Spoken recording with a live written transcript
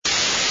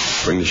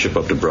Bring the ship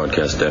up to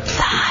broadcast depth.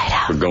 The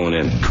Hideout. We're going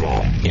in.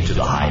 Come into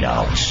the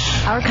Hideout.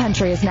 Our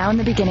country is now in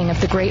the beginning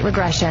of the Great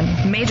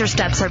Regression. Major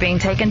steps are being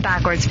taken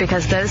backwards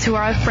because those who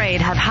are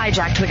afraid have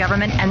hijacked the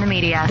government and the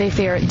media. They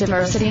fear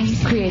diversity,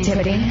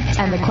 creativity,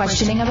 and the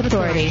questioning of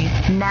authority.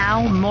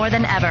 Now, more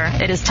than ever,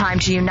 it is time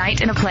to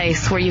unite in a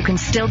place where you can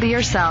still be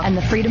yourself and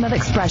the freedom of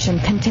expression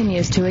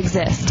continues to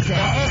exist.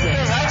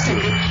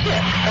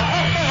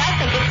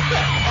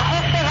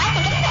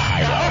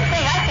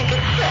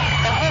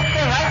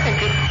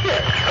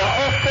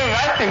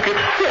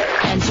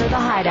 Enter the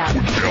Hideout.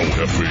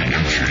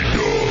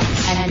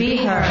 And be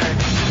heard.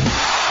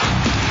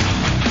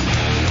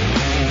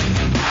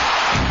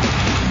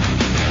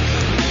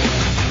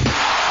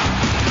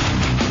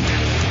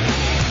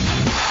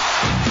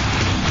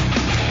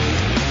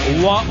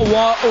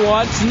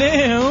 What's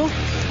new?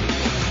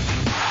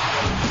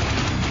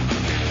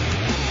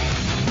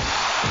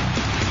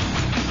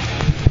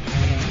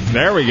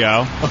 There we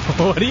go.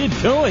 What are you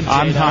doing,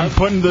 I'm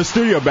putting the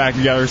studio back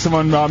together.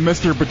 Someone,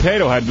 Mr.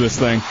 Potato Head this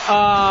thing.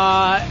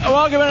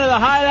 Welcome into the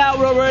Hideout,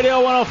 Real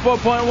Radio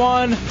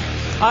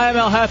 104.1. I am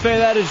El Jefe,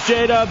 that is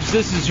J-Dubs.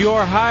 This is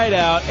your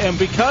Hideout, and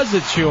because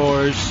it's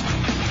yours,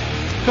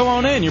 come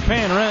on in, you're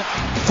paying rent.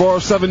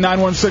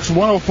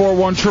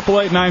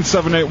 407-916-1041,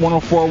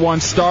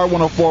 888-978-1041, star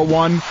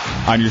 1041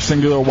 on your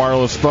singular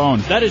wireless phone.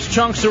 That is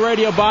Chunks, the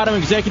radio bottom,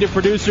 executive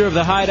producer of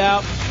the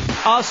Hideout.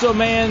 Also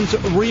man's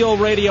Real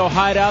Radio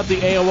Hideout, the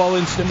AOL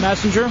Instant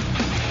Messenger.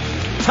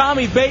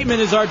 Tommy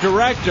Bateman is our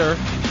director,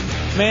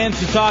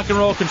 mans the talk and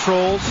roll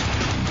controls,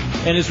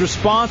 and is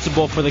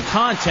responsible for the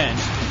content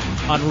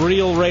on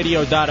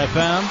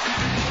realradio.fm.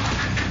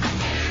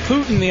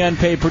 Putin, the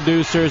unpaid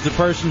producer, is the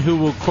person who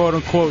will,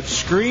 quote-unquote,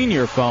 screen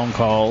your phone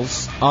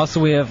calls.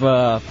 Also, we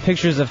have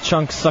pictures of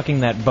Chunks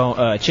sucking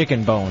that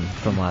chicken bone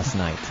from last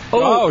night.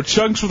 Oh,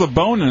 Chunks with a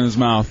bone in his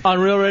mouth. On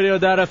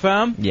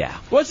realradio.fm? Yeah.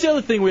 What's the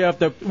other thing we have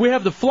there? We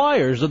have the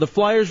flyers. Are the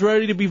flyers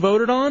ready to be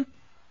voted on?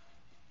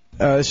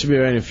 This should be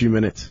ready in a few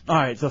minutes. All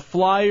right, the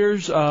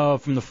flyers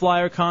from the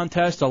flyer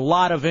contest, a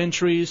lot of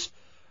entries.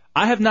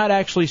 I have not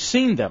actually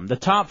seen them. The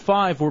top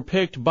 5 were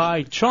picked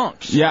by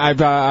Chunks. Yeah,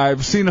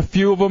 I've seen a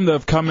few of them that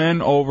have come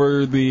in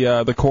over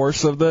the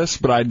course of this,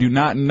 but I do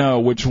not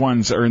know which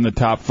ones are in the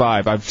top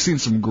 5. I've seen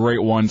some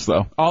great ones,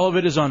 though. All of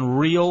it is on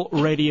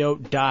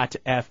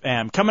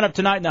realradio.fm. Coming up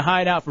tonight in the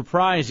Hideout for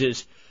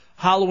prizes,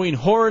 Halloween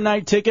Horror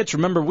Night tickets.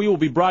 Remember, we will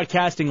be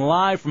broadcasting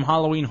live from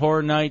Halloween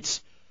Horror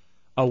Nights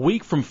a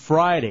week from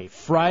Friday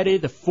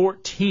the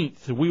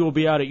 14th. We will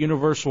be out at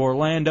Universal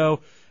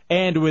Orlando.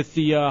 And with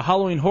the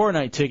Halloween Horror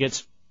Night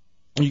tickets,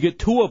 you get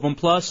 2 of them,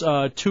 plus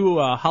 2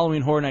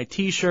 Halloween Horror Night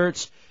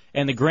T-shirts,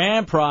 and the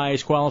grand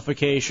prize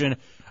qualification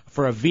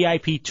for a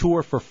VIP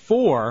tour for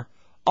 4,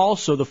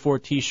 also the 4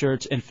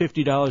 T-shirts, and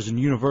 $50 in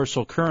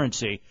Universal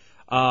currency.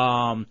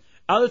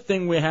 Other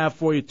thing we have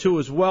for you, too,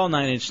 as well,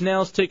 9 Inch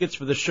Nails tickets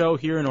for the show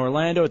here in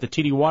Orlando at the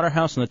TD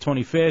Waterhouse on the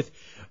 25th.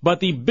 But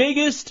the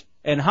biggest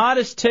and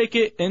hottest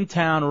ticket in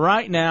town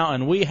right now,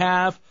 and we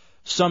have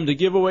some to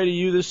give away to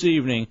you this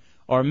evening,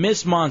 are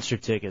Miss Monster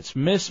tickets.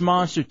 Miss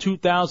Monster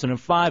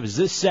 2005 is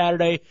this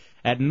Saturday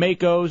at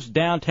Mako's,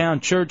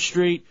 downtown Church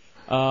Street.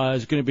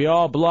 It's going to be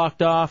all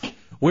blocked off.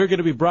 We're going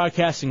to be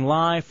broadcasting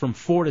live from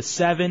 4 to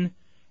 7,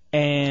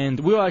 and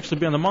we'll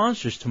actually be on the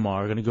Monsters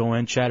tomorrow. We're going to go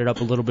in, chat it up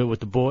a little bit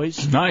with the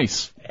boys.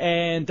 Nice.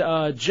 And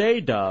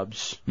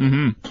J-Dubs,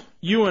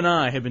 you and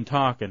I have been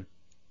talking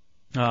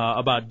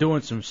about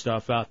doing some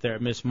stuff out there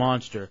at Miss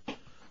Monster,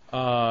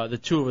 the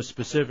two of us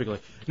specifically.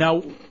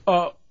 Now,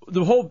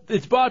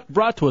 it's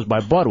brought to us by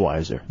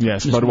Budweiser.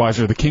 Yes,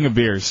 Budweiser, the king of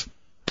beers.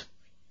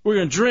 We're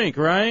going to drink,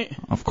 right?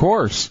 Of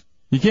course.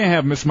 You can't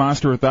have Miss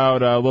Monster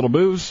without a little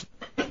booze.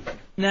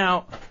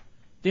 Now,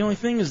 the only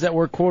thing is that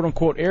we're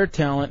quote-unquote air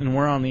talent and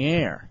we're on the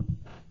air.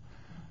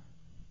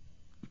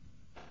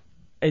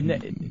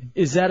 And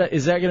is that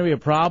going to be a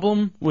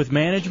problem with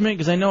management?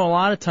 Because I know a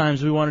lot of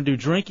times we want to do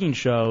drinking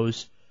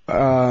shows.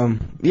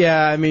 Yeah,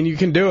 I mean, you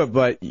can do it,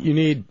 but you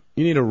need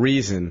a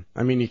reason.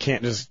 I mean, you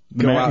can't just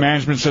go out.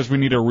 Management says we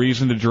need a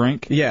reason to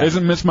drink? Yeah.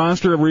 Isn't Miss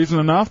Monster a reason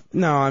enough?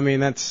 No, I mean,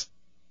 that's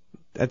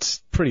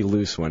pretty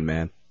loose one,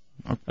 man.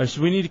 Okay.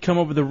 So we need to come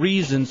up with a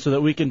reason so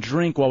that we can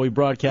drink while we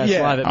broadcast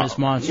live at Miss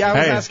Monster. Yeah, I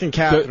was asking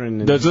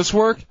Catherine. Does this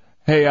work?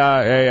 Hey,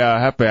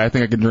 Hepe, I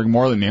think I can drink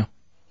more than you.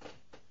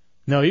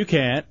 No, you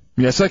can't.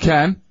 Yes, I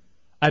can.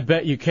 I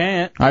bet you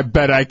can't. I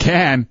bet I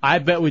can. I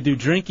bet we do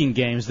drinking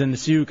games then to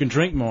see who can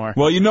drink more.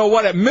 Well, you know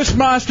what? At Miss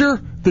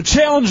Monster, the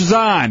challenge is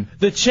on.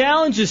 The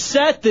challenge is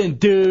set then,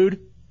 dude.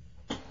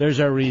 There's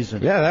our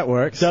reason. Yeah, that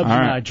works. Dubs and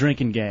I,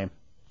 drinking game.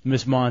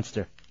 Miss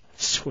Monster.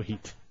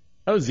 Sweet.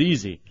 That was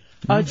easy.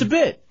 It's a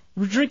bit.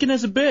 We're drinking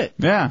as a bit.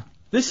 Yeah.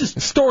 This is a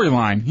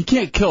storyline. You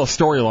can't kill a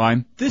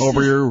storyline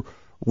over your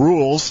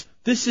rules.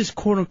 This is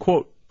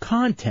quote-unquote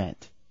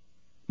content.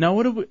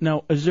 Now,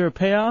 now, is there a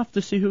payoff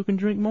to see who can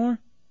drink more?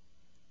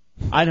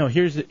 I know.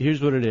 Here's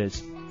what it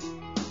is.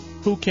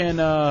 Who can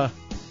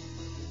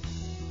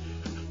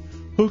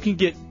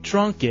get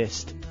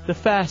drunkest the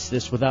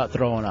fastest without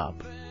throwing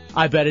up?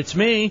 I bet it's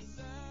me.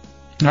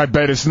 I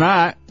bet it's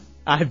not.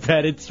 I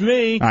bet it's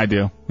me. I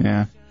do,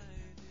 yeah.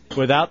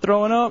 Without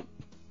throwing up?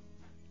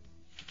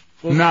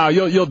 No,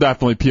 you'll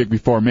definitely puke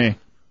before me.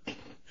 All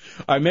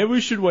right, maybe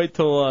we should wait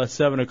till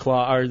 7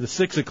 o'clock or the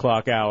 6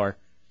 o'clock hour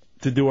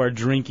to do our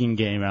drinking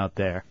game out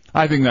there.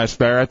 I think that's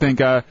fair. I think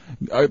that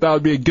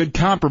would be a good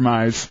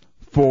compromise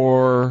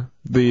for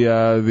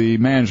the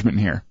management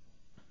here.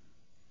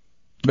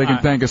 They can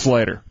thank us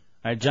later.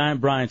 All right, Giant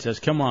Brian says,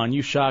 come on,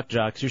 you shock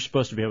jocks, you're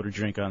supposed to be able to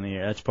drink on the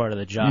air. That's part of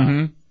the job.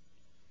 Mm-hmm.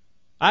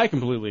 I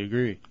completely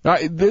agree.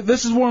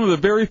 This is one of the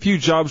very few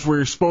jobs where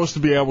you're supposed to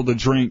be able to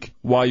drink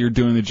while you're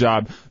doing the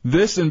job.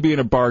 This and being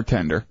a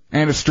bartender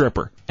and a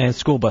stripper. And a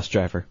school bus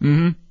driver.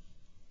 Mm-hmm.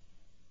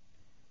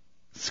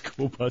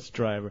 School bus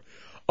driver.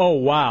 Oh,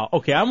 wow.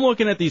 Okay, I'm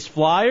looking at these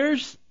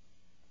flyers.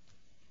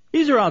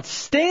 These are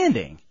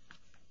outstanding.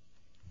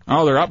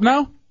 Oh, they're up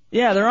now?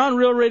 Yeah, they're on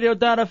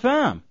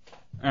RealRadio.fm.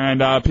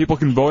 And people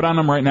can vote on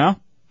them right now?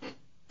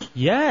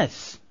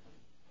 Yes.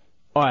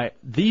 All right,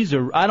 these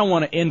are. I don't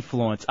want to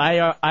influence.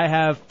 I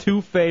have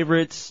two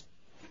favorites,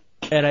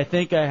 and I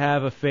think I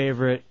have a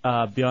favorite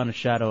beyond a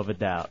shadow of a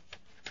doubt.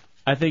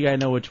 I think I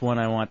know which one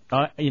I want.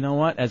 You know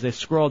what? As I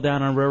scroll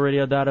down on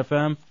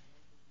RealRadio.fm,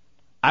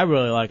 I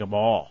really like them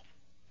all.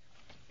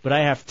 But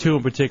I have two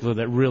in particular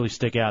that really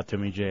stick out to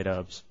me,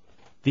 J-Dubs.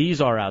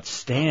 These are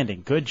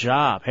outstanding. Good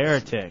job,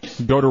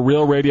 Heretics. Go to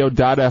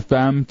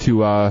RealRadio.fm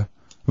to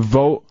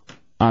vote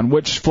on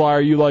which flyer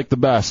you like the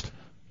best.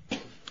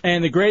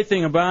 And the great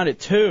thing about it,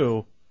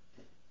 too...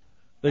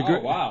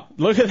 wow.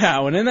 Look at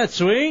that one. Isn't that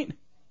sweet?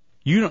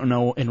 You don't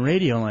know in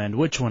Radioland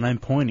which one I'm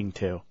pointing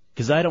to,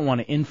 because I don't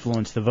want to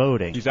influence the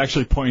voting. He's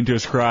actually pointing to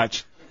his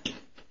crotch.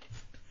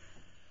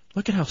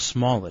 Look at how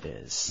small it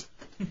is.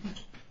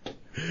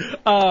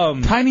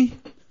 Tiny,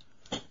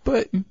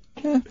 but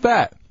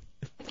fat.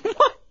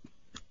 What?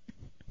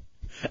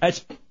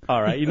 That's...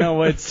 All right, you know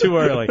what? It's too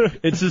early.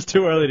 It's just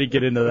too early to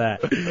get into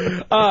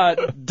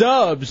that.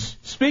 Dubs,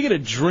 speaking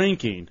of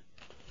drinking...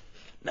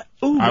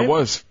 Ooh, I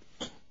was.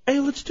 Hey,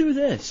 let's do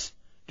this.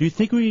 Do you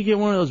think we could get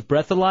one of those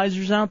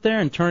breathalyzers out there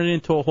and turn it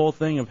into a whole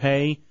thing of,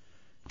 hey,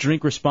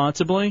 drink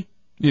responsibly?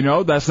 You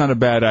know, that's not a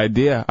bad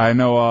idea. I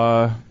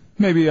know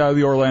maybe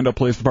the Orlando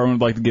Police Department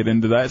would like to get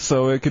into that,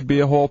 so it could be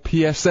a whole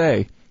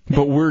PSA.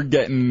 But we're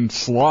getting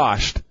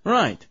sloshed.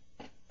 Right.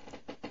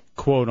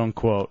 Quote,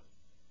 unquote.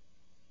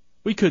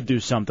 We could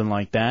do something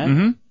like that.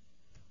 Mm-hmm.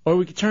 Or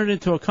we could turn it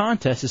into a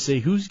contest to see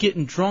who's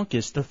getting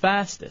drunkest the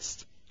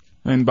fastest.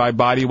 And by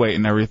body weight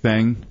and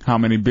everything, how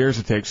many beers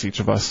it takes each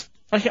of us.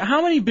 Like,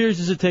 how many beers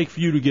does it take for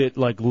you to get,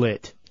 like,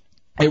 lit?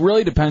 It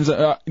really depends.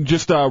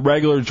 Just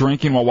regular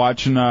drinking while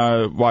watching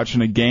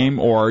a game,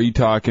 or are you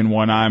talking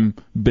when I'm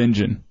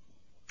binging?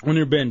 When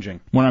you're binging.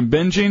 When I'm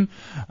binging,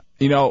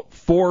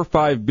 4 or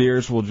 5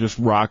 beers will just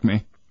rock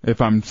me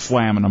if I'm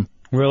slamming them.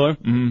 Really?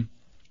 Mm-hmm.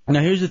 Now,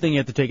 here's the thing you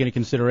have to take into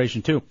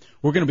consideration, too.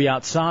 We're going to be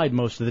outside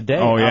most of the day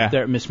out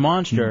there at Miss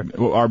Monster.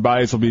 Our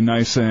bodies will be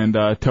nice and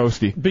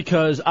toasty.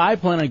 Because I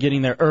plan on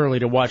getting there early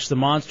to watch the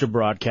Monster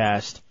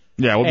broadcast.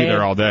 Yeah, we'll be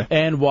there all day.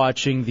 And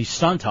watching the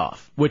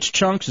stunt-off, which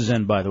Chunks is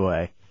in, by the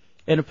way.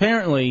 And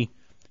apparently,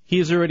 he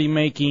is already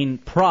making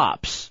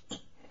props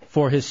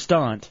for his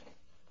stunt.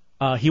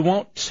 He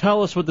won't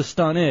tell us what the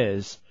stunt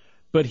is,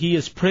 but he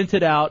has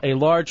printed out a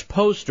large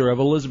poster of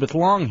Elizabeth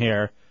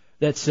Longhair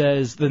that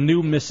says, the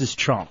new Mrs.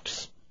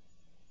 Chunks.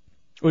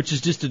 Which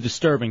is just a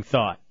disturbing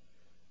thought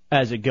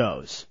as it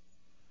goes.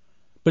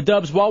 But,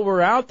 Dubs, while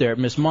we're out there at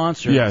Miss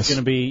Monster, it's going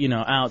to be,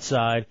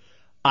 outside.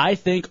 I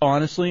think,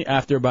 honestly,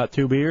 after about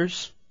 2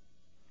 beers,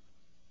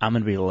 I'm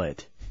going to be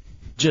lit.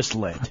 Just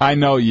lit. I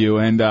know you,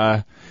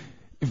 and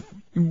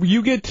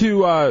you get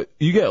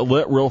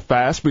lit real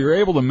fast, but you're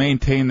able to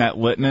maintain that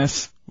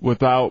litness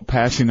without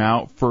passing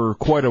out for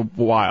quite a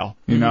while.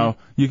 You know,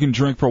 you can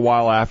drink for a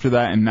while after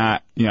that and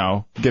not,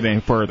 get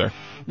any further.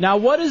 Now,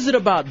 what is it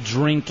about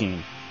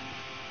drinking,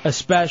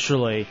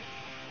 especially,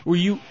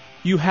 where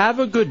you have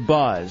a good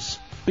buzz,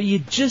 but you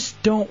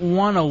just don't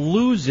want to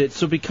lose it,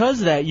 so because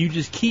of that, you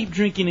just keep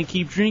drinking,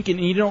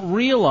 and you don't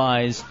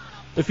realize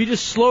if you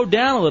just slow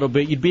down a little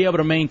bit, you'd be able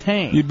to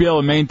maintain. You'd be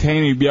able to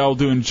maintain, you'd be able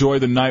to enjoy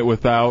the night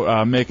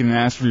without making an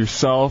ass for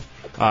yourself,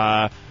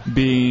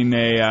 being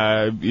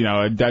a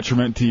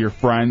detriment to your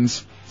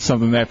friends,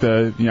 something they have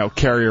to,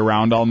 carry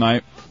around all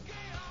night.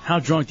 How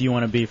drunk do you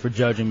want to be for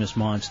judging Miss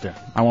Monster?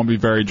 I won't be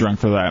very drunk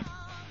for that,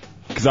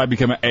 because I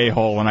become an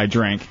a-hole when I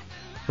drink.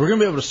 We're going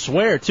to be able to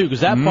swear, too,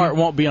 because that part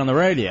won't be on the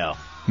radio.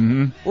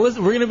 Mm-hmm. Well,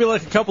 listen, we're going to be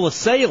like a couple of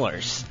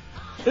sailors.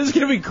 This is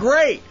going to be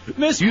great.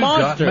 Miss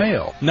Monster. Got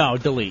mail. No,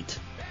 delete.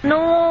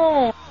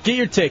 No. Get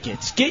your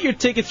tickets. Get your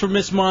tickets for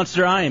Miss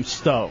Monster. I am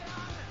stoked.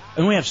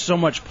 And we have so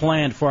much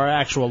planned for our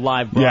actual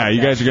live broadcast. Yeah,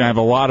 you guys are going to have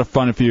a lot of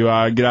fun if you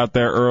get out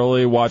there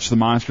early, watch the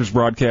Monsters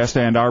broadcast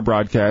and our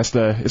broadcast.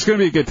 It's going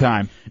to be a good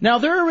time. Now,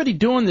 they're already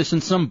doing this in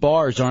some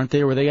bars, aren't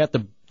they, where they got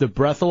the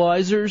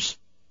breathalyzers?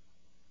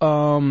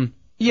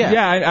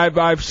 Yeah,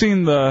 I've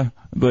seen I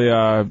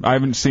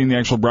haven't seen the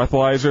actual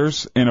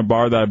breathalyzers in a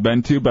bar that I've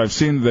been to, but I've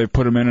seen that they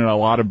put them in a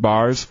lot of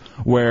bars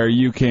where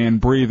you can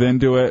breathe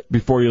into it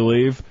before you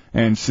leave,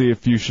 and see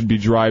if you should be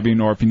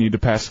driving or if you need to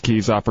pass the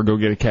keys off or go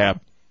get a cab.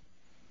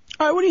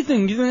 All right, what do you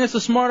think? Do you think that's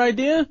a smart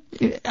idea?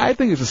 I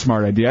think it's a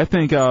smart idea. I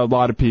think a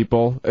lot of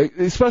people,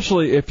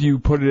 especially if you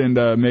put it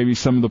into maybe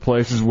some of the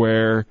places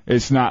where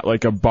it's not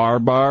like a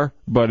bar,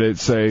 but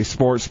it's a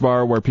sports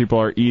bar where people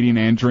are eating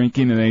and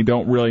drinking and they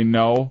don't really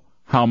know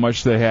how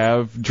much they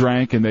have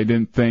drank and they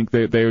didn't think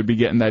that they would be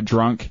getting that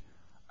drunk.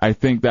 I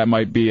think that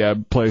might be a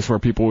place where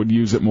people would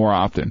use it more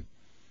often.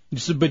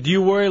 But do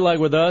you worry, like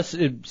with us,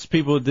 if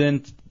people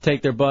didn't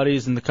take their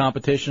buddies in the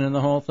competition and the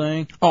whole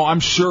thing? Oh, I'm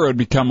sure it'd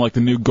become like the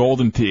new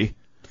Golden Tee.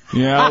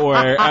 Yeah,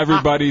 where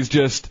everybody's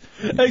just...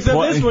 Except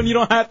this one you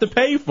don't have to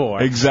pay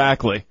for.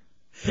 Exactly.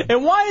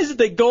 And why is it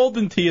that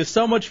Golden Tee is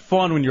so much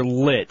fun when you're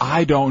lit?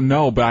 I don't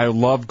know, but I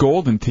love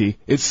Golden Tee.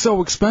 It's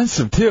so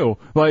expensive, too.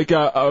 Like,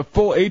 a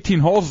full 18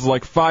 holes is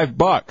like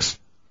 $5.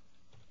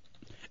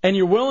 And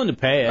you're willing to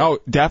pay it. Oh,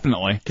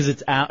 definitely. Because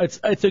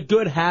it's a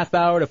good half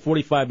hour to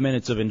 45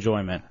 minutes of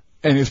enjoyment.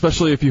 And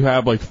especially if you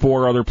have like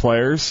 4 other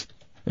players,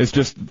 it's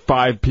just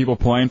 5 people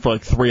playing for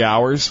like 3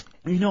 hours.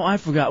 You know, I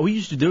forgot.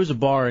 There was a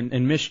bar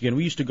in Michigan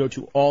we used to go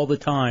to all the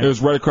time. It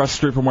was right across the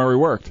street from where we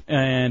worked.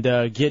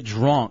 And get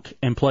drunk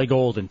and play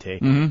Golden Tee.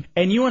 Mm-hmm.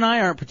 And you and I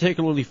aren't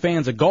particularly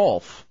fans of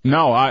golf.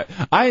 No, I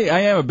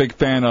am a big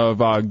fan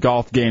of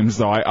golf games,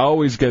 though. I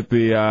always get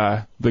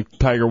the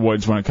Tiger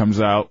Woods when it comes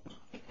out.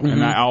 Mm-hmm.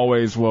 And I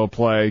always will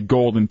play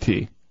Golden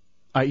Tee.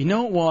 You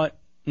know what?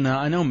 Now,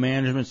 I know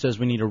management says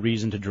we need a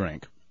reason to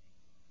drink.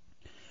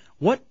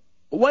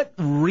 What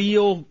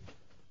real,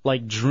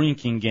 like,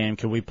 drinking game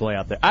can we play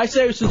out there? I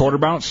say quarter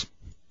bounce.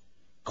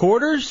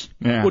 Quarters?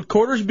 Yeah. Would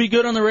quarters be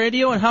good on the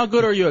radio? And how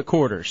good are you at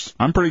quarters?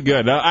 I'm pretty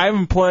good. I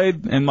haven't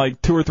played in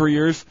like 2 or 3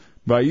 years,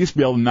 but I used to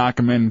be able to knock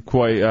them in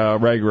quite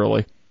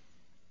regularly.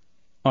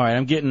 All right,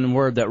 I'm getting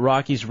word that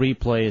Rocky's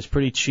Replay is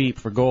pretty cheap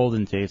for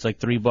Golden Tee. It's like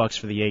 $3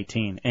 for the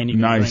 18, and you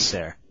can drink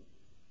there.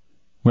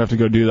 We have to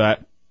go do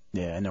that.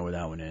 Yeah, I know where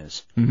that one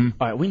is. Mm-hmm.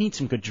 All right, we need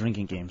some good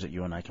drinking games that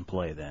you and I can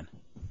play then.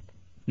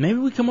 Maybe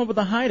we come up with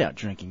a Hideout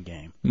drinking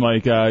game.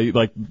 Like kind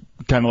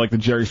of like the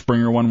Jerry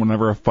Springer one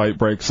whenever a fight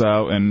breaks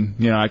out and,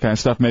 you know, that kind of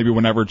stuff. Maybe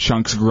whenever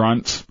Chunks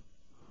grunts.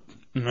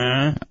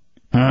 Nah.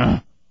 You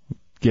have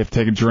to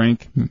take a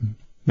drink.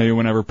 Maybe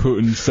whenever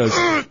Putin says,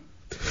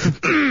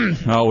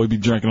 oh, we'd be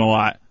drinking a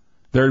lot.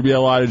 There'd be a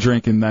lot of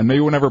drinking then.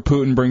 Maybe whenever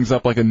Putin brings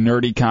up like a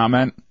nerdy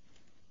comment,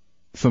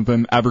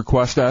 something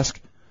EverQuest-esque.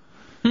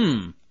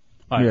 You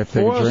have to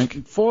take a drink.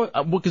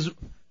 Because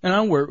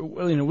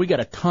we got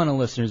a ton of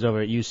listeners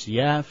over at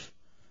UCF.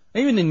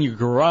 Even in your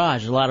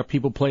garage, a lot of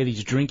people play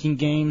these drinking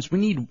games.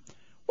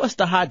 What's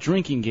the hot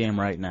drinking game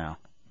right now?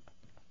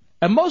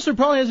 And most of it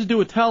probably has to do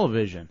with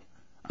television.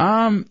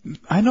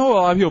 I know a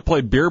lot of people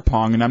play beer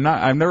pong, and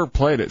I've never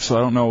played it, so I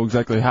don't know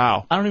exactly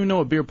how. I don't even know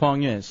what beer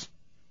pong is.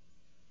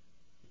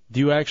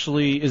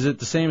 Is it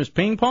the same as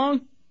ping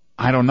pong?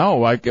 I don't know.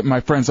 My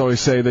friends always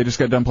say they just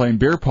got done playing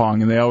beer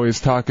pong, and they always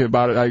talk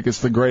about it like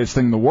it's the greatest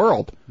thing in the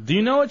world. Do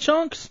you know it,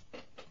 Chunks?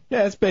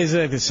 Yeah, it's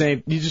basically the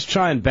same. You just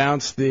try and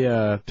bounce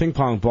the ping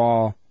pong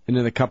ball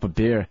into the cup of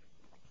beer.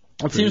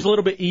 It seems a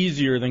little bit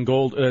easier than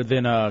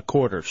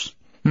quarters.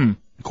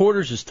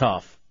 Quarters is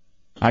tough.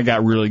 I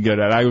got really good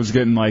at it. I was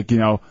getting like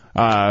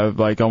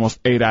almost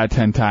 8 out of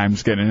 10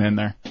 times getting in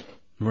there.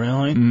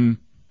 Really?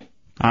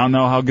 I don't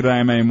know how good I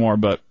am anymore,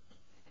 but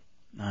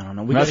I don't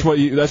know. That's what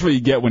you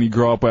get when you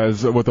grow up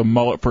with a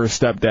mullet for a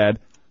stepdad.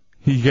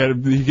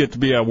 You get to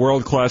be a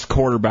world-class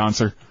quarter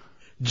bouncer.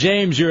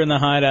 James, you're in the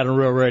Hideout on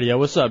Real Radio.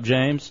 What's up,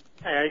 James?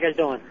 Hey, how you guys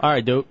doing? All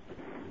right, dude.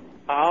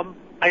 I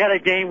got a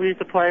game we used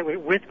to play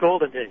with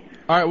Golden Tee.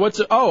 All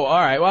right, all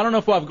right. Well, I don't know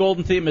if we'll have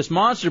Golden Tee at Miss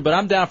Monster, but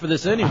I'm down for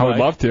this anyway. I would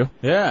love to.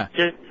 Yeah.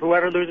 Just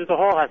whoever loses the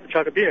hole has to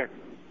chug a beer.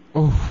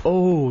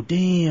 Oh,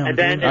 damn. And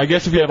then I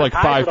guess if you have like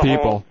 5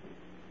 people.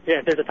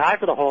 If there's a tie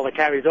for the hole, it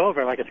carries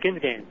over like a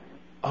skins game.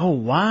 Oh,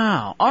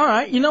 wow. All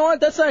right. You know what?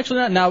 That's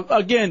actually not. Now,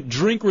 again,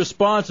 drink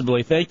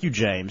responsibly. Thank you,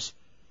 James.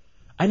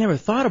 I never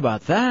thought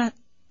about that.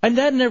 And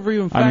that never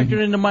even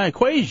factored into my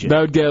equation.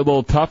 That would get a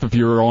little tough if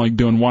you were only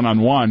doing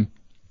one-on-one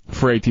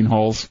for 18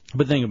 holes.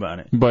 But think about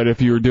it. But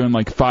if you were doing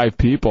like 5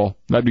 people,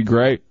 that'd be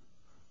great.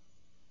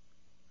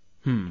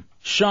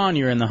 Sean,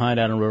 you're in the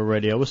Hideout on Real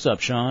Radio. What's up,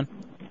 Sean?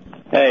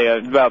 Hey,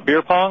 about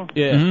beer pong?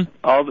 Yeah.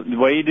 The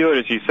way you do it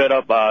is you set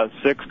up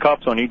 6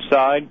 cups on each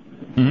side,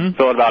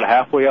 fill it about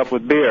halfway up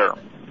with beer,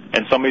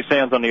 and somebody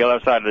stands on the other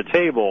side of the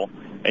table,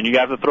 and you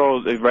have to throw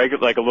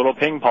like a little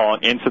ping pong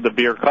into the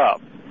beer cup.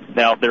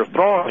 Now, if they're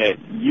throwing it,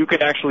 you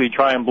can actually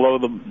try and blow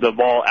the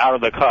ball out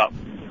of the cup.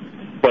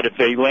 But if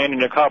they land in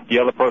the cup, the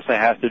other person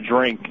has to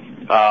drink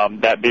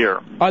that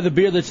beer. The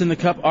beer that's in the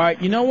cup. All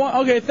right, you know what?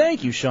 Okay,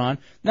 thank you, Sean.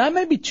 Now, that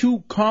may be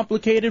too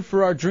complicated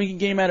for our drinking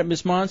game out at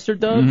Miss Monster,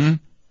 Doug.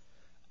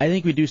 I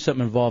think we do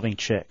something involving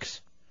chicks.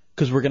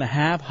 Because we're going to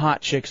have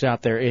hot chicks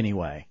out there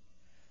anyway.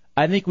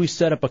 I think we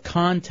set up a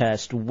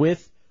contest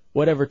with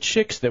whatever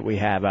chicks that we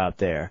have out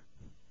there.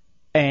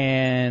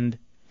 And...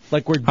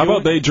 like we're doing... How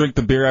about they drink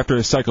the beer after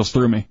it cycles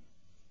through me?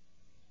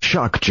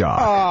 Shock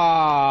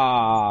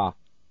jock.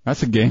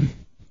 That's a game.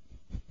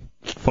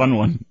 Fun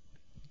one.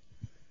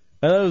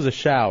 That was a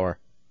shower.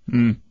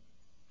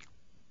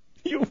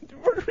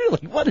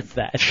 Really, what is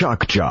that?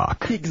 Shock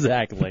jock.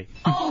 Exactly.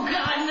 Oh,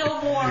 God,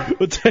 no more.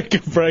 We'll take a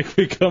break.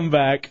 We come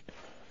back.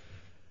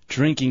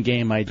 Drinking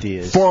game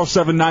ideas.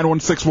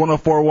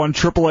 407-916-1041,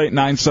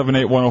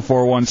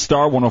 888-978-1041,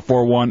 star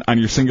 1041 on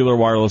your singular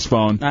wireless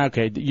phone.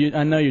 Okay,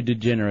 I know you're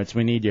degenerates.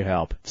 We need your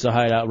help. It's a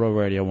Hideout Road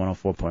Radio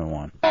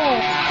 104.1.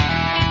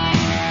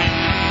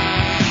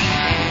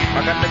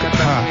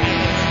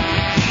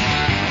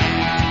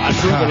 I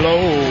threw the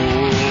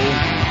low.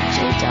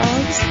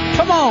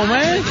 Come on,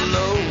 man.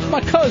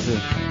 My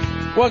cousin.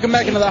 Welcome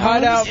back into the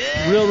Hideout.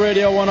 Real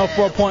Radio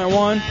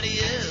 104.1.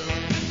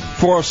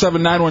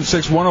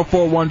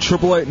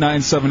 407-916-1041,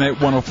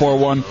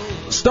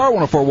 888-978-1041, star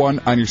 1041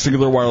 on your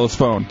singular wireless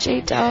phone.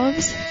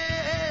 J-Dubs.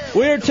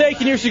 We're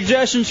taking your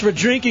suggestions for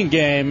drinking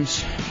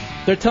games.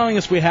 They're telling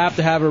us we have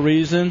to have a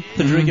reason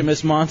to drink at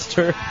Miss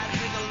Monster.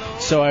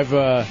 So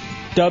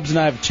Dubs and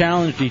I have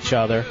challenged each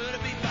other.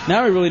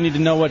 Now we really need to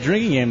know what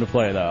drinking game to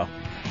play, though.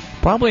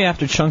 Probably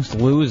after Chunks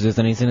loses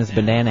and he's in his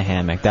banana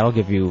hammock. That'll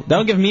give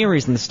me a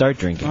reason to start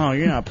drinking. Oh,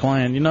 you're not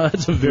playing. You know,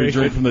 that's a very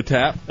drink good, from the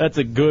tap. That's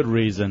a good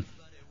reason.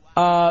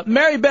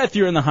 Mary Beth,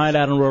 you're in the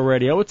Hideout on Rural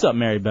Radio. What's up,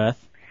 Mary Beth?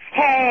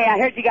 Hey, I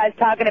heard you guys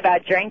talking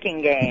about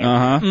drinking games.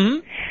 Uh-huh.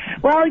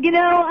 Mm-hmm. Well, you know,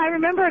 I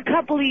remember a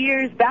couple of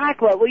years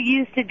back what we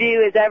used to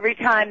do is every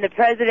time the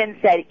president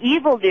said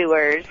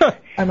evildoers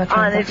on the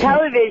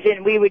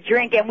television, we would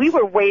drink, and we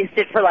were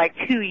wasted for like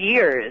 2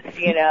 years,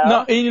 you know?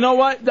 No, and you know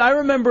what? I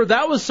remember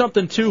that was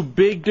something, too,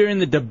 big during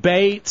the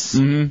debates.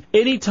 Mm-hmm.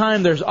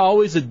 Anytime there's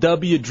always a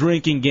W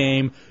drinking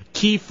game.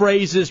 Key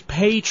phrases,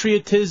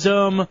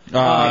 patriotism,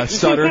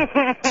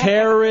 stutter,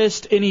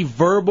 terrorist, any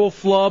verbal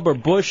flub or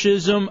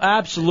Bushism.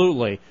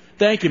 Absolutely.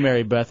 Thank you,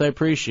 Mary Beth. I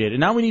appreciate it.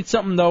 Now we need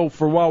something, though,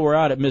 for while we're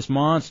out at Miss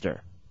Monster.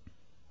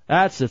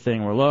 That's the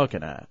thing we're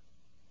looking at.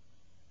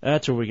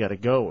 That's where we got to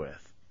go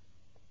with.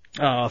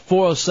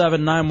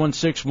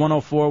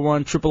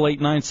 407-916-1041,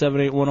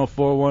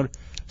 888-978-1041,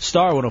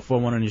 star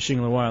 1041 on your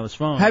singular wireless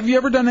phone. Have you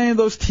ever done any of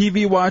those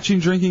TV watching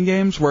drinking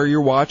games where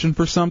you're watching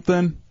for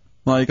something?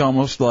 Like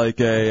almost like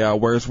a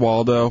Where's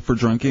Waldo for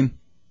drinking?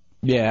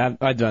 Yeah,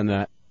 I've done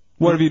that.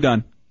 What have you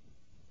done?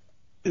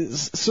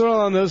 Sort of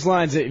along those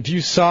lines. If you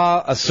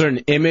saw a certain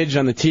image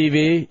on the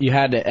TV,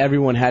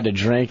 everyone had to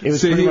drink. It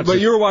was but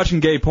you were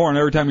watching gay porn.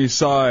 Every time you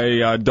saw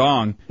a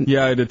dong, you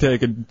had to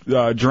take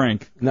a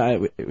drink.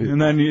 No,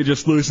 and then you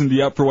just loosened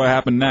you up for what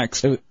happened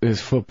next. It was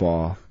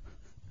football.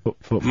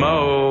 Football.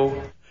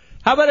 Mo.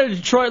 How about a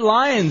Detroit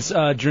Lions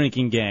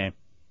drinking game?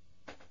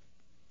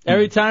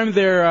 Every time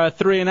they're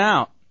 3 and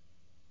out.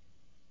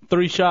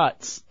 3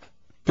 shots.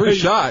 3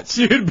 shots?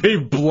 You'd be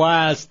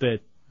blasted.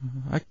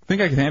 I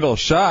think I can handle a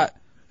shot,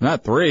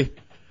 not 3.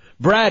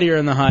 Brad here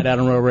in the Hideout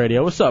on Road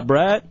Radio. What's up,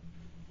 Brad?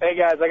 Hey,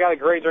 guys, I got a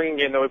great drinking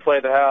game that we play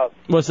at the house.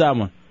 What's that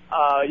one?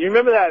 You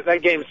remember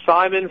that game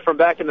Simon from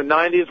back in the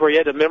 90s where you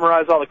had to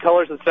memorize all the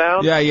colors and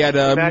sounds? Yeah, you had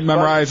to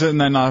memorize it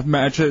and then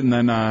match it and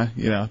then, do that.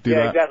 Yeah,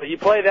 exactly. You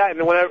play that, and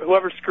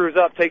whoever screws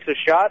up takes a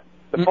shot.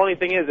 The funny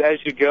thing is, as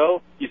you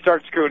go, you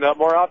start screwing up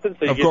more often,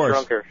 so you get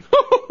drunker.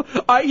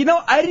 I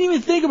didn't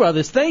even think about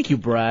this. Thank you,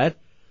 Brad.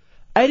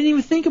 I didn't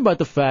even think about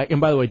the fact, and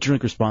by the way,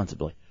 drink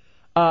responsibly.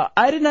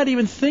 I did not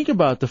even think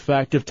about the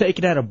fact of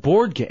taking out a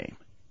board game.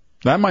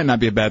 That might not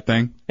be a bad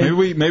thing. Maybe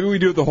we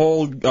do it the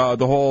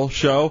whole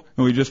show,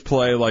 and we just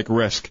play like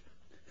Risk.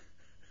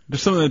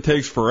 Just something that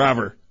takes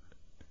forever.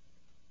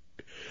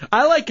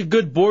 I like a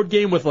good board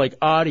game with like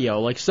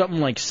audio, like something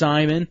like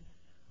Simon,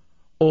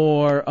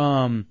 or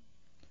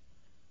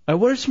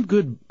what are some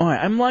good? All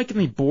right, I'm liking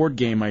the board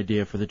game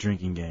idea for the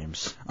drinking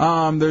games.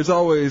 There's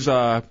always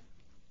I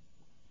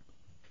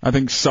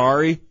think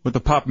Sorry with the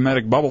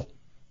Pop-O-Matic bubble.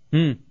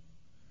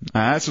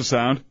 That's a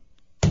sound.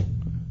 Just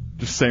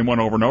the same one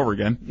over and over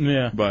again.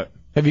 Yeah. But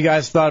have you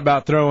guys thought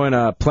about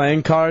throwing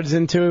playing cards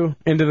into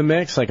the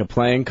mix, like a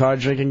playing card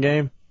drinking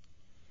game?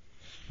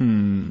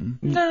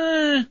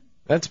 Nah.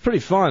 That's pretty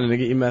fun to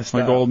get you messed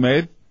up. Like Old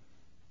Maid?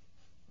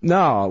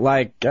 No,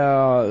 like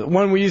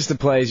one we used to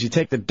play is you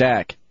take the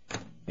deck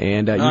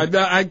and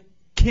I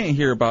can't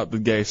hear about the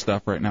gay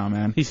stuff right now,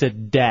 man. He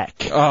said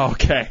deck. Oh,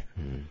 okay.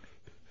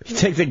 You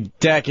take the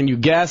deck and you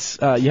guess.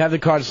 You have the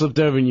card flipped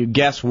over and you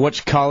guess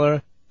which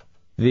color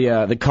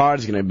the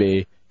card's going to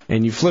be,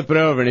 and you flip it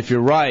over. And if you're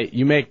right,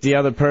 you make the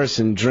other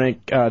person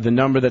drink the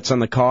number that's on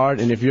the card.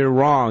 And if you're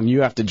wrong,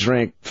 you have to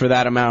drink for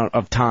that amount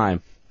of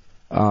time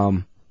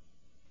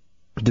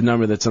the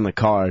number that's on the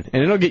card,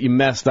 and it'll get you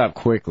messed up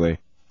quickly,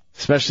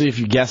 especially if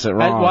you guess it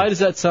wrong. Why does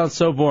that sound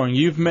so boring?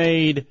 You've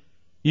made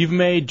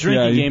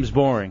drinking games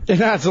boring.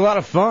 Yeah, it's a lot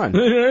of fun.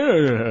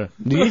 It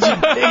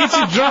gets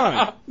you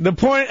drunk. The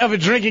point of a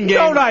drinking game...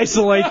 Don't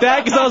isolate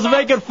that, because I was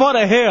making fun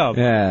of him.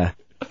 Yeah.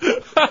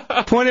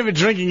 The point of a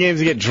drinking game is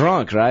to get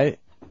drunk, right?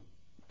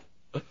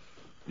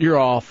 You're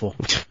awful.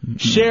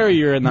 Sherry,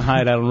 you're in the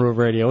Hideout on Road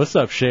Radio. What's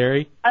up,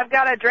 Sherry? I've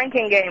got a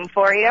drinking game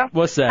for you.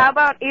 What's that? How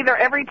about either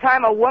every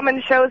time a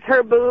woman shows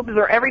her boobs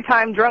or every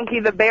time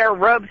Drunky the Bear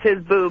rubs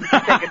his boobs to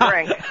take a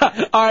drink?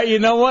 All right, you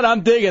know what?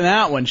 I'm digging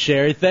that one,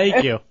 Sherry.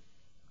 Thank you.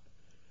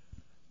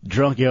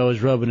 Drunky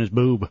always rubbing his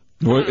boob.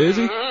 What, is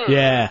he?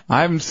 Yeah.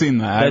 I haven't seen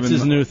that. That's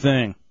his new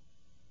thing.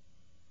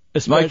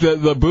 Like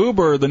the boob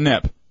or the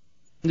nip?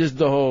 Just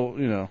the whole,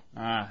 you know.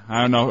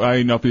 I don't know. I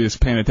don't know if he's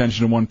paying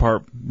attention to one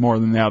part more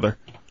than the other.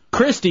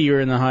 Christy, you're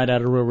in the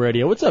Hideout of Real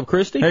Radio. What's up,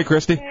 Christy? Hey,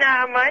 Christy.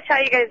 Not much. How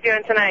you guys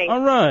doing tonight?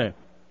 All right.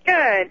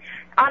 Good.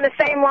 On the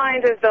same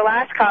lines as the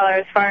last caller,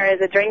 as far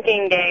as a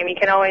drinking game, you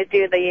can always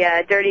do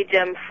the Dirty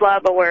Jim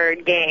Flub a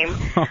Word game.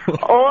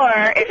 Or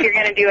if you're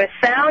going to do a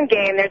sound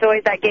game, there's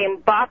always that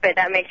game Bop It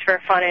that makes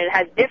for fun, and it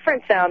has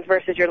different sounds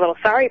versus your little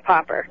sorry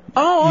popper.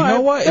 Oh, you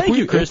know what? Thank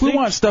you, Christy. If we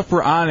want stuff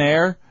for on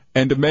air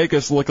and to make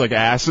us look like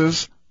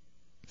asses,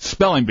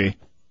 spelling bee.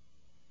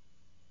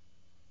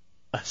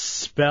 A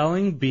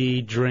spelling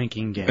bee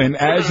drinking game. And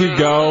as you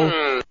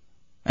go,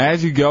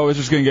 it's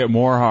just going to get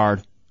more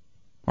hard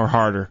or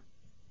harder.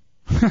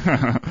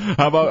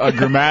 How about a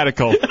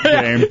grammatical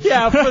game?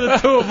 Yeah, for the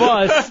two of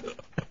us.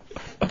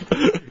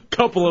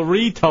 Couple of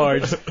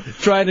retards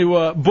trying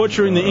to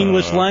butchering the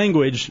English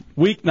language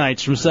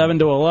weeknights from 7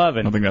 to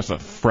 11. I think that's a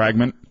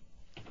fragment.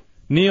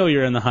 Neil,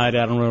 you're in the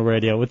Hideout on Real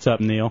Radio. What's up,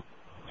 Neil?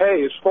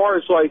 Hey, as far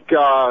as like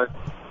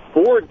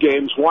board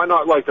games, why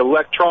not like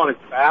electronic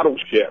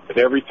battleship? And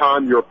every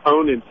time your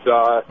opponent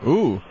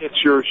hits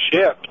your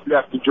ship, you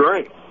have to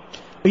drink.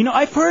 You know,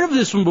 I've heard of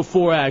this one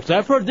before, actually.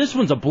 I've heard this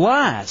one's a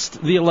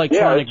blast, the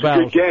electronic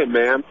battle. Yeah, it's a good game,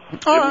 man.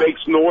 It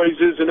makes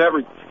noises and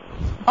everything.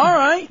 All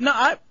right. No,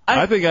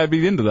 I think I'd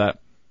be into that.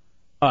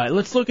 All right,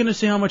 let's look in to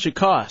see how much it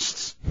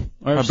costs.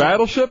 A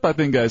battleship? I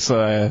think that's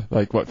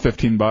like, what,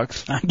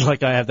 $15? I'd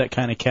like I have that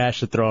kind of cash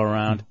to throw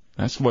around.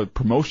 That's what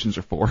promotions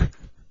are for.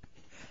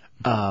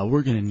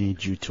 We're going to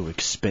need you to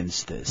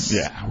expense this.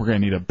 Yeah, we're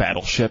going to need a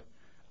battleship.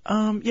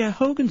 Yeah,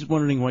 Hogan's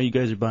wondering why you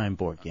guys are buying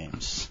board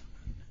games.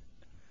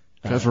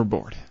 Because we're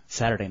bored.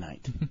 Saturday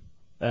night.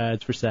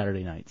 It's for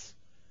Saturday nights.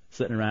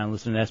 Sitting around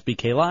listening to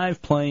SBK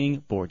Live, playing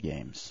board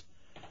games.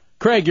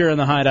 Craig, you're in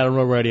the Hideout on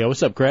Real Radio.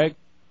 What's up, Craig?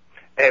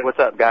 Hey, what's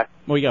up, guy?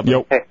 What you got,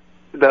 bro? Hey,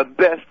 the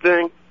best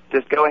thing,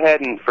 just go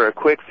ahead and for a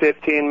quick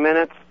 15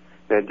 minutes,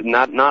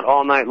 not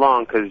all night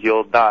long because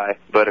you'll die,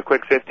 but a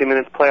quick 15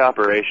 minutes play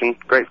Operation,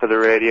 great for the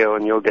radio,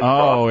 and you'll get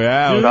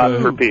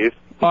thought for peace.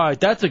 All right,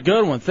 that's a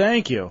good one.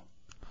 Thank you.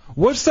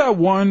 What's that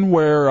one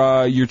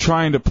where you're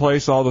trying to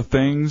place all the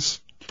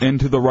things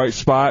into the right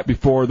spot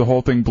before the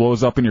whole thing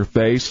blows up in your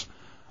face?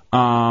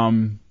 I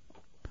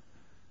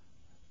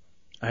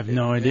have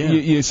no idea.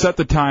 You set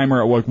the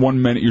timer at like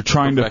 1 minute. You're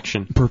trying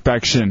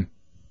perfection.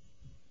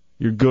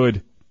 You're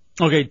good.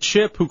 Okay,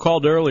 Chip, who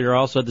called earlier,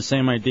 also had the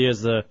same idea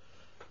as I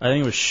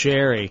think it was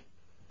Sherry.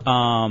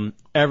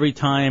 Every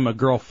time a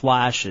girl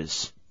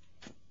flashes,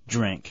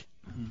 drink.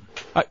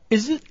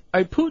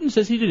 Putin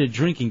says he did a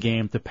drinking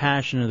game, The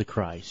Passion of the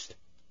Christ.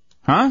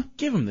 Huh?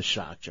 Give him the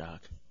shock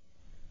jock.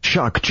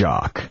 Shock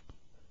jock.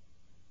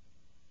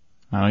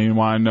 I don't even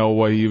want to know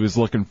what he was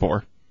looking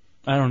for.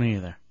 I don't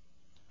either.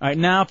 All right,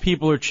 now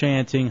people are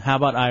chanting, how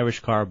about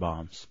Irish car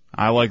bombs?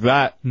 I like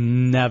that.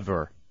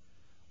 Never.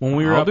 When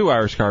we were I'll do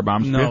Irish car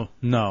bombs. No.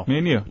 Me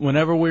and you.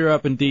 Whenever we were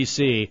up in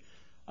D.C.,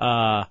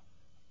 I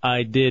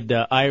did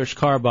Irish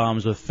car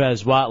bombs with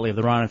Fez Watley of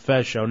the Ron and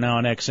Fez Show, now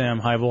on XM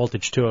High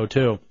Voltage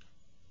 202.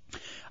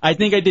 I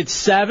think I did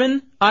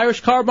 7 Irish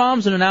car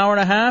bombs in an hour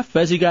and a half.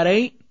 Fezzy got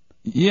 8.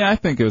 Yeah, I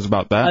think it was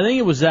about that. I think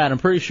it was that. I'm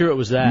pretty sure it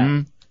was that.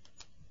 Mm-hmm.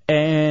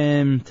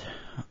 And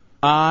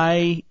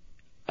I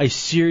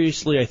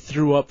seriously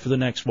threw up for the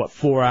next,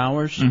 4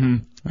 hours?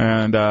 Mm-hmm.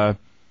 And I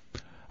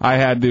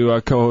had to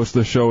co-host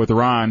the show with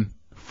Ron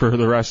for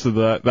the rest of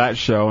that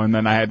show, and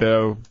then I had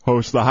to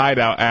host the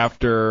Hideout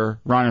after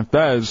Ron and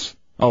Fez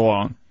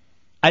alone.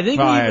 I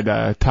think I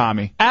had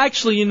Tommy.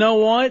 Actually, you know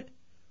what?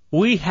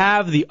 We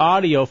have the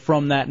audio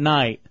from that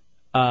night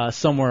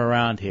somewhere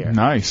around here.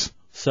 Nice.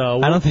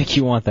 So I don't think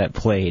you want that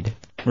played.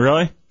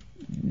 Really?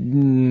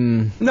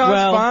 No, it's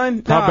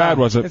fine. How bad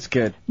was it? It's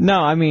good.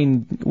 No, I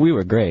mean, we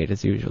were great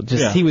as usual.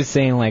 Just he was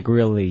saying like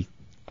really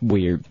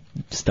weird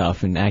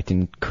stuff and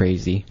acting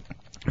crazy.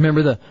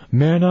 Remember the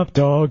man up,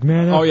 dog,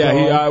 man up, Oh, yeah.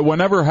 dog.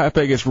 Whenever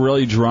Hefe gets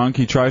really drunk,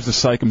 he tries to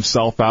psych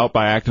himself out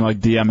by acting like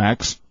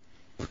DMX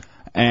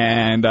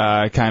and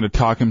kind of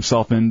talk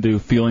himself into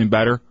feeling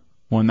better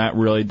when that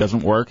really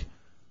doesn't work.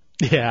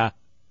 Yeah.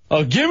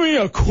 Oh, give me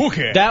a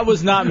cookie. That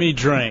was not me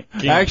drink.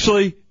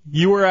 Actually,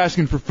 you were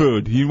asking for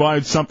food. You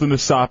wanted something to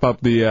sop up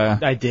the...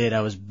 I did.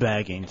 I was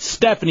begging.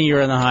 Stephanie,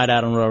 you're in the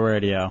Hideout on Real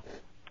Radio.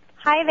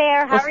 Hi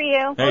there. How are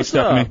you? Hey,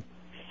 Stephanie.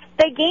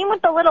 The game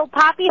with the little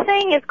poppy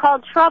thing is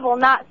called Trouble,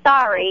 not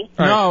Sorry.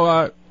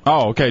 No,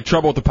 okay.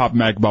 Trouble with the Pop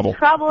Mag Bubble.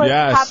 Trouble is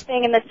the pop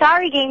thing, and the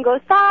Sorry game goes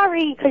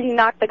sorry because you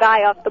knocked the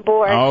guy off the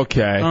board.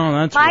 Okay. Oh,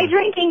 that's I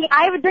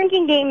have a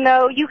drinking game,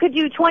 though. You could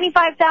do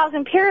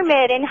 25,000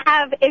 Pyramid and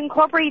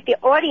incorporate the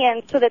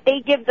audience so that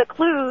they give the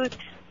clues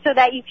so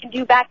that you can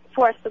do back and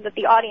forth so that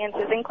the audience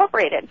is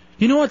incorporated.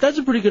 You know what? That's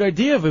a pretty good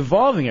idea of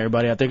involving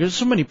everybody out there because there's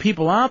so many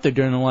people out there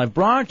during the live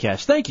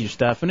broadcast. Thank you,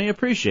 Stephanie. I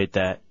appreciate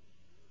that.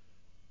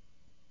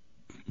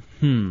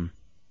 All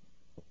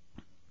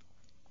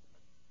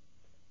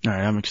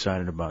right, I'm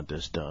excited about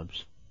this,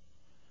 Dubs.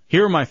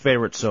 Here are my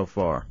favorites so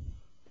far.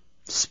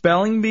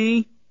 Spelling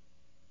Bee,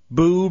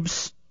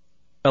 boobs,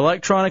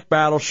 electronic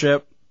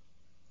battleship,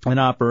 and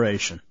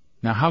operation.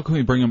 Now, how can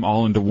we bring them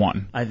all into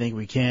one? I think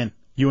we can.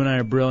 You and I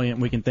are brilliant.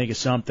 We can think of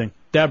something.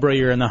 Deborah,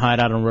 you're in the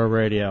Hideout on Real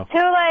Radio. Too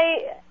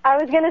late. I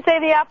was going to say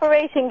the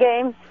operation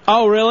game.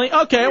 Oh, really?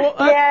 Okay. Well,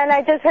 yeah, and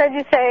I just heard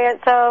you say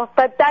it. So,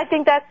 but I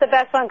think that's the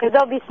best one because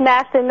they'll be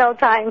smashed in no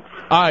time.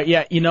 All right.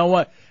 Yeah. You know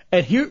what?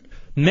 And here,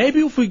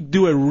 maybe if we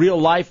do a real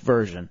life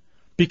version,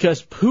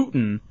 because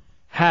Putin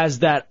has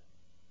that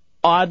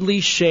oddly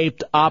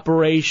shaped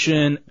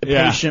operation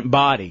patient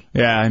body.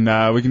 Yeah,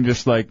 and we can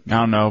just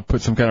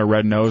put some kind of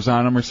red nose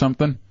on him or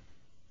something.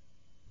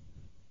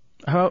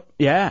 Oh,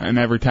 yeah. And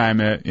every time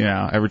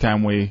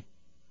we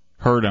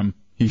hurt him,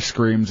 he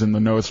screams and the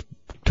nose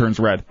turns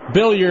red.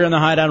 Bill, you're in the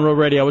Hideout on Real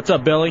Radio. What's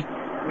up, Billy?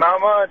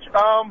 Not much.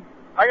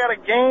 I got a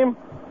game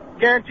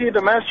guaranteed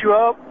to mess you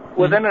up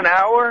within an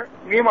hour.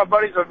 Me and my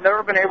buddies have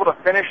never been able to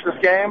finish this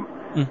game,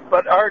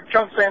 but I heard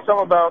Chunk saying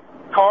something about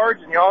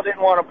cards, and y'all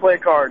didn't want to play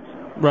cards.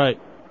 Right.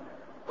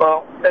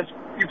 Well,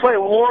 you play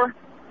war,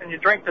 and you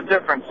drink the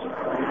difference.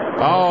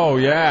 Oh,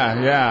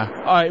 yeah.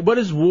 All right, what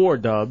is war,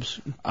 Dubs?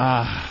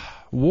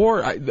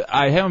 War,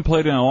 I haven't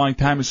played it in a long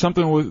time. It's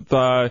something with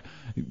the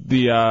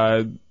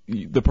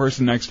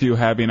person next to you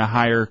having a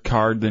higher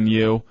card than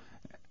you.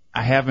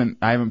 I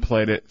haven't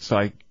played it, so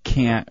I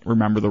can't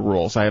remember the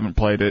rules. I haven't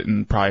played it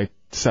in probably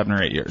 7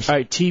 or 8 years. All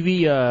right,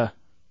 TV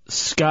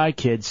Sky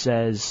Kid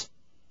says,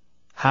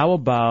 how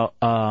about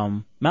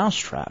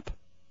Mousetrap?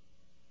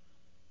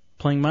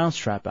 Playing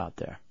Mousetrap out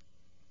there.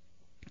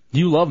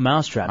 You love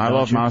Mousetrap, don't you? I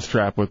love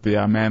Mousetrap with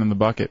the man in the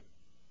bucket.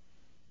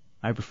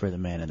 I prefer the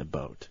man in the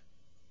boat.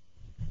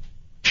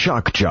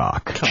 Shock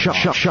Jock.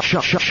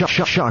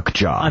 Shock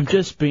Jock. I'm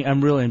just being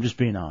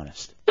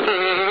honest.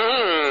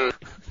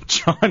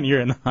 John, you're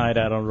in the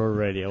Hideout on Real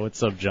Radio.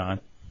 What's up, John?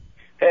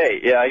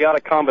 Hey, yeah, I got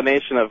a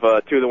combination of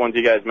two of the ones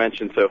you guys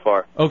mentioned so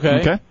far.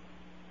 Okay.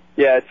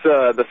 Yeah, it's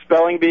the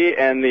spelling bee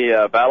and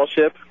the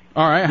battleship.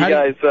 All right.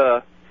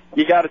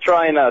 You got to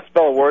try and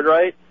spell a word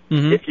right.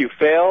 Mm-hmm. If you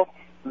fail,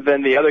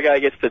 then the other guy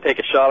gets to take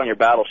a shot on your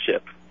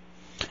battleship.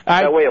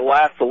 That way it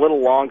lasts a little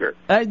longer.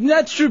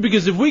 That's true,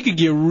 because if we could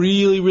get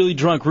really, really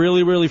drunk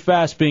really, really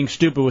fast being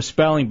stupid with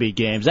spelling bee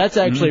games, that's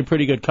actually a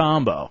pretty good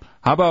combo.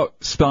 How about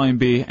spelling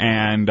bee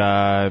and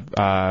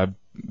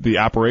the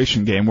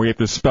operation game where you have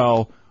to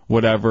spell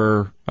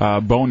whatever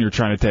bone you're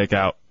trying to take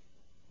out?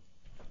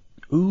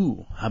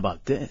 Ooh, how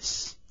about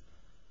this?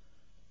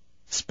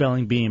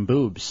 Spelling bee and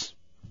boobs.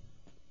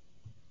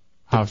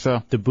 How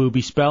so? The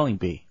booby spelling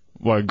bee.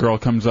 Well, a girl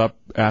comes up,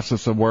 asks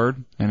us a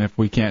word, and if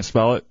we can't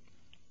spell it,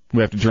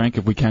 we have to drink.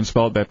 If we can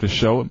spell it, they have to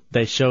show it.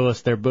 They show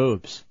us their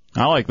boobs.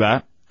 I like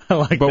that.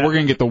 But we're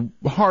going to get the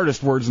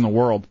hardest words in the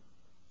world.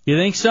 You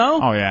think so?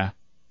 Oh, yeah.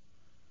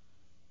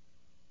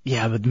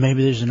 Yeah, but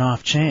maybe there's an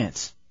off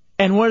chance.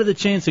 And what are the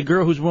chances a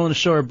girl who's willing to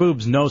show her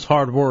boobs knows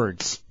hard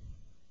words?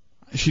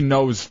 She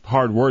knows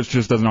hard words,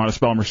 just doesn't know how to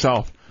spell them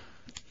herself.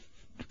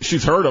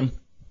 She's heard them.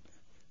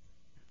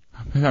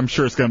 I'm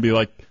sure it's going to be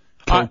like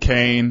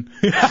cocaine,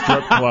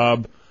 strip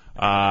club,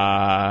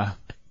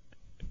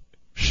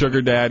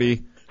 sugar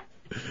daddy.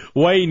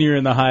 Wayne, you're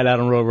in the Hideout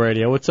on Real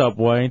Radio. What's up,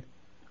 Wayne?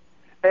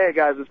 Hey,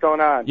 guys, what's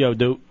going on? Yo,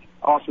 dude.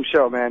 Awesome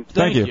show, man.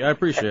 Thank you. I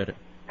appreciate it.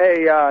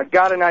 Hey,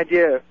 got an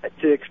idea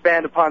to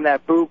expand upon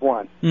that boob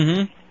one.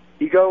 Mm-hmm.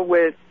 You go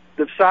with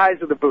the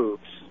size of the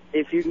boobs.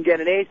 If you can get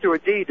an A through a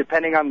D,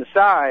 depending on the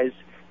size,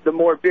 the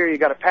more beer you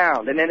got to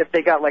pound. And then if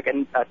they got like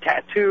a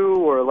tattoo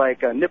or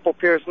like a nipple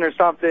piercing or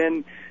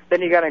something,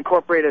 then you got to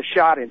incorporate a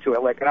shot into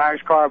it, like an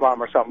Irish car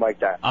bomb or something like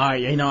that. All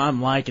right,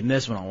 I'm liking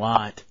this one a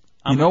lot.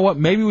 You know what?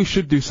 Maybe we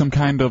should do some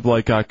kind of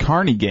like a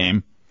carny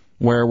game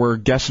where we're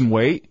guessing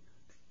weight.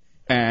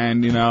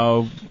 And,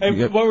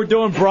 Hey, what we're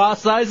doing, bra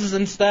sizes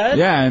instead?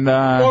 Yeah, and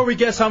or we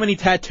guess how many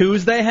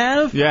tattoos they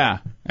have? Yeah,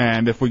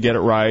 and if we get it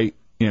right,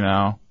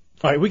 All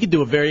right, we could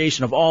do a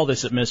variation of all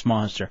this at Miss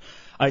Monster.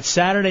 All right,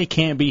 Saturday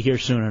can't be here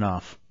soon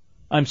enough.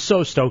 I'm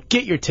so stoked.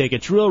 Get your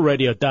tickets,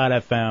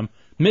 realradio.fm,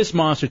 Miss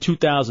Monster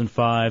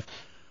 2005.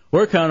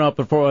 We're coming up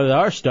with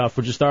our stuff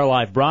for just our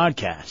live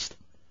broadcast.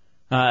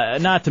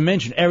 Not to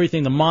mention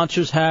everything the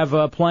Monsters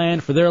have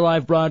planned for their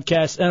live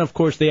broadcast, and, of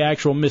course, the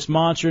actual Miss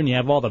Monster, and you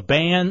have all the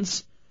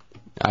bands.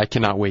 I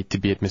cannot wait to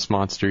be at Miss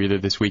Monster either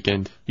this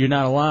weekend. You're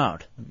not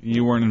allowed.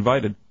 You weren't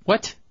invited.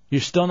 What? You're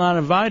still not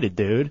invited,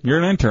 dude. You're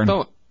an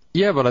intern.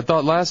 Yeah, but I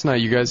thought last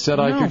night you guys said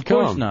I could come.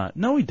 No, of course not.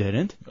 No, we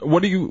didn't.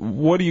 What are you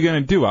going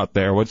to do out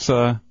there? What's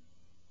And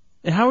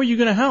how are you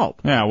going to help?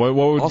 Yeah, what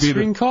would I'll be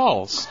screen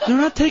calls. They're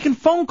not taking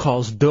phone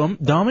calls,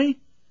 dummy.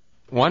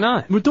 Why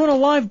not? We're doing a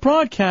live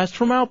broadcast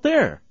from out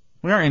there.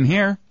 We aren't in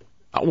here.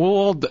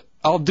 Well,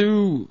 I'll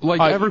do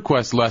like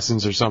EverQuest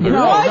lessons or something. No,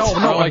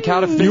 like how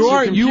to fix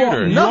your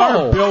computer. You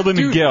are building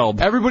a guild.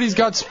 Everybody's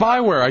got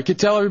spyware. I could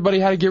tell everybody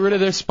how to get rid of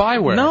their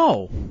spyware.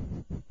 No,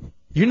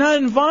 you're not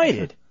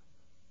invited.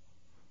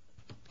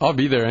 I'll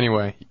be there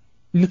anyway.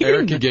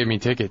 Erica gave me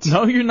tickets.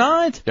 No, you're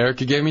not.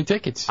 Erica gave me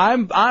tickets.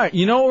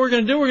 You know what we're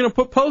gonna do? We're gonna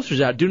put posters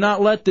out. Do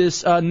not let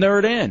this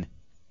nerd in.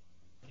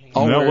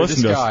 I'll wear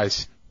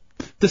disguise.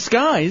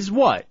 Disguise?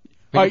 What?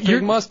 Like a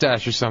big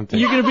mustache or something.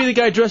 You're going to be the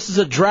guy dressed as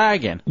a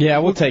dragon. Yeah,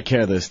 we'll take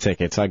care of those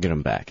tickets. I'll get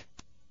them back.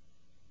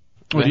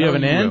 Oh, do you have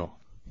an in?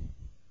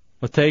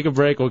 We'll take a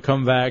break. We'll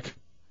come back.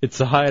 It's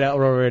the Hideout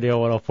Row Radio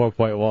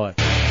 104.1.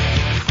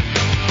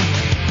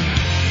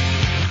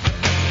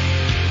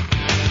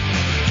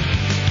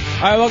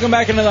 All right, welcome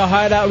back into the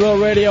Hideout Real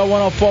Radio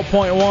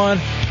 104.1.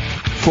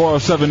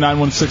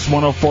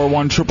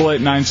 407-916-1041,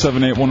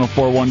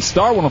 888-978-1041,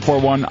 star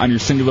 1041 on your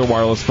singular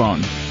wireless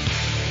phone.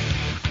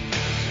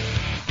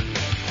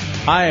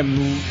 I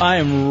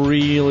am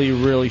really,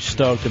 really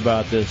stoked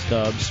about this,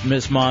 Dubs.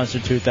 Miss Monster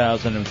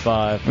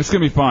 2005. It's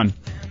going to be fun.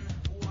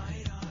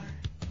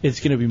 It's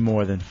going to be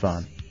more than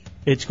fun.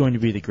 It's going to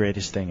be the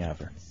greatest thing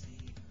ever.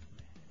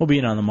 We'll be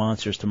in on the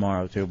Monsters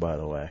tomorrow, too, by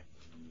the way.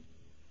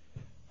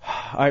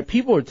 All right,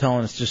 people are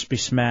telling us just be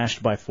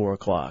smashed by 4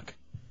 o'clock.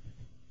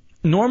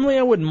 Normally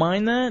I wouldn't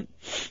mind that,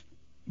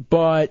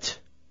 but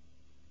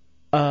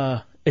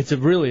it's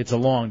a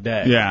long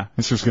day. Yeah,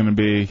 it's just going to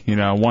be,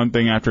 one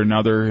thing after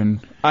another, and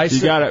we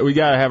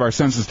gotta have our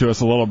senses to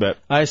us a little bit.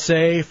 I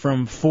say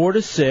from 4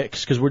 to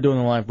 6, because we're doing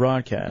the live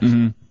broadcast.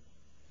 Mm-hmm.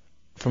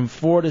 From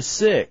 4 to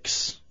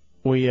 6,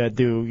 we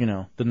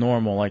do, the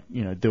normal,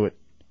 do it,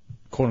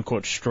 quote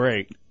unquote,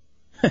 straight.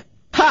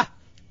 Ha!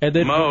 And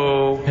then,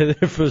 and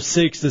then from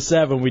 6 to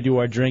 7, we do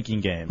our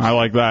drinking games. I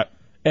like that.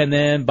 And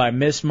then by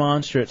Miss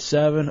Monster at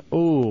 7,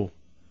 ooh,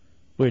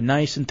 we're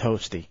nice and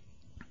toasty.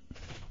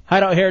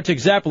 Hideout Heretic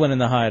Zeppelin in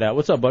the Hideout.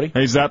 What's up, buddy?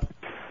 Hey, Zepp.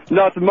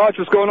 Nothing much.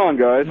 What's going on,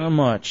 guys? Not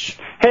much.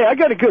 Hey, I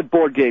got a good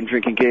board game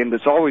drinking game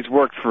that's always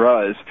worked for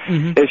us.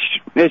 Mm-hmm.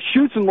 It's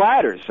Chutes and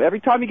Ladders.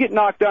 Every time you get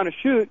knocked down a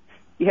chute,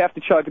 you have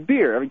to chug a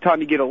beer. Every time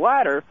you get a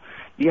ladder,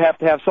 you have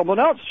to have someone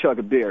else chug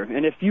a beer.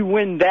 And if you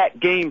win that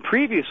game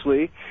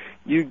previously,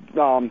 you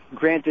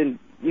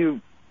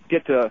you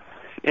get to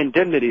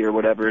indemnity or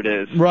whatever it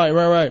is.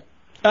 Right.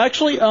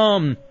 Actually,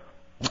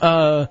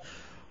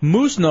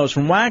 Moose Nose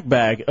from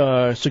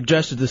Whackbag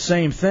suggested the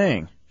same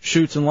thing.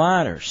 Chutes and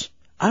Ladders.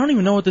 I don't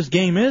even know what this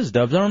game is,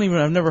 Dubs. I've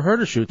never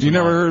heard of Chutes and Ladders. You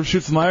never heard of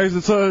Chutes and Ladders?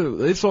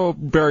 It's a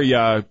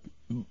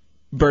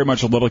very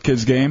much a little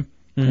kid's game,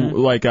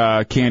 like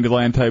a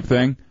Candyland type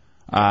thing.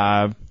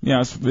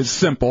 It's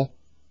simple.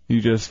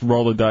 You just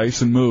roll the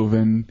dice and move,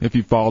 and if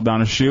you fall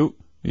down a chute,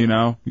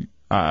 in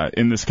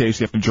this case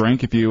you have to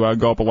drink. If you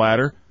go up a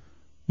ladder,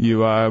 you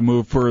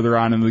move further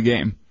on in the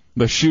game.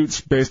 The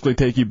chutes basically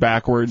take you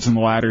backwards, and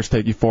the ladders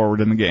take you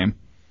forward in the game.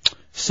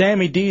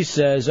 Sammy D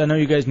says, I know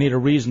you guys need a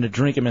reason to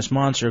drink at Miss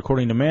Monster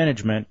according to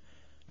management.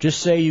 Just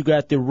say you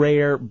got the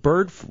rare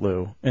bird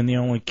flu, and the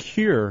only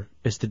cure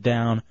is to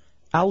down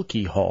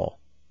alcohol.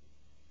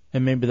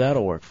 And maybe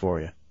that'll work for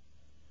you.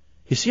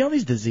 You see all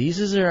these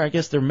diseases there? I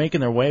guess they're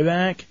making their way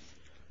back.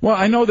 Well,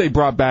 I know they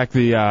brought back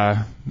the,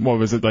 like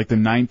the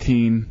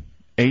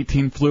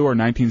 1918 flu or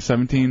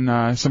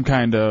 1917, some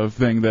kind of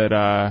thing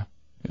that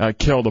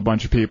killed a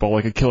bunch of people,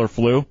 like a killer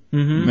flu.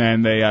 Mm-hmm.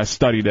 And they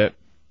studied it,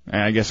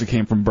 and I guess it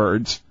came from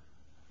birds.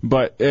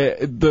 But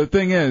the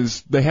thing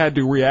is, they had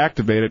to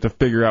reactivate it to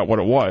figure out what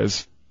it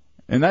was.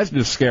 And that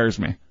just scares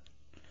me.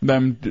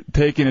 Them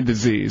taking a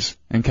disease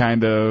and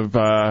kind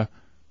of,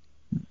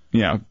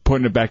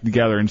 putting it back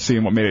together and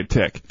seeing what made it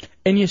tick.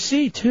 And you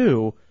see,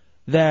 too,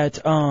 that,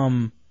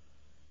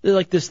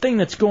 like this thing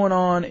that's going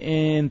on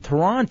in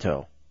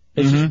Toronto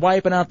is just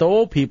wiping out the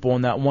old people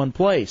in that one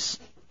place.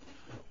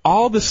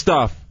 All the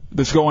stuff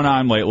that's going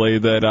on lately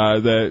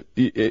that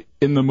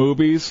in the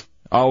movies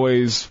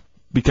always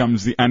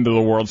becomes the end of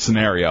the world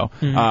scenario.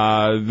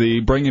 Mm-hmm. The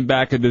bringing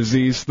back a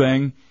disease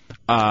thing.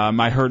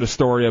 I heard a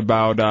story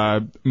about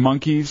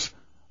monkeys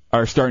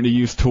are starting to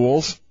use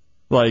tools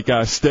like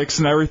sticks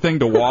and everything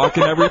to walk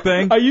and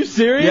everything. Are you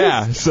serious?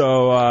 Yeah.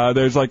 So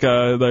there's like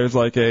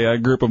a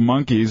group of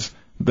monkeys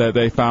that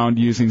they found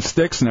using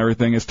sticks and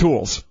everything as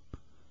tools.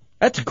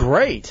 That's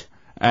great.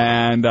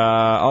 And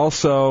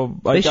also,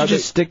 they should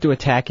just stick to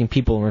attacking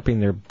people and ripping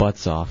their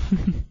butts off.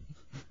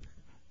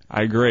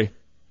 I agree.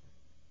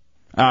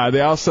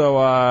 They also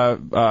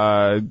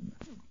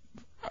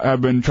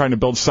have been trying to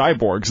build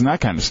cyborgs and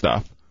that kind of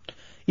stuff.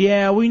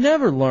 Yeah, we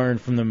never learned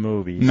from the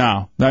movies.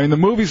 No. I mean, the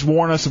movies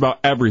warn us about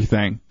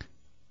everything.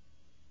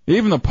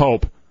 Even the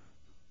Pope.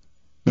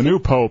 The new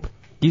Pope.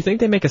 Do you think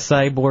they make a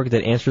cyborg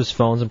that answers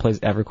phones and plays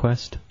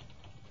EverQuest?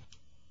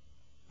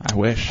 I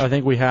wish. I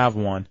think we have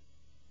one.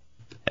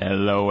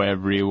 Hello,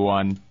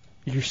 everyone.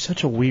 You're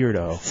such a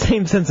weirdo.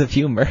 Same sense of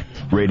humor.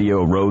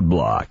 Radio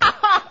Roadblock.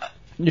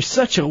 You're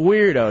such a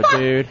weirdo,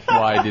 dude.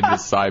 Why did the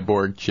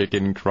cyborg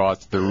chicken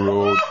cross the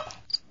road?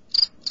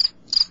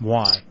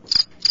 Why?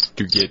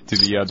 To get to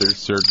the other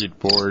circuit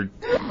board.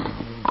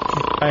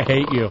 I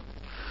hate you.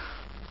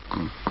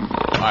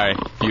 I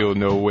feel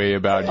no way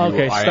about you.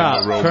 Okay, I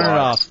stop. am a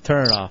robot.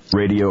 Turn it off.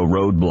 Radio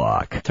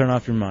Roadblock. Turn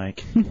off your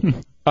mic.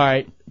 All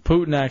right,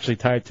 Putin actually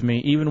typed to me,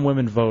 even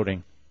women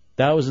voting.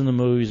 That was in the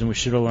movies, and we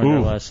should have learned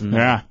our lesson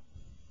there. Yeah.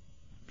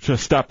 Should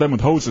have stopped them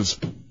with hoses.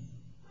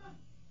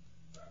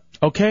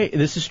 Okay,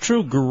 this is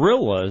true.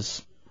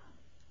 Gorillas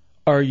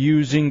are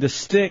using the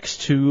sticks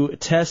to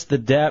test the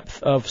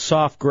depth of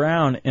soft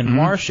ground in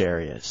marsh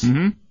areas.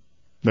 Mm-hmm.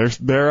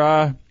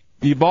 They're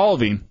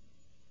evolving,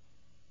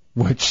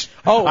 which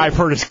I've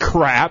heard is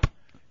crap.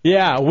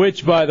 Yeah,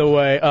 which, by the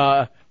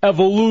way,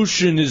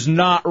 evolution is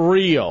not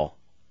real.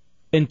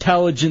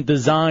 Intelligent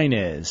design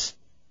is.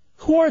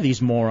 Who are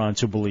these morons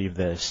who believe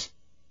this?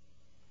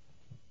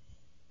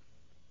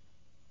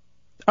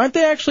 Aren't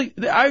they actually...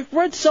 I've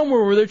read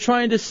somewhere where they're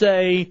trying to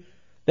say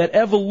that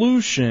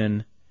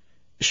evolution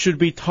should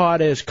be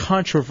taught as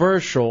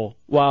controversial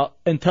while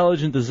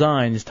intelligent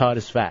design is taught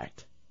as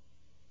fact.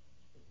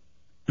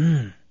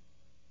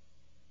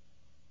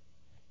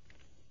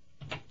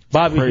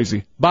 Bobby,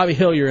 crazy. Bobby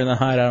Hill, you're in the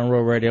Hideout on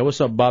Road Radio.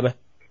 What's up, Bobby?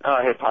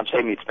 Hey, Punch.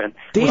 Hey, Meat Spin.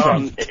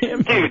 Damn.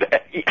 Dude,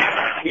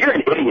 you're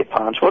an idiot,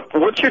 Punch.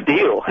 What's your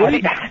deal?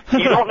 You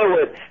don't know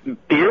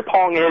what beer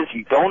pong is.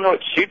 You don't know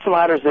what shoots and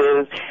ladders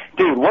is.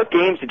 Dude, what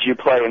games did you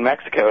play in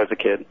Mexico as a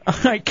kid? All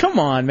right, come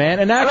on, man.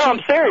 And actually, no,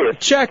 I'm serious.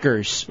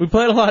 Checkers. We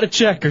played a lot of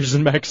checkers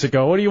in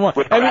Mexico. What do you want?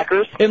 With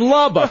crackers? In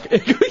Lubbock.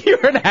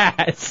 You're an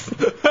ass.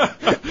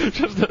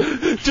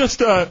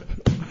 Just a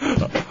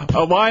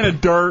line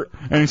of dirt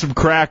and some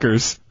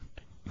crackers.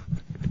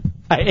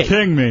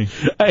 King me.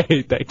 I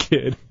hate that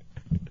kid.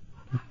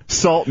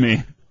 Salt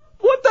me.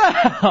 What the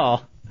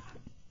hell?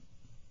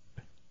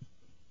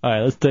 All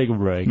right, let's take a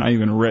break. Not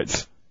even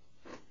Ritz.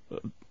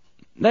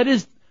 That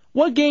is...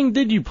 What game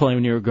did you play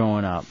when you were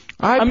growing up?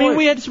 I mean,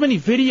 we had so many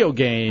video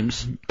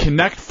games.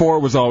 Connect 4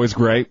 was always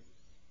great.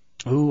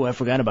 Ooh, I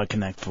forgot about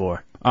Connect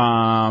 4.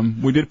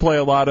 We did play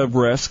a lot of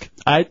Risk.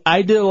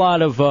 I did a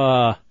lot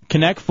of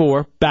Connect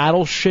 4,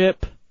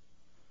 Battleship.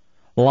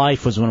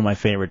 Life was one of my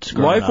favorites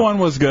growing Life up. 1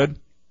 was good.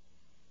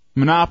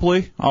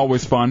 Monopoly,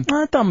 always fun.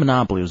 I thought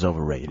Monopoly was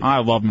overrated. I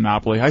love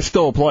Monopoly. I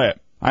still play it.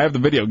 I have the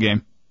video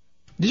game.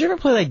 Did you ever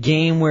play that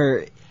game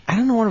where, I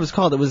don't know what it was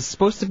called, it was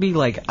supposed to be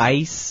like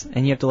ice,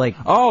 and you have to like...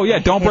 Oh, yeah,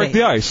 Don't Break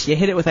the Ice. You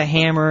hit it with a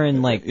hammer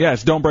and like... Yeah,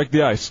 it's Don't Break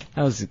the Ice.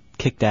 I was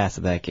kicked ass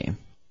at that game.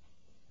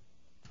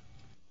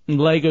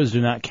 Legos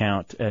do not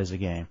count as a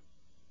game.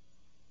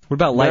 What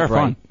about Light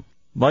Bright?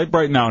 Light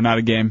Bright, no, not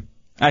a game.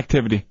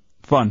 Activity.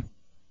 Fun.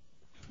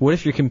 What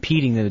if you're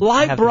competing to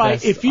Light have Bright,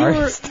 the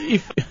best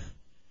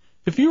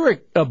if you were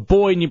a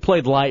boy and you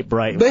played Light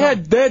Bright, they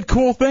had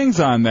cool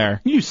things on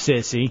there. You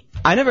sissy.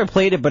 I never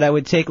played it, but I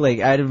would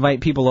I'd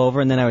invite people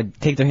over, and then I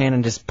would take their hand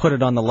and just put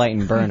it on the light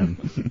and burn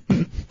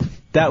them.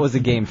 That was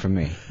a game for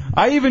me.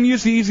 I even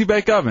used the Easy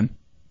Bake Oven.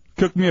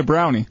 Cooked me a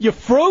brownie. You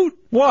fruit?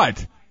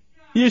 What?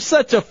 You're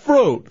such a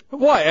fruit.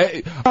 What?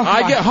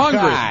 I get hungry.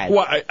 God.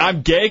 What?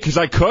 I'm gay because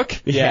I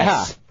cook?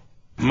 Yes.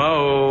 Yeah.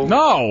 Mo.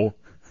 No.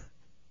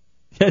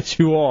 Yes,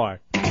 you are.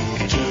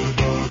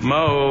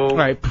 Mo. All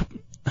right.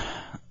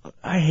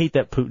 I hate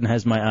that Putin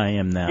has my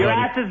IM now. Your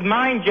ass is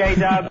mine,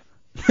 J-Dub.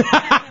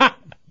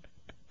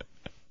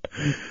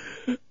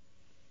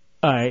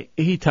 All right,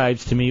 he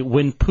types to me,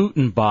 when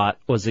Putin bot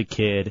was a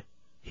kid,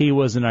 he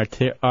was an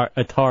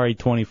Atari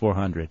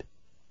 2400.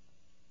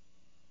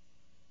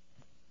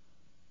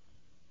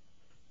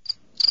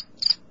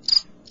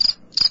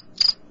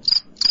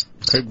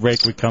 Quick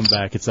break, we come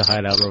back. It's a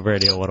Hideout Road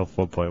Radio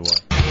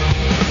 104.1.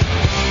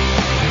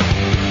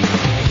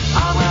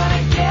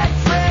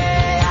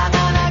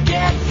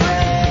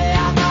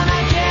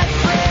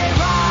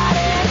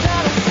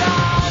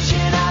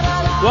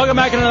 Welcome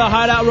back into the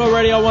Hideout Road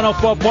Radio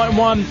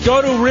 104.1.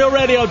 Go to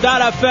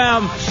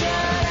realradio.fm.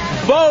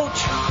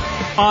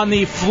 Vote on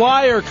the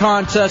flyer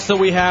contest that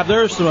we have.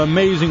 There's some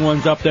amazing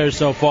ones up there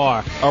so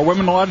far. Are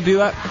women allowed to do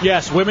that?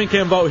 Yes, women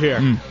can vote here.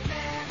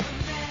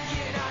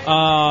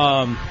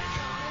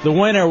 The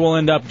winner will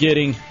end up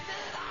getting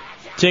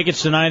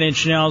tickets to 9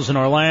 Inch Nails in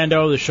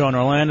Orlando, the show in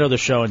Orlando, the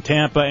show in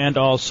Tampa, and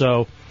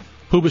also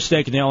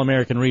Hoobasteak and the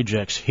All-American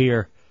Rejects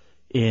here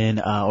in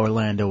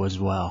Orlando as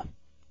well.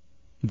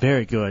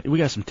 Very good. We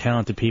got some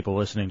talented people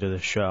listening to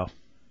this show.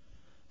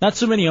 Not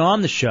so many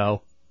on the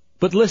show,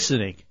 but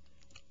listening.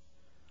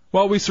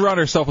 Well, we surround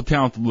ourselves with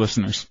talented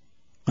listeners.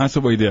 That's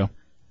what we do.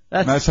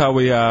 That's how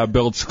we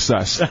build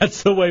success.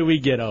 That's the way we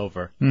get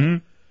over.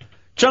 Mm-hmm.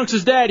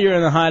 Chunks' dad, you're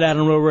in the Hideout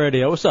on Road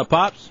Radio. What's up,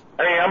 Pops?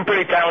 Hey, I'm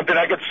pretty talented.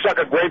 I could suck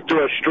a grape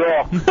through a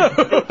straw.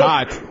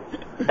 Hot.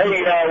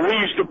 Hey, we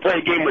used to play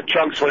a game with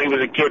Chunks when he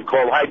was a kid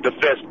called Hide the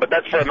Fist, but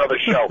that's for another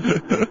show.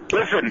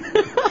 Listen,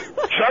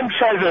 Chunks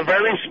has a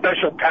very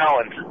special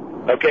talent,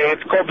 okay?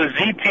 It's called the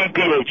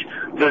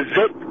ZTPH, the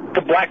zit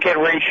to blackhead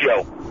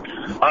ratio.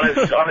 On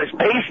his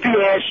pasty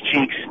ass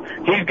cheeks,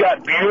 he's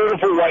got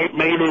beautiful white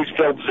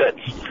mayonnaise-filled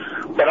zits.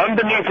 But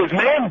underneath his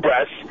man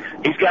breasts,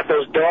 he's got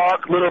those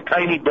dark, little,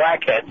 tiny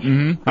blackheads.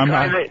 Mm-hmm.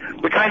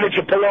 The kind that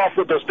you pull off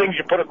with those things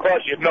you put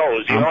across your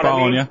nose. You know what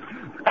I mean? You.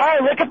 Oh,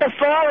 look at the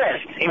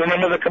forest. You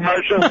remember the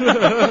commercial? So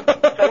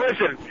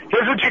listen,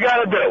 here's what you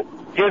got to do.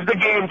 Here's the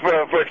game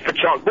for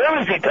Chunk.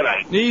 Where is he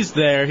tonight? He's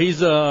there.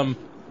 He's, I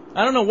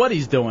don't know what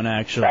he's doing,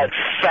 actually. That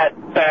fat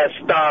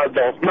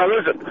bastardo. Now,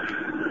 listen.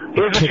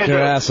 Here's what Kick you your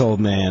do. ass, old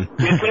man.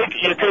 You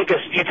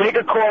take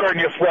a quarter and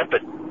you flip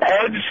it.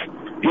 Heads,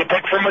 you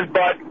pick from his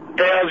butt.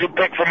 Tails, you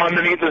pick from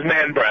underneath his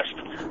man breast.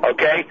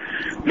 Okay?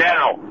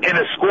 Now, in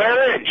a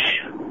square inch,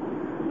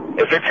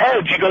 if it's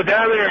heads, you go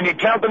down there and you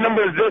count the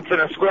number of zits in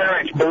a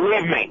square inch.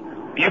 Believe me,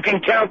 you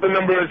can count the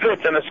number of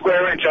zits in a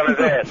square inch on his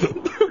ass.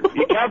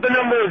 You count the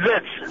number of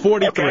zits.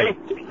 43. Okay?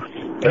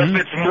 If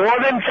it's more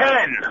than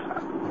 10,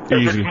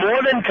 if it's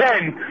more than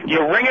 10,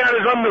 you wring out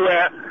his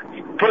underwear,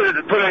 put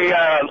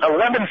a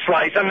lemon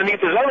slice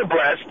underneath his other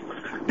breast,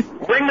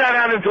 bring that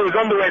out into his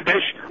underwear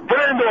dish, put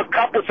it into a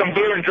cup with some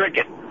beer and drink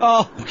it.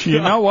 Oh, you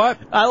know what?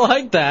 I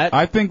like that.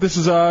 I think this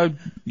is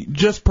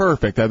just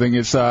perfect. I think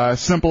it's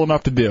simple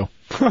enough to do.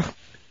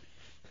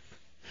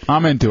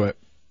 I'm into it.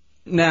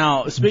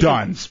 Now,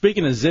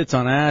 speaking of zits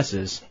on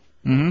asses,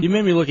 you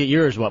made me look at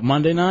yours,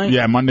 Monday night?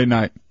 Yeah, Monday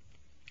night.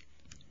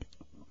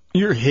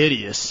 You're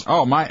hideous.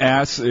 Oh, my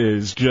ass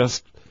is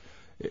just...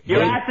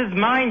 Your ass is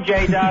mine,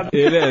 J-Dub.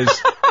 It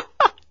is.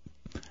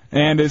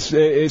 And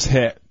it's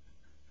hit.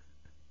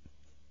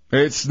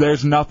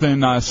 There's nothing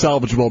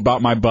salvageable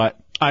about my butt.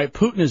 All right,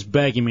 Putin is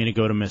begging me to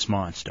go to Miss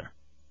Monster.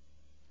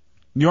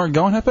 You aren't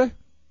going, Hefe?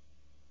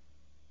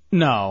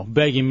 No,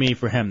 begging me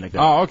for him to go.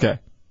 Oh, okay.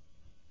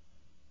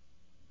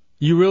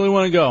 You really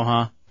want to go,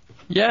 huh?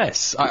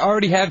 Yes, I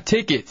already have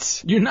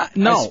tickets. You're not.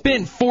 No, I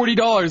spent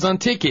 $40 on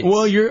tickets.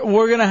 Well,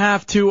 we're gonna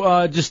have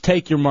to just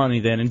take your money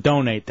then and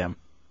donate them.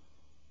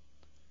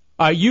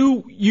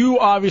 You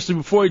obviously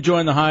before you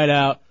joined the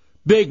Hideout,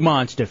 big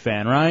Monster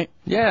fan, right?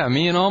 Yeah,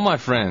 me and all my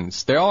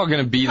friends. They're all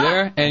gonna be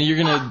there, and you're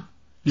gonna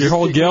your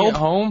whole guild at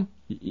home.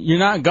 You're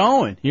not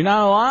going. You're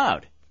not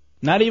allowed.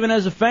 Not even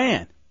as a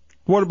fan.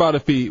 What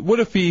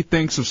if he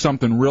thinks of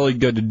something really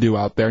good to do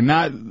out there?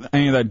 Not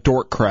any of that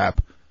dork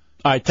crap.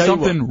 All right,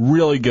 something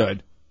really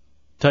good.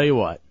 Tell you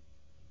what.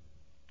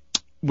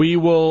 We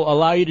will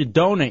allow you to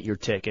donate your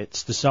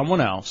tickets to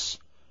someone else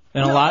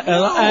and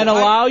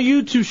allow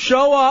you to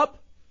show up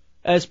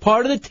as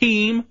part of the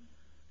team,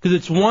 because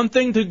it's one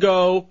thing to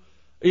go,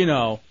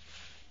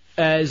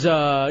 as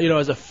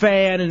a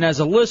fan and as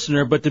a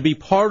listener, but to be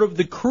part of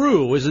the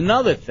crew is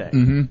another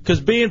thing.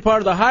 Because being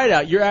part of the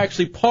Hideout, you're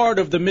actually part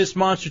of the Miss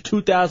Monster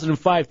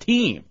 2005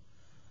 team.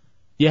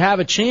 You have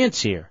a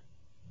chance here.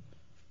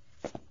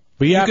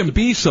 But you can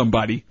be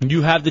somebody.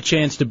 You have the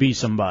chance to be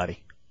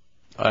somebody.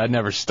 That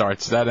never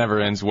starts. That never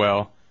ends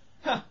well.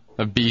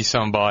 Be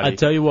somebody. I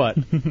tell you what,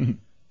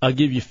 I'll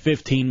give you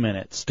 15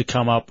 minutes to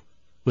come up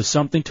with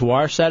something to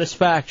our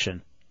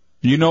satisfaction.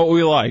 You know what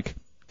we like.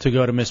 To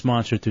go to Miss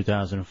Monster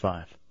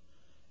 2005.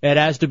 It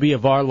has to be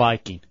of our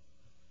liking.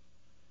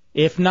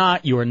 If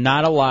not, you are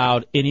not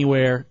allowed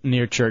anywhere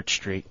near Church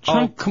Street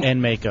and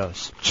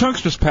Makos.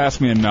 Chunks just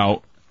passed me a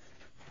note.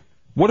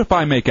 What if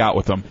I make out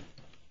with him?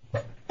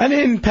 I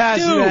didn't pass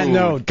you that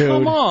note, dude.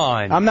 Come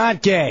on. I'm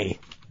not gay.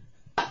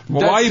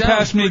 Well, why you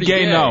pass me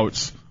gay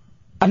notes?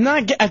 I'm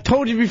not gay. I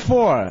told you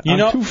before.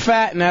 I'm too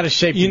fat and out of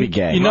shape to be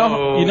gay. You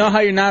know how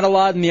you're not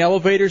allowed in the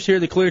elevators here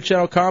at the Clear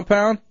Channel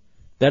compound?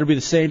 That'll be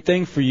the same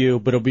thing for you,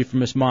 but it'll be for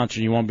Miss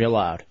Monster. You won't be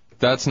allowed.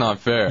 That's not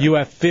fair. You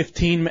have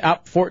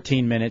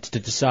 14 minutes to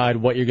decide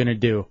what you're going to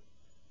do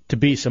to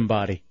be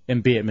somebody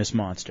and be at Miss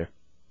Monster.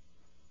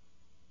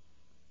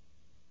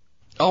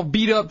 I'll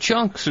beat up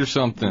Chunks or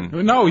something.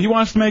 No, he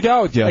wants to make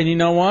out with you. And you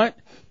know what?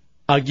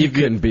 You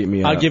couldn't beat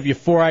me up. I'll give you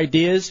 4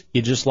 ideas.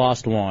 You just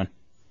lost 1.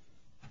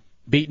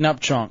 Beating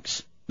up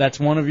Chunks. That's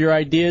one of your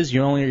ideas.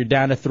 You're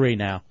down to 3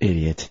 now.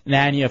 Idiot.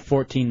 And you have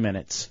 14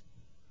 minutes.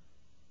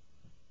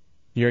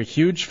 You're a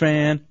huge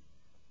fan,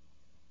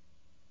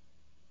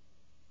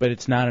 but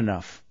it's not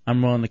enough.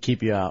 I'm willing to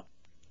keep you out.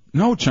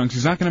 No, Chunks,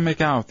 he's not going to make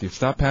out with you.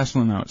 Stop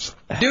passing the notes.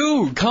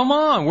 Dude, come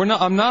on.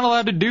 I'm not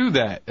allowed to do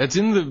that. That's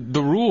in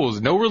the rules.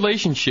 No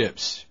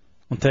relationships.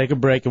 We'll take a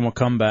break and we'll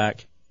come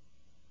back.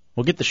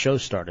 We'll get the show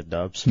started,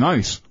 Dubs.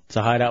 Nice. It's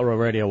a Hideout Row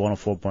Radio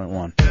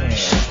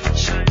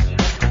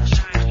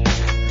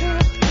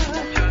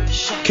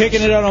 104.1.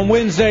 Kicking it out on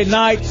Wednesday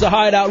nights, the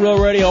Hideout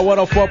Row Radio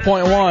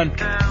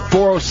 104.1.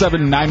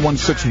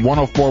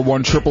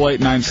 407-916-1041,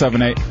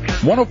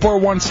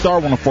 888-978-1041, star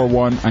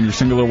 1041 on your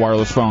singular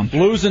wireless phone.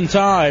 Losing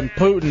time,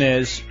 Putin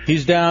is.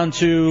 He's down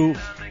to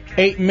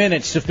 8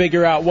 minutes to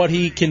figure out what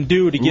he can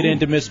do to get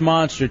into Miss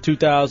Monster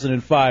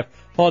 2005.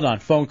 Hold on,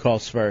 phone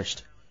calls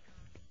first.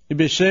 It'd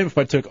be a shame if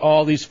I took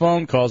all these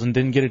phone calls and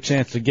didn't get a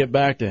chance to get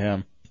back to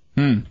him.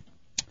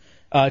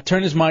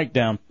 Turn his mic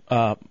down,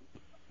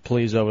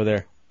 please, over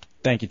there.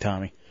 Thank you,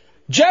 Tommy.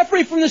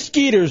 Jeffrey from the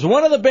Skeeters,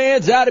 one of the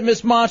bands out at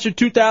Miss Monster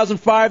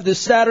 2005 this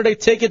Saturday.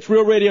 Tickets,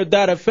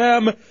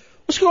 realradio.fm.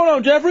 What's going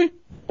on, Jeffrey?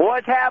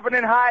 What's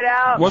happening,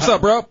 Hideout? What's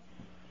up, bro?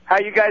 How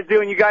you guys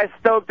doing? You guys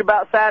stoked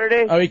about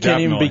Saturday? We can't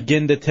even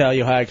begin to tell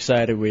you how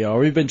excited we are.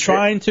 We've been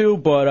trying to,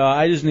 but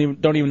I just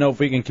don't even know if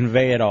we can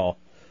convey it all.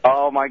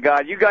 Oh, my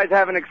God. You guys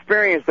haven't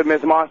experienced the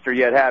Miss Monster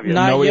yet, have you?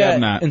 Not we yet. have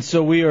not. And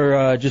so we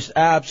are just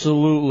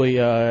absolutely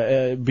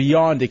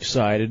beyond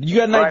excited. You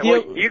got an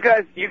idea? Well, you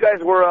guys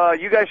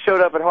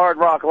showed up at Hard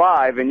Rock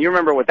Live, and you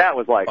remember what that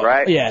was like,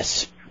 right?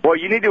 Yes. Well,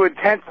 you need to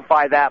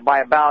intensify that by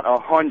about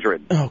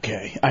 100.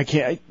 Okay. I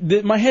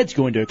can't. My head's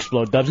going to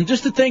explode, Dubs. And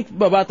just to think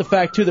about the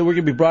fact, too, that we're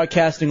going to be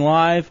broadcasting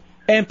live,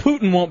 and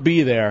Putin won't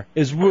be there,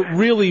 is what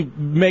really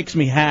makes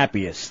me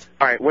happiest.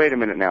 All right, wait a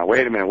minute now.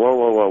 Wait a minute.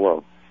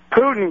 Whoa.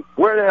 Putin?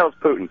 Where the hell's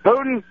Putin?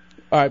 Putin?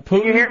 All right,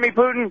 Putin. Can you hear me,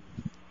 Putin?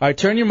 All right,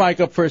 turn your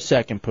mic up for a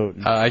second,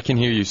 Putin. I can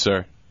hear you,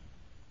 sir.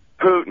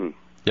 Putin,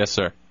 Yes,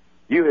 sir.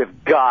 you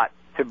have got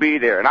to be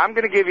there, and I'm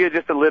going to give you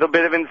just a little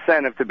bit of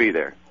incentive to be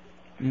there.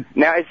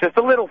 Now, it's just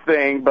a little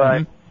thing,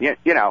 but you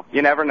know,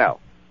 you never know.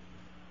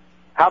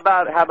 How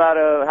about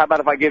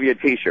if I give you a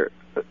T-shirt?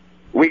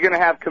 We're going to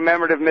have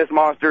commemorative Miss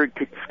Monster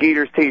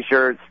Skeeters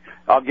T-shirts.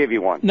 I'll give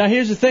you one. Now,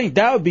 here's the thing.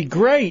 That would be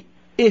great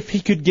if he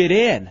could get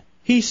in.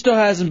 He still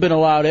hasn't been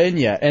allowed in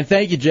yet. And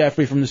thank you,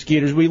 Jeffrey from the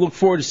Skeeters. We look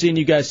forward to seeing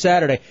you guys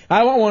Saturday.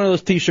 I want one of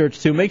those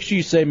T-shirts, too. Make sure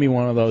you save me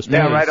one of those, please.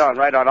 Yeah,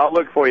 right on. I'll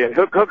look for you.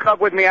 Hook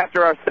up with me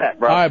after our set,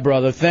 bro. All right,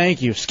 brother.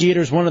 Thank you.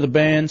 Skeeters, one of the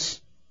bands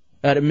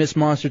out at Miss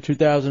Monster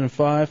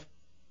 2005.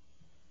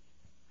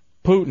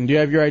 Putin, do you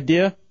have your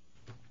idea?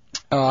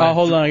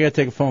 Hold on. I got to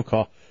take a phone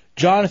call.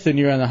 Jonathan,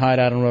 you're on the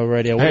Hideout on Road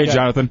Radio. Hey,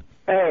 Jonathan.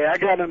 Hey, I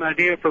got an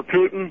idea for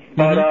Putin,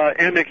 but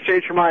in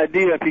exchange for my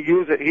idea, if he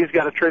uses it, he's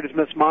got to trade his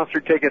Miss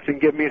Monster tickets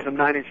and give me some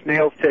Nine Inch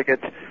Nails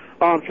tickets.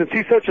 Since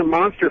he's such a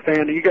Monster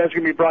fan and you guys are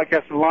going to be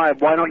broadcasting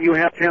live, why don't you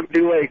have him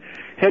do a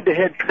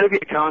head-to-head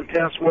trivia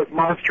contest with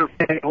Monster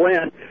fan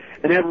Glenn,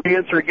 and every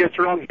answer he gets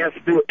wrong, he has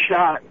to do a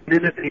shot, and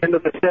then at the end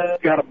of the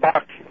set, you got to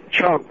box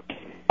Chunks.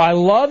 I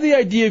love the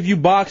idea of you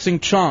boxing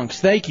Chunks.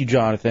 Thank you,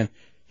 Jonathan.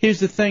 Here's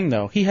the thing,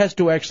 though. He has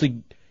to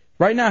actually...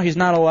 Right now, he's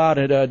not allowed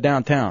at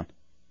downtown.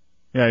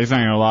 Yeah, he's not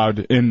even allowed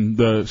in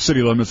the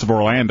city limits of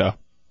Orlando.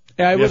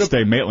 Yeah, he has to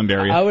stay Maitland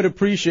area. I would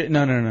appreciate...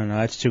 No,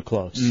 that's too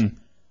close.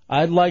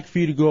 I'd like for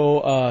you to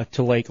go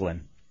to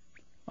Lakeland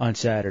on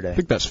Saturday. I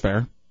think that's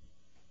fair.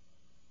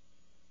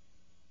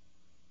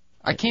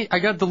 I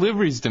got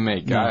deliveries to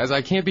make, guys.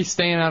 I can't be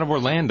staying out of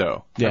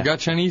Orlando. Yeah. I've got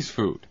Chinese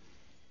food.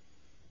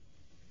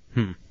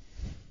 No.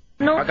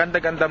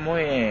 Maganda-ganda mo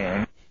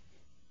eh.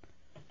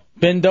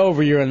 Ben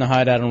Dover, you're in the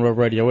Hideout on Road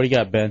Radio. What do you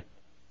got, Ben?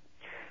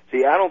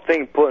 See, I don't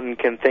think Putin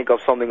can think of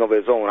something of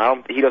his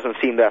own. He doesn't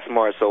seem that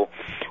smart. So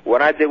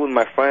what I did with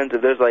my friends,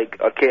 if there's like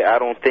a kid I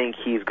don't think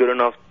he's good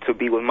enough to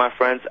be with my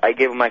friends, I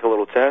gave him like a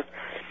little test,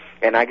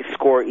 and I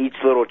score each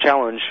little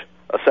challenge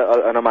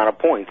an amount of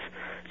points.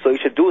 So you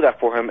should do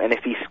that for him, and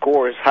if he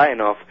scores high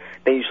enough,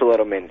 then you should let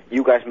him in.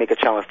 You guys make a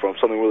challenge for him,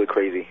 something really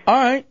crazy. All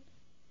right.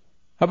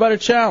 How about a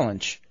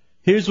challenge?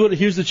 Here's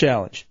the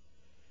challenge.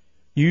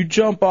 You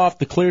jump off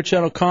the Clear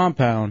Channel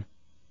compound,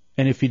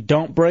 and if you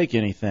don't break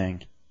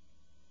anything,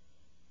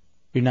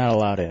 you're not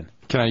allowed in.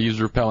 Can I use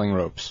rappelling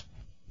ropes?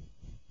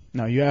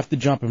 No, you have to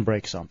jump and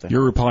break something.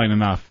 You're rappelling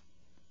enough.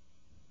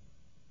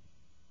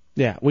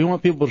 Yeah, we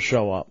want people to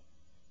show up.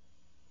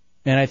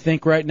 And I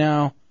think right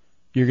now,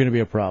 you're going to be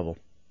a problem.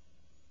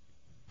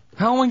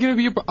 How am I going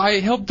to be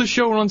I help the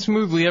show run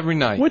smoothly every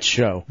night. Which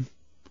show?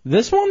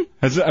 This one?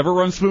 Has it ever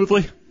run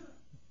smoothly?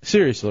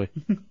 Seriously.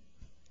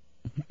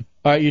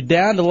 All right, you're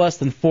down to less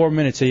than 4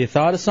 minutes. Have you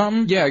thought of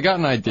something? Yeah, I got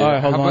an idea. All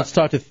right, hold on. Let's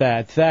talk to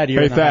Thad. Thad,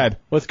 you're Hey, Thad.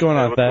 What's going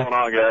on, Thad? What's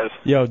going on, guys?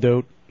 Yo,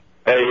 dude.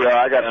 Hey,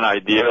 I got an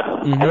idea.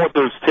 I want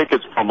those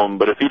tickets from him,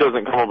 but if he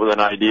doesn't come up with an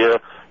idea,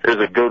 here's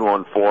a good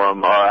one for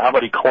him. How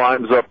about he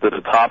climbs up to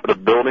the top of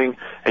the building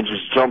and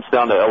just jumps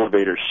down the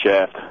elevator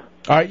shaft?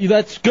 All right,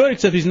 that's good,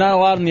 except he's not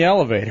allowed in the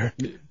elevator.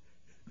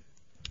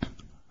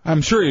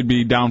 I'm sure he'd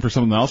be down for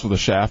something else with a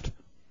shaft.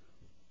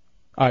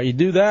 All right, you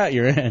do that,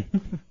 you're in.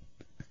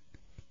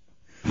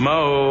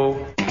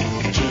 Mo.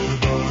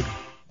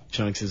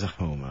 Chunks is a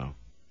homo.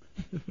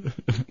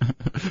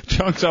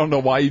 Chunks, I don't know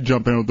why you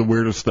jump in with the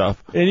weirdest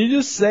stuff. And you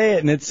just say it,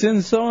 and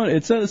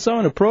it's so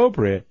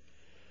inappropriate.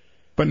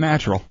 But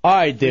natural. All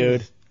right,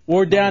 dude.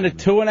 We're down to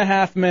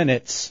 2.5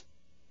 minutes.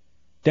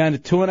 Down to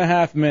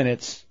 2.5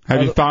 minutes.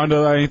 Have you found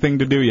anything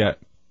to do yet?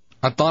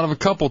 I thought of a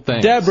couple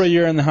things. Deborah,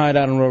 you're in the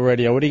Hideout on Road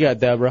Radio. What do you got,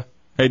 Deborah?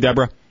 Hey,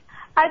 Deborah.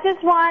 I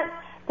just want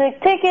the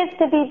tickets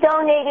to be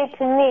donated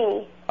to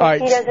me. All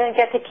right. He doesn't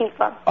get to keep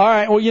them. All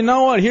right, well, you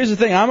know what? Here's the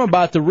thing. I'm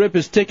about to rip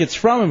his tickets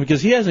from him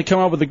because he hasn't come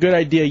up with a good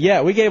idea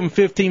yet. We gave him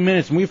 15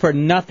 minutes, and we've heard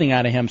nothing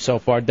out of him so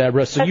far,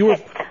 Deborah. So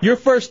you're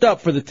first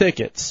up for the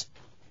tickets.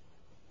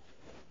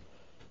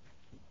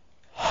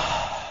 All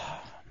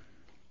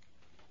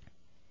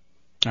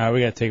right, we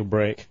got to take a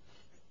break.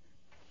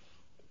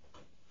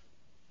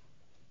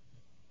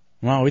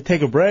 Well, we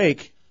take a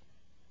break.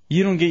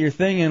 You don't get your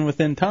thing in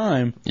within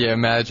time. Yeah,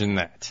 imagine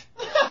that.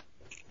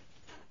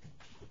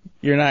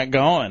 You're not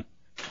going.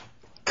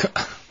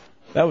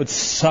 That would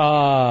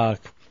suck.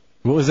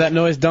 What was that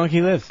noise,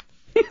 Donkey Lips?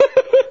 I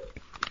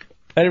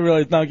didn't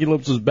realize Donkey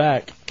Lips was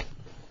back.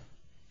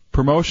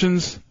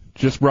 Promotions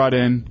just brought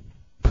in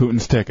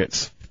Putin's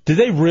tickets. Did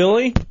they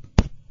really?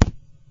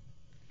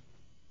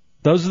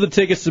 Those are the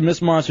tickets to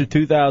Miss Monster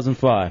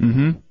 2005.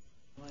 Mm-hmm.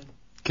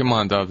 Come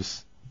on,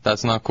 Dubs.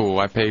 That's not cool.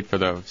 I paid for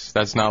those.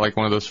 That's not like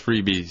one of those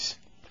freebies.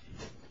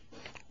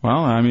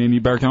 Well, I mean,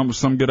 you better come up with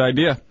some good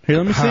idea. Here,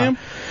 let me see him.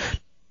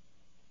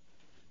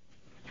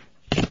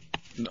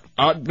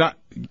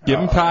 Give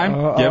him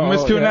time. Give him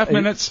his 2.5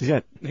 minutes.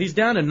 He's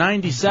down to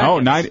 90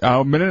 seconds.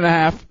 A minute and a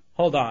half.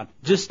 Hold on.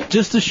 Just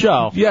to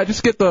show. Yeah,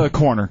 just get the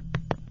corner.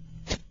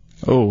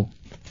 Oh.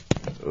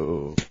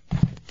 Are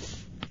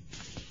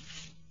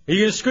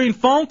you going to screen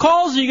phone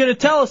calls or are you going to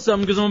tell us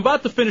something? Because I'm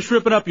about to finish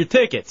ripping up your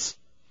tickets.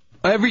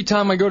 Every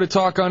time I go to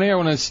talk on air,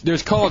 when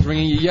there's calls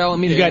ringing, you yell at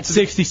me. You got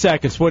 60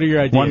 seconds. What are your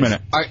ideas? 1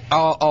 minute.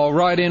 I'll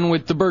ride in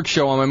with the Burke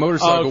Show on my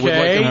motorcycle.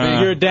 Okay, with like a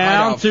big you're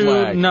down hideout to...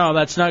 flag. No,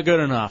 that's not good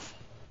enough.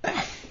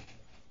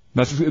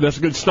 That's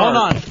a good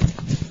start.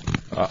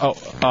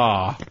 Hold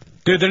on.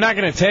 Dude, they're not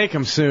going to take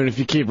them soon if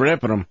you keep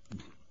ripping them.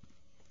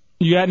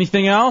 You got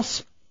anything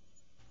else?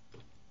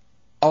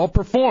 I'll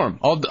perform.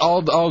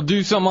 I'll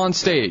do something on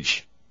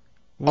stage.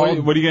 What are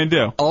you going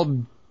to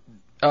do?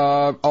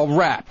 I'll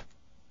rap.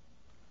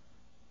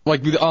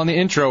 Like on the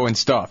intro and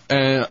stuff,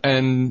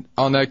 and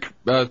on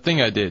that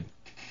thing I did,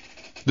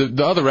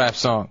 the other rap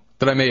song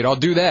that I made, I'll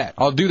do that.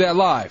 I'll do that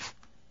live.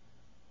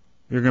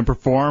 You're going to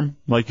perform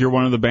like you're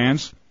one of the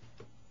bands?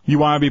 You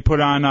want to be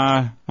put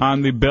on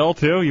the bill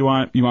too? You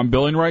want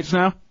billing rights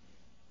now?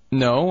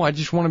 No, I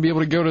just want to be able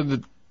to go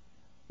to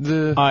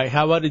the. All right,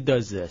 how about he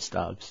does this,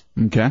 Stubbs?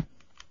 Okay.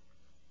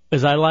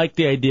 Because I like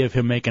the idea of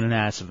him making an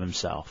ass of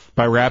himself.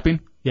 By rapping?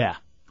 Yeah.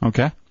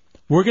 Okay.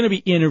 We're going to be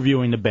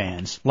interviewing the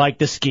bands, like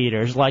the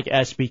Skeeters, like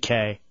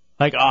SBK,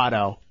 like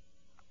Otto.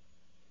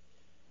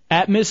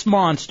 At Miss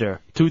Monster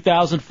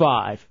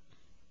 2005,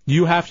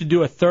 you have to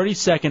do a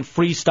 30-second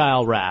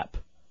freestyle rap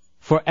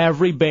for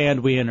every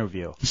band we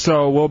interview.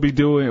 So we'll be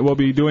doing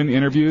the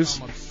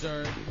interviews.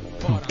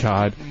 Oh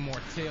God.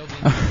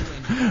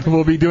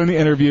 We'll be doing the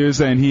interviews,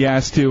 and he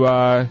has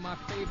to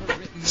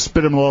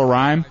spit him a little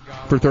rhyme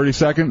for 30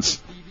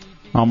 seconds.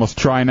 Almost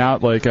trying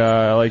out like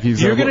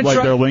he's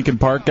their Linkin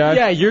Park guy.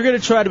 Yeah, you're gonna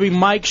try to be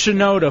Mike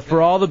Shinoda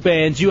for all the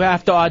bands. You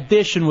have to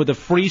audition with a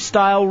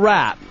freestyle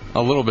rap.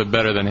 A little bit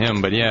better than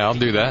him, but yeah, I'll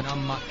do that.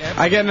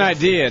 I get an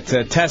idea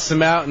to test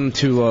him out and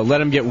to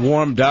let him get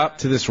warmed up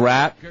to this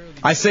rap.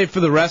 I say for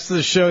the rest of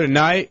the show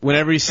tonight,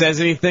 whenever he says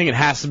anything, it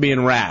has to be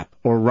in rap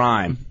or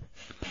rhyme.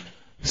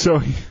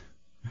 So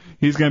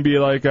he's gonna be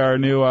like our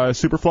new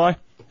Superfly.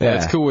 Yeah,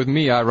 it's cool with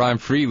me. I rhyme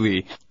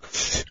freely.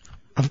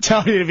 I'm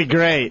telling you, it'd be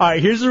great. All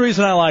right, here's the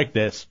reason I like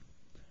this.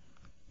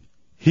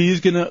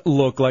 He's going to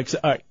look like...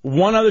 All right,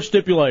 one other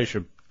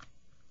stipulation.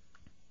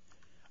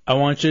 I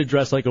want you to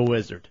dress like a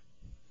wizard.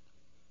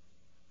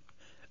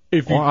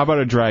 How about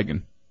a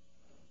dragon?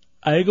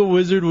 I think a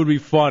wizard would be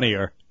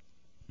funnier.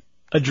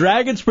 A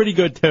dragon's pretty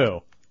good,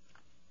 too.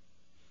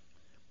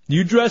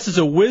 You dress as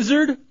a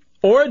wizard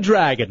or a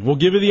dragon. We'll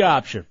give you the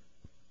option.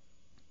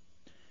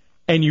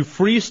 And you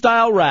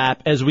freestyle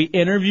rap as we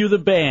interview the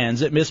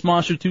bands at Miss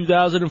Monster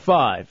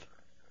 2005,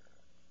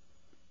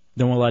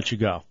 then we'll let you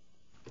go.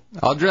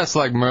 I'll dress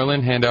like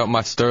Merlin, hand out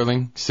my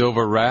sterling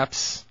silver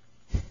raps.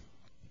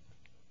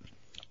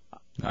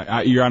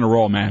 You're on a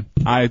roll, man.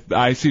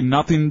 I see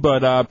nothing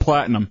but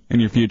platinum in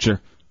your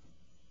future.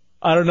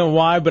 I don't know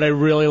why, but I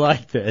really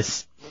like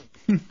this.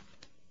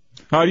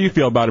 How do you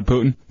feel about it,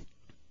 Putin?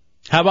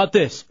 How about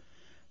this?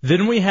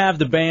 Then we have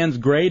the bands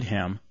grade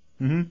him,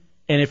 and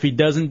if he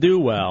doesn't do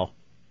well,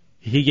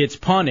 he gets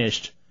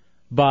punished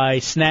by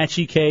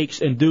Snatchy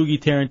Cakes and Doogie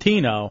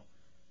Tarantino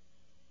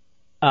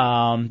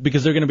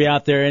because they're going to be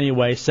out there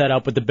anyway, set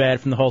up with the bed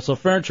from the wholesale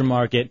furniture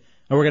market,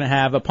 and we're going to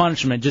have a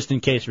punishment just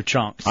in case for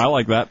chunks. I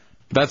like that.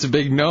 That's a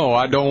big no.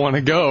 I don't want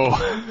to go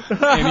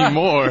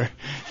anymore.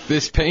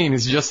 This pain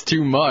is just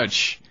too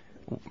much.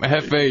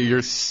 Hefe,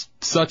 you're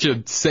such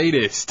a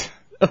sadist.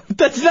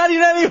 That's not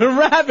even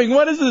rapping.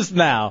 What is this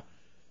now?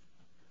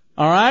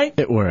 All right?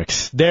 It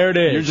works. There it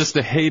is. You're just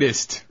a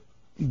hatist.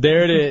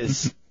 There it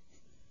is.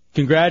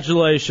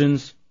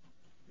 Congratulations.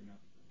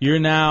 You're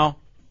now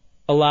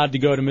allowed to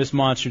go to Miss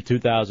Monster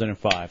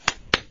 2005.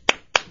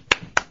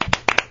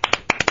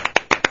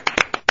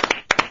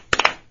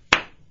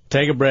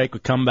 Take a break. We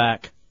come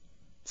back.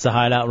 It's the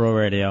Hideout Row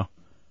Radio,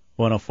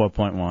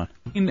 104.1.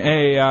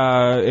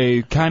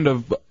 A kind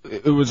of,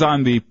 it was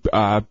on the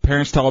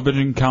Parents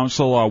Television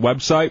Council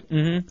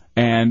website,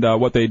 and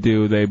what they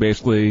do, they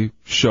basically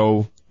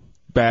show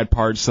bad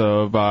parts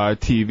of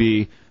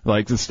TV,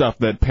 like the stuff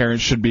that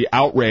parents should be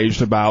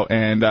outraged about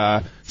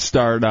and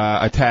start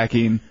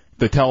attacking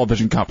the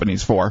television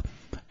companies for.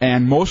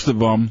 And most of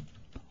them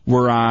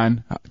were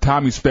on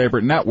Tommy's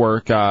favorite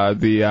network,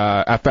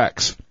 the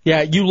FX.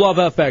 Yeah, you love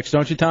FX,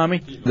 don't you, Tommy?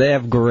 They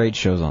have great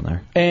shows on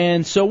there.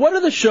 And so what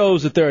are the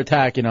shows that they're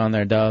attacking on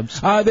there, Dubs?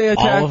 They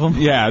attack, all of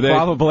them? Yeah,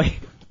 Probably.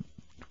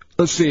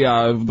 Let's see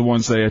the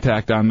ones they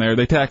attacked on there.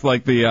 They attacked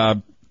like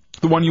the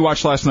one you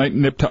watched last night,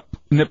 Nip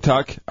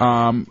Tuck,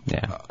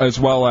 as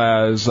well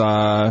as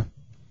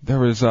there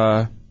was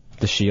The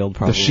Shield,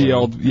 probably. The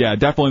Shield, yeah,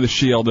 definitely The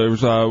Shield. There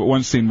was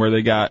one scene where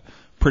they got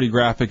pretty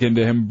graphic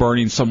into him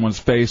burning someone's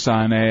face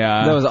on a...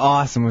 that was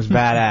awesome. It was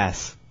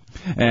badass.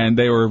 And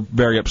they were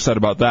very upset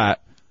about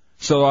that.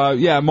 So,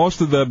 yeah,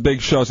 most of the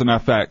big shows on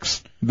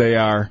FX, they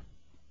are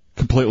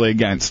completely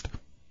against.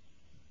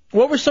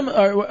 What were some...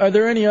 Are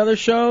there any other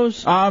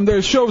shows?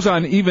 There's shows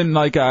on even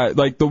like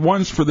the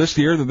ones for this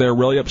year that they're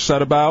really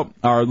upset about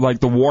are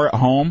like The War at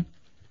Home,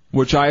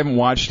 which I haven't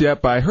watched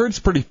yet, but I heard it's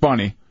pretty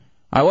funny.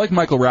 I like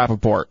Michael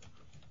Rappaport.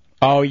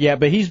 Oh, yeah,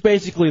 but he's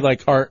basically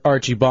like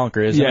Archie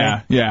Bunker, isn't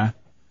he? Yeah.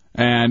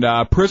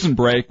 And Prison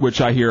Break,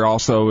 which I hear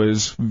also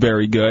is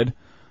very good.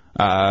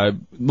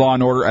 Law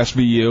and Order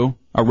SVU,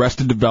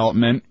 Arrested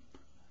Development,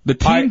 The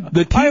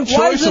Teen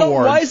Choice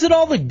Awards. Why is it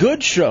all the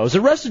good shows?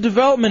 Arrested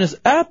Development is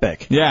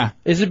epic. Yeah.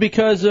 Is it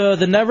because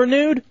the Never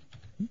Nude?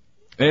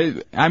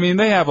 I mean,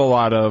 they have a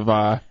lot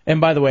of...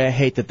 And by the way, I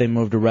hate that they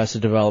moved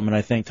Arrested Development,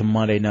 I think, to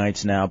Monday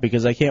nights now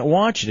because I can't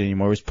watch it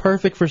anymore. It was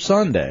perfect for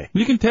Sunday.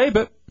 You can tape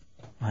it.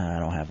 I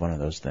don't have one of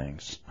those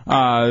things.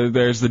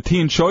 There's the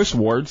Teen Choice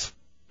Awards.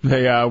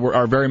 They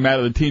are very mad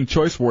at the Teen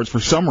Choice Awards for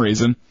some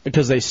reason.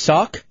 Because they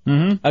suck?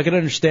 Mm-hmm. I can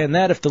understand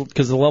that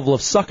because the level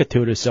of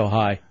suckitude is so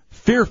high.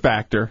 Fear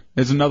Factor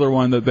is another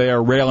one that they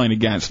are railing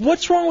against.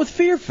 What's wrong with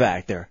Fear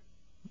Factor?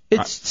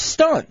 It's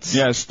stunts.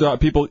 Yeah,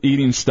 people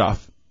eating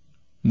stuff,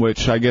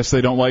 which I guess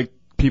they don't like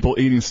people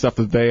eating stuff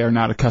that they are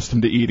not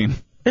accustomed to eating.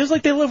 It's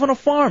like they live on a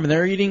farm and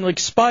they're eating like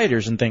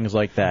spiders and things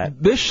like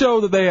that. This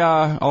show that they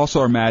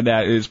also are mad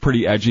at is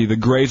pretty edgy. The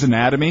Grey's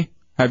Anatomy.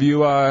 Have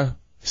you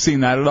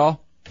seen that at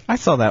all? I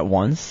saw that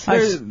once.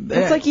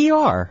 It's like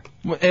ER.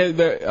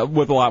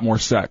 With a lot more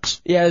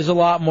sex. Yeah, there's a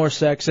lot more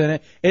sex in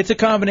it. It's a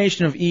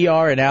combination of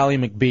ER and Ally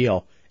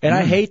McBeal. And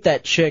I hate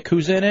that chick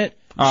who's in it.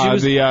 I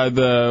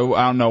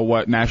don't know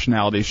what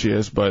nationality she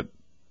is, but...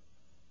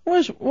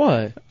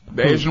 What?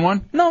 The Asian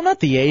one? No, not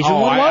the Asian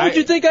one. Why would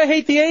you think I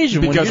hate the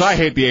Asian one? Because I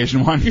hate the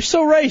Asian one. You're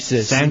so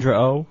racist. Sandra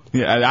Oh?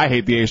 Yeah, I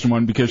hate the Asian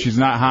one because she's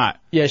not hot.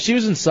 Yeah, she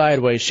was in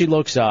Sideways. She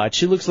looks odd.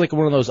 She looks like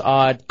one of those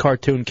odd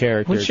cartoon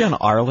characters. Was she on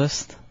Our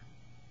List?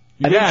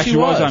 Yeah, she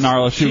was on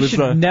Our List. She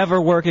should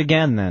never work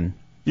again then.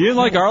 You didn't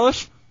like Our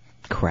List?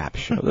 Crap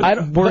show.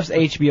 Worst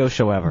HBO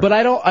show ever. But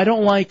I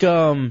don't like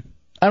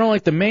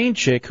the main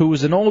chick who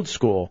was an old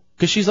school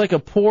because she's like a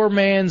poor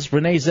man's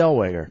Renee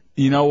Zellweger.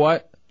 You know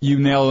what? You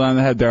nailed it on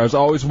the head there. I was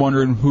always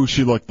wondering who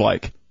she looked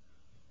like.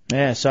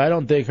 Yeah, so I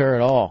don't dig her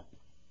at all.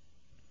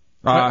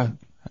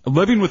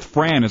 Living with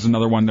Fran is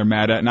another one they're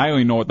mad at, and I don't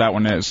even know what that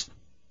one is.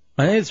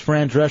 I think it's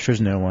Fran Drescher's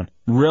new one.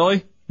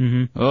 Really?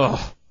 Mm-hmm. Ugh.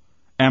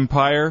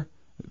 Empire,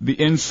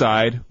 The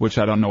Inside, which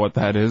I don't know what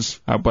that is,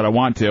 but I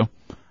want to.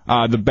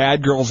 The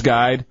Bad Girls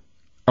Guide,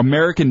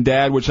 American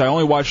Dad, which I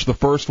only watched the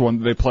first one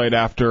that they played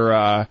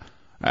after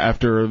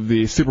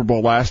the Super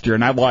Bowl last year,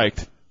 and I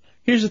liked.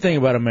 Here's the thing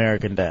about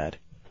American Dad.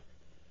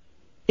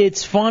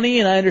 It's funny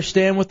and I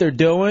understand what they're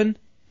doing,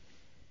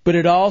 but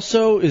it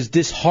also is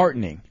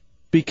disheartening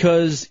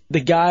because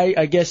the guy,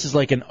 I guess, is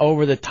like an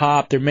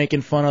over-the-top. They're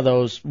making fun of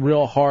those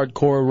real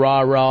hardcore,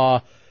 rah-rah,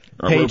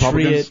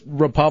 patriot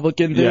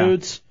Republican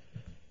dudes.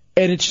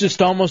 Yeah. And it's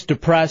just almost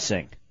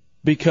depressing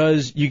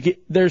because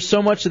there's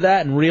so much of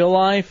that in real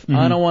life. Mm-hmm.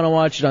 I don't want to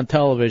watch it on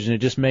television. It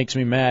just makes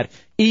me mad.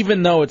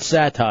 Even though it's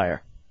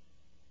satire,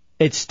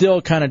 it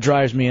still kind of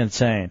drives me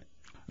insane.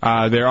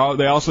 They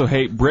also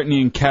hate Brittany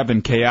and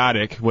Kevin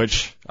Chaotic,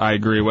 which I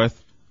agree with.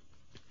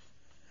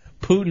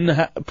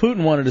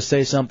 Putin wanted to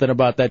say something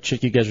about that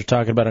chick you guys were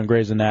talking about on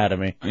Grey's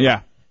Anatomy.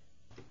 Yeah.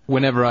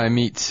 Whenever I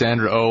meet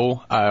Sandra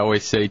Oh, I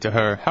always say to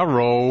her,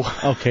 hello.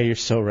 Okay, you're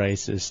so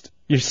racist.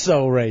 You're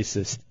so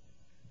racist.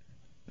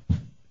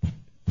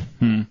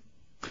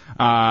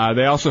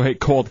 They also hate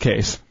Cold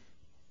Case.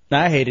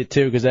 I hate it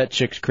too because that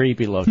chick's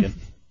creepy looking.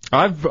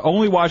 I've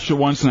only watched it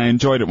once and I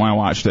enjoyed it when I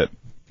watched it.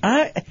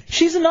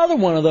 She's another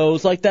one of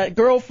those, like that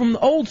girl from the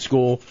old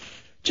school,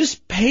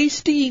 just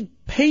pasty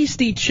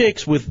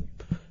chicks with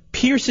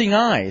piercing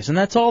eyes, and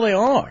that's all they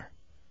are.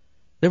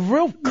 They're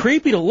real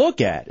creepy to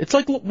look at. It's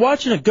like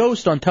watching a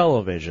ghost on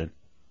television.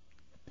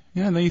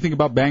 Yeah, and then you think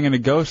about banging a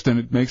ghost, and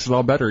it makes it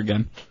all better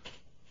again.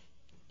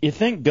 You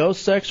think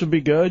ghost sex would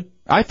be good?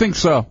 I think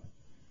so.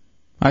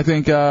 I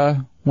think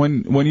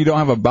when you don't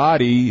have a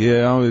body,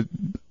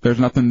 there's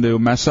nothing to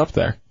mess up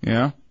there,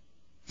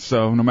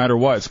 So no matter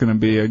what, it's going to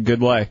be a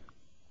good lay.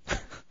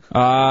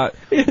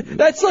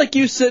 That's like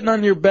you sitting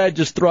on your bed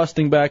just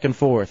thrusting back and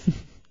forth.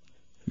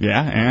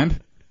 Yeah, and?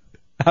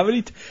 How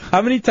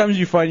many times do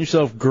you find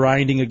yourself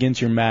grinding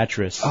against your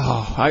mattress?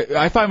 Oh,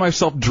 I find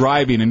myself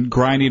driving and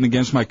grinding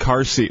against my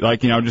car seat,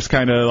 just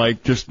kind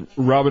of just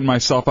rubbing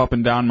myself up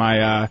and down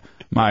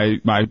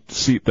my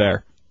seat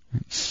there.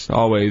 It's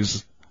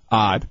always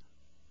odd.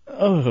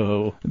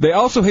 Oh. They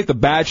also hate The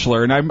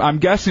Bachelor, and I'm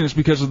guessing it's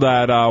because of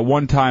that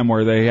one time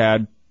where they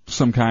had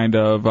some kind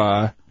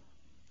of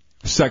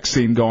sex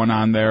scene going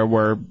on there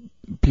where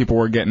people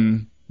were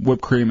getting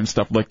whipped cream and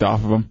stuff licked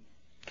off of them.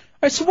 All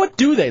right, so what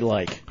do they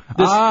like?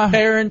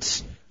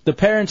 The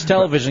Parents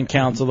Television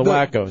Council, the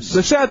wackos.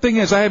 The sad thing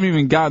is I haven't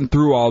even gotten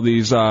through all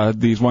these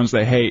ones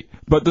they hate,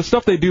 but the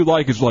stuff they do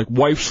like is like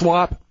wife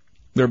swap.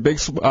 They're a big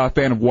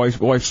fan of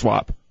wife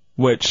swap,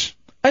 which...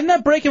 Isn't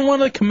that breaking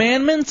one of the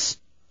commandments?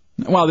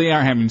 Well, they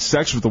aren't having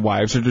sex with the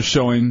wives. They're just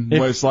showing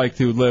what it's like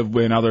to live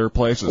in other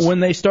places. When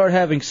they start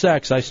having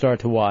sex, I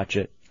start to watch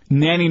it.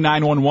 Nanny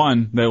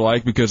 911 they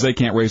like because they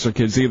can't raise their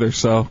kids either,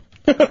 so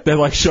they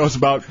like shows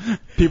about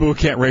people who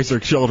can't raise their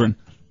children.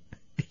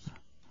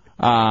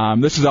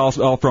 This is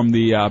all from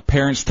the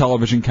Parents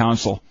Television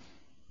Council.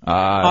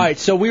 All right,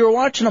 so we were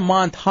watching a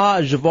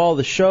montage of all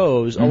the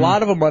shows, a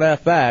lot of them on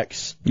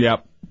FX.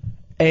 Yep.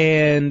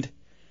 And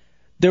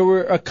there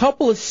were a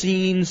couple of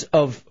scenes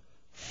of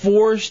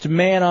forced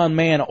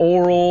man-on-man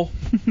oral,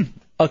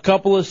 a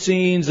couple of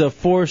scenes of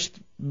forced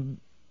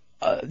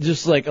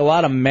just like a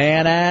lot of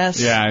man ass.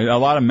 Yeah, a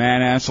lot of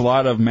man ass, a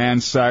lot of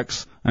man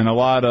sex, and a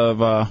lot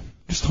of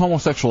just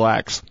homosexual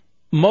acts.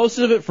 Most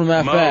of it from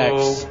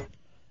FX.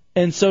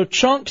 And so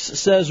Chunks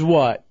says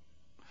what?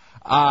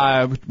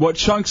 What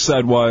Chunks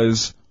said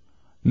was,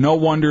 no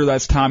wonder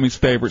that's Tommy's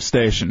favorite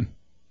station.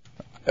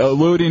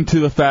 Alluding to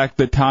the fact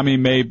that Tommy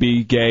may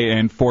be gay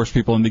and force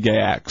people into gay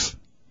acts.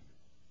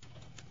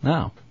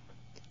 Oh.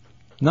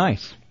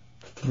 Nice.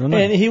 Real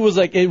nice. And he was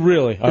like, "It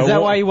really." Is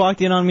that why he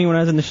walked in on me when I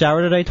was in the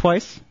shower today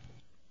twice?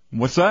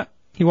 What's that?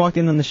 He walked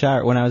in the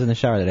shower when I was in the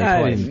shower today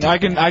twice.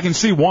 I can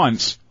see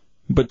once,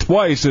 but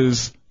twice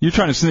is you're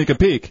trying to sneak a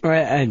peek.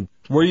 Right. And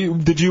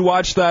did you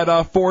watch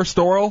that forced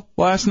oral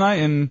last night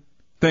and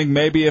think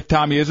maybe if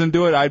Tommy is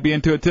into it, I'd be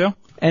into it too?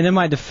 And in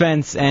my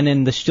defense, and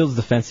in the Shield's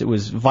defense, it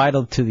was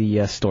vital to the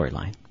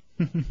storyline.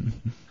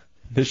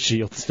 The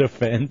Shield's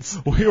defense.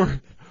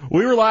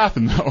 We were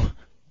laughing though.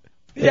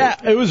 Yeah,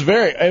 it was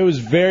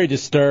very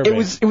disturbing.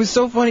 It was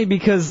so funny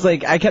because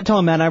like I kept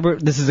telling Matt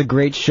Albert, this is a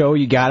great show,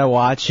 you gotta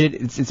watch it.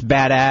 It's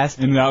badass.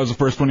 And that was the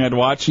first one you had to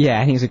watch? Yeah,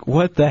 and he was like,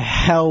 what the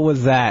hell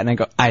was that? And I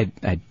go, I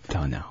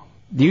don't know.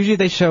 Usually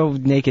they show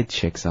naked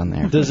chicks on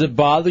there. Does it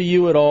bother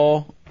you at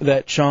all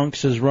that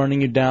Chunks is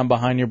running you down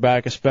behind your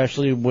back,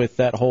 especially with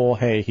that whole,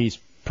 hey, he's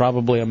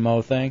probably a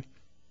Mo thing?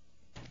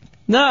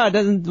 No, it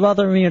doesn't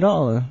bother me at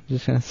all. I'm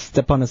just gonna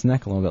step on his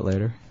neck a little bit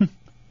later.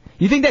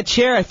 You think that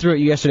chair I threw at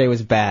you yesterday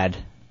was bad?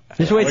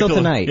 Just wait till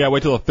tonight.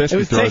 Wait till the fist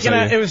throws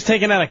at you. It was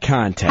taken out of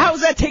context. How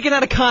was that taken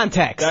out of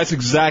context? That's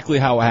exactly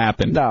how it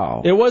happened.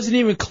 No. It wasn't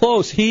even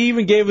close. He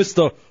even gave us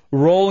the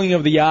rolling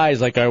of the eyes,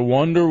 like, I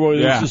wonder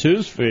whether this is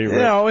his favorite.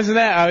 No, it wasn't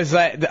that. I was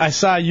like, I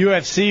saw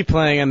UFC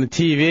playing on the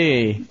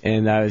TV,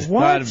 and I was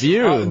proud of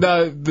you.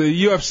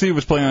 The UFC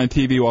was playing on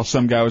the TV while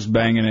some guy was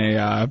banging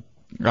a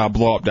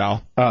blow-up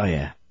doll. Oh,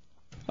 yeah.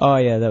 Oh,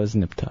 yeah, that was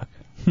Nip Tuck.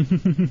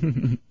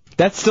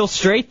 That's still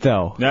straight,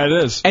 though. Yeah,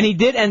 it is. And he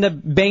did end up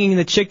banging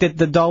the chick that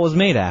the doll was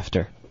made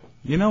after.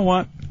 You know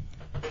what?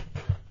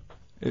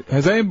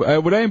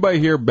 Would anybody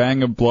here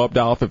bang a blow-up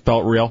doll if it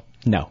felt real?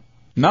 No.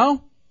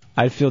 No?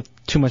 I'd feel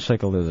too much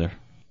like a loser.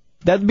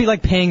 That'd be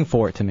like paying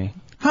for it to me.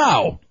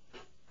 How?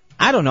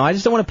 I don't know. I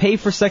just don't want to pay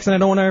for sex, and I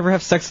don't want to ever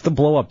have sex with a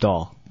blow-up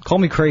doll. Call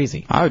me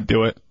crazy. I would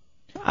do it.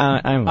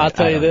 I'll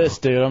tell you this,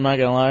 dude. I'm not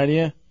going to lie to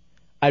you.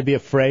 I'd be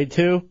afraid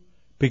to,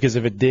 because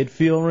if it did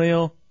feel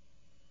real...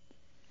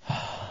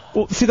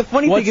 Well, see, the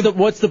funny thing is...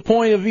 What's the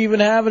point of even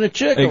having a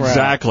chick around?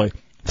 Exactly.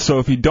 So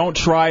if you don't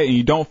try it and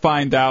you don't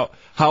find out,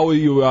 how will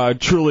you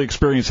truly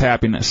experience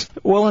happiness?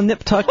 Well, on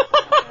Nip Tuck...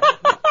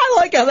 I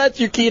like how that's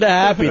your key to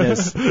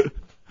happiness.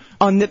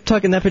 On Nip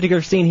Tuck in that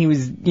particular scene, he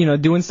was,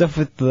 doing stuff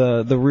with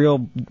the real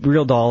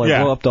doll or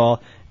blow-up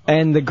doll,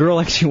 and the girl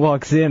actually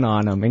walks in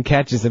on him and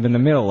catches him in the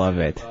middle of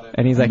it.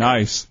 And he's like...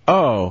 Nice.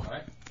 Oh...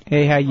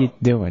 Hey, how you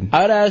doing?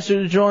 I'd ask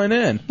her to join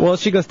in. Well,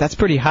 she goes, that's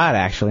pretty hot,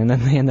 actually, and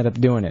then they ended up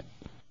doing it.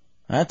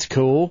 That's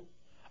cool.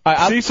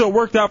 See, so it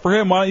worked out for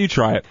him. Why don't you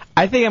try it?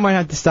 I think I might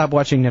have to stop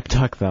watching Nip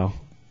Tuck, though.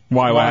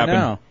 Why? What happened?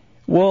 Now?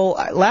 Well,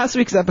 last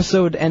week's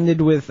episode ended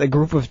with a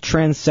group of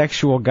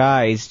transsexual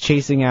guys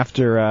chasing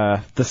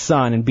after the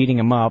son and beating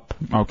him up.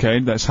 Okay,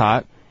 that's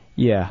hot.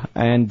 Yeah,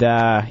 and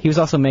he was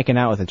also making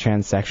out with a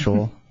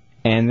transsexual.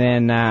 And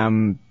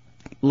then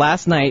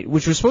last night,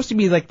 which was supposed to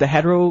be like the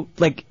hetero,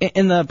 like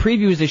in the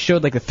previews they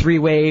showed like a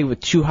three-way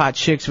with two hot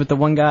chicks with the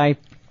one guy.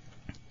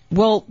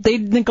 Well, they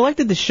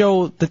neglected to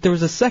show that there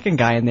was a second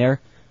guy in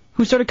there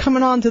who started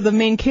coming on to the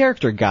main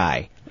character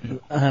guy.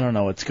 I don't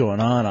know what's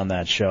going on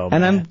that show.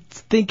 And I'm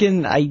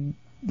thinking I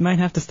might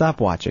have to stop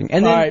watching.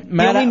 And then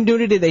the only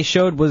nudity they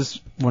showed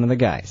was one of the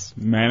guys.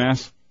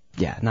 Man-ass?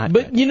 Yeah, not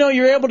But,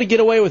 you're able to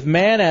get away with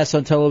man-ass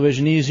on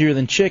television easier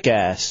than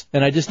chick-ass,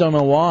 and I just don't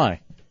know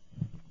why.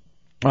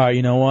 All right,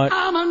 you know what?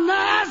 I'm a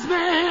nice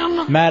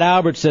man. Matt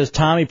Albert says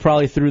Tommy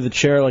probably threw the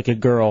chair like a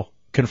girl,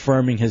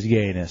 confirming his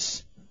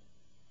gayness.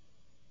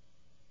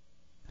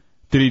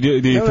 Did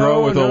he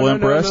throw it with a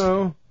limp wrist?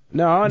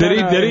 No. Did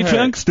he,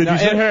 Chunks? Did you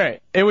say? It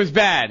hurt. It was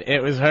bad.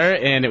 It was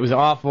hurt, and it was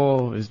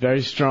awful. It was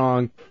very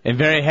strong and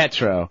very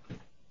hetero.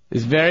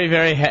 It's very,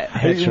 very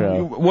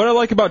hetero. What I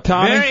like about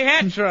Tommy... Very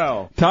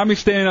hetero. Tommy's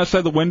standing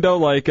outside the window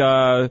like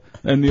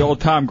in the old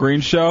Tom Green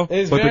show.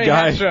 It's with very the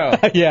guy,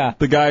 hetero. Yeah.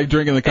 The guy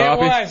drinking the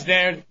coffee. It was,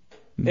 dude.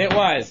 It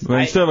was.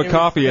 But instead of a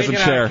coffee, he has a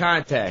chair. Out of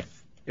context.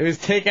 It was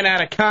taken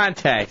out of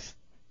context.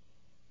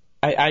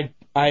 I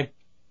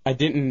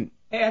didn't...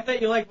 Hey, I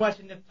thought you liked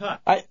watching Nip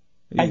Tuck.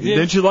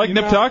 Didn't you like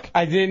Nip Tuck?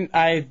 I didn't.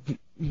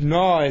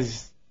 No,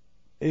 it's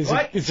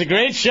a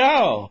great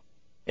show.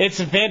 It's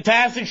a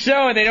fantastic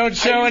show, and they don't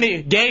show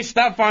any gay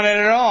stuff on it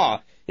at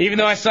all. Even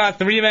though I saw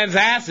three men's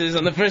asses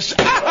on the first show.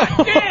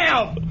 Ah,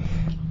 damn!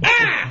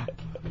 Ah!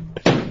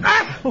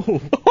 Ah!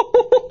 Oh.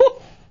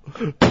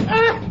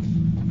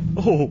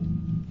 Oh.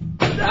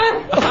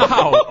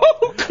 Ow.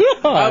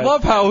 God. I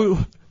love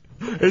how...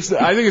 I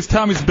think it's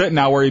Tommy's bit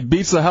now where he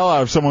beats the hell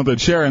out of someone with a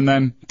chair and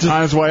then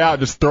on his way out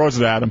just throws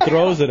it at him.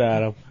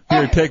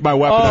 Here, take my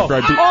weapon after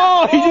I beat...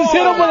 Oh, he just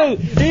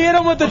hit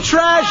him with the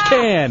trash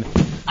can.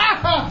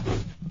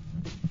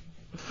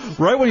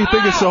 Right when you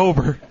think it's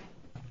over.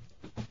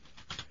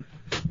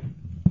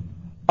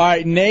 All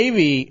right,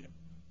 Navy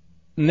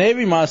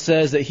Moss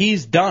says that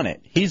he's done it.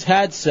 He's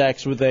had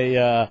sex with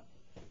a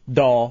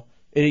doll,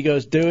 and he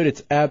goes, dude,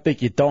 it's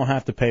epic. You don't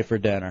have to pay for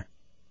dinner.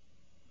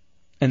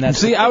 And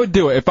that's I would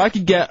do it if I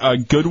could get a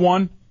good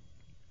one.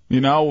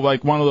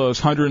 Like one of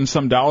those $100 and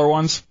some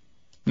ones,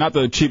 not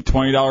the cheap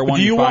 $20 one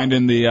you find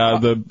in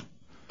the.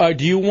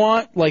 Do you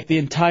want like the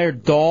entire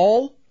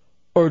doll,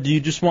 or do you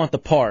just want the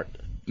part?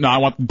 No, I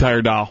want the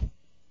entire doll.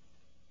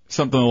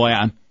 Something to lay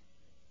on.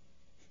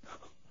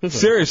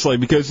 Seriously,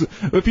 because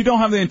if you don't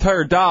have the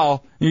entire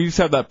doll, and you just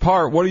have that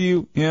part, what do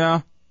you,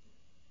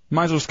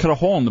 might as well just cut a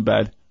hole in the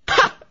bed.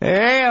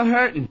 Hey, I'm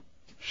hurting.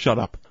 Shut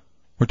up.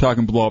 We're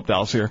talking blow-up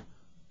dolls here.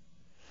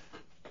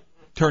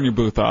 Turn your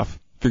booth off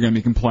if you're going to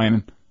be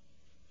complaining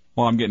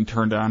while I'm getting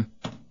turned on.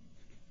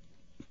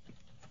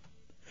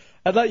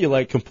 I thought you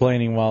liked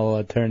complaining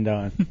while turned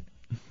on.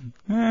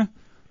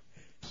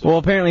 Well,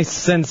 apparently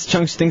since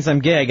Chunks thinks I'm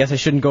gay, I guess I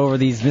shouldn't go over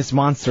these Miss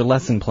Monster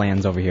lesson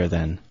plans over here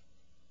then.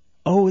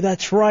 Oh,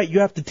 that's right.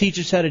 You have to teach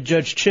us how to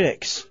judge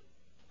chicks.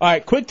 All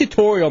right, quick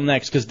tutorial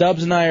next, because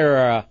Dubs and I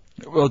are...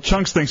 Well,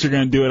 Chunks thinks you're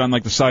going to do it on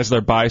like the size of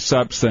their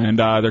biceps and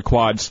their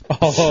quads.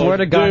 Oh, swear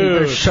to God, he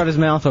better shut his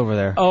mouth over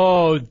there.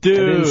 Oh, dude.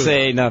 I didn't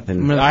say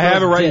nothing. I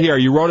have it right here.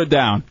 You wrote it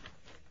down.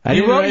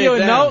 You wrote you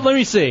a note? Let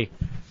me see.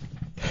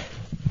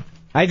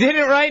 I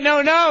didn't write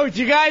no notes.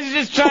 You guys are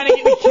just trying to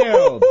get me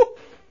killed.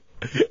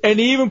 And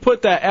he even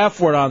put that F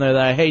word on there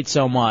that I hate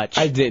so much.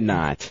 I did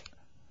not.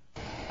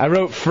 I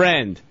wrote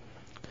friend.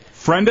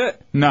 Friend it?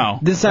 No.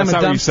 This time That's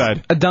not what you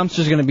said. a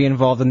dumpster's going to be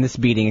involved in this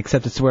beating,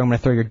 except it's where I'm going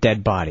to throw your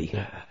dead body.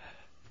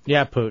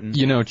 Yeah, Putin.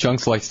 You know,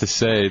 Chunks likes to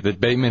say that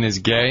Bateman is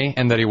gay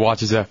and that he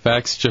watches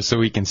FX just so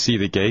he can see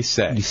the gay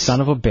sex. You son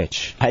of a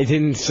bitch. I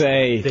didn't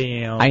say...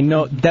 Damn. I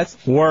know, that's...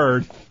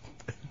 Word.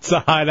 It's a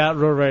Hideout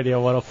Road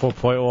Radio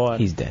 104.1.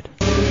 He's dead.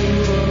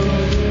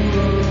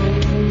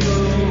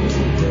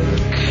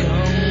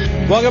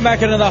 Welcome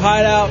back into the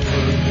Hideout.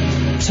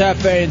 It's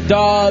Hefe and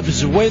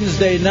Dubs,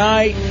 Wednesday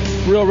night,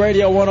 Real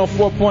Radio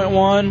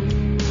 104.1.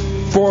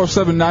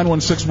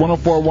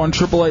 407-916-1041,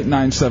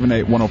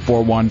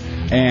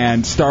 888-978-1041,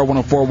 and star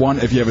 1041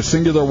 if you have a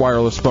singular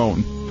wireless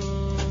phone.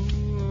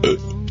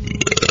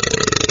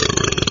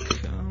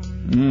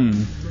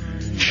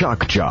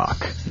 Shock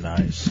jock.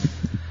 Nice.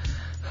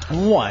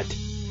 What?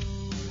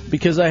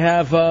 Because I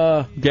have,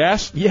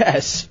 gas?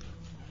 Yes.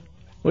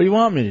 What do you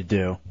want me to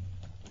do?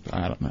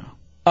 I don't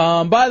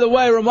know. By the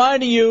way,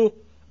 reminding you,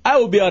 I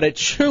will be out at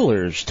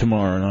Chiller's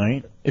tomorrow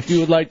night, if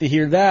you would like to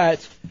hear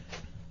that.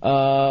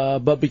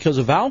 But because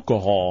of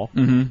alcohol.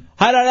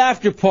 Hideout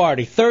After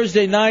Party,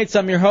 Thursday nights,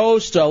 I'm your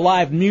host,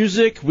 live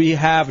music. We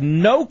have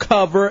no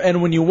cover,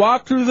 and when you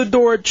walk through the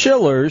door at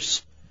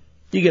Chiller's,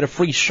 you get a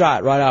free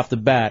shot right off the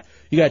bat.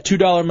 You got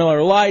 $2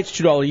 Miller Lights,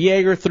 $2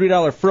 Jaeger,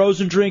 $3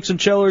 frozen drinks and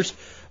Chiller's.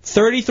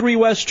 33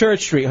 West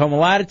Church Street, home of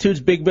Latitudes,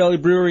 Big Belly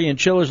Brewery, and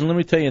Chiller's. And let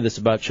me tell you this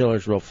about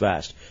Chiller's real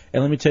fast.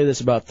 And let me tell you this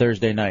about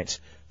Thursday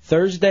nights.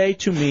 Thursday,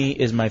 to me,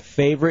 is my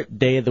favorite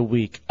day of the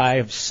week. I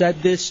have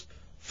said this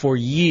for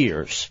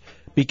years.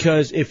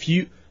 Because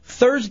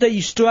Thursday,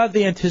 you still have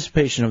the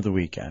anticipation of the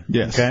weekend.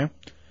 Yes. Okay?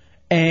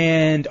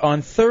 And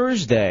on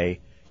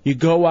Thursday, you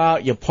go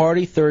out, you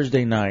party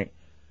Thursday night,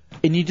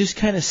 and you just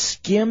kind of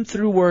skim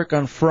through work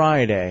on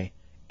Friday,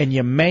 and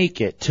you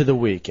make it to the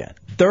weekend.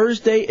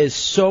 Thursday is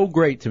so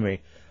great to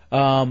me.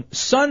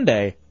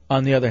 Sunday,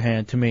 on the other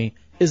hand, to me,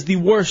 is the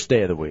worst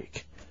day of the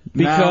week.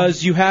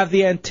 Because you have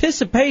the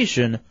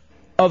anticipation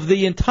of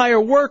the entire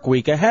work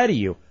week ahead of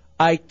you.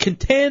 I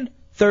contend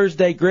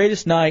Thursday,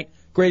 greatest night,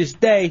 greatest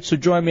day, so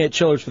join me at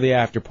Chiller's for the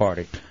after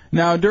party.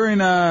 Now, during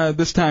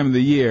this time of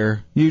the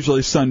year,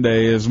 usually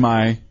Sunday is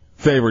my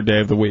favorite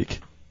day of the week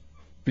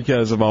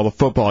because of all the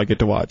football I get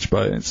to watch,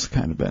 but it's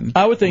kind of been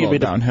I would think it'd be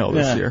downhill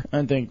this year.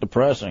 I think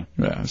depressing.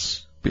 Yeah,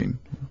 it's been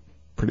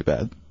pretty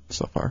bad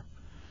so far.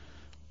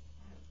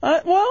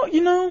 Well,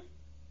 you know,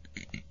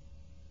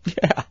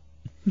 yeah.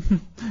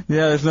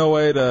 Yeah, there's no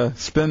way to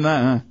spin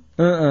that,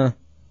 huh?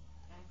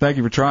 Thank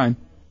you for trying.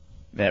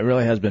 That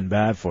really has been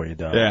bad for you,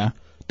 Doug. Yeah.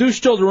 Deuce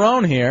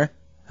Childerone here.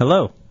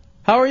 Hello.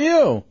 How are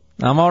you?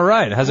 I'm all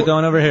right. How's it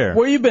going over here?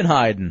 Where you been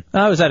hiding?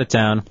 I was out of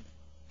town.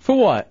 For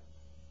what?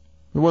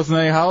 There wasn't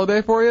any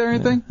holiday for you or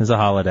anything? It was a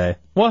holiday.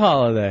 What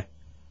holiday?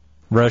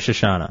 Rosh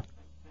Hashanah.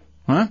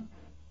 Huh?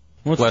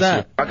 What's Bless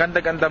that?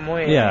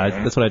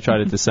 Yeah, that's what I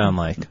tried it to sound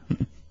like.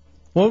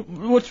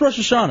 What's Rosh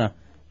Hashanah?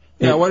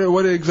 Yeah,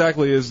 what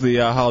exactly is the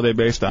holiday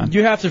based on?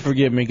 You have to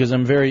forgive me because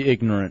I'm very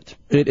ignorant.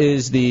 It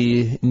is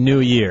the New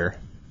Year.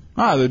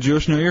 Ah, the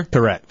Jewish New Year?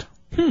 Correct.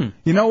 You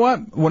know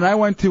what? When I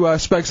went to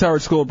Specs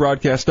Howard School of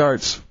Broadcast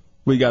Arts,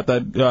 we got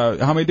that.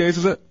 How many days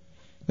is it?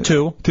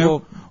 Two.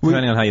 Well,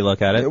 depending on how you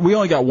look at it. We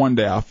only got one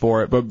day off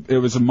for it, but it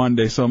was a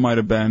Monday, so it might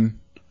have been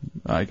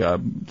like a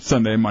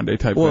Sunday, Monday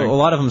type thing. Well, a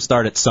lot of them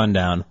start at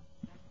sundown.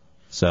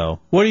 So.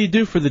 What do you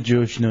do for the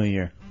Jewish New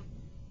Year?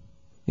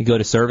 You go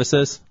to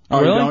services.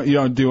 Oh, really? You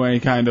don't do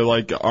any kind of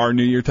like our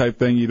New Year type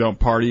thing. You don't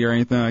party or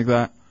anything like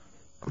that.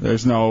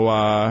 There's no,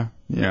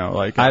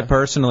 like. I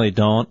personally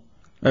don't.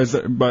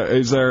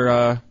 Is there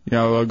a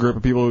group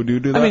of people who do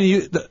that? I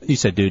mean, you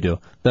said do.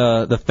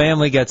 The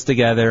family gets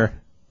together.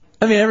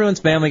 I mean, everyone's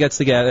family gets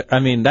together. I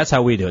mean, that's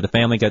how we do it. The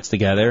family gets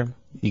together.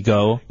 You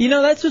go. You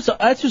know, that's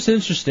what's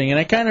interesting, and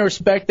I kind of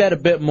respect that a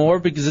bit more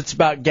because it's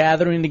about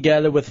gathering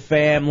together with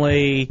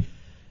family,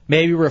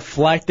 maybe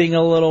reflecting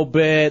a little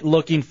bit,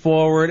 looking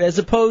forward, as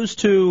opposed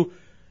to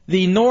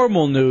the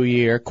normal New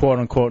Year,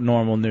 quote-unquote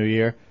normal New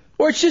Year,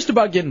 where it's just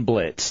about getting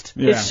blitzed.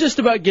 Yeah. It's just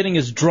about getting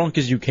as drunk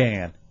as you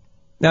can.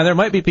 Now, there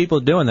might be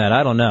people doing that.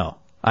 I don't know.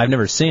 I've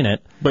never seen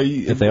it. But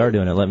if they are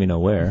doing it, let me know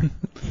where.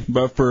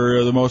 But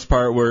for the most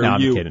part, where No,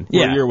 I'm kidding.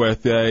 Yeah. you're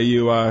with,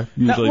 you Now,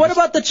 usually what just-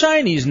 about the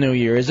Chinese New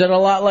Year? Is it a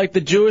lot like the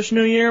Jewish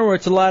New Year, where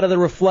it's a lot of the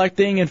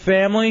reflecting and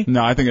family?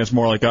 No, I think it's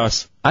more like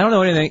us. I don't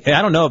know anything.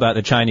 I don't know about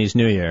the Chinese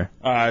New Year.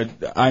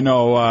 I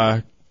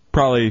know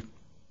probably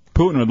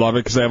Putin would love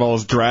it because they have all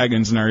those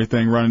dragons and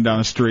everything running down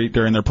the street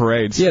during their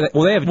parades. Yeah,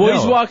 well, they have. Well,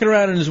 he's walking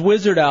around in his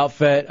wizard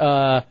outfit,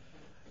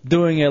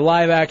 doing a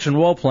live-action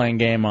role-playing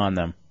game on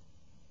them.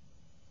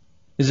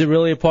 Is it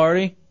really a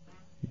party?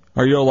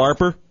 Are you a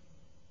LARPer?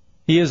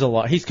 He is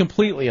He's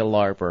completely a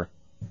LARPer.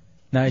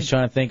 Now he's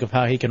trying to think of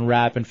how he can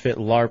rap and fit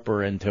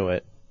LARPer into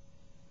it.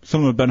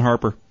 Someone with Ben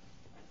Harper.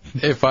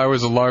 If I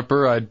was a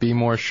LARPer, I'd be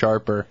more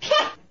sharper.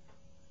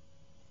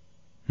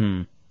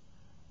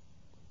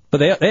 But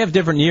they have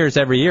different years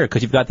every year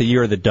because you've got the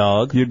year of the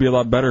dog. You'd be a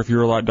lot better if you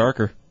were a lot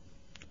darker.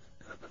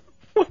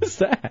 What is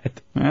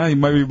that? Yeah, you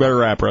might be a better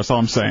rapper. That's all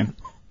I'm saying.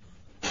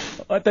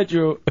 I thought you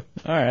were,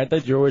 all right, I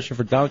thought you were wishing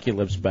for donkey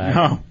lips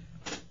back.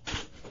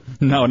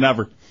 No,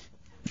 never.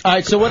 All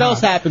right, so what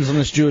else happens on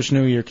this Jewish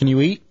New Year? Can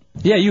you eat?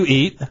 Yeah, you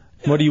eat.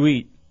 What do you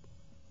eat?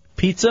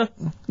 Pizza?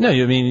 No,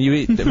 you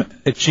eat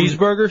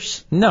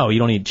cheeseburgers? No, you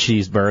don't eat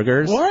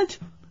cheeseburgers. What?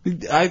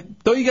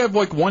 Don't you have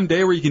like one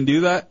day where you can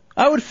do that?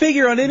 I would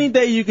figure on any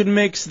day you could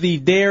mix the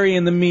dairy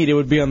and the meat, it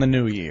would be on the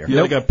New Year.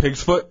 You like a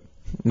pig's foot?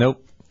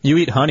 Nope. You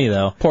eat honey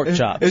though. Pork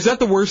chops. Is that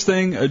the worst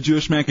thing a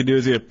Jewish man could do?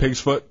 Is eat a pig's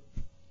foot?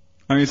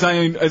 I mean,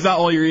 it's not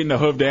only you're eating a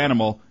hooved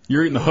animal,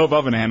 you're eating the hoof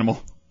of an animal.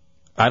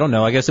 I don't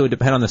know. I guess it would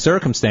depend on the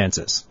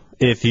circumstances.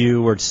 If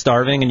you were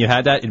starving and you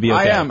had that, it'd be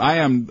okay. I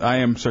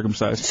am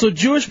circumcised. So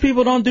Jewish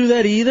people don't do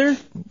that either?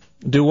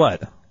 Do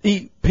what?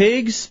 Eat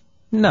pigs?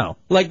 No.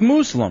 Like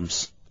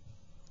Muslims?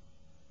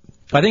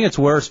 I think it's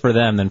worse for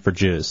them than for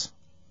Jews.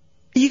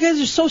 You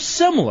guys are so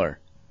similar.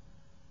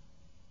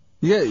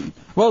 Yeah.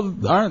 Well,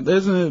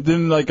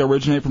 didn't like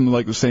originate from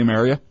like the same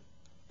area?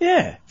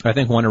 Yeah. I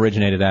think one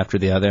originated after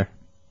the other.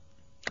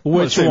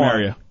 Well, the same one?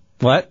 area.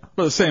 What?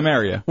 Well, the same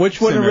area.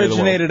 Which one Same area of the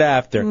world. originated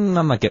after? I'm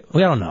not getting.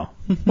 We don't know.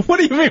 What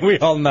do you mean we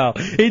all know?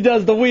 He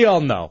does the we all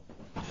know.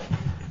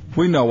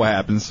 We know what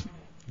happens.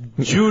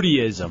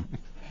 Judaism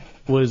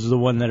was the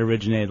one that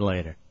originated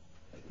later.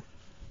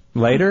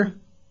 Later?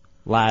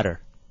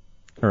 Latter.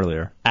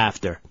 Earlier.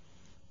 After.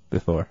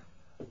 Before.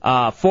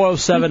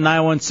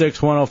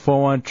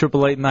 407-916-1041,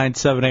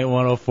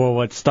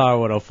 888-978-1041, star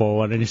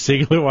 1041 on your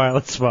singular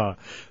wireless phone.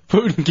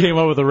 Putin came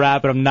up with a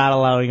rap, and I'm not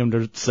allowing him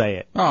to say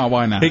it. Oh,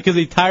 why not? Because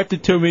he typed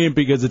it to me and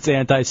because it's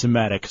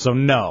anti-Semitic, so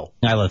no.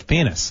 I love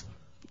penis.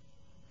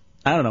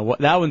 I don't know. What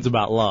that one's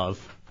about love.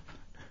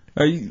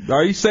 Are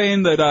you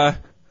saying that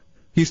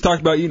he's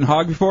talked about eating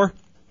hog before?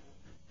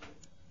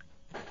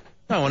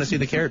 No, I want to see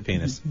the carrot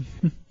penis.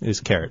 It's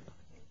carrot.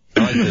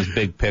 I like those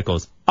big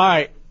pickles. All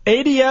right.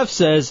 ADF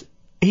says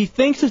he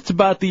thinks it's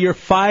about the year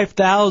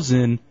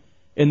 5000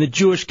 in the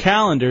Jewish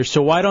calendar,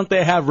 so why don't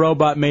they have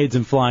robot maids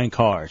and flying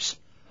cars?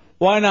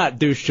 Why not,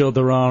 douche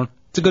Childerone?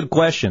 It's a good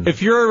question.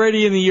 If you're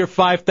already in the year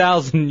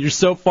 5000, you're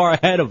so far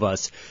ahead of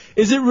us.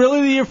 Is it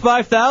really the year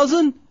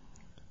 5000?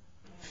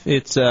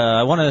 It's,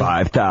 I want to...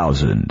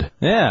 5,000.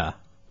 Yeah.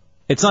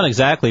 It's not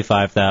exactly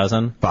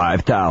 5,000.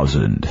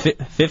 5,000.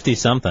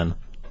 50-something.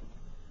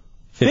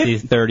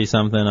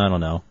 30-something, I don't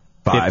know.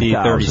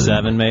 5,000.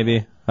 37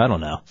 maybe? I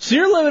don't know. So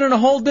you're living in a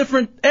whole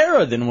different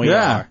era than we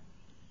are.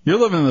 You're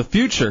living in the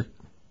future.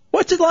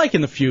 What's it like in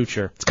the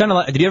future? It's kind of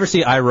like... Did you ever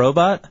see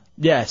iRobot?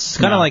 Yes. It's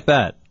kind of like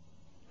that.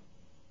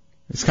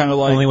 It's kind of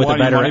like only with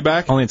wanting a better, your money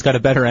back? Only it's got a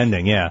better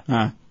ending, yeah.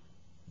 Huh.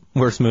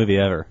 Worst movie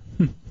ever.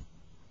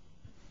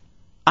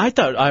 I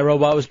thought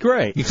iRobot was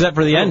great. Except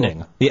for the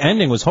ending. The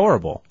ending was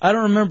horrible. I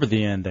don't remember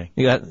the ending.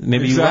 You got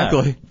maybe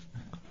Exactly. you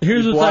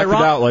Here's You what's blocked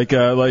it ironic.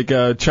 out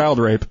like child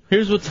rape.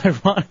 Here's what's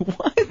ironic.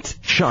 What?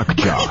 Shock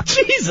jock.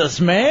 Jesus,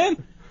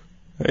 man.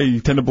 Hey, you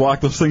tend to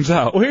block those things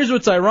out. Well, here's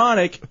what's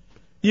ironic.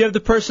 You have the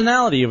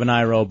personality of an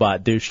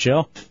iRobot, douche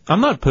chill.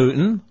 I'm not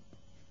Putin.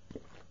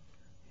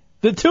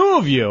 The two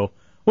of you.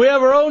 We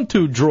have our own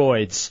two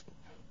droids.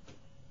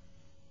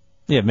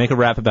 Yeah, make a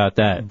rap about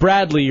that.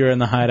 Bradley, you're in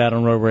the Hideout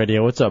on Road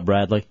Radio. What's up,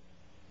 Bradley?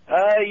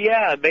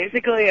 Yeah,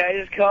 basically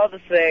I just called to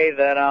say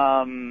that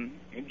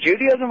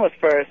Judaism was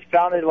first,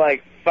 founded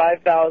like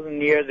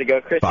 5,000 years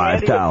ago.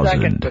 Christianity was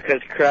 5,000. second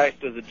because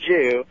Christ was a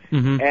Jew,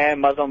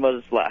 and Muslim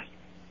was last.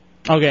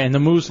 Okay, and the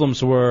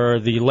Muslims were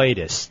the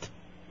latest.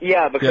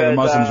 Yeah, because the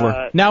Muslims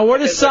were. Now, where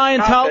does because the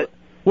Scientology... prophet-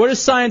 Where does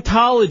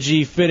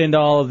Scientology fit into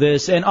all of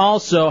this? And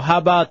also, how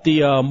about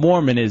the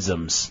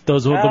Mormonisms?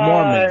 Those are the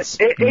Mormons.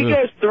 It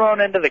goes thrown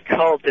into the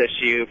cult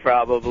issue,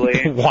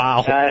 probably.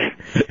 Wow.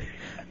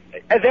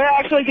 They're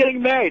actually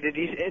getting married.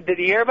 Did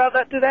you hear about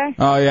that today?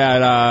 Oh,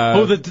 yeah.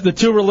 Oh, the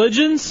two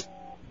religions?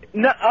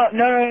 No.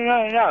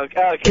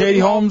 Katie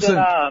Holmes and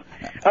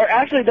or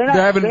actually, they're not.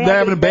 They're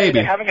having a baby.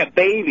 They're having a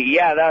baby.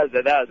 Yeah, that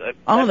was it.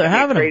 Oh, they're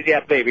having a crazy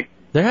ass baby.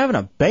 They're having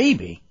a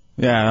baby.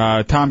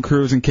 Yeah, Tom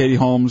Cruise and Katie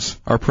Holmes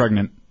are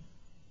pregnant.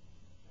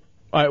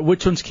 All right,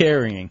 which one's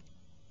carrying?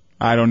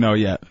 I don't know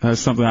yet.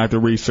 That's something I have to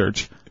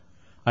research.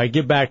 All right,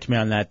 get back to me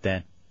on that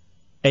then.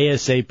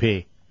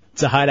 ASAP.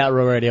 It's a Hideout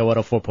Row Radio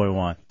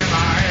 104.1.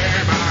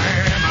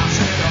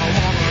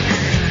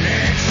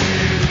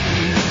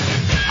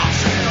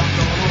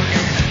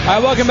 All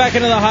right, welcome back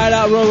into the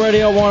Hideout Row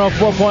Radio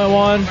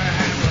 104.1.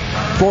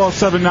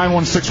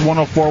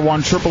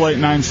 407-916-1041,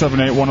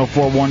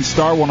 888-978-1041,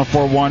 star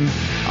 1041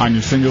 on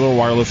your singular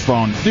wireless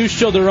phone. Deuce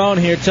Childerone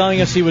here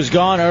telling us he was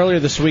gone earlier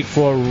this week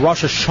for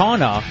Rosh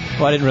Hashanah.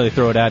 Well, I didn't really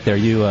throw it out there.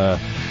 You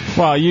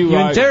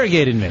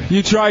interrogated me.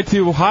 You tried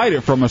to hide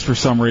it from us for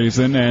some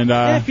reason, and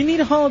yeah, if you need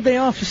a holiday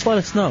off, just let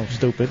us know,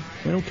 stupid.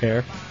 We don't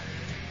care.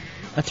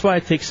 That's why I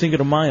take Cinco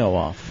de Mayo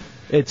off.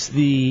 It's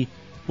the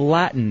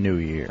Latin New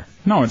Year.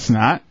 No, it's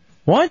not.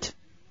 What?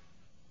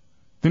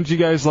 Didn't you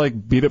guys,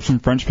 beat up some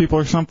French people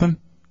or something?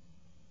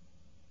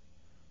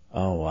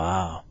 Oh,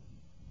 wow.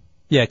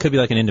 Yeah, it could be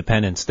like an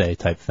Independence Day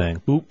type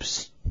thing.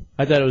 Oops.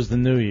 I thought it was the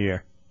New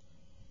Year.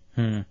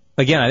 Again,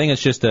 I think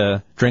it's just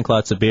a drink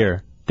lots of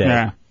beer day.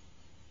 Yeah.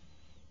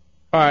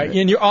 All right,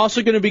 and you're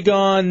also going to be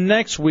gone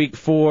next week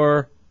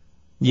for...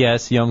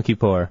 Yes, Yom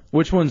Kippur.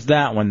 Which one's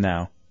that one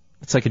now?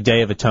 It's like a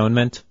Day of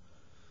Atonement.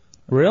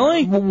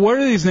 Really? Where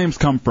do these names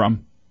come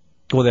from?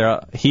 Well,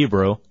 they're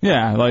Hebrew.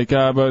 Yeah, but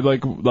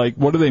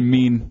what do they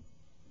mean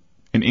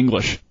in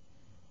English?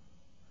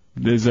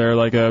 Is there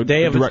a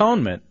Day of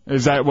Atonement?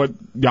 Is that what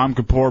Yom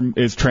Kippur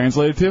is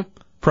translated to?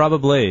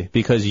 Probably,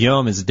 because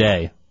Yom is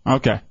day.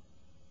 Okay.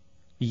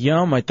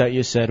 Yum, I thought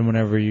you said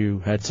whenever you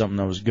had something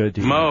that was good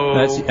to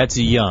you. That's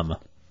Yum.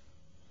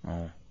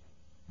 Oh.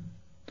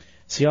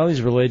 See, all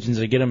these religions,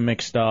 I get them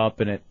mixed up,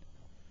 and it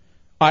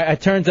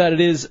turns out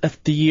it is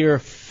the year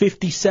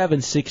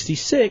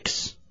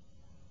 5766.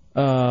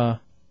 For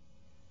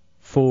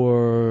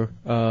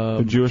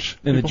the Jewish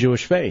in the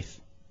Jewish faith.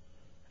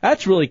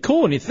 That's really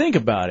cool when you think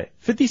about it.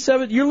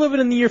 57. You're living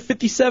in the year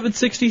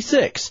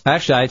 5766.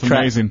 Actually,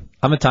 amazing.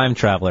 I'm a time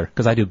traveler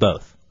because I do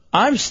both.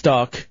 I'm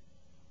stuck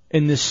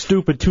in this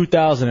stupid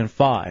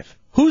 2005.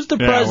 Who's the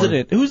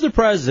president? Who's the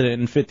president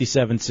in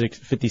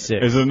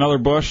 5756? Is it another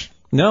Bush?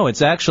 No,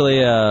 it's actually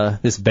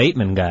this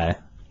Bateman guy.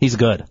 He's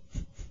good.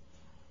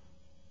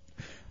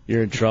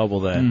 You're in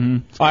trouble then. Mm-hmm.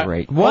 It's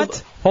great.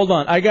 What? Hold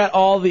on. I got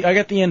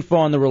the info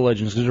on the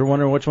religions because you're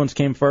wondering which ones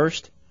came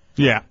first.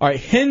 Yeah. All right.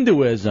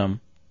 Hinduism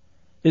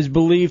is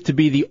believed to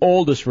be the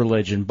oldest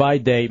religion by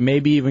date,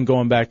 maybe even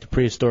going back to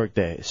prehistoric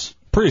days.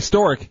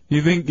 Prehistoric?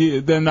 You think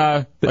then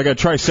a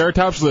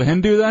Triceratops was a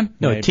Hindu then?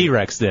 No, Maybe.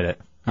 T-Rex did it.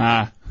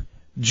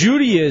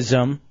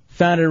 Judaism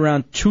founded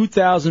around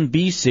 2000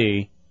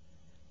 BC,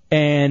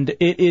 and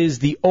it is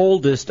the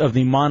oldest of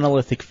the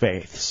monolithic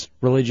faiths,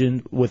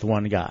 religion with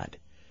one God.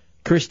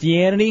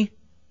 Christianity,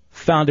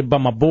 founded by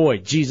my boy,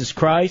 Jesus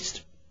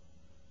Christ,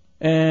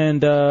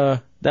 and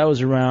that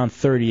was around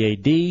 30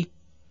 A.D.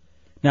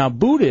 Now,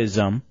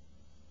 Buddhism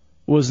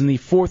was in the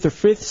 4th or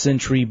 5th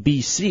century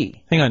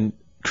B.C. Hang on.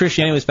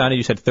 Christianity was founded,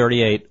 you said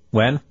 38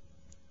 when?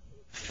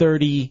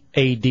 30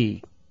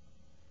 A.D.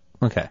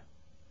 Okay.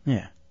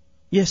 Yeah.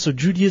 Yeah, so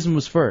Judaism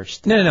was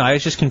first. No, I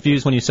was just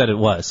confused when you said it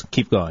was.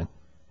 Keep going.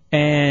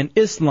 And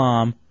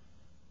Islam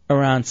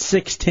around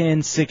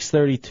 610,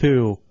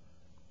 632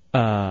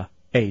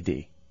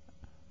 A.D.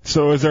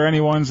 So is there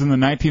any ones in the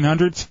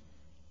 1900s?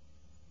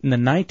 In the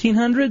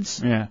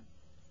 1900s? Yeah.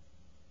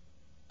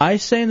 I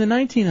say in the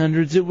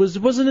 1900s,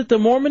 wasn't it the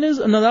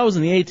Mormonism? No, that was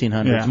in the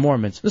 1800s, Yeah.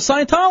 Mormons. The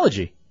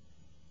Scientology.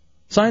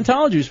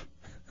 Scientology's,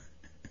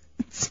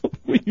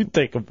 when you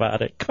think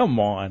about it, come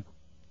on.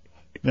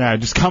 Yeah,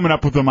 just coming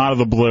up with them out of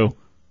the blue.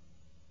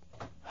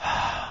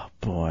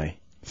 Boy.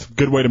 It's a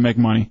good way to make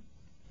money.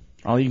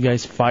 All you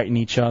guys fighting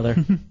each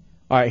other.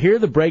 All right, here are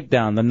the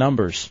breakdown, the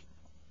numbers.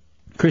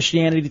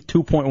 Christianity,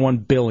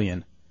 2.1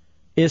 billion.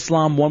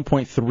 Islam,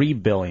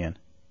 1.3 billion.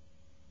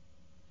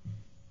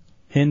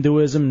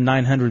 Hinduism,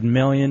 900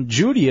 million.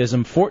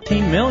 Judaism,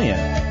 14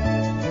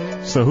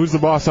 million. So who's the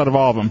boss out of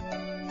all of them?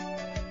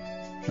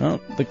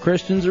 Well, the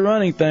Christians are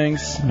running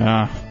things.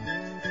 Yeah.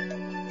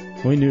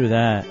 We knew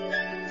that.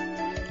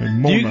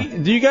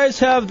 Do you guys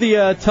have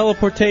the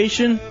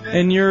teleportation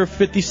in your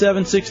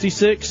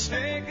 5766?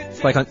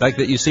 Like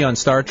that you see on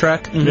Star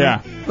Trek? Mm-hmm.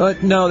 Yeah.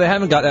 But no, they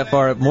haven't got that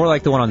far. More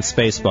like the one on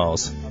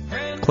Spaceballs.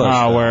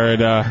 Close.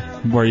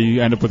 Where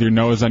you end up with your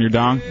nose on your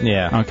dong?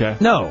 Yeah. Okay.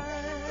 No.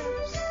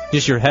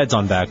 Just your head's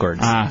on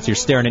backwards. So you're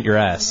staring at your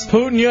ass.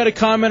 Putin, you had a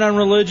comment on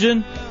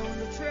religion?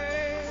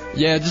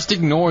 Yeah, just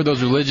ignore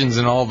those religions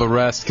and all the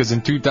rest, because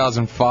in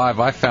 2005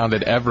 I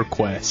founded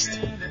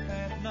EverQuest.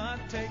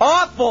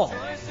 Awful!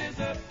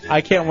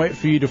 I can't wait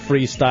for you to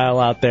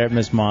freestyle out there at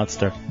Miss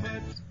Monster.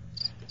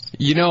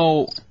 You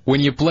know,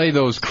 when you play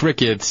those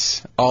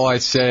crickets, all I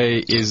say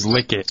is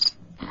lick it.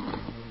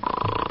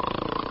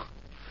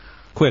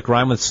 Quick,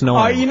 rhyme with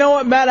snoring. Oh, you know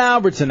what? Matt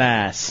Albert's an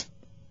ass.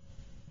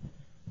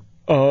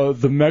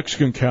 The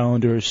Mexican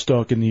calendar is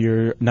stuck in the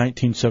year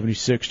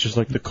 1976, just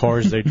like the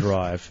cars they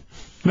drive.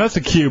 That's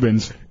the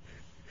Cubans.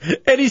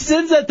 And he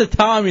sends that to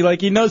Tommy, like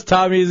he knows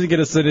Tommy isn't going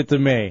to send it to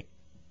me.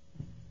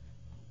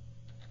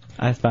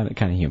 I found it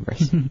kind of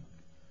humorous.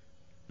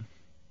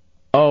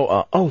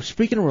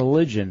 Speaking of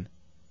religion,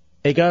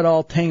 it got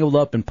all tangled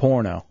up in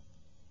porno.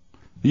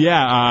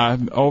 Yeah,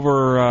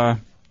 I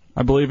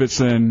believe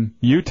it's in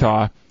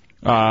Utah.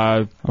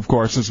 Of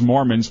course, it's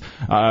Mormons.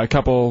 A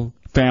couple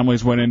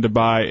families went in to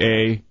buy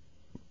a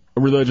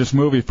religious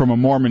movie from a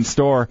Mormon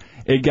store.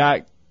 It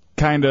got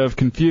kind of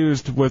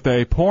confused with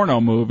a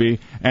porno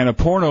movie, and a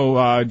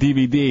porno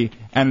DVD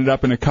ended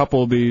up in a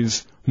couple of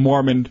these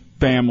Mormon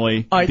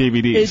family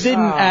DVDs. It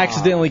didn't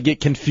accidentally get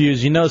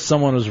confused. You know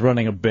someone was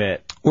running a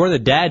bit. Or the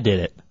dad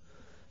did it.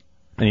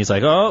 And he's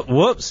like, oh,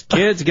 whoops,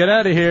 kids, get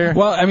out of here.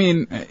 Well, I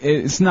mean,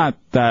 it's not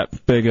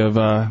that big of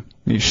a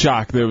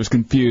shock that it was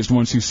confused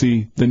once you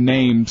see the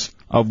names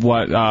of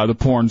what the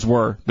porns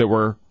were that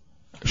were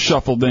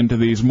shuffled into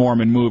these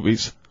Mormon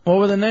movies. What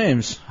were the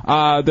names?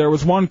 There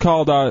was one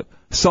called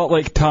Salt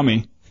Lake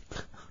Tummy,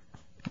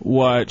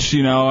 which,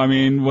 I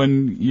mean,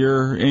 when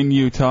you're in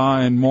Utah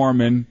and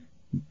Mormon,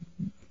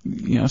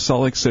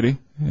 Salt Lake City,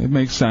 it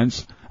makes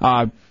sense.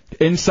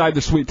 Inside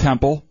the Sweet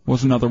Temple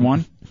was another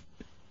one.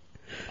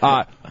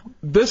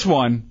 This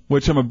one,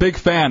 which I'm a big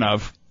fan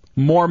of,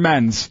 More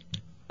Men's.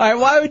 All right,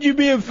 why would you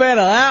be a fan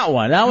of that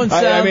one? That one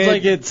sounds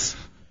like there's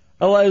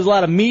a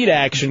lot of meat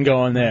action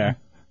going there.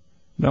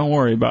 Don't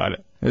worry about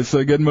it. It's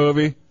a good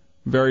movie,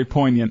 very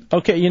poignant.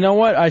 Okay, you know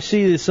what? I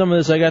see some of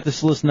this. I got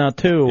this list now,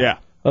 too,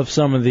 of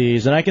some of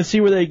these, and I can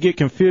see where they get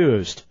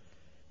confused.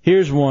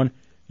 Here's one,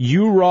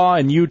 U-Raw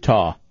in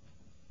Utah.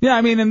 Yeah,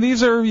 I mean, and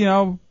these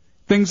are,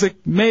 things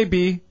that may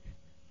be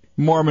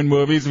Mormon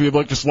movies. If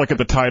you just look at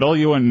the title,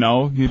 you wouldn't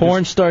know.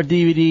 Porn star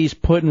DVDs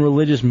put in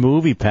religious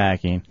movie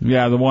packing.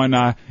 Yeah, the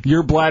one,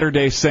 Your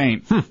Bladder-Day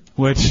Saint,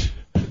 which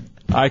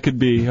I could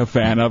be a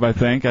fan of, I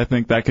think. I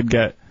think that could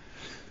get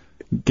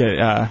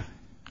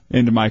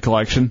into my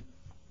collection.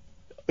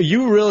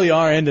 You really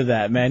are into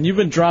that, man. You've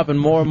been dropping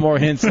more and more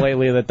hints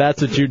lately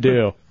that's what you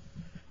do.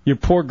 Your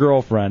poor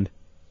girlfriend.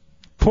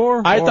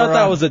 I thought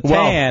that was a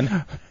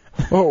tan.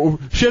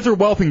 She has her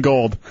wealth in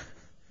gold.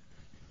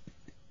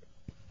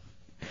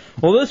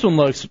 Well, this one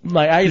looks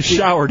like I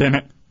showered in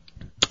it.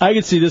 I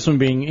could see this one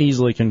being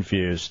easily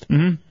confused.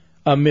 Mm-hmm.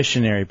 A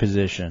missionary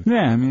position.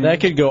 Yeah, I mean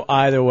that could go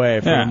either way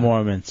for the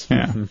Mormons.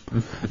 Yeah.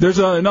 There's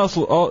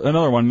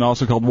another one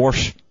also called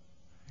Warsh.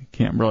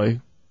 Can't really.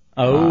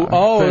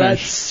 Finish.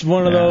 That's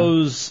one of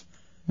those.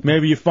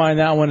 Maybe you find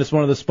that one. It's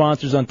one of the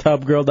sponsors on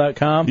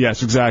TubGirl.com.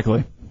 Yes,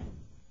 exactly.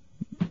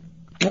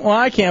 Well,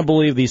 I can't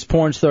believe these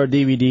porn star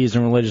DVDs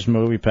and religious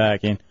movie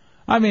packing.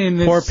 I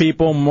mean, poor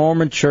people,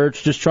 Mormon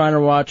church, just trying to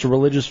watch a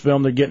religious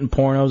film. They're getting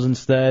pornos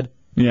instead.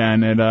 Yeah,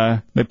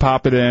 and they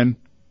pop it in,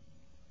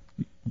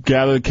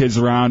 gather the kids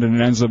around, and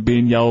it ends up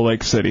being Yellow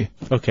Lake City.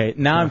 Okay,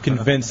 now I'm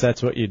convinced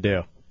that's what you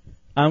do.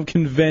 I'm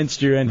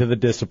convinced you're into the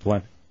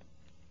discipline.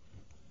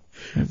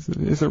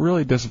 Is it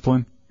really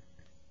discipline?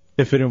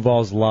 If it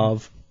involves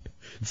love.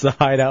 It's the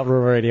Hideout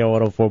Radio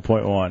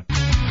 104.1.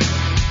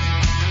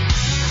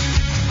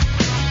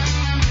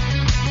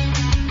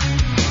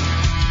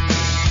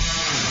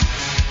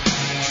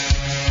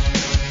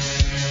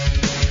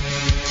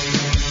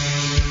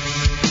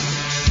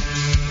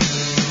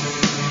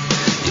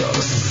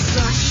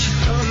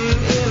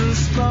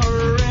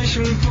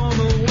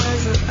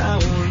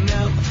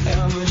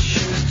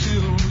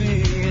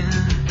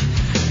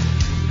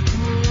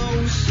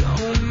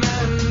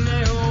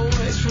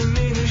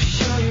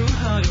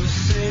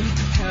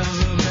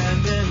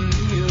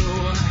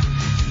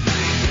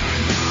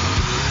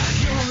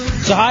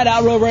 So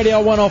Hideout Road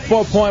Radio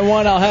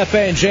 104.1, El Jefe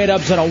and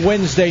J-Dubs on a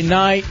Wednesday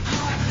night.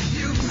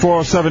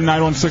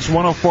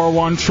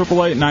 407-916-1041,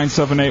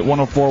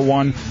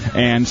 888-978-1041,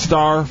 and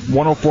star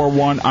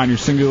 1041 on your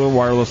singular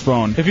wireless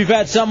phone. If you've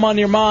had something on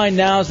your mind,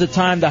 now's the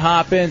time to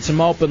hop in, some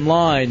open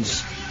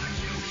lines.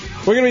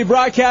 We're going to be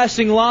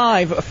broadcasting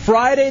live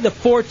Friday the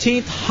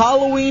 14th,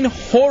 Halloween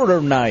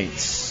Horror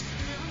Nights,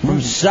 from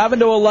 7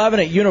 to 11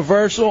 at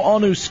Universal, all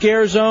new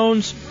scare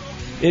zones.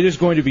 It is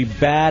going to be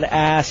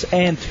badass,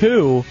 and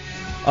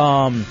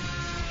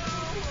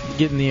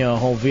getting the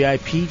whole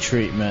VIP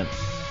treatment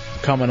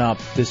coming up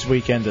this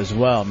weekend as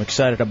well. I'm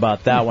excited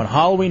about that one.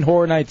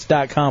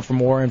 HalloweenHorrorNights.com for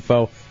more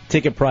info,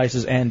 ticket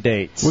prices, and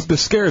dates. With the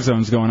scare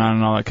zones going on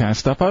and all that kind of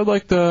stuff, I would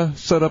like to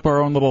set up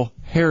our own little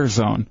hair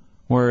zone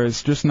where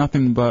it's just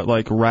nothing but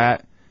like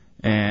rat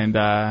and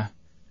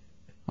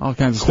all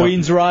kinds of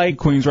Queensryche.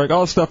 stuff. Queensryche,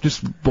 all the stuff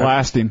just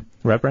blasting.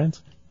 Rep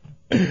brands?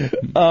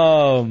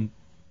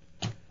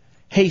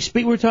 Hey,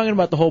 we're talking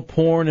about the whole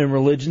porn and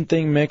religion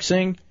thing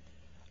mixing.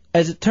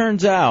 As it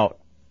turns out,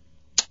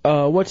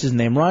 what's his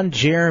name? Ron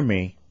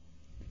Jeremy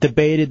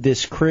debated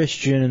this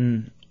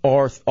Christian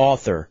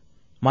author,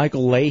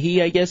 Michael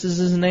Leahy, I guess is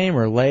his name,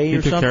 or Lay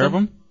or took something. care of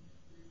him?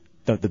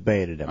 No,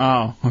 debated him.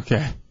 Oh,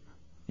 okay.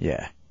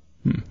 Yeah.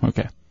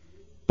 Okay.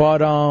 But,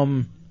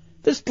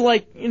 just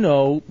like,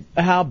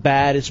 how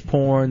bad is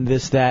porn,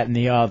 this, that, and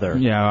the other.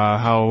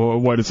 Yeah,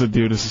 what does it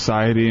do to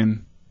society?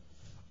 And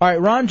All right,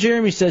 Ron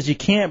Jeremy says you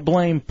can't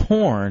blame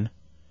porn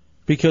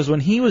because when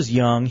he was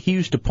young, he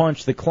used to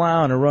punch the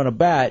clown and run a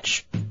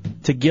batch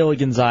to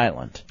Gilligan's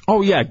Island.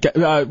 Oh,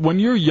 yeah. When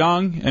you're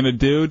young and a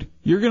dude,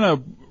 you're going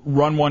to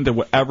run one to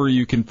whatever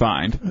you can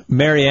find.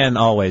 Marianne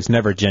always,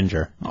 never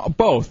Ginger.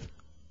 Both.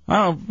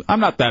 I'm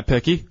not that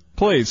picky.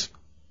 Please.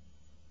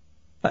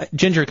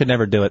 Ginger could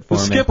never do it for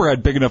The me. skipper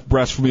had big enough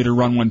breasts for me to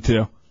run one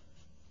too.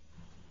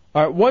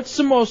 All right, what's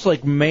the most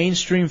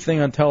mainstream thing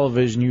on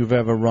television you've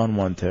ever run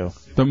one to?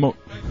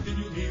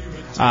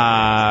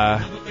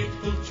 I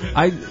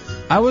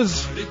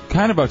was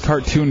kind of a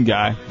cartoon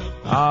guy.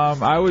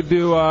 I would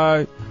do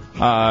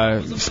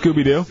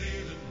Scooby Doo.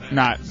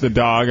 Not the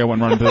dog. I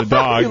wouldn't run into the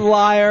dog. You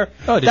liar!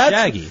 Oh, to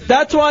Shaggy.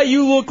 That's why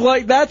you look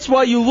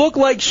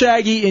like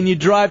Shaggy, and you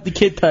drive the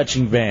kid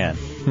touching van.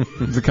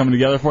 Is it coming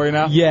together for you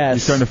now? Yes. You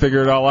starting to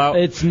figure it all out?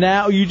 It's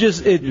now. You're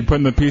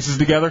putting the pieces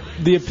together.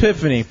 The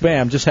epiphany.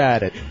 Bam! Just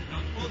had it.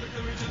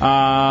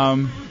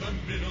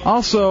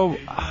 Also,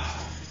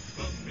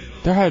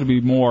 there had to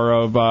be more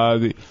of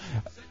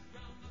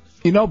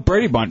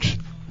Brady Bunch.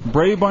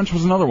 Brady Bunch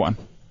was another one.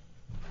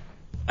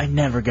 I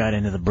never got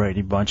into the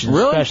Brady Bunch,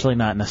 Really? especially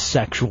not in a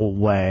sexual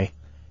way.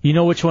 You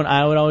know which one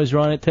I would always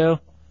run it to?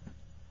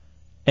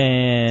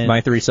 And My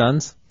Three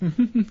Sons.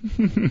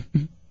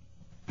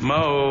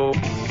 Mo.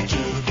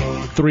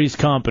 Three's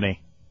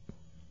Company.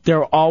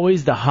 They're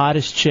always the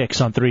hottest chicks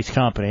on Three's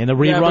Company. And the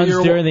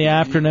reruns during the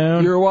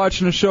afternoon. You were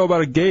watching a show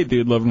about a gay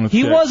dude living with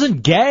He chicks.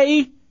 wasn't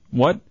gay.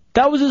 What?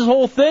 That was his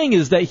whole thing,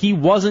 is that he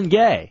wasn't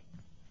gay.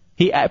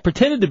 He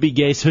pretended to be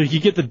gay so he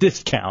could get the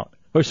discount,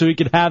 or so he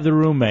could have the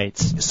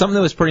roommates. Something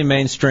that was pretty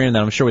mainstream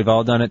that I'm sure we've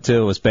all done it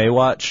too was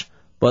Baywatch.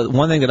 But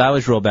one thing that I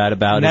was real bad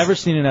about Never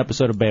seen an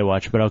episode of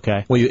Baywatch, but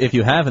okay. Well, if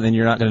you haven't, then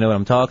you're not going to know what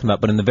I'm talking about.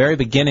 But in the very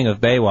beginning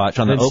of Baywatch,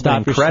 on the Then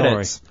stop opening your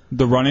credits, story.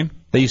 The running,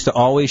 they used to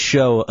always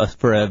show,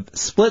 for a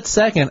split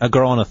second, a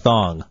girl in a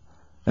thong.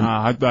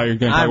 I thought you were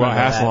going to talk about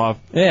Hasselhoff.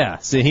 Yeah,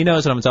 see, he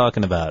knows what I'm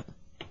talking about.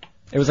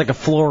 It was like a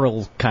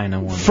floral kind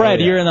of one. Fred,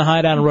 you're in the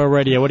Hideout on Row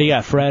Radio. What do you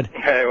got, Fred?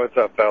 Hey, what's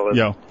up, fellas?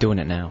 Yo. Doing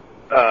it now.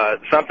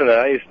 Something that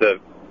I used to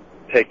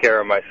take care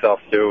of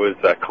myself too was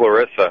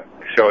Clarissa.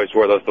 She always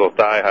wore those little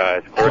thigh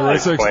highs.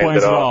 Clarissa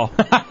explains it all.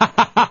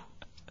 Yeah,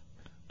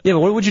 but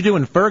what would you do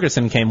when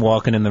Ferguson came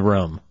walking in the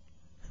room?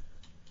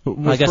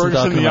 Was I guess I'm Ferguson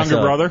talking the to younger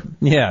myself. brother?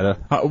 Yeah.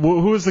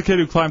 Who was the kid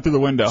who climbed through the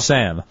window?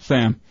 Sam.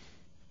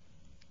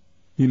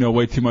 You know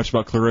way too much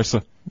about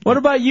Clarissa. What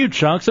about you,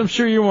 Chunks? I'm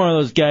sure you're one of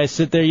those guys.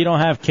 Sit there, you don't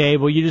have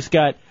cable, you just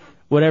got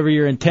whatever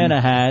your antenna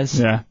has.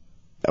 Yeah.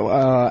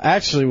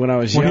 Actually, when I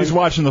was young... When he's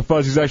watching the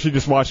fuzz, he's actually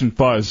just watching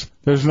fuzz.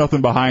 There's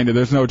nothing behind it.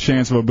 There's no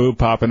chance of a boob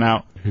popping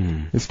out.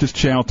 It's just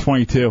channel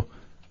 22.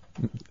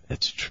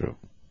 That's true.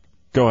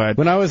 Go ahead.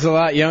 When I was a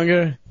lot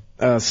younger,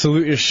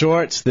 Salute Your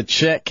Shorts, the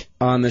chick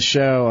on the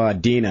show,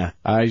 Dina.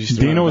 I used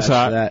to Dina run was that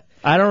hot. for that.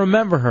 I don't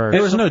remember her.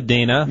 There was no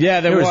Dina.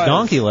 Yeah, there was was.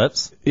 Donkey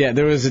Lips. Yeah,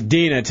 there was a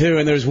Dina, too.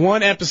 And there was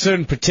one episode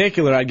in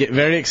particular I'd get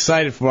very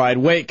excited for. I'd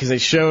wait because they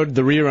showed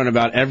the rerun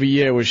about every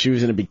year where she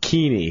was in a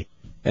bikini.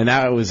 And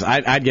that was,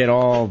 I'd get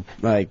all,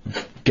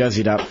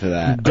 guzzied up for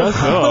that.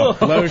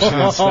 Lotion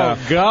and stuff. Oh,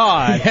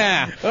 God.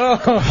 Yeah. Oh,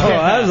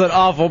 that was an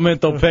awful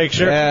mental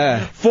picture.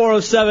 Yeah.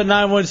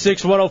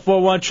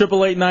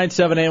 407-916-1041,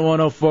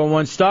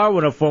 888-978-1041, star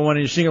 1041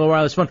 in your singular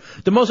wireless phone.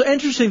 The most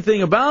interesting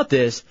thing about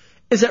this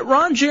is that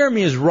Ron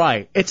Jeremy is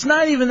right. It's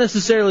not even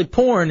necessarily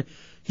porn.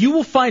 You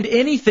will find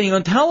anything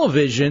on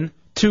television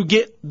to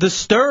get the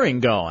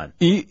stirring going.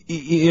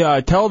 Yeah,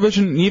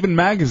 television, even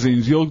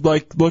magazines. You'll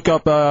look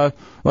up the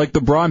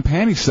bra and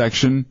panty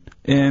section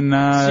in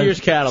Sears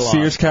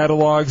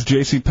catalogs,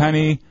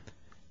 JCPenney.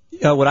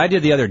 What I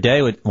did the other day,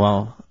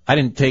 I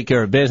didn't take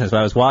care of business, but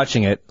I was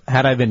watching it.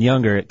 Had I been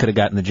younger, it could have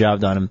gotten the job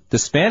done. The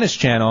Spanish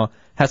channel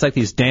has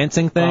these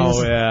dancing things.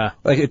 Oh, yeah.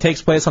 It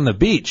takes place on the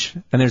beach,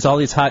 and there's all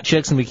these hot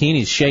chicks in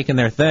bikinis shaking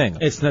their thing.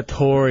 It's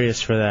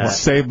notorious for that.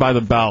 Saved by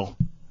the Bell.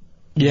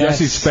 Yes.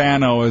 Jesse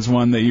Spano is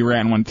one that you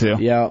ran one to.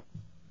 Yeah.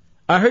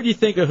 I heard you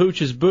think of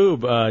Hooch's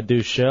boob,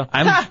 douche show.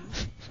 I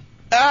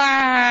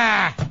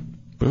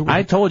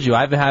told you,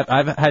 I've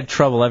had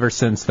trouble ever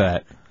since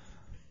that.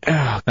 And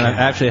I've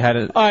actually had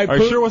it. All right, Are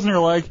you sure it wasn't her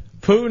leg?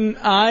 Putin,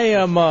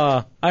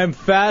 I'm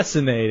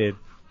fascinated.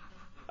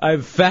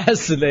 I'm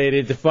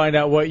fascinated to find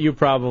out what you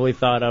probably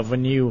thought of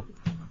when you,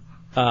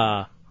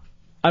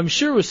 I'm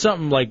sure it was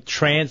something like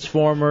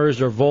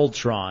Transformers or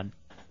Voltron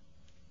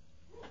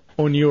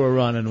when you were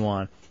running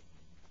one.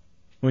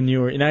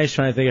 Now he's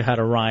trying to think of how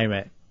to rhyme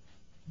it.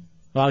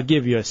 Well, I'll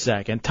give you a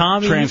second.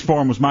 Tommy.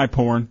 Transform was my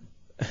porn.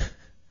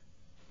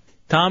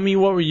 Tommy,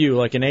 what were you,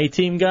 like an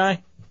A-Team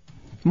guy?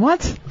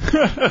 What?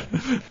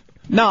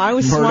 No, I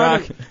was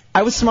Murdoch. smart.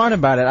 I was smart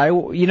about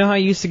it. You know how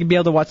you used to be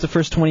able to watch the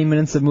first 20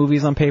 minutes of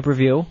movies on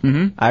pay-per-view?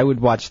 Mm-hmm. I would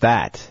watch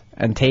that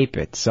and tape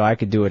it so I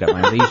could do it at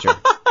my leisure.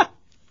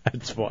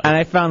 That's fun. And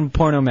I found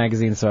porno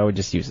magazines, so I would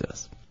just use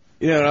those.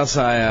 You know what else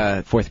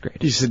I fourth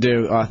grade used to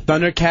do?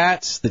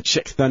 Thundercats. The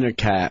chick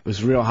Thundercat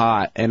was real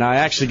hot, and I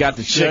actually got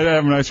the chick. Yeah,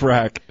 have a nice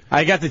rack.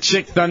 I got the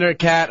chick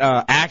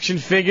Thundercat action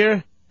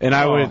figure, and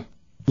I would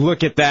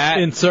look at that,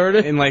 insert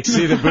it, and like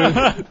see the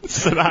boob,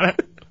 sit on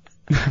it.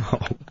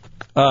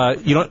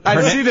 You don't.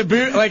 I'd see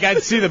the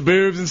I'd see the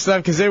boobs and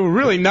stuff because they were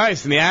really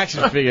nice in the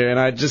action figure, and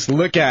I'd just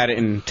look at it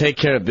and take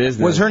care of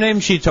business. Was her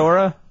name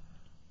Cheetora? I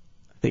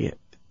think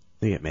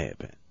it may have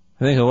been.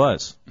 I think it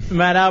was.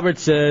 Matt Albert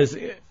says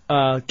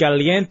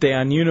Caliente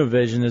on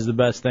Univision is the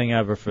best thing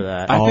ever for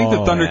that. I think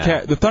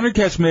the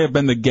Thundercats may have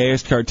been the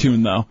gayest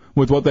cartoon though.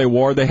 With what they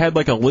wore, they had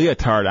like a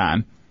leotard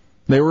on.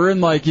 They were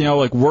in like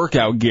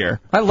workout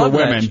gear I for loved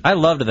women. I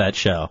loved that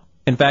show.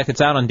 In fact,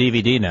 it's out on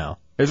DVD now.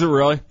 Is it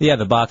really? Yeah,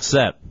 the box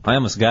set. I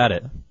almost got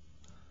it.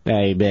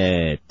 I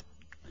bet.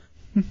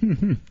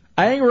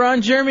 I think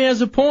Ron Jeremy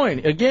has a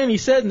point. Again, he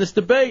said in this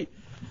debate,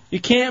 you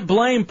can't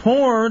blame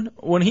porn.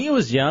 When he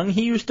was young,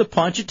 he used to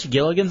punch it to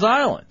Gilligan's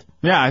Island.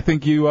 Yeah, I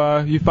think you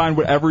find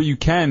whatever you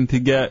can to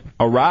get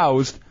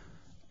aroused,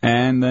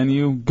 and then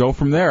you go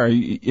from there.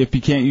 If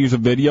you can't use a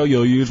video,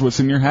 you'll use what's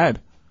in your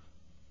head.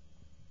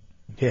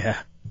 Yeah.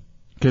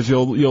 Because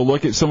you'll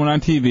look at someone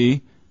on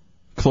TV,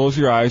 close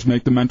your eyes,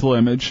 make the mental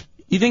image,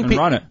 and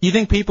run it. You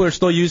think people are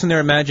still using their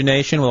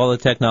imagination with all the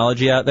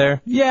technology out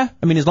there? Yeah.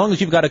 I mean, as long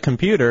as you've got a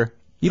computer,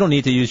 you don't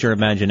need to use your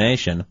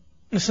imagination.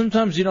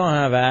 Sometimes you don't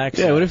have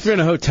access. Yeah, what if you're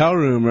in a hotel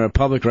room or a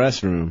public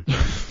restroom?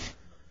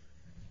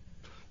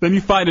 Then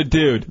you find a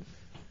dude.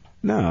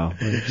 No.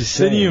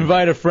 Then you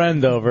invite a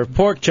friend over.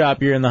 Pork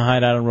Chop, you're in the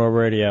Hideout on Raw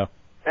Radio.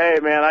 Hey,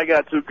 man, I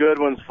got two good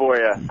ones for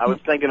you. I was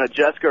thinking of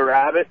Jessica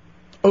Rabbit.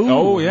 Ooh,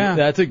 oh, yeah.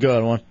 That's a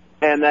good one.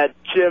 And that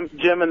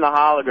Jim and the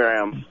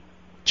Holograms.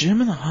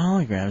 Jim and the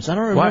Holograms. I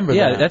don't remember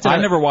that.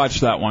 I never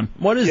watched that one.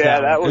 What is Yeah,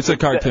 that? that was It's a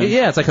cartoon.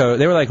 Yeah, it's like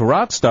they were like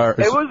rock stars.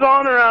 It was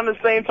on around the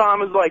same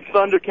time as like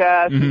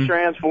Thundercats and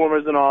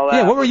Transformers and all that.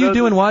 Yeah, what were you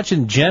doing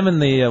watching Gem and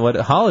the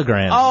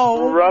holograms?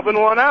 Oh, rubbing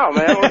one out,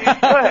 man. What do you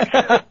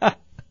expect?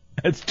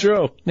 That's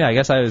true. Yeah, I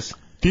guess I was.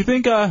 Do you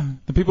think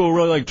the people who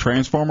really like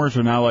Transformers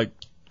are now like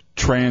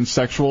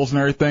transsexuals and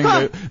everything?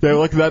 They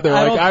look at that, they're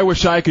like, I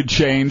wish I could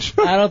change.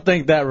 I don't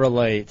think that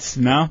relates.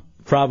 No?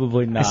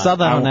 Probably not. I saw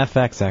that on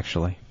FX,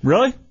 actually.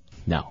 Really?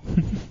 No.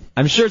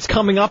 I'm sure it's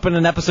coming up in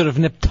an episode of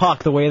Nip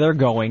Tuck the way they're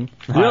going.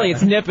 Really,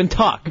 it's Nip and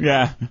Tuck.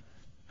 Yeah. All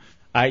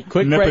right,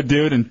 quick Nip break. a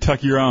dude and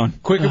tuck your own.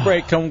 Quick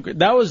break.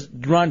 That was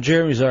Ron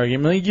Jeremy's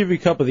argument. Let me give you a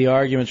couple of the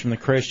arguments from the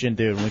Christian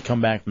dude when we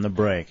come back from the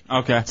break.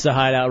 Okay. It's the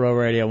Hideout Row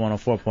Radio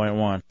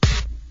 104.1.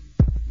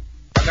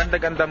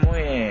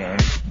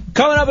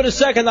 Coming up in a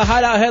second, the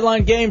Hideout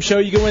Headline Game Show.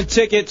 You can win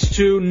tickets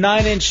to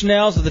 9 Inch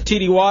Nails at the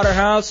TD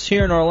Waterhouse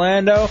here in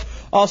Orlando.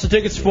 Also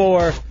tickets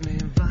for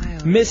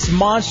Miss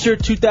Monster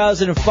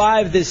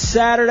 2005 this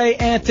Saturday,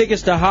 and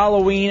tickets to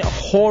Halloween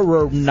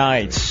Horror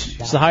Nights.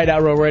 It's the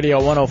Hideout Row Radio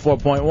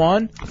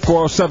 104.1.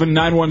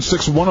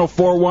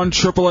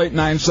 407-916-1041,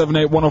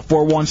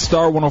 888-978-1041,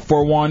 star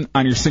 1041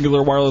 on your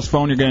singular wireless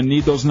phone. You're going to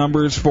need those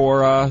numbers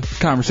for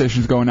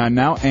conversations going on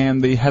now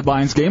and the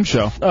Headlines Game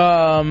Show.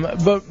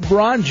 But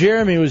Ron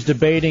Jeremy was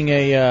debating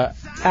a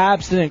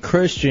abstinent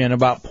Christian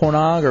about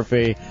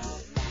pornography,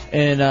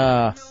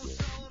 and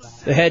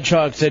the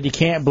Hedgehog said you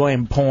can't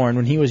blame porn.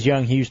 When he was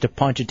young, he used to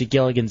punch it to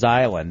Gilligan's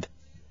Island.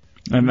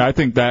 And I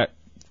think that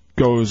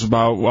goes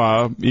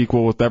about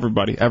equal with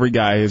everybody. Every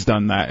guy has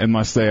done that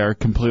unless they are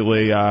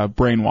completely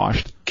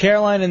brainwashed.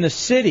 Caroline in the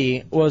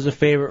City was a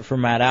favorite for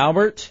Matt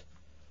Albert.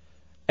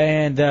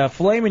 And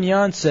Filet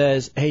Mignon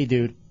says, hey,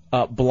 dude,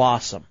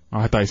 Blossom. Oh,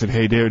 I thought you said,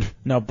 hey, dude.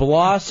 No,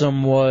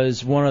 Blossom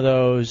was one of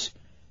those.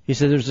 He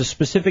said there's a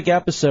specific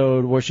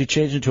episode where she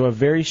changed into a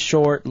very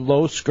short,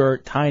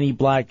 low-skirt, tiny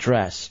black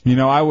dress. You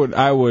know, I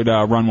would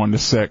run 1 to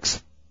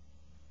 6.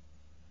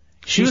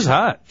 She was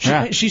hot.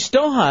 She's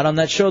still hot on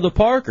that show, The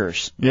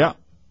Parkers. Yeah.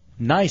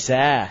 Nice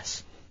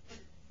ass.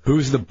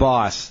 Who's the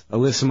boss?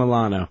 Alyssa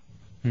Milano.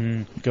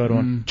 Good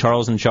one.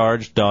 Charles in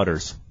Charge,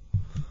 daughters.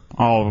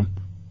 All of them.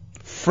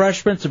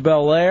 Fresh Prince of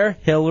Bel-Air,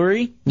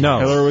 Hillary. No,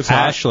 Hillary was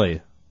hot.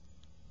 Ashley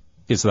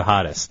is the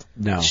hottest.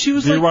 No. She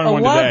was You like run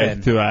 1 11.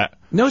 today to that.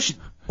 No,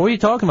 what are you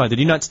talking about? Did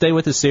you not stay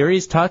with the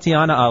series?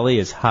 Tatiana Ali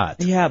is hot.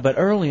 Yeah, but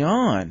early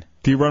on.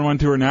 Do you run 1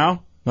 to her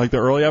now? Like the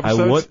early episodes?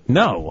 I would.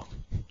 No.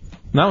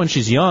 Not when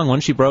she's young. When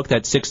she broke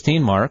that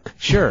 16 mark.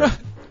 Sure.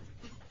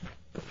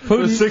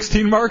 The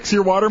 16 marks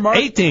your watermark?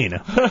 18.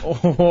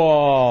 Whoa.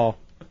 All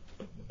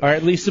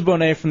right, Lisa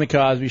Bonet from The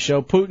Cosby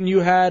Show. Putin, you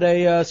had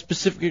a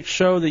specific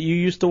show that you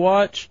used to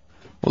watch?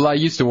 Well, I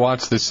used to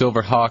watch the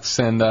Silverhawks,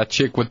 and that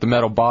chick with the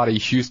metal body,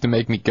 she used to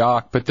make me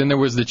gawk. But then there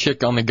was the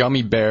chick on the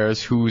gummy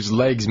bears whose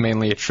legs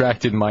mainly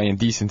attracted my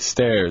indecent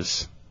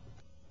stares.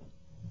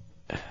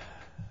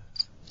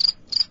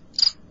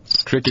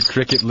 Cricket,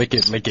 cricket, lick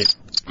it, lick it.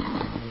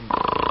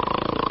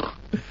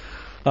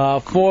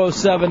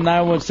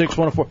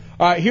 407-916-104. All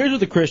right, here's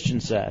what the Christian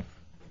said.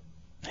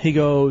 He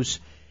goes,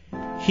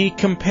 He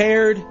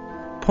compared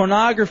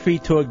pornography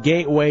to a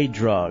gateway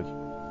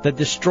drug that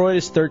destroyed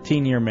his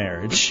 13-year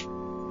marriage,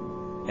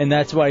 and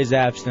that's why he's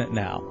abstinent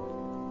now.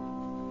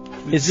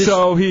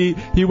 So he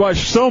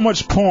watched so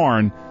much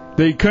porn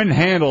that he couldn't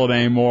handle it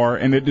anymore,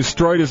 and it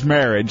destroyed his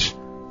marriage.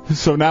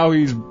 So now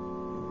he's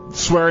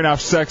swearing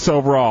off sex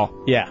overall.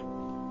 Yeah.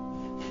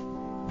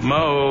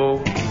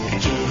 Mo.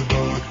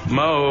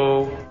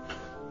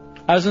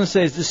 I was going to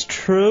say, is this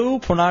true?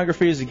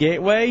 Pornography is a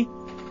gateway?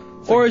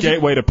 Or is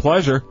gateway to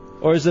pleasure.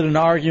 Or is it an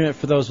argument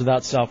for those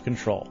without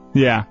self-control?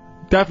 Yeah,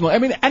 definitely. I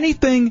mean,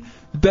 anything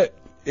that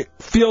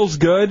feels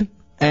good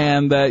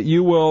and that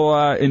you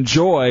will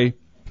enjoy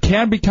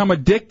can become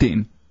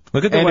addicting.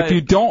 Look at the and way... if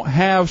you don't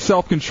have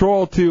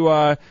self-control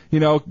to,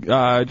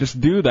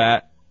 just do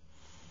that,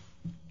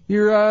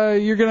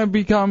 you're going to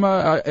become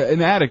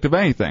an addict of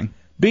anything.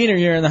 Beaner,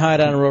 you're in the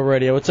Hideout on Road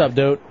Radio. What's up,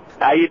 dude?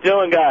 How you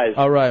doing, guys?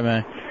 All right,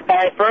 man.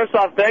 Hey, first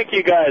off, thank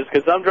you guys,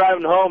 because I'm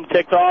driving home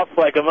ticked off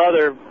like a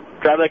mother,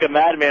 driving like a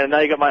madman, and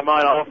now you got my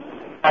mind off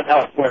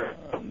elsewhere.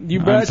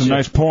 You betcha. Some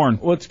nice porn.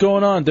 What's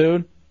going on,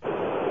 dude?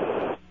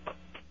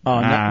 Oh,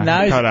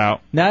 now he's cut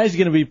out. Now he's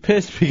gonna be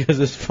pissed because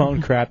his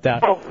phone crapped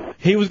out.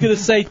 He was gonna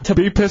say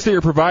be pissed at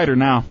your provider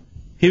now.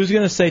 He was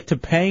gonna say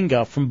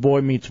Topanga from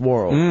Boy Meets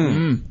World.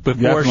 Before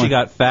Definitely. she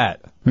got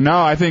fat.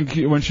 No, I think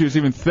when she was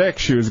even thick,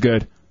 she was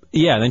good.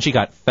 Yeah, then she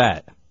got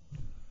fat.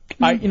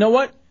 You know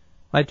what?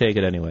 I'd take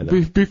it anyway,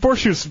 though. Before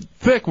she was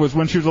thick was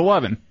when she was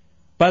 11.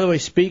 By the way,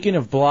 speaking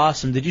of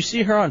Blossom, did you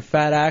see her on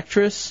Fat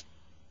Actress?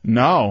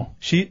 No.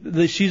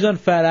 She's on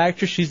Fat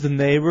Actress. She's the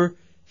neighbor.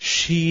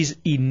 She's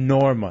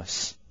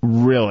enormous.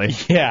 Really?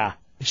 Yeah.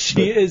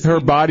 She is. Her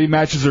body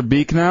matches her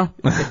beak now?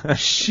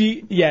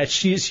 She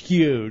is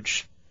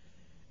huge.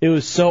 It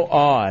was so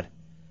odd.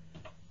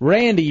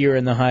 Randy, you're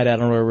in the Hideout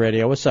on Road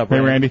Radio. What's up,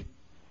 Randy? Hey, Randy.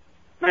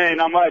 Hey,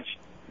 not much.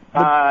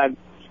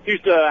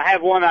 Used to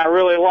have one I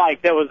really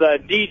liked. That was a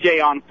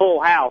DJ on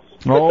Full House.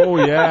 Oh,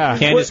 yeah.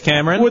 Candace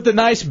Cameron? With the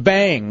nice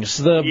bangs.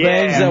 The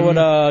bangs that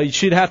would,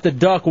 she'd have to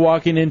duck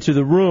walking into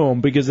the room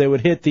because they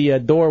would hit the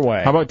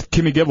doorway. How about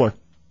Kimmy Gibbler?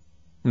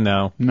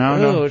 No. No.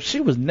 Oh,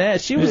 she was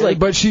nasty. She was like.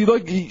 But she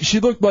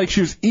looked like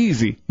she was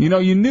easy. You know,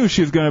 you knew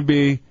she was going to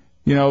be,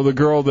 the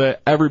girl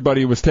that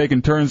everybody was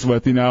taking turns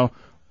with, Well,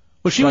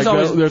 she was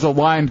always. There's a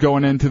line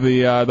going into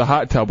the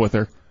hot tub with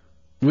her.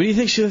 What do you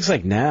think she looks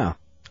like now?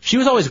 She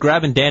was always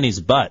grabbing Danny's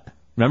butt.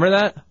 Remember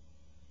that?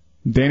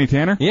 Danny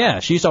Tanner? Yeah,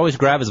 she used to always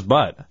grab his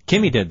butt.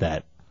 Kimmy did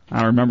that. I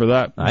don't remember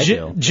that. I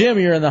do. Jim,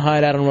 you're in the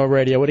Hideout on Road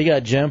Radio. What do you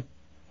got, Jim?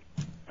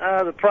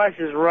 The Price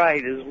is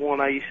Right is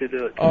one I used to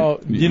do it. Oh,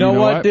 you know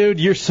what,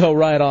 dude? You're so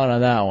right on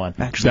that one.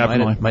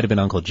 Actually, might have been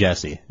Uncle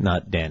Jesse,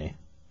 not Danny.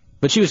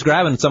 But she was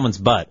grabbing someone's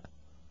butt.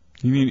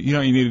 You know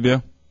what you need to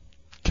do?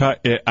 Cut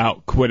it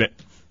out. Quit it.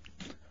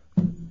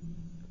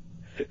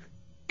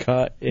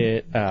 Cut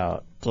it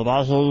out. Did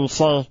I hear you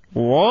say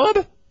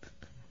what?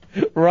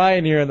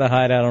 Ryan, you're in the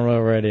Hideout on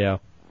Road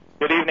Radio.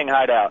 Good evening,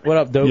 Hideout. What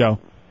up, dude? Yo.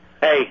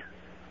 Hey,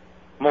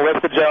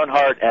 Melissa Joan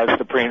Hart as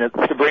Sabrina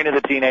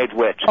the Teenage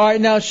Witch. All right,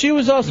 now she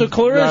was also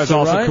Clarissa, That was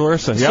also right?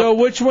 Clarissa, yep. So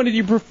which one did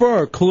you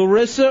prefer,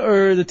 Clarissa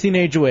or the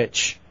Teenage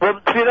Witch? Well,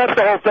 see, that's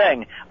the whole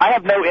thing. I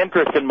have no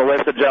interest in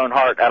Melissa Joan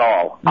Hart at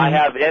all. I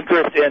have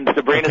interest in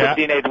Sabrina the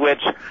Teenage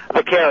Witch,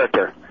 the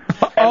character.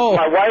 Oh.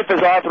 My wife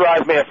has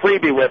authorized me a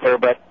freebie with her,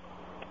 but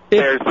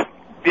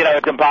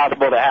it's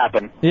impossible to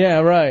happen. Yeah,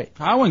 right.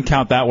 I wouldn't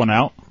count that one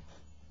out.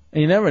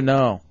 You never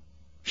know.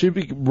 She'd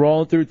be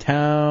rolling through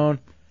town,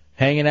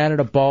 hanging out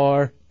at a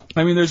bar.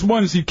 I mean, there's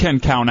ones you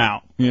can count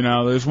out.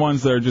 There's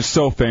ones that are just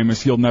so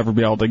famous you'll never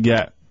be able to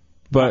get.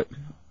 But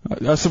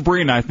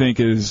Sabrina, I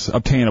think, is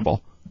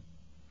obtainable.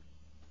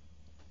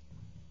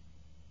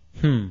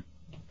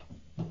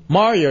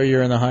 Mario,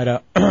 you're in the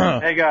Hideout.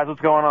 Hey, guys,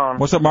 what's going on?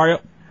 What's up, Mario?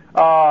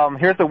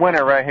 Here's the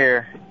winner right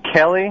here.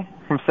 Kelly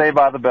from Saved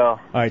by the Bell.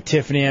 All right,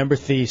 Tiffany Amber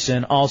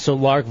Thiessen. Also,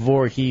 Lark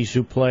Voorhees,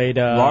 who played...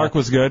 Lark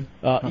was good.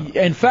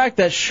 In fact,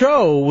 that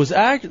show was...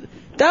 that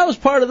was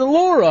part of the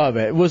lure of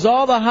it. Was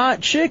all the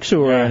hot chicks who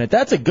were in it.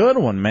 That's a good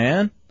one,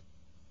 man.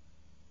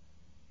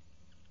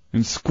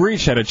 And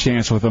Screech had a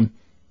chance with him.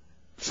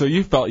 So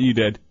you felt you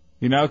did.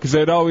 Because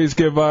they'd always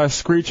give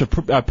Screech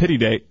a pity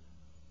date.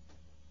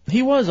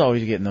 He was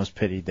always getting those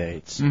pity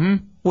dates.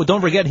 Mm-hmm. Well,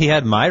 don't forget he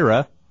had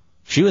Myra.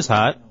 She was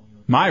hot.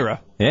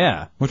 Myra?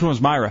 Yeah. Which one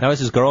was Myra? That was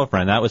his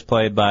girlfriend. That was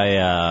played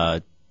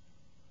by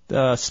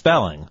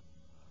Spelling.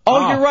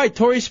 Oh, you're right,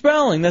 Tori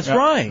Spelling. That's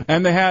right.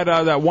 And they had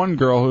that one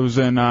girl who's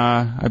in,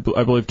 I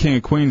believe, King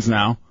of Queens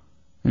now.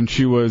 And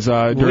she was...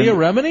 during Leah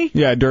Remini?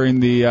 Yeah,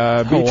 during the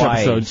beach Hawaii.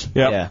 episodes.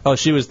 Yep. Yeah. Oh,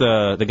 she was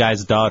the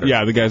guy's daughter.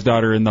 Yeah, the guy's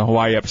daughter in the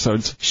Hawaii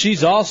episodes.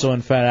 She's also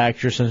in Fat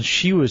Actress, and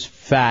she was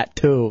fat,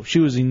 too. She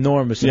was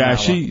enormous in Yeah,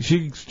 that one.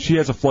 she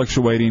has a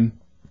fluctuating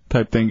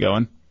type thing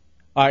going.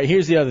 All right,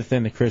 here's the other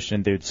thing the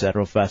Christian dude said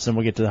real fast, and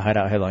we'll get to the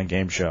Hideout Headline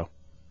Game Show.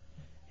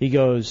 He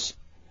goes,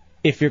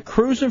 if you're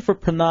cruising for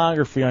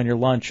pornography on your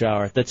lunch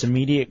hour, that's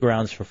immediate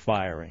grounds for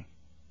firing.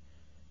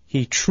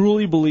 He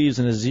truly believes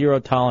in a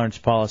zero-tolerance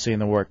policy in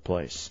the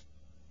workplace.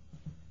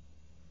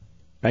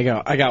 I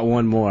got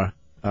one more.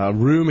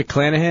 Rue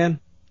McClanahan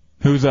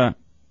Who's that?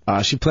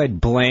 She played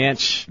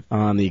Blanche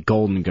on the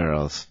Golden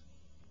Girls.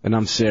 And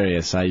I'm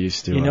serious, I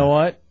used to. You know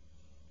what?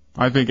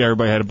 I think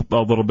everybody had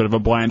a little bit of a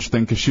Blanche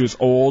thing because she was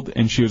old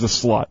and she was a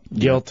slut.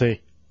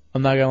 Guilty.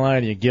 I'm not gonna lie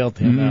to you,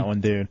 guilty on that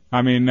one, dude.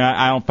 I mean,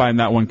 I don't find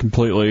that one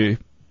completely.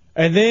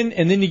 And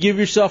then you give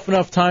yourself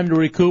enough time to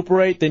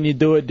recuperate, then you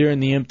do it during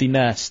the empty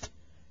nest.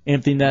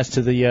 Empty nest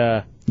to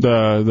the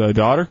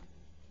daughter?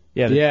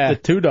 Yeah, the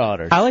two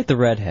daughters. I like the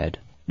redhead.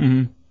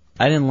 Mm-hmm.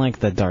 I didn't like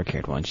the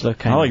dark-haired one. She looked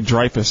kind I of... like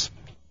Dreyfus.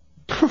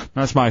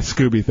 That's my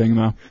Scooby thing,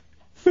 though.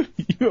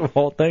 You have a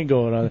whole thing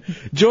going on.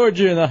 George,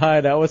 you're in the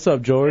hideout. What's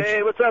up, George?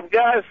 Hey, what's up,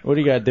 guys? What do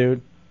you got,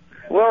 dude?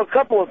 Well, a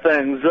couple of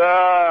things.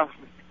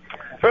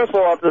 First of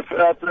all,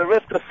 at the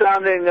risk of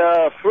sounding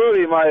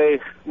fruity,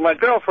 my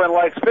girlfriend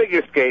likes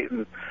figure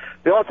skating.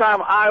 The only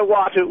time I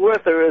watch it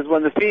with her is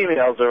when the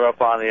females are up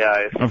on the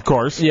ice. Of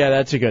course. Yeah,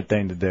 that's a good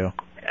thing to do.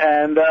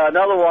 And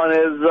another one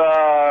is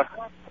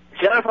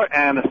Jennifer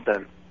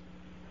Aniston.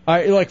 All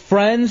right, like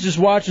Friends, just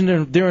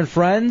watching during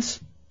Friends?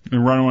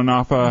 And running one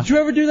off. Did you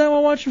ever do that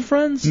while watching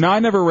Friends? No, I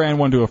never ran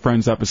one to a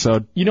Friends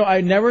episode. You know,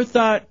 I never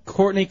thought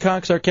Courtney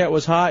Cox Arquette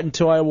was hot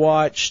until I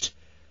watched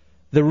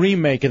the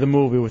remake of the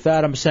movie with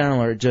Adam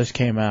Sandler. It just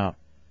came out.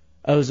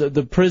 It was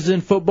the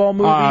prison football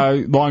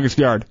movie. Longest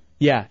Yard.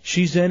 Yeah,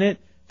 she's in it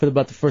for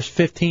about the first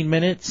 15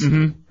 minutes.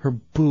 Mm-hmm. Her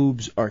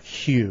boobs are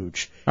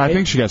huge. I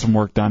think she got some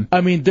work done.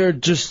 I mean, they're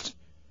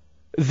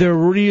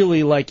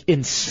really like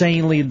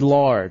insanely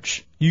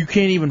large. You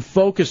can't even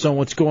focus on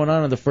what's going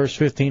on in the first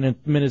 15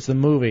 minutes of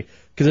the movie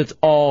because it's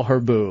all her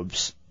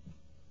boobs.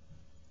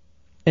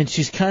 And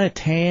she's kind of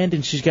tanned,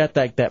 and she's got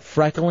that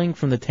freckling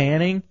from the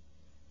tanning.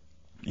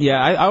 Yeah,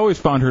 I always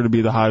found her to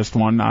be the hottest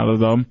one out of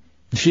them.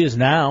 She is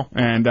now.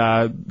 And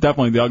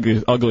definitely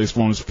the ugliest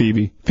one was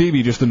Phoebe.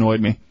 Phoebe just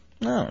annoyed me.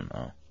 I don't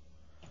know.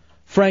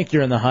 Frank,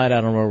 you're in the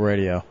hideout on Road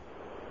Radio.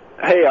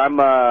 Hey,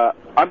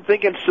 I'm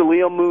thinking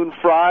Shalia Moon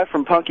Fry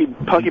from Punky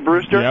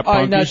Brewster. Yeah, All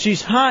right, now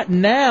she's hot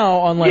now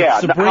on like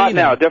Sabrina. Hot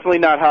now. Definitely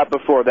not hot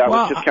before. That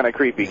Well, was just kind of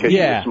creepy because she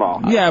was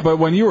small. Yeah, but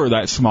when you were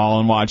that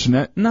small and watching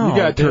it, No, you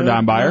got turned dude,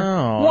 on by her.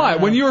 no. What?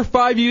 When you were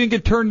 5, you didn't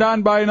get turned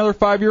on by another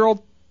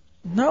 5-year-old?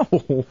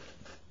 No.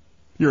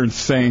 You're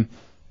insane.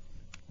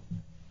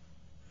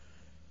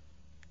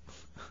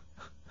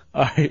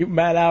 All right,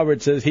 Matt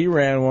Albert says he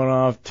ran one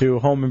off to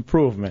Home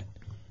Improvement.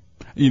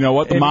 You know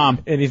what? The mom.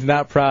 And he's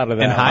not proud of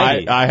that. And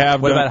Heidi. I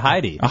have. What about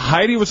Heidi?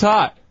 Heidi was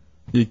hot.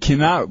 You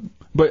cannot.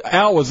 But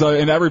Al was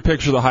in every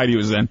picture that Heidi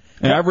was in.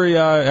 And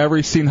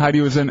every scene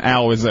Heidi was in,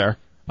 Al was there.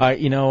 All right,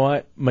 you know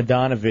what?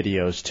 Madonna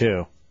videos,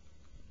 too.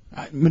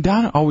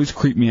 Madonna always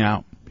creeped me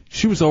out.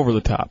 She was over the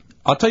top.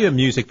 I'll tell you a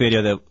music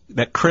video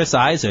that Chris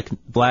Isaac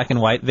black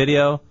and white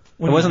video.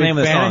 When it wasn't the name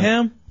of the fan song. of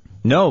him?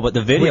 No, but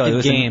the video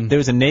Wicked Game. there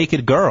was a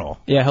naked girl.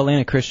 Yeah,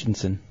 Helena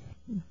Christensen.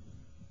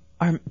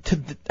 All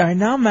right,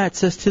 now Matt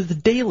says to The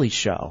Daily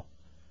Show.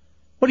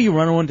 What are you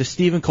running one to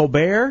Stephen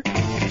Colbert?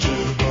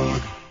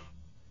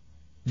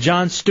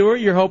 Jon Stewart,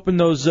 you're hoping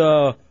those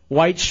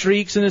white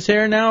streaks in his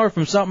hair now are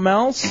from something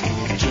else?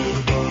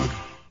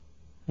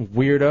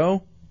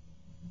 Weirdo.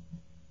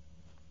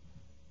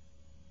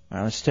 All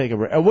right, let's take a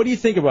break. What do you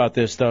think about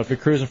this, though, if you're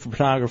cruising for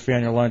pornography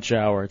on your lunch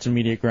hour? It's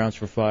immediate grounds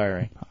for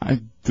firing.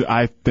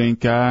 I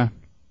think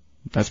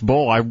that's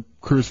bull. I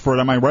cruise for it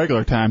on my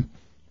regular time.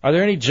 Are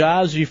there any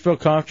jobs you feel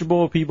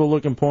comfortable with people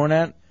looking porn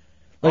at?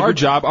 Like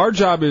Our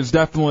job is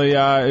definitely,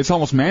 it's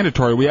almost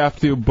mandatory. We have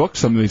to book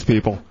some of these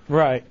people.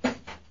 Right.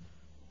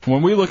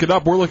 When we look it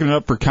up, we're looking it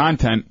up for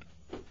content.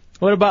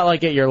 What about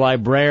like at your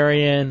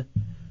librarian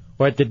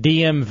or at the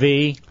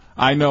DMV?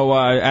 I know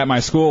at my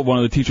school, one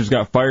of the teachers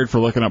got fired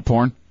for looking up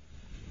porn.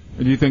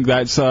 Do you think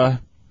that's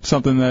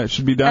something that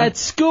should be done? At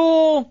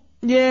school?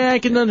 Yeah, I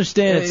can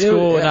understand at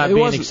school not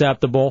being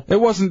acceptable. It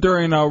wasn't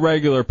during a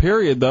regular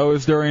period, though. It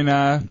was during,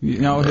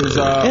 his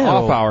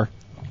off hour.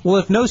 Well,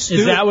 if no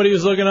student... Is that what he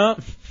was looking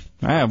up?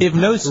 If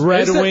no...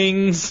 Red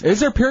Wings. Is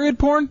there period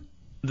porn?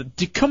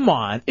 Come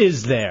on,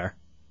 is there?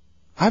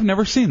 I've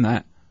never seen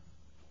that.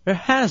 There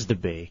has to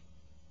be.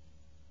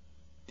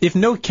 If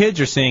no kids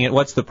are seeing it,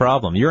 what's the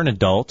problem? You're an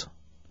adult.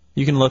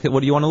 You can look at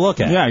what you want to look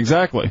at. Yeah,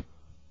 exactly.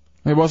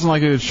 It wasn't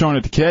like it was showing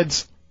it to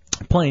kids.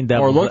 Playing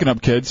devil's or looking up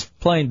kids.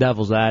 Playing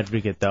devil's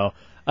advocate, though.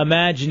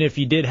 Imagine if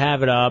you did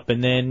have it up,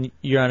 and then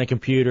you're on a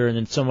computer, and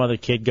then some other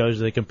kid goes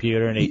to the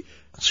computer, and he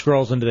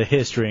scrolls into the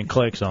history and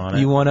clicks on it.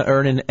 You want to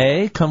earn an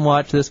A? Come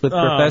watch this with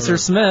Professor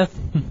Smith.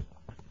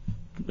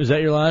 Is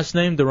that your last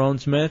name, Daron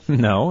Smith?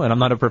 No, and I'm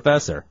not a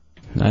professor.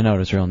 I know what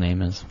his real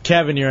name is.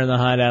 Kevin, you're in the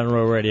Hideout on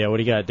Road Radio. What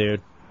do you got,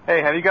 dude?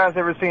 Hey, have you guys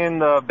ever seen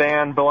the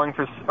band Bowling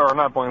for, or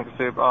not Bowling for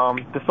Soup?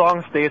 The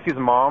song "Stacy's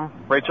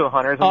Mom." Rachel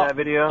Hunter's in that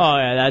video. Oh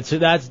yeah,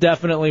 that's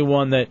definitely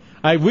one that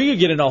we could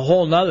get in a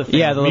whole nother thing.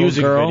 Yeah, the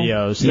music little girl.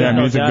 videos. Yeah,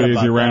 music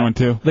videos. You ran one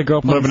too. The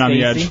girl playing Living on the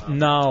Stacy? Edge.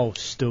 No,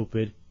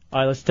 stupid. All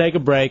right, let's take a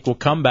break. We'll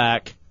come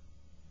back.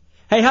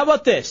 Hey, how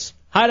about this?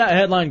 Hideout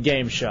Headline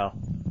Game Show.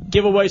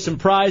 Give away some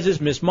prizes: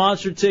 Miss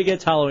Monster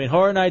tickets, Halloween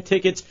Horror Night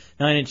tickets,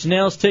 9 Inch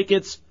Nails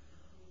tickets,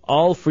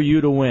 all for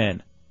you to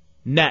win.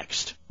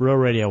 Next, Real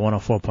Radio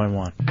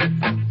 104.1.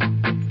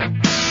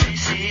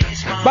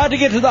 About to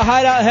get to the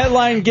Hideout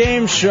Headline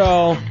Game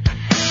Show.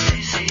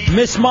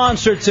 Miss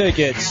Monster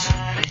tickets.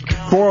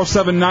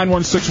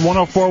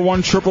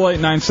 407-916-1041,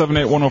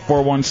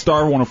 888-978-1041,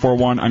 star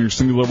 1041 on your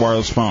singular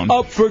wireless phone.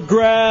 Up for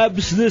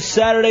grabs this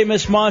Saturday,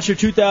 Miss Monster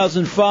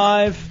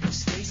 2005.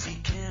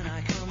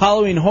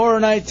 Halloween Horror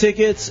Night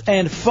tickets,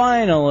 and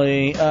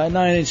finally, 9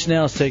 Inch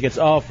Nails tickets,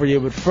 all for you.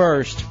 But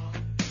first,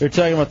 they're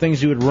talking about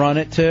things you would run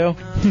it to.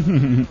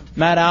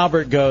 Matt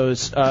Albert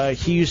goes,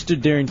 he used to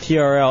during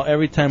TRL,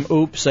 every time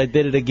Oops, I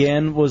Did It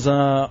Again was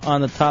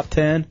on the top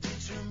 10,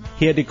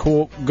 he had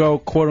to go,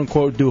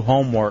 quote-unquote, do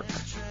homework.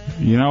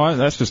 You know what?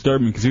 That's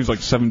disturbing because he was like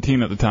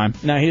 17 at the time.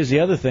 Now, here's the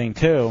other thing,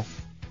 too.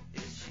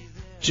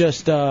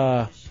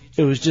 It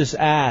was just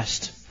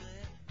asked.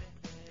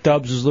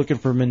 Dubs was looking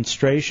for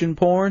menstruation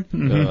porn.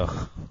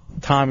 Mhm.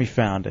 Tommy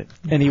found it,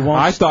 and he won't.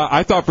 I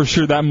thought for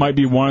sure that might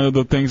be one of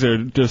the things that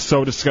are just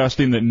so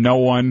disgusting that no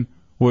one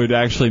would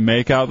actually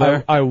make out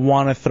there. I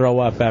want to throw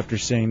up after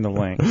seeing the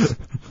links.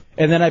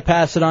 And then I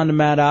pass it on to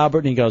Matt Albert,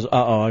 and he goes,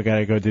 "Uh-oh, I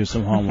gotta go do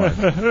some homework."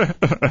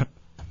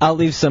 I'll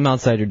leave some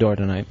outside your door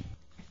tonight.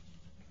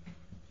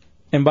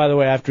 And by the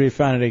way, after he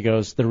found it, he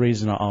goes, "The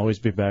reason will always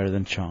be better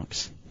than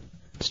Chunks."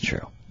 It's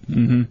true.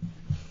 Mm-hmm.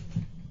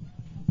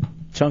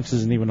 Chunks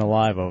isn't even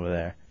alive over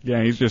there.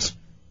 Yeah, he's just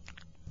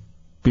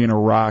being a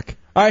rock.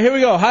 All right, here we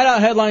go.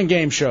 Hideout Headline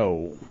Game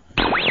Show.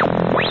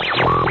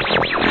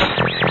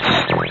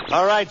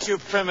 All right, you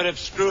primitive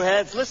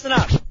screwheads, listen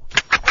up.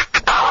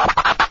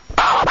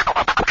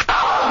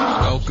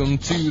 Welcome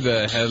to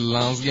the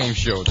Headlines Game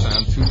Show.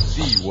 Time to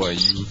see what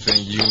you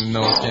think you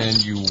know. Can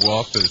you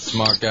walk the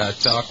smart guy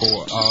talk,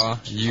 or are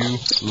you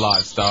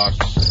livestock?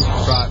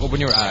 Try open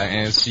your eye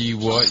and see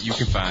what you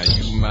can find.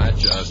 You might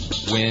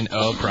just win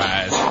a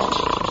prize.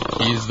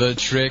 Here's the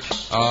trick.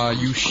 Are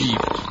you sheep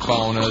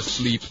falling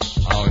asleep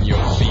on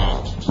your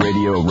feet?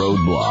 Radio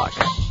Roadblock.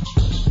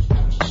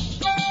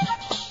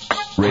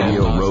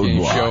 Radio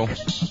Roadblock.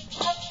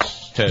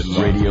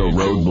 Radio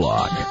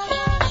Roadblock.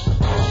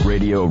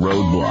 Radio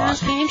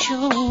Roadblock. Game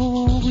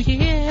show,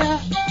 yeah.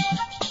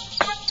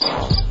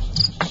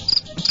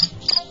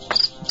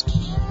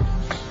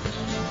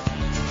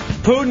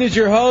 Putin is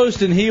your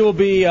host, and he will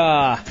be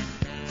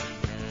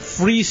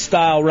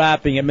freestyle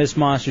rapping at Miss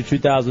Monster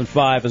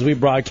 2005 as we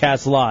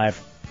broadcast live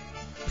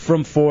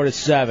from 4 to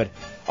 7.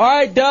 All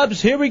right,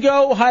 Dubs, here we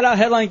go. Hideout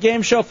Headline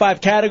Game Show, 5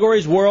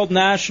 categories: world,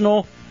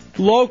 national,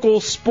 local,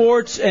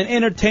 sports, and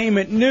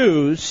entertainment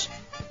news.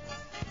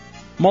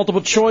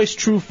 Multiple choice,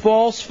 true,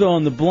 false, fill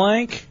in the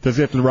blank. Does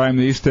he have to rhyme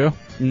these too?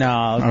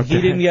 No, Okay.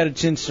 he didn't get a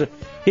chance to.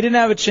 He didn't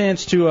have a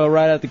chance to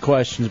write out the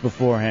questions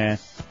beforehand.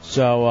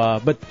 So,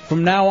 but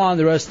from now on,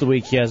 the rest of the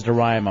week, he has to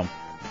rhyme them.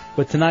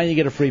 But tonight, you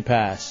get a free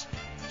pass.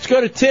 Let's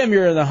go to Tim.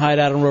 You're in the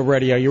Hideout on Road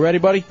Radio. You ready,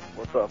 buddy?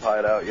 What's up,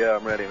 Hideout? Yeah,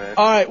 I'm ready, man.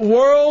 All right,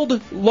 world,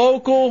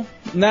 local,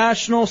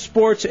 national,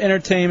 sports,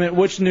 entertainment.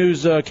 Which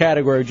news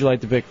category would you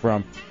like to pick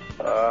from?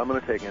 I'm going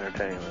to take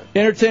entertainment.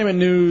 Entertainment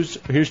news.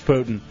 Here's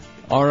Putin.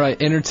 All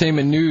right,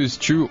 entertainment news,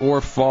 true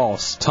or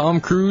false? Tom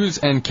Cruise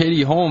and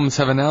Katie Holmes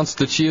have announced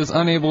that she is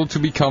unable to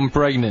become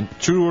pregnant.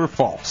 True or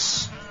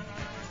false?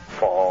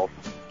 False.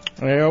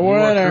 You're a You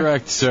winner. are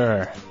correct,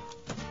 sir.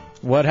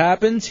 What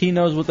happens? He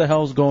knows what the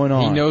hell's going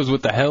on. He knows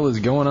what the hell is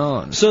going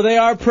on. So they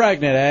are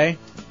pregnant, eh?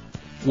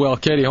 Well,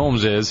 Katie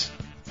Holmes is.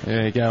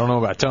 I don't know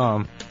about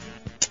Tom.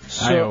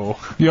 So,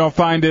 you'll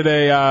find it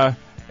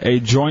a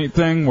joint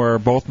thing where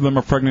both of them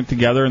are pregnant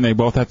together and they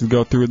both have to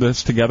go through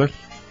this together?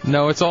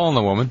 No, it's all on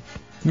the woman.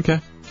 Okay.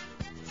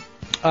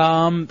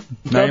 Not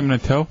even a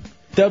toe?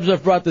 Dubs,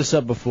 I've brought this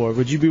up before.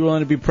 Would you be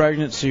willing to be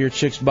pregnant so your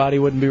chick's body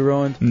wouldn't be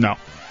ruined? No.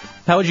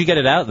 How would you get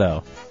it out,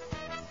 though?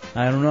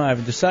 I don't know. I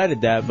haven't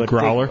decided that. But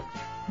Growler?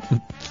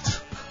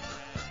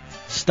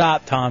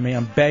 Stop, Tommy.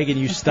 I'm begging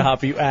you,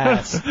 stop, you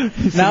ass.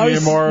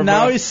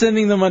 Now he's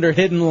sending them under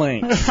hidden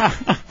links.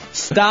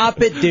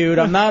 Stop it, dude.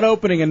 I'm not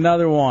opening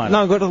another one.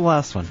 No, go to the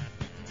last one.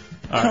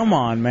 Come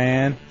on,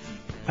 man.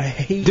 I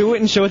hate Do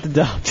it and show it to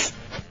Dubs.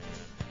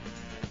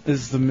 This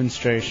is the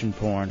menstruation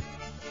porn.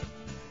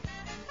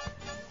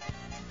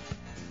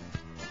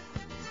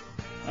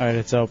 All right,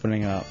 it's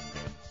opening up.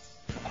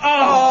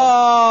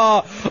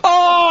 Oh! Oh!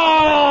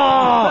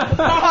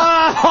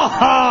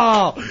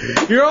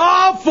 Oh! You're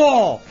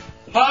awful!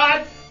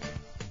 What?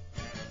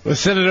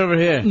 Let's send it over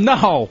here.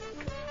 No.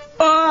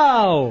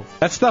 Oh!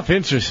 That stuff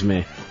interests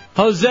me.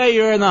 Jose,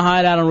 you're in the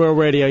Hideout on Real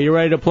Radio. You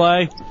ready to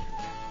play?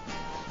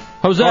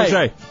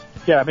 Jose.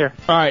 Yeah, I'm here.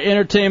 All right,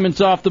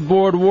 entertainment's off the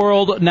board.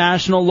 World,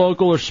 national,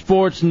 local, or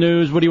sports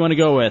news. What do you want to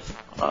go with?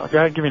 Go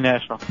ahead, give me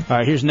national. All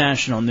right, here's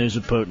national news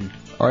with Putin.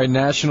 All right,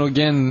 national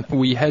again.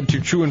 We head to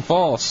true and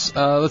false.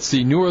 Let's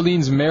see. New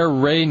Orleans Mayor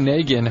Ray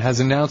Nagin has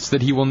announced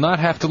that he will not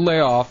have to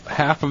lay off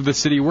half of the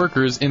city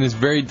workers in this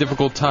very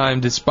difficult time,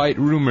 despite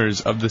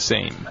rumors of the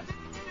same.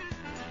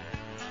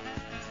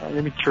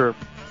 Give me true.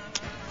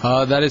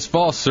 That is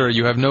false, sir.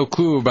 You have no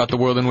clue about the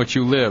world in which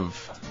you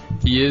live.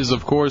 He is,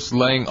 of course,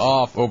 laying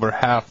off over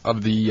half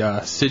of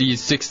the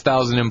city's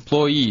 6,000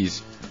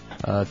 employees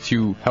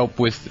to help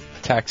with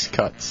tax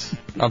cuts.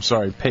 I'm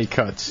sorry, pay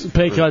cuts.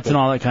 Pay cuts and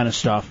all that kind of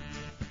stuff.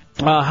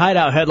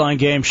 Hideout Headline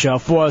Game Show,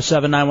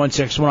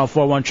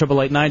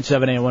 407-916-1041,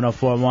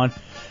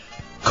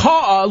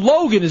 888-978-1041.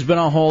 Logan has been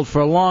on hold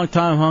for a long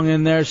time, hung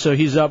in there, so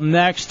he's up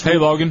next. Hey,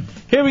 Logan.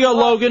 Here we go,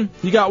 Logan.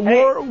 You got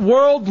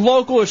world,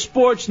 local, or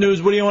sports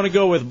news. What do you want to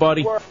go with,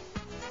 buddy?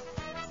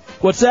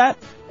 What's that?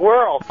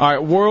 World. All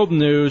right, world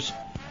news.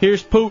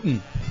 Here's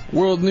Putin.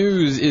 World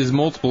news is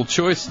multiple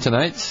choice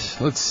tonight.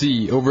 Let's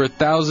see. Over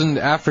 1,000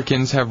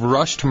 Africans have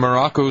rushed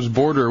Morocco's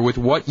border with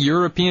what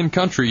European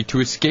country to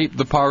escape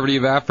the poverty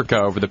of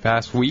Africa over the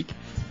past week?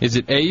 Is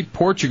it A,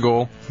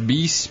 Portugal,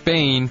 B,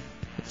 Spain,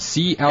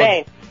 C,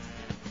 Spain.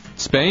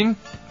 Spain?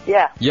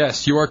 Yeah.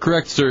 Yes, you are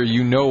correct, sir.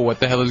 You know what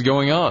the hell is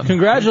going on.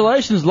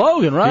 Congratulations,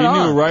 Logan. Right on.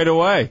 He knew right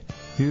away.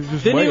 He was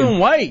just Didn't waiting. even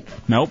wait.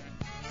 Nope.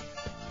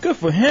 Good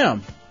for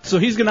him. So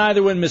he's going to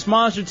either win Miss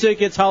Monster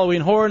tickets,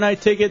 Halloween Horror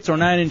Night tickets, or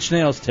 9 Inch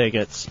Nails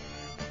tickets.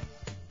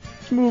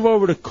 Let's move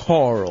over to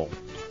Carl.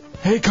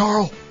 Hey,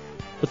 Carl.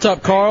 What's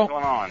up, Carl? What's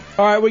going on?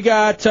 All right, we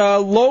got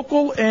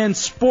local and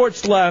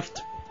sports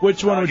left.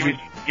 Which one would you...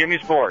 Give me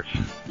sports.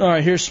 All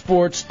right, here's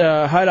sports.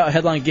 Hideout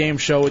Headline Game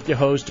Show with your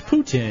host,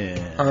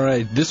 Putin. All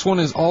right, this one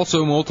is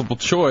also multiple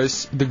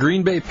choice. The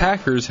Green Bay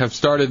Packers have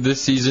started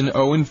this season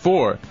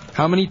 0-4.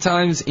 How many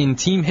times in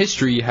team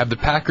history have the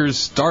Packers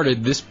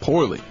started this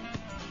poorly?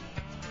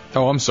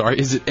 Oh, I'm sorry.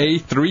 Is it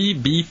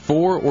A3, B4,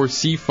 or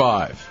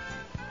C5?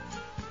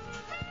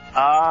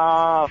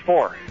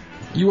 4.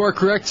 You are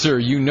correct, sir.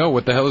 You know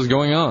what the hell is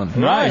going on.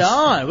 Right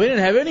on. We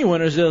didn't have any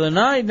winners the other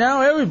night.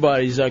 Now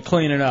everybody's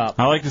cleaning up.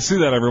 I like to see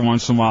that every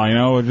once in a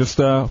while, just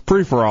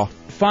free for all.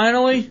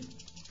 Finally,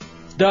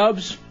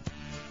 Dubs,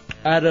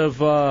 out of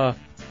the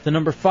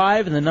number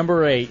 5 and the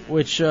number 8,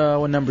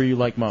 what number you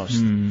like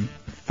most?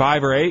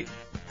 5 or 8?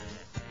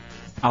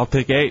 I'll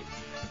take 8.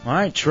 All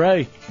right,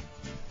 Trey.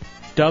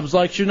 Dubs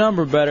likes your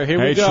number better. Here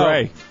we go. Hey,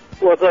 Trey.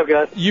 What's up,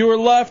 guys? You were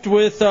left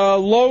with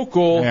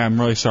local. Yeah, I'm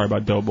really sorry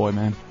about Doughboy,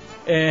 man.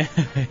 And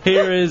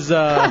here is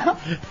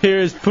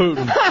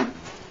Putin.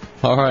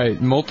 All right,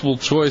 multiple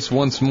choice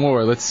once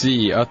more. Let's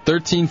see. A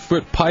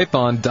 13-foot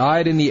python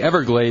died in the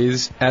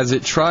Everglades as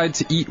it tried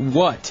to eat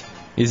what?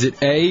 Is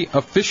it A,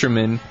 a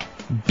fisherman,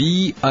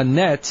 B, a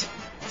net,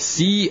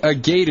 C, a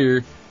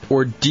gator,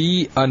 or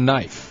D, a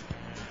knife?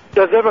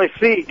 That's definitely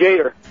C,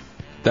 gator.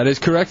 That is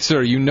correct,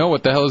 sir. You know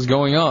what the hell is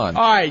going on.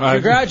 All right,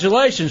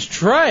 congratulations,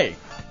 Trey.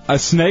 A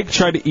snake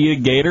tried to eat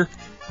a gator?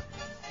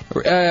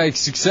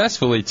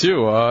 Successfully,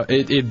 too.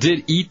 It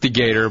did eat the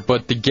gator,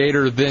 but the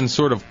gator then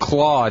sort of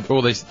clawed,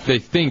 or they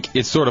think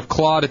it sort of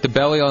clawed at the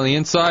belly on the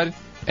inside,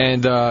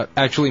 and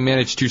actually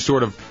managed to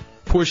sort of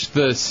push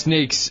the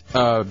snake's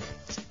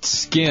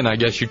skin, I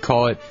guess you'd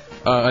call it,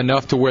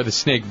 enough to where the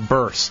snake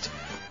burst.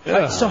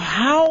 So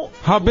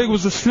how big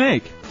was the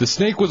snake? The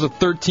snake was a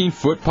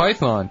 13-foot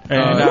python.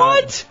 And,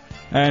 what?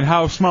 And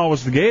how small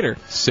was the gator?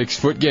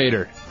 6-foot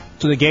gator.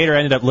 So the gator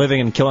ended up living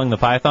and killing the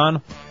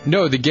python?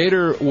 No, the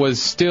gator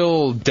was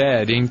still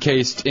dead,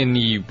 encased in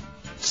the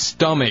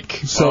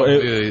stomach of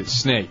the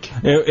snake.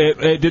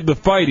 It did the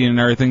fighting and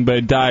everything, but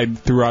it died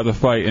throughout the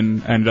fight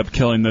and ended up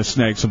killing the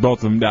snake, so both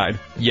of them died.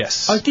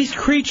 Yes. These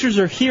creatures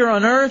are here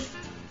on Earth?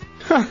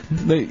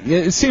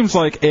 It seems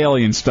like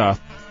alien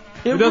stuff.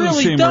 It doesn't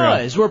really seem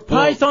does, real. where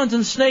pythons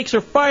and snakes are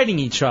fighting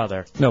each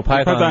other. No,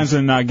 Pythons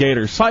and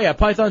gators. Yeah,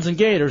 pythons and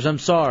gators, I'm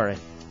sorry.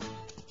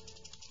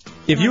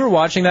 If you were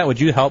watching that, would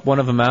you help one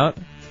of them out?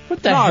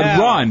 What the No, hell? I'd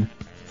run.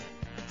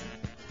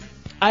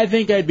 I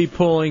think I'd be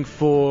pulling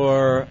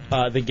for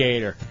the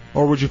gator.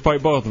 Or would you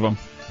fight both of them?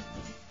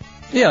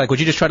 Yeah, would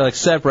you just try to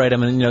separate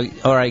them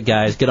and all right,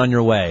 guys, get on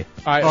your way.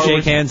 All right,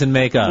 shake hands and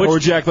make up. Or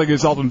would you act like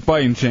it's Ultimate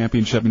Fighting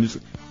Championship and just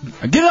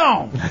get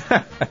on?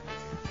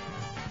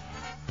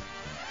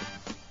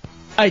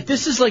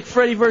 This is like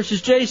Freddy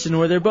versus Jason,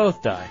 where they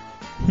both die.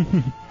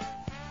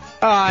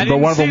 But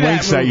one of them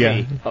winks at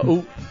you.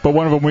 But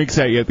one of them winks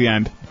at you at the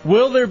end.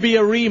 Will there be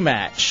a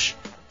rematch?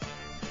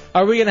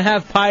 Are we going to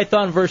have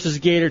Python versus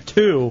Gator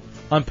 2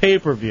 on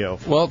pay-per-view?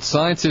 Well,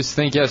 scientists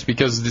think yes,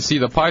 because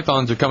the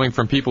pythons are coming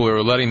from people who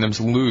are letting them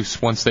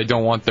loose once they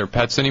don't want their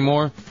pets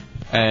anymore,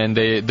 and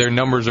their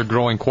numbers are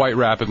growing quite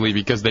rapidly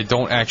because they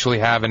don't actually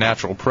have a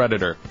natural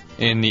predator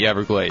in the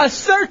Everglades. A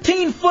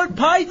 13-foot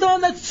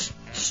python? That's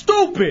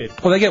stupid.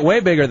 Well, they get way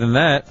bigger than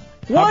that.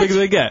 What? How big do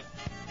they get?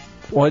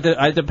 Well,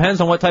 it depends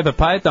on what type of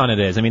python it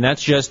is. I mean,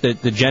 that's just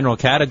the general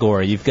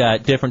category. You've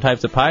got different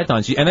types of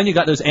pythons. And then you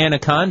got those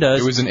anacondas.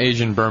 It was an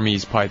Asian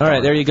Burmese python. All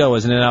right, there you go.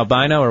 Was it an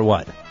albino or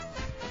what?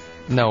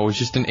 No, it was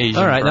just an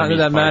Asian All right, not Burmese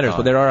that that matters, python.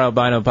 but there are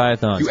albino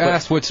pythons. You But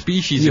asked what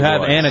species you it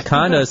have was.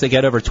 anacondas that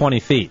get over 20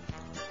 feet.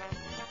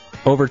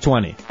 Over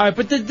 20. All right,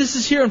 but this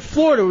is here in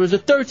Florida. It was a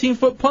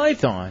 13-foot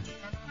python.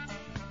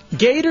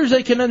 Gators,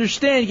 I can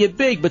understand, get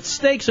big, but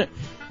snakes are...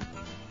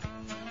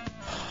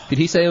 Did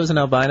he say it was an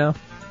albino?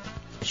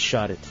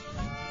 Shut it.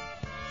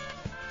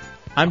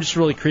 I'm just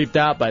really creeped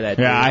out by that.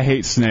 Yeah, dude. I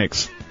hate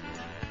snakes.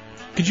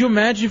 Could you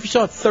imagine if you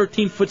saw a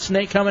 13-foot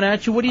snake coming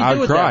at you? What do you I'd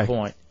do at cry. that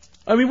point?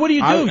 I mean, what do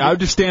you do? I would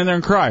just stand there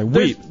and cry.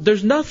 Weep.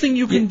 There's nothing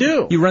you can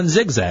do. You run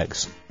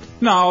zigzags.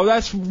 No,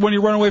 that's when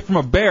you run away from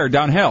a bear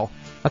downhill.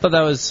 I thought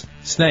that was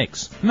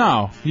snakes.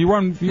 No, you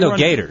run.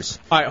 Gators.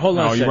 All right, hold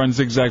on. No, you run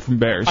zigzag from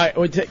bears. All right,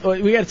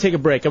 we got to take a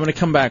break. I'm going to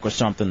come back with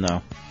something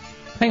though.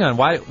 Hang on.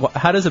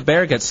 How does a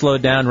bear get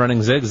slowed down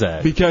running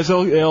zigzag? Because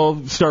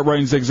it'll start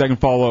running zigzag and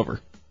fall over.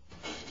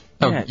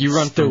 Oh, you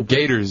run from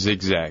gators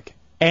zigzag.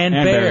 And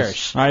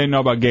bears. I didn't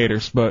know about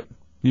gators, but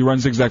you run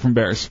zigzag from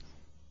bears.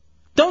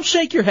 Don't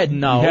shake your head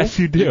no. Yes,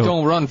 you do. You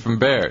don't run from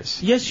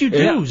bears. Yes, you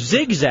do.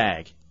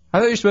 Zigzag. I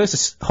thought you were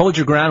supposed to hold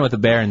your ground with a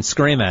bear and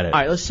scream at it. All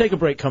right, let's take a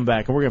break, come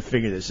back, and we're going to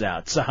figure this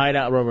out. It's the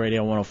Hideout Road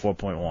Radio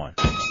 104.1.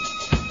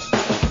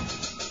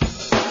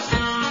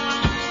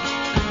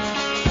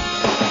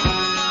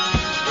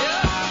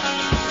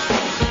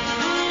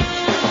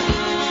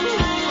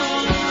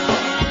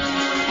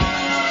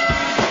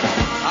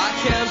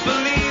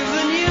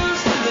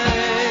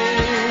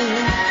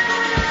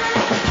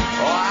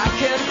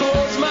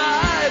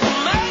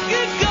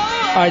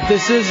 All right,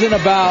 this isn't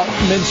about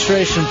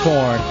menstruation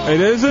porn.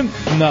 It isn't?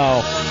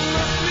 No.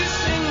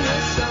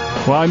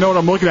 Well, I know what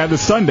I'm looking at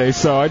this Sunday,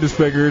 so I just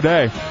figured,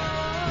 hey.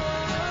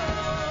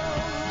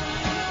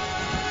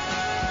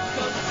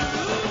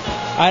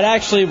 I'd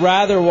actually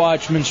rather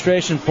watch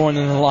menstruation porn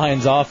than the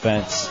Lions'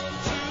 offense.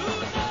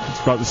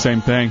 It's about the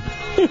same thing.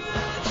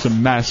 It's a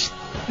mess.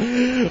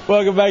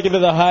 Welcome back into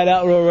the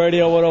Hideout Road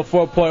Radio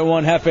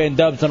 104.1 Hefe and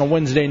Dubs on a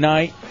Wednesday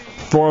night.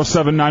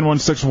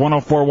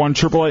 407-916-1041,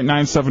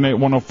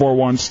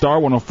 888-978-1041, star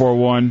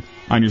 1041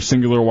 on your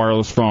singular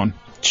wireless phone.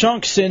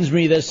 Chunk sends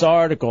me this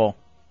article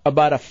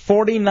about a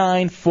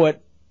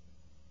 49-foot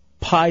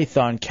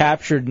python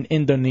captured in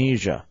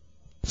Indonesia.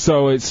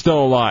 So it's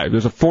still alive.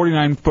 There's a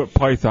 49-foot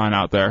python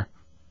out there.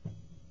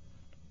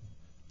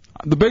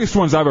 The biggest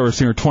ones I've ever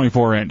seen are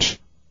 24-inch.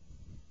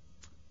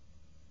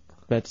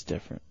 That's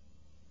different.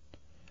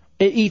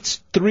 It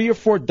eats 3 or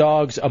 4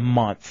 dogs a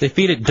month. They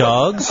feed it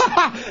dogs?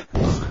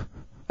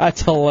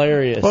 That's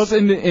hilarious. Well, it's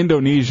in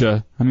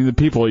Indonesia. I mean, the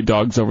people eat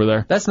dogs over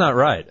there. That's not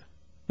right.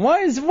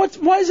 Why is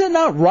it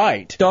not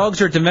right?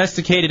 Dogs are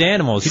domesticated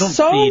animals. You don't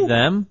feed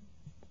them.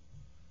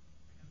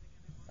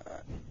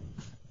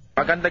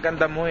 I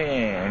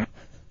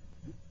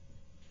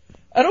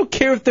don't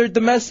care if they're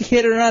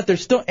domesticated or not. They're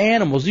still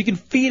animals. You can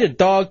feed a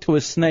dog to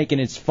a snake and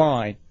it's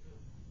fine.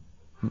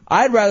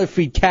 I'd rather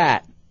feed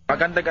cat.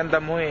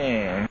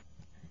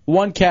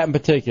 One cat in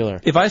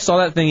particular. If I saw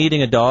that thing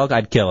eating a dog,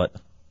 I'd kill it.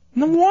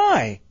 No,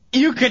 why?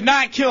 You could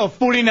not kill a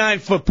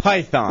 49-foot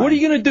python. What are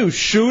you going to do,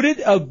 shoot it?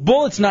 A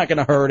bullet's not going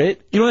to hurt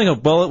it. You don't think a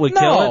bullet would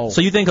kill it?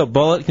 So you think a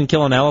bullet can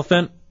kill an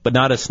elephant, but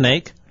not a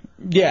snake?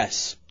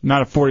 Yes.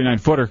 Not a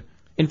 49-footer.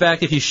 In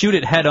fact, if you shoot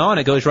it head on,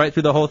 it goes right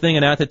through the whole thing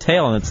and out the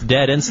tail, and it's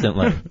dead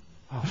instantly.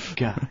 Oh,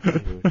 God.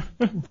 Dude.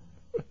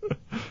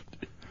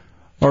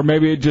 Or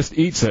maybe it just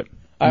eats it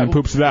and then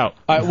poops it out.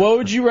 All right, what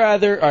would you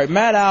rather? All right,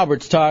 Matt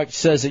Alberts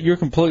says that you're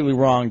completely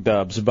wrong,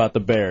 Dubs, about the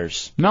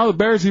Bears. No, the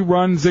Bears, you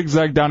run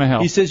zigzag down a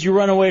hill. He says you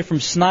run away from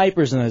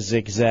snipers in a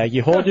zigzag.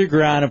 You hold your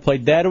ground and play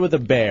dead with a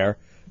bear.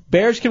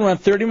 Bears can run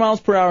 30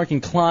 miles per hour and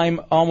can climb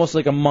almost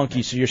like a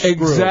monkey, so you're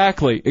screwed.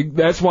 Exactly.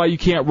 That's why you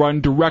can't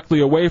run directly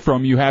away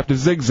from them. You have to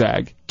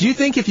zigzag. Do you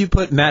think if you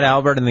put Matt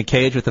Albert in the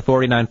cage with the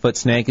 49-foot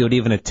snake, it would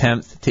even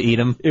attempt to eat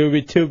him? It would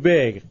be too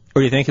big.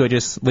 Or do you think it would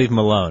just leave him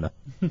alone?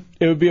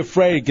 It would be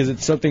afraid because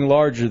it's something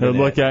larger than it would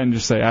look at it and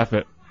just say, F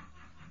it.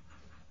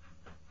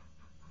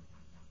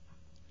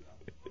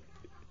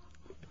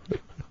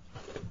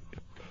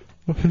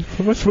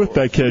 What's with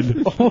that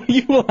kid? What are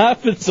you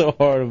laughing so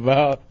hard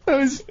about?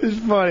 It's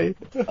funny.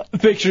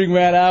 Picturing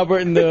Matt Albert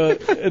and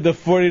the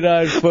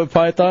 49-foot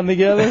python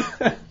together?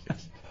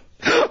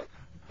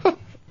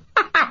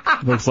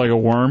 Looks like a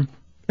worm.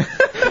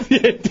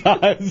 It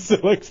does.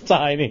 It looks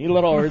tiny,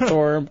 little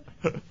earthworm.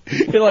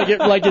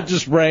 Like it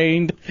just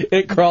rained.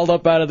 It crawled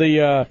up out of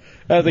the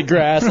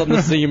grass on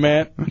the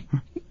cement. You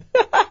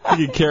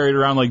can carry it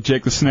around like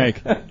Jake the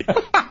Snake.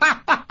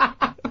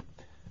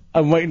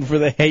 I'm waiting for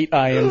the hate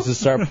ions to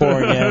start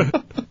pouring in.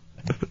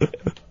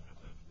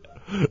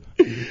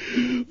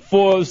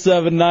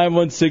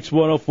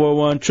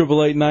 407-916-1041,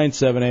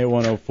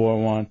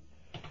 888-978-1041.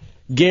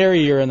 Gary,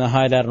 you're in the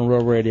Hideout on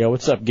Road Radio.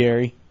 What's up,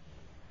 Gary?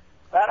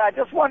 I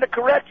just wanted to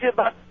correct you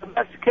about the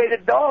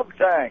domesticated dog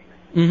thing.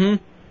 Mm-hmm.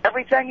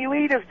 Everything you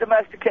eat is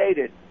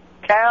domesticated.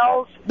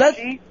 Cows,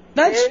 sheep,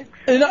 pigs.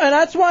 And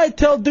that's why I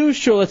tell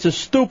Dusho that's a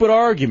stupid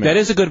argument. That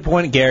is a good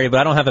point, Gary,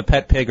 but I don't have a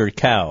pet pig or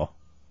cow.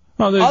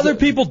 Other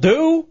people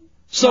do?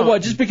 So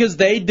what, just because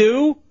they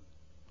do?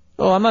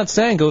 Oh, I'm not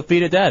saying go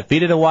feed it that.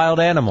 Feed it a wild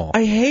animal.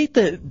 I hate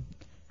that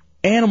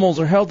animals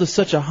are held to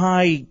such a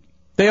high...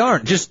 They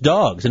aren't, just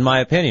dogs, in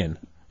my opinion.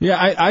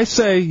 Yeah, I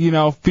say,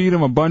 feed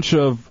them a bunch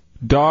of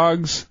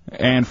dogs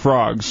and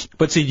frogs.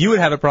 But see, you would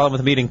have a problem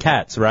with them eating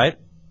cats, right?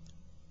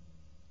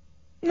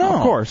 No.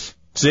 Of course.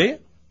 See?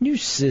 You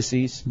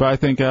sissies. But I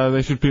think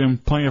they should feed them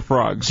plenty of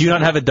frogs. Do you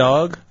not have a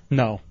dog?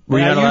 No.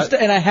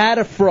 And I had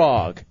a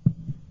frog.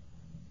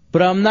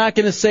 But I'm not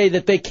going to say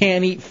that they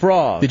can't eat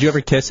frogs. Did you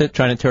ever kiss it,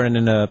 trying to turn it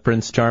into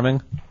Prince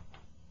Charming?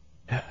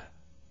 All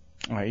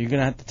right, you're going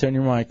to have to turn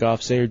your mic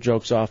off, say your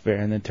jokes off air,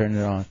 and then turn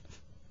it on.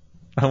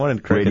 I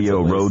wanted credit.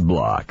 Radio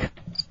Roadblock.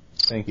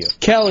 Thank you.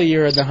 Kelly,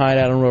 you're in the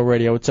Hideout on Real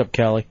Radio. What's up,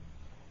 Kelly?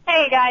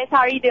 Hey guys, how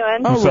are you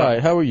doing? All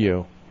right. How are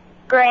you?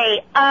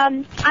 Great.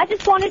 I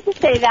just wanted to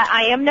say that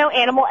I am no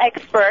animal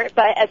expert,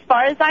 but as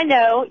far as I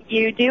know,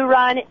 you do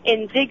run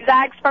in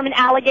zigzags from an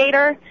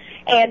alligator,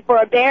 and for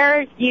a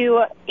bear,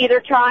 you either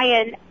try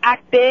and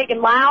act big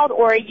and loud,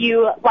 or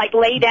you like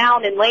lay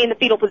down and lay in the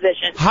fetal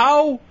position.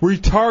 How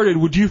retarded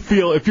would you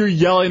feel if you're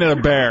yelling at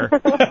a bear?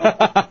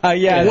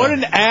 Yeah. What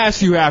an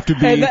ass you have to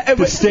be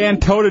to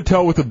stand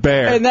toe-to-toe with a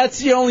bear. And that's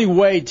the only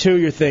way, too,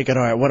 you're thinking,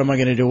 all right, what am I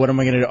going to do? What am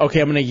I going to do?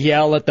 Okay, I'm going to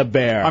yell at the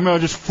bear. I'm going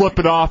to just flip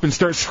it off and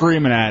start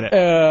screaming at it.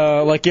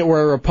 Like it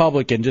were a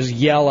Republican. Just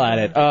yell at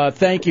it.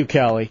 Thank you,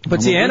 Kelly.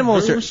 But see,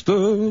 animals are...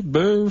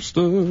 Bear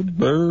stood.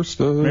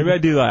 Maybe I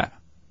do that.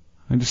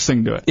 I just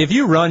sing to it. If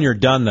you run, you're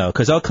done, though,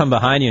 because they'll come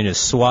behind you and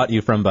just swat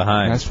you from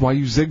behind. That's why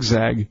you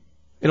zigzag.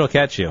 It'll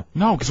catch you.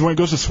 No, because when it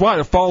goes to swat,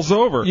 it falls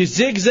over. You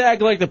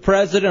zigzag like the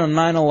president on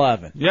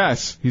 9/11.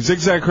 Yes, you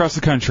zigzag across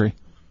the country.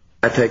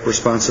 I take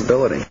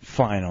responsibility.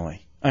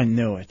 Finally. I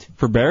knew it.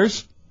 For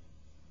bears?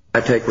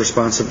 I take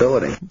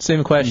responsibility.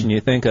 Same question. You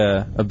think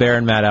a bear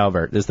and Matt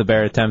Albert. Does the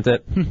bear attempt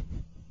it?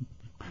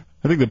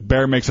 I think the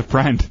bear makes a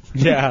friend.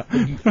 Yeah.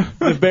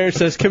 The bear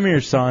says, come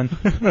here, son.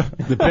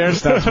 The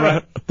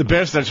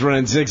bear starts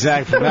running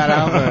zigzag from Matt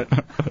Albert.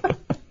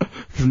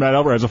 Because Matt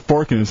Albert has a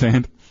fork in his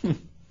hand.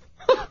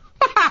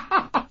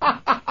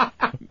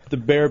 The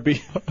bear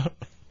be...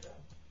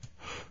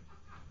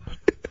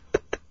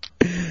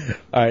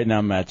 All right,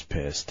 now Matt's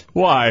pissed.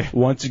 Why?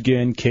 Once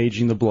again,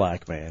 caging the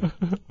black man.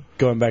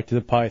 Going back to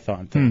the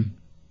Python thing.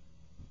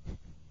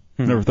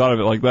 Never thought of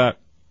it like that.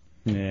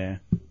 Yeah.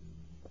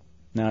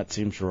 Now it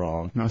seems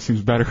wrong. Now it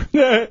seems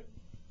better.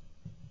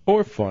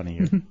 Or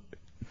funnier.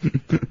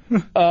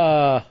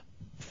 407-916-1041,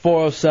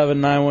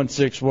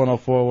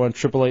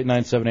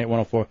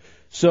 888-978-1004.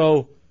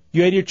 So,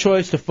 you had your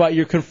choice to fight.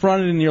 You're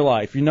confronted in your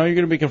life. You know you're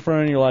going to be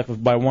confronted in your life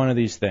by one of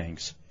these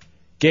things.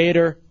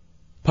 Gator,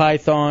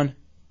 python,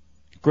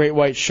 great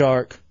white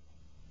shark,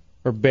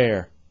 or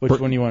bear. Which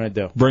one do you want to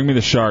do? Bring me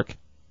the shark.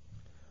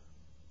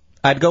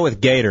 I'd go with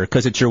gator,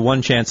 because it's your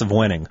one chance of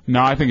winning.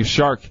 No, I think it's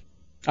shark.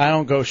 I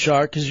don't go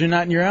shark because you're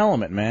not in your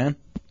element, man.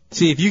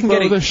 See, if you can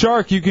get the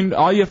shark,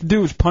 all you have to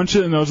do is punch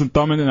it in the nose and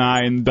thumb it in the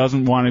eye, and it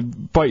doesn't want to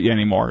fight you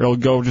anymore. It'll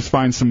go just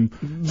find some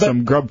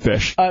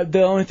grubfish.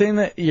 The only thing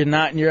that you're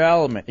not in your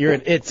element, you're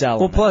in its element.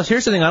 Well, plus,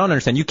 here's the thing I don't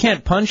understand. You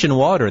can't punch in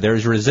water.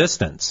 There's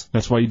resistance.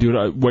 That's why you do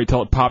it. Wait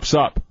till it pops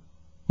up.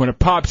 When it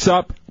pops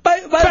up,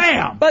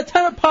 bam! By the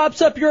time it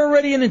pops up, you're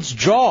already in its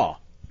jaw.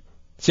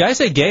 See, I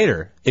say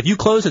gator. If you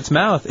close its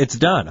mouth, it's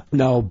done.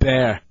 No,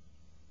 bear.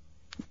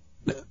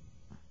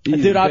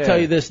 Dude, I'll tell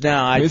you this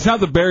now. It's not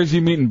the bears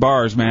you meet in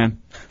bars,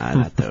 man.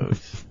 Not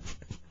those.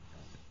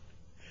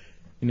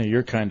 You know,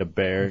 your kind of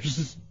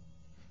bears.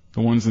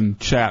 The ones in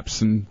chaps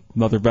and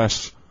leather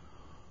vests.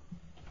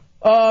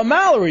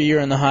 Mallory, you're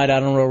in the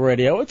Hideout on Real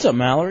Radio. What's up,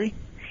 Mallory?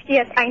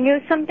 Yes, I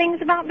knew some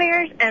things about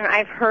bears, and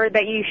I've heard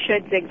that you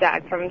should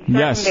zigzag from certain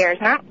Yes. bears.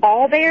 Not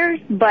all bears,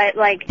 but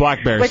like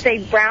Black bears. with a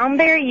brown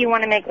bear, you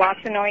want to make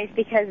lots of noise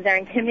because they're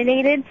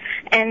intimidated.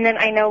 And then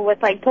I know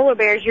with like polar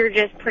bears, you're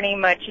just pretty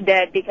much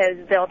dead because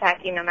they'll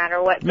attack you no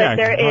matter what. But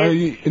there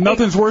is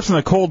nothing's worse than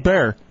a cold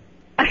bear.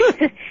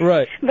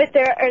 Right. But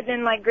there are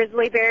then like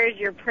grizzly bears,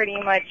 you're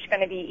pretty much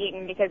going to be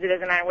eaten because it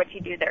doesn't matter what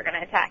you do, they're going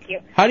to attack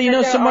you. How do you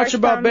know But so there much are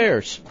about some-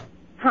 bears?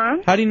 Huh?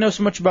 How do you know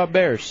so much about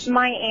bears?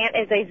 My aunt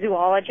is a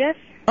zoologist.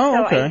 Oh,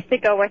 so okay. I used to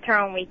go with her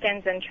on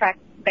weekends and track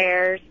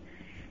bears.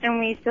 And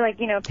we used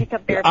to pick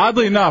up bear.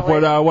 Oddly enough,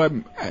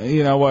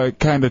 what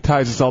kind of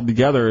ties us all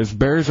together is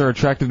bears are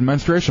attracted to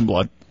menstruation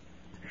blood.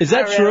 Is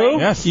that Oh, really? true?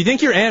 Yes. You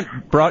think your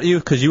aunt brought you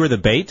because you were the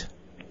bait?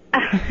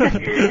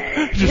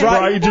 She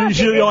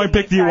only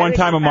picked you one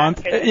time a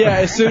month. Yeah,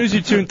 as soon as you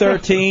tune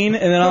 13,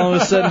 and then all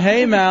of a sudden,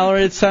 hey,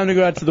 Mallory, it's time to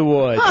go out to the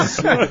woods.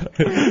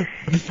 It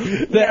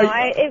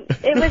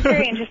was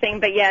very interesting,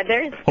 but yeah,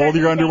 there's. Hold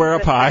your underwear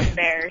up high.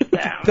 Bears, so.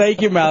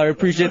 Thank you, Mallory.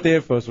 Appreciate the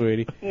info,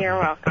 sweetie. You're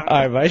welcome.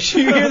 All right, bye.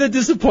 You hear the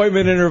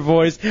disappointment in her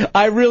voice.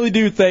 I really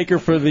do thank her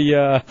for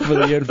the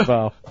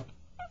info.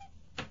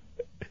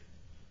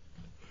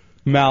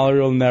 Mallory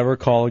will never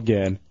call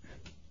again.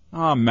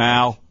 Oh,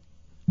 Mal.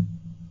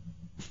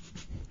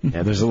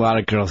 Yeah, there's a lot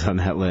of girls on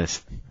that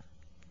list.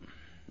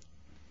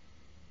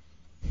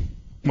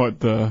 What,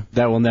 the...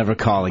 That will never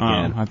call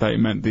again. I thought you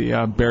meant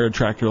the bear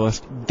attractor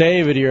list.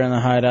 David, you're on the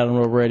Hideout on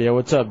Real Radio.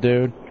 What's up,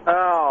 dude?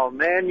 Oh,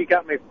 man, you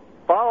got me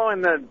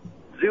following the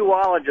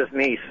zoologist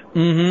niece.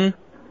 Mm-hmm.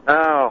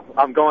 Oh,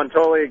 I'm going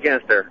totally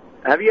against her.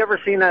 Have you ever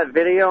seen that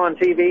video on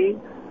TV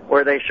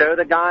where they show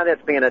the guy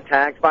that's being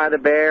attacked by the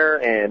bear,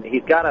 and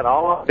he's got it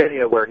all on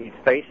video where he's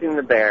facing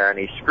the bear, and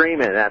he's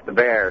screaming at the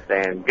bear,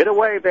 saying, "Get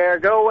away, bear,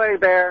 go away,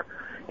 bear."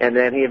 And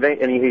then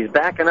he's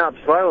backing up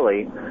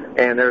slowly,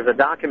 and there's a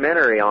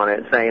documentary on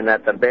it saying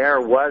that the bear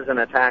was in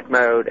attack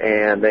mode,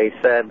 and they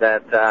said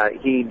that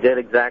he did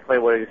exactly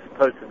what he was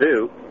supposed to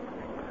do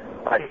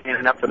by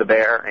standing up to the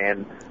bear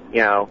and,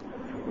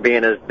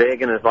 being as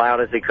big and as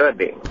loud as he could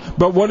be.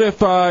 But what if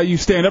you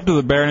stand up to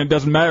the bear and it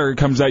doesn't matter, it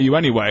comes at you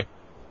anyway?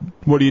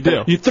 what do you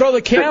do? You throw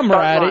the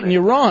camera at it and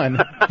you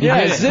run.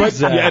 Yeah,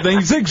 zigzag. Yeah, then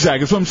you zigzag.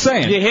 That's what I'm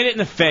saying. You hit it in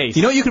the face.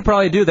 You know what you could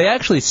probably do? They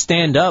actually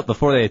stand up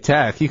before they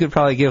attack. You could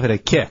probably give it a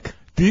kick.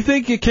 Do you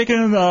think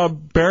kicking a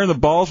bear in the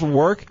balls would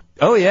work?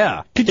 Oh,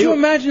 yeah. Could you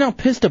imagine how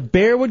pissed a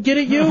bear would get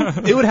at you?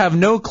 It would have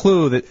no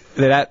clue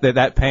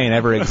that pain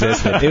ever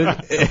existed.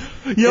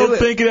 You don't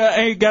think it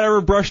ain't got ever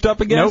brushed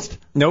up against?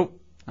 Nope.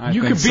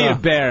 You could beat a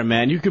bear,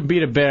 man. You could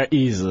beat a bear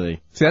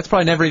easily. See, that's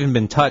probably never even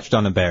been touched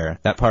on a bear,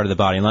 that part of the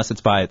body, unless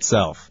it's by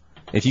itself.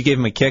 If you gave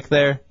him a kick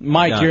there,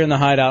 Mike, done. you're in the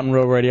Hideout in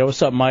Real Radio.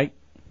 What's up, Mike?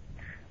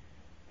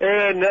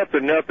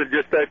 Nothing.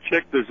 Just that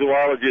chick, the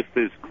zoologist,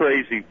 is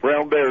crazy.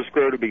 Brown bears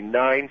grow to be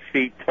 9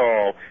 feet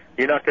tall.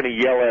 You're not going to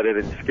yell at it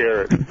and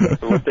scare it.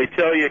 So what they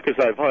tell you,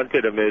 because I've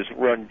hunted them, is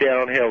run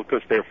downhill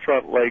because their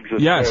front legs are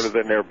shorter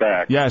than their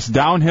back. Yes,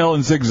 downhill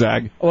and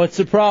zigzag. What's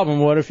the problem?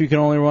 What if you can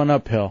only run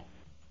uphill?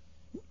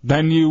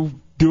 Then you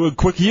do a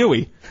quick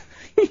Yui.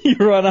 You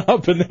run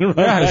up and then run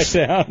back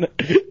down.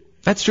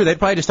 That's true. They'd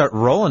probably just start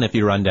rolling if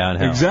you run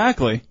downhill.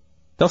 Exactly.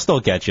 They'll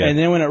still get you. And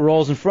then when it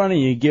rolls in front of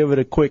you, you give it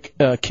a quick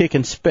kick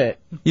and spit.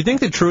 You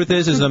think the truth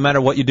is no matter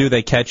what you do,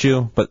 they catch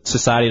you, but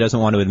society doesn't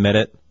want to admit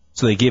it?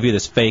 So they give you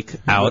this fake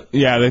out.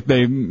 Yeah,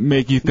 they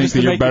make you think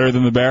that you're better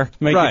than the bear.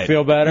 Make you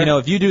feel better. You know,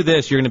 if you do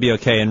this, you're going to be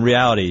okay. In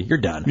reality, you're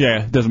done.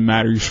 Yeah, it doesn't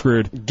matter. You're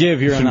screwed.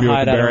 You're in the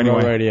Hideout on Real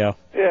Radio.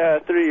 Yeah,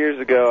 3 years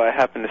ago, I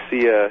happened to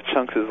see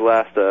Chunks'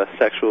 last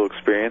sexual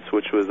experience,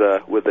 which was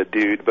with a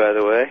dude, by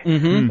the way.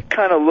 Mm-hmm.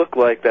 Kind of looked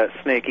like that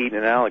snake eating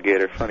an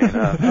alligator, funny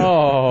enough.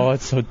 Oh,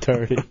 it's so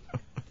dirty.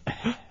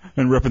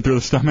 And ripping through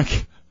the stomach.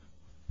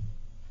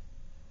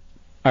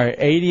 All right,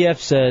 ADF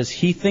says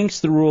he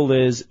thinks the rule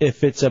is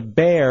if it's a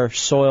bear,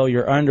 soil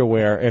your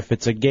underwear. If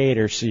it's a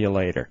gator, see you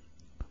later.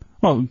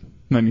 Well,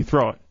 then you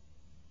throw it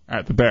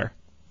at the bear.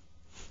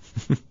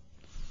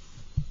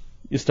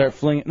 You start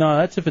flinging. No,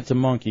 that's if it's a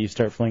monkey. You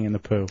start flinging the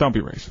poo. Don't be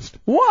racist.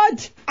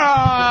 What? Come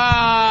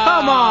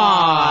on!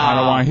 I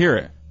don't want to hear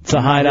it. It's a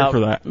I'm not here Hideout for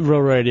that. Real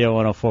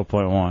Radio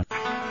 104.1.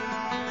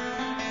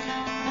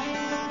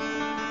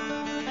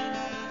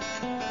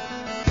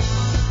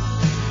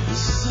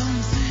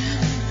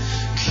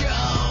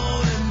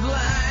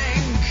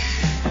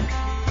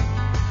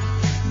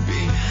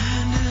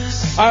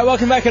 All right,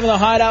 welcome back into the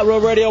Hideout, Real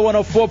Radio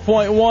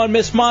 104.1.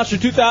 Miss Monster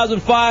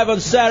 2005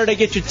 on Saturday.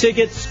 Get your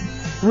tickets,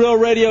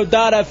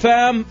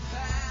 realradio.fm.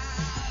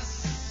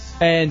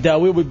 And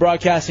we'll be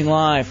broadcasting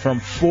live from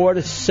 4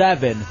 to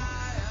 7.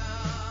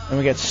 And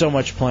we got so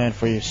much planned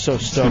for you. So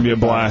stoked. It's going to be a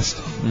blast.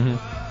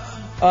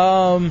 Mm-hmm.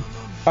 All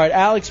right,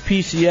 Alex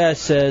PCS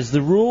says,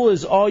 the rule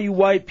is all you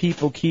white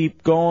people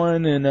keep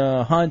going and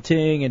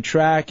hunting and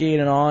tracking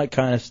and all that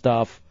kind of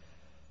stuff,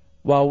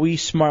 while we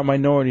smart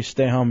minorities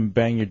stay home and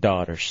bang your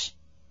daughters.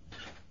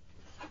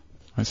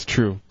 That's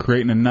true.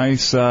 Creating a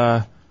nice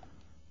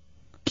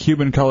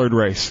Cuban-colored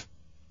race.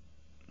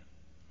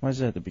 Why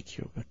does it have to be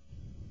Cuban?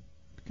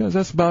 Because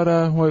that's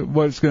about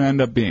what it's going to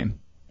end up being.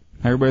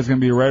 Everybody's going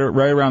to be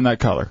right around that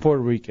color.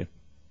 Puerto Rican.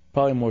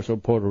 Probably more so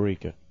Puerto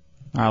Rico.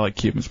 I like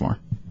Cubans more.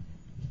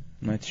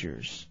 That's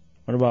yours.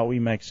 What about we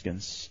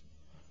Mexicans?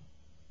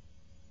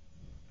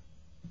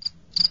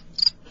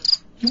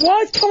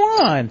 What? Come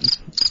on.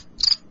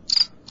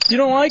 You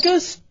don't like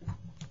us?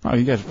 Oh,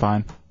 you guys are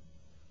fine.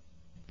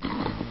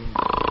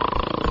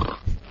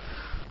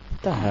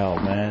 What the hell,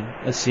 man?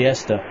 A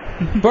siesta.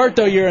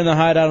 Berto, you're in the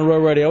Hideout on Real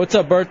Radio. What's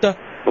up, Berto?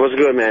 What's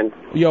good, man?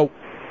 Yo.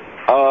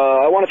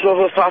 I wanted to know if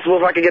it was possible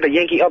if I could get a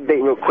Yankee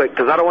update real quick,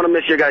 because I don't want to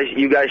miss you guys'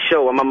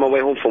 show. I'm on my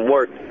way home from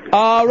work.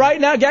 Right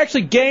now,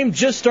 actually, game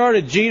just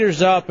started.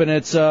 Jeter's up, and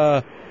it's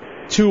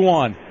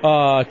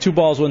 2-1. 2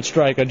 balls, 1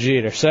 strike on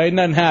Jeter. So ain't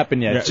nothing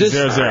happened yet. Yeah, just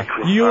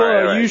 0-0. You, All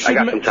right. you should I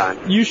got some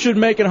time. You should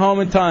make it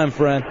home in time,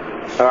 friend.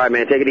 All right,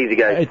 man. Take it easy,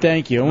 guys. Hey,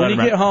 thank you. And when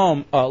Later, you get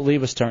man. home,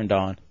 leave us turned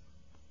on.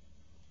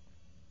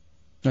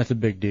 That's a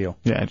big deal.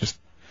 Yeah, just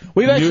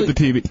We've mute actually the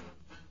TV.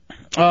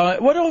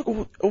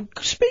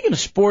 Speaking of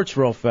sports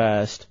real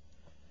fast,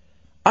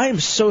 I am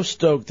so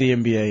stoked the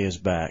NBA is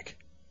back.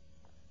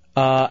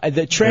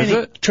 The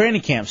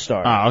training camp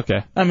started. Ah,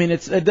 okay. I mean,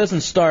 it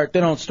doesn't start. They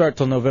don't start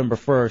till November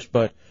 1st.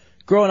 But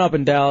growing up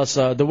in Dallas,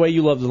 the way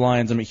you love the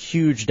Lions, I'm a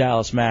huge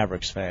Dallas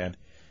Mavericks fan,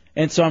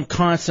 and so I'm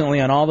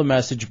constantly on all the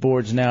message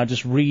boards now,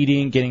 just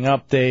reading, getting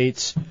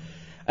updates.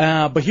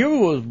 But here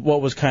was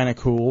what was kind of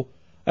cool.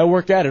 I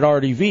work out at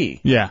RDV.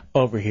 Yeah.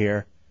 Over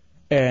here,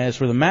 and it's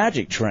for the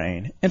Magic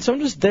train, and so I'm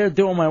just there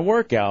doing my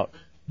workout,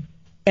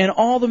 and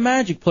all the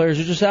Magic players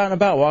are just out and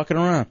about walking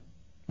around.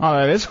 Oh,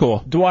 that is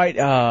cool. Dwight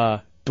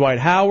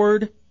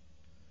Howard,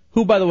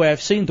 who, by the way,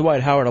 I've seen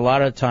Dwight Howard a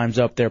lot of times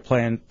up there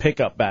playing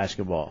pickup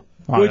basketball,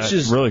 Oh, which that's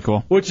is really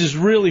cool. Which is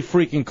really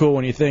freaking cool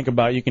when you think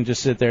about it. You can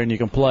just sit there and you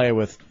can play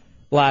with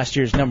last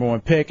year's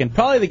 #1 pick, and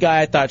probably the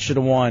guy I thought should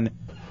have won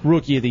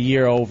Rookie of the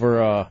Year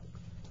over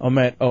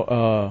Ahmet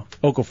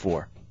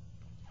Okafor.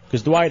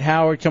 Because Dwight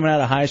Howard coming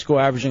out of high school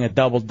averaging a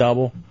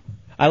double-double.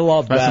 I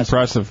love that. That's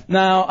impressive.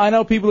 Now, I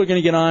know people are going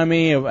to get on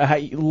me.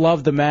 I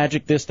love the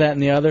Magic, this, that,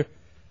 and the other.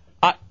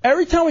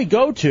 every time we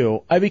go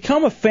to, I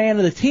become a fan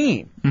of the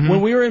team.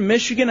 When we were in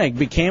Michigan, I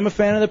became a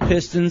fan of the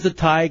Pistons, the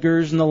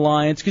Tigers, and the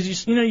Lions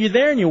because you're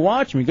there and you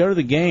watch them. You go to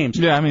the games.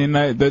 Yeah, I mean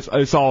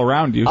it's all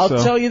around you. I'll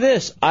so. tell you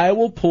this: I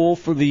will pull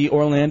for the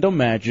Orlando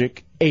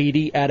Magic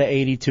 80 out of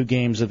 82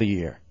 games of the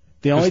year.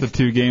 Just the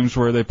 2 games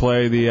where they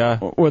play the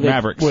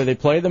Mavericks. Where they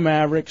play the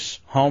Mavericks,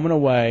 home and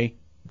away.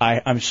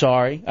 I'm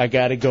sorry, I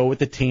got to go with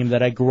the team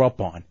that I grew up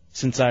on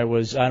since I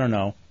was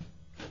 1.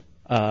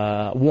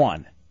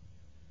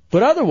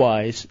 But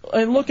otherwise,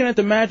 looking at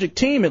the Magic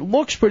team, it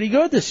looks pretty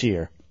good this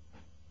year.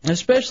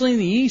 Especially in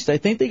the East, I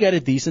think they got a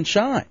decent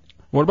shot.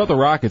 What about the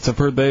Rockets? I've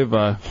heard they've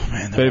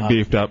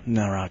beefed up.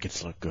 The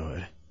Rockets look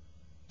good.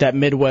 That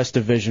Midwest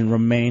division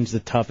remains the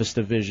toughest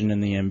division in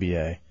the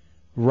NBA.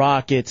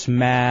 Rockets,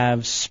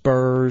 Mavs,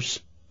 Spurs,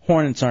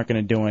 Hornets aren't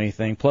going to do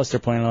anything. Plus, they're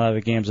playing a lot of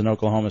the games in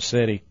Oklahoma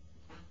City.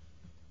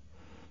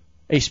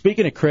 Hey,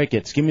 speaking of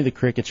crickets, give me the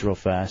crickets real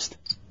fast.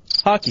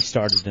 Hockey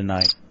started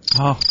tonight.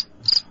 Oh,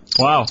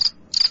 wow.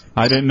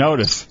 I didn't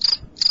notice.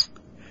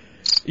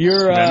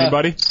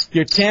 Anybody?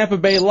 Your Tampa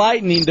Bay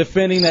Lightning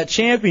defending that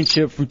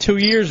championship from 2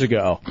 years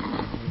ago.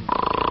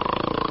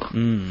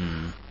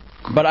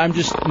 But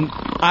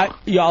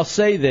I'll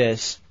say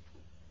this.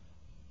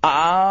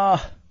 The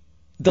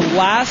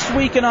last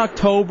week in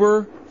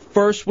October,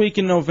 first week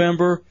in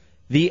November,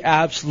 the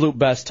absolute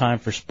best time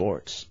for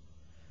sports.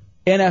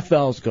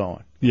 NFL's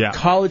going. Yeah.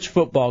 College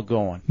football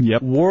going.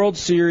 Yep. World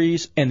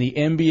Series and the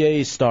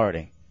NBA is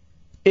starting.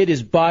 And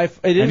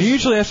you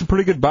usually have some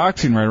pretty good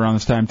boxing right around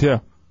this time, too.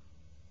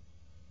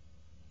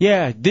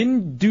 Yeah,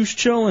 didn't Deuce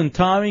Chill and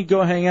Tommy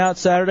go hang out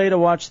Saturday to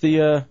watch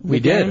the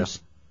games?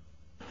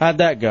 How'd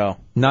that go?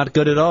 Not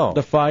good at all.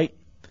 The fight?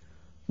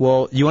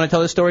 Well, you want to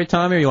tell the story,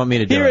 Tommy, or you want me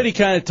to do it? He already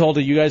kind of told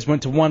it. You guys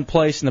went to one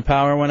place and the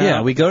power went out?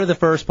 Yeah, we go to the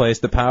first place,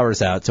 the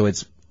power's out, so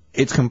it's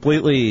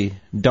completely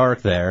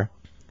dark there.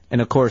 And,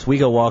 of course, we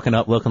go walking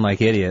up looking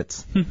like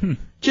idiots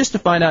just to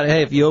find out,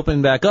 hey, if you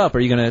open back up, are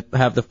you going to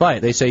have the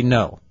fight? They say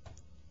no.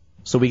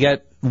 So we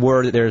get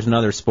word that there's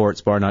another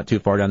sports bar not too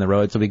far down the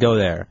road, so we go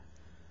there.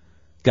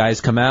 Guys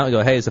come out and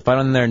go, hey, is the fight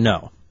on there?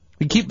 No.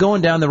 We keep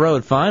going down the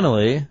road.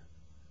 Finally,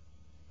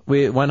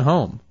 we went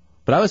home.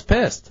 But I was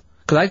pissed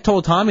because I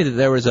told Tommy that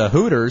there was a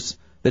Hooters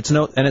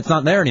and it's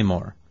not there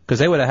anymore because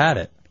they would have had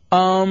it.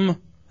 That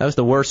was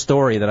the worst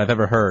story that I've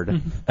ever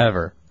heard,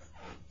 ever.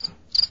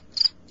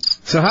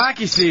 So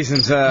hockey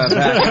season's back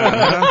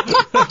on,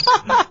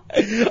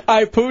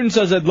 huh? Putin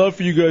says, I'd love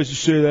for you guys to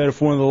say that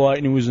if one of the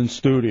Lightning was in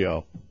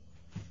studio.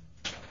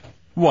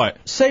 What?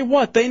 Say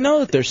what? They know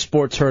that their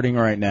sport's hurting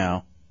right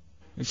now.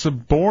 It's a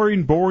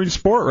boring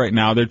sport right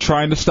now. They're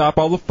trying to stop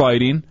all the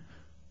fighting.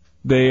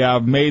 They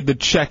have made the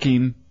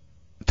checking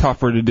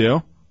tougher to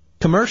do.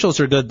 Commercials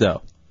are good,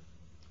 though.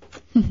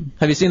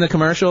 Have you seen the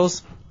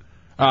commercials?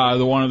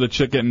 The one of the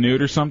chick getting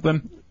nude or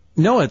something?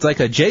 No, it's like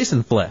a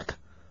Jason flick.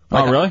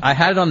 Like, oh, really? I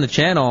had it on the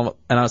channel,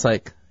 and I was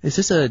like, is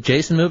this a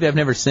Jason movie I've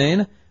never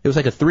seen? It was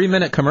like a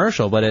 3-minute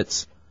commercial, but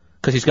it's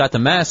because he's got the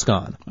mask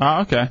on.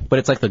 Oh, okay. But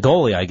it's like the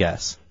goalie, I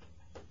guess.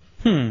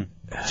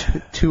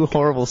 Two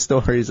horrible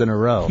stories in a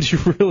row.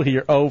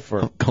 You're over.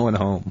 I'm going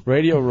home.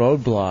 Radio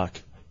Roadblock.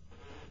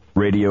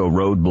 Radio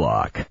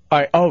Roadblock. All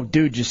right. Oh,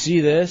 dude, you see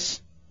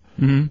this?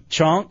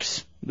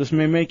 Chunks, this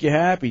may make you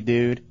happy,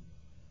 dude.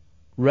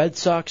 Red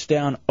Sox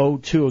down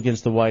 0-2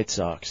 against the White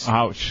Sox.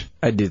 Ouch.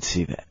 I did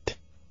see that.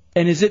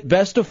 And is it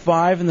best of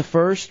 5 in the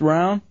first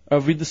round?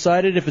 Have we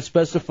decided if it's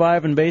best of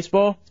 5 in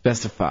baseball? It's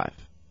best of 5.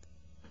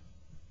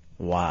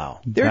 Wow.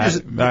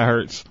 That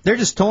hurts. They're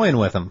just toying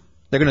with them.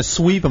 They're going to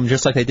sweep them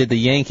just like they did the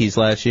Yankees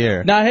last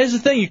year. Now, here's the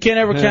thing. You can't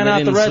ever count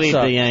out the Red Sox. They didn't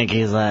sweep the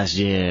Yankees last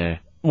year.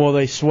 Well,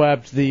 they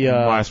swept the...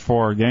 last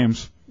 4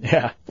 games.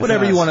 Yeah.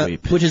 Whatever you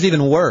want to... Which is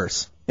even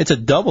worse. It's a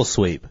double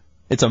sweep.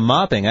 It's a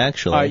mopping,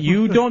 actually.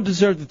 You don't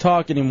deserve to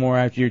talk anymore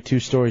after your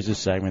 2 stories this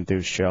segment,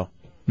 Deuce Show.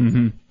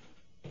 When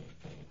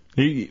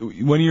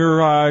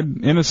you're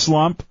in a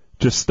slump,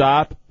 just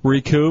stop,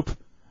 recoup,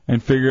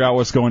 and figure out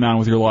what's going on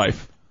with your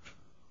life.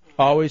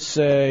 Always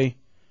say...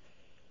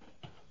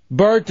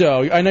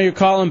 Berto, I know you're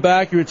calling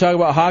back. You were talking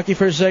about hockey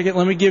for a second.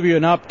 Let me give you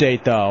an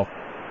update, though.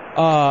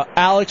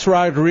 Alex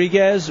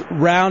Rodriguez,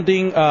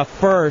 rounding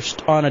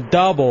first on a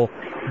double,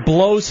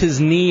 blows his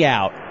knee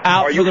out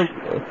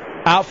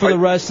for the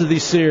rest of the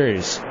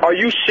series. Are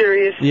you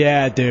serious?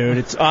 Yeah,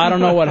 dude. I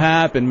don't know what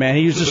happened, man.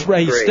 He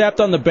stepped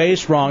on the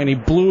base wrong and he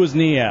blew his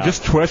knee out.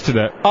 Just twisted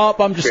it. Oh,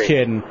 I'm just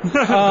kidding. You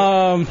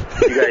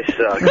guys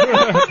suck.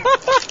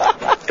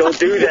 Don't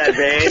do that,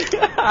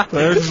 man.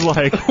 There's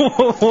like,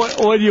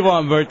 what do you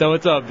want, Berto?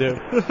 What's up,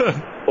 dude?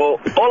 Well,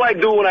 all I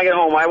do when I get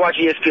home, I watch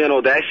ESPN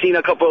all day. I've seen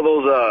a couple of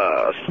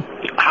those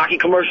hockey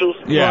commercials.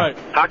 Yeah. Right.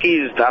 Hockey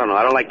is, I don't know,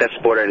 I don't like that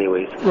sport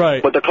anyways.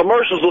 Right. But those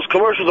commercials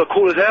are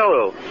cool as hell,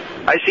 though.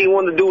 I seen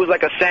one the dude was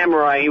like a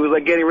samurai. He was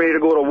like getting ready to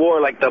go to war,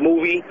 like the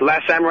movie,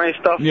 Last Samurai and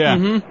stuff. Yeah.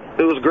 Mm-hmm.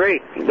 It was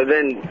great, but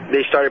then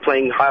they started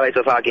playing highlights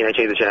of hockey, and I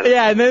changed the channel.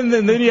 Yeah, and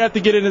then you have to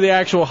get into the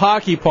actual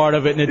hockey part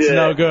of it, and it's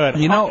no good.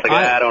 You know,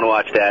 I don't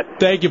watch that.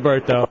 Thank you,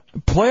 Berto.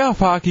 Playoff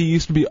hockey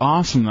used to be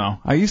awesome, though.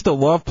 I used to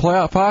love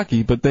playoff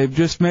hockey, but they've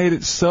just made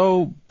it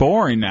so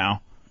boring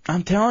now.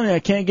 I'm telling you, I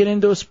can't get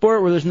into a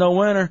sport where there's no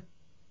winner.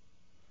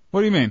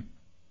 What do you mean?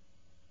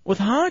 With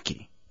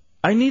hockey,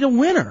 I need a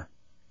winner.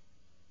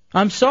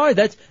 I'm sorry,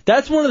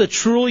 that's one of the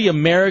truly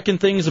American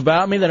things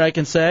about me that I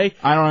can say.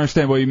 I don't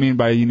understand what you mean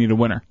by you need a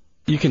winner.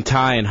 You can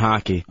tie in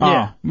hockey.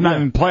 Yeah.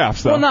 Not in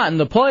playoffs, though. Well, not in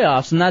the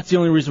playoffs, and that's the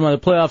only reason why the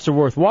playoffs are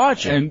worth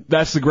watching. And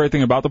that's the great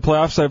thing about the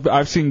playoffs.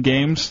 I've seen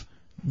games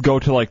go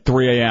to like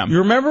 3 a.m. You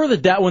remember when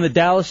the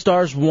Dallas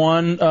Stars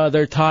won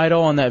their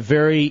title on that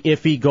very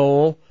iffy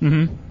goal?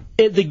 Mm-hmm.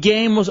 The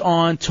game was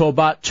on till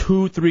about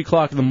 2, 3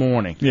 o'clock in the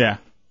morning. Yeah.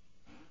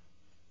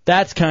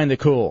 That's kind of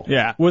cool.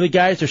 Yeah. Where the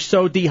guys are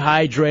so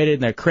dehydrated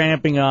and they're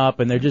cramping up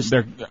and they're just...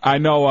 I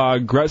know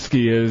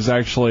Gretzky has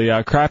actually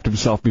crapped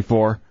himself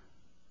before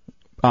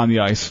on the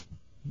ice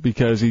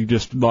because he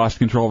just lost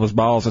control of his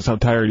bowels. That's how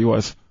tired he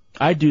was.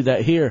 I do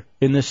that here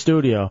in this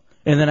studio,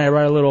 and then I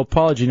write a little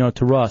apology note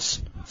to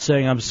Russ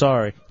saying I'm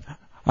sorry.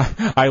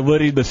 I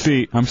liddied the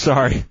seat. I'm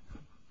sorry.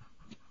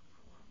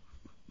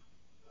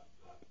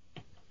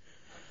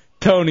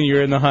 Tony,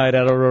 you're in the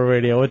Hideout on Rural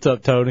Radio. What's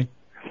up, Tony?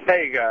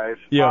 Hey, guys.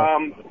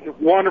 Yeah.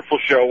 Wonderful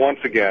show once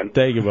again.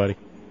 Thank you, buddy.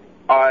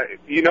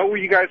 You know where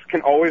you guys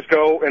can always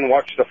go and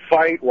watch the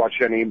fight, watch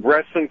any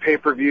wrestling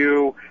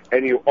pay-per-view,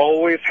 and you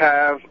always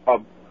have a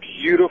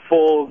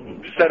beautiful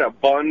set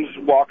of buns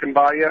walking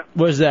by you?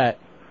 What's that?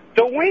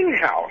 The Wing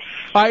House.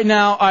 All right,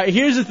 now,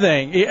 here's the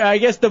thing. I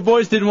guess the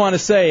boys didn't want to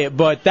say it,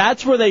 but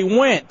that's where they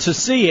went to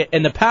see it,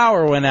 and the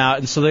power went out,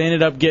 and so they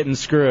ended up getting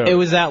screwed. It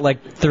was out,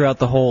 like, throughout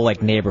the whole,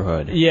 like,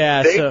 neighborhood.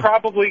 Yeah, They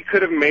probably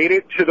could have made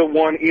it to the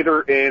one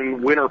either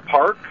in Winter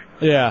Park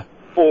yeah.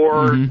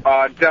 or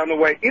down the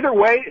way. Either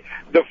way,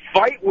 the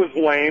fight was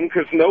lame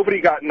because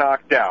nobody got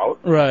knocked out.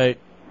 Right.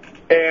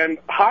 And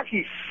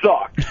hockey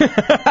sucked.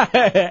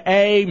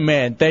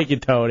 Amen. Thank you,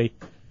 Tony.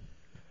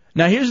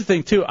 Now, here's the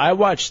thing, too. I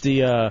watched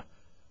the,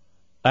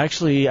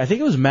 actually, I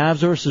think it was Mavs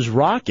versus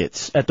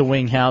Rockets at the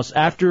Wing House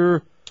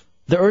after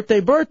the Earth Day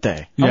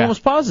birthday. I'm Yeah.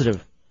 almost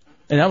positive.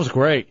 And that was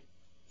great.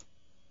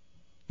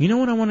 You know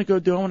what I want to go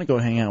do? I want to go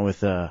hang out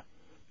with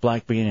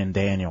Blackbean and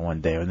Daniel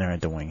one day when they're at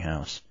the Wing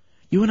House.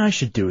 You and I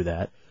should do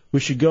that. We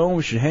should go and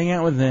we should hang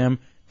out with them.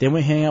 Then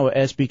we hang out with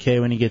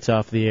SBK when he gets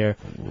off the air.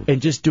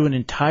 And just do an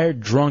entire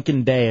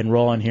drunken day and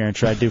roll in here and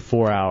try to do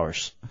 4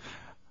 hours.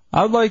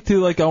 I'd like to,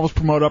 like, almost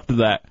promote up to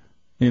that.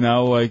 You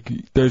know, like,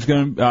 there's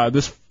going to,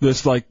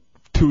 this, like,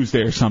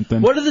 Tuesday or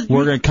something. What are the-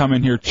 We're going to come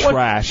in here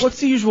trashed. What's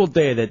the usual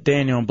day that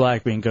Daniel and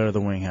Blackbean go to the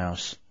Wing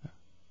House?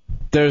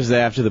 Thursday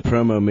after the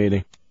promo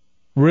meeting.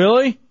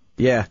 Really?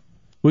 Yeah.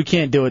 We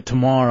can't do it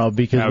tomorrow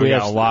because Yeah, we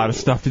got a lot of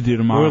stuff to do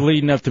tomorrow. We're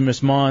leading up to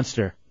Miss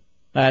Monster,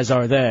 as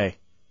are they.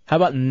 How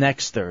about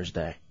next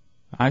Thursday?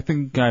 I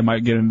think I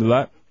might get into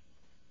that.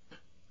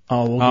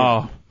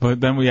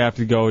 But then we have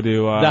to go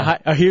to...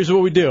 here's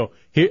what we do.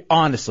 Here,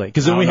 honestly,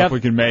 because then I don't know if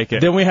we can make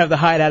it. Then we have the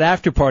Hideout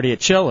after party at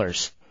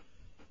Chillers.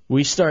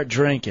 We start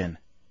drinking,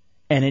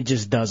 and it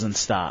just doesn't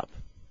stop.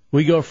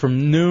 We go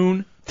from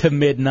noon to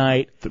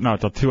midnight. No,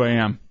 till 2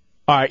 a.m.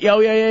 All right.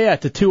 Yeah,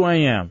 to 2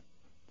 a.m.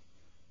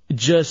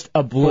 Just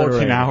obliterate.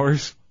 14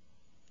 hours.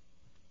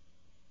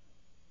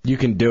 You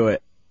can do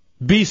it.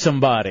 Be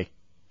somebody.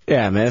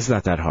 Yeah, man, it's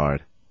not that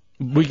hard.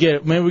 We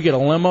get a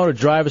limo to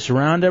drive us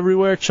around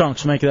everywhere.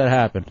 Chunks, make that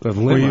happen. We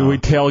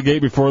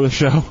tailgate before the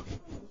show.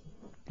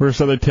 We're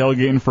so they're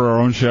tailgating for our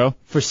own show.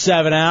 For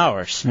 7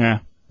 hours. Yeah.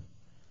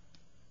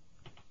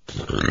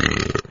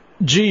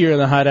 G, you're in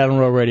the Hideout on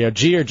Road Radio.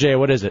 G or J,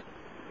 what is it?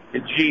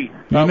 G.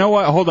 You know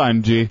what? Hold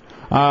on, G.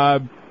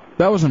 That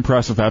was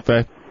impressive,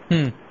 Hefe.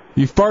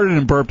 You farted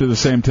and burped at the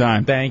same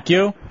time. Thank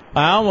you.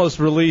 I almost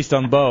released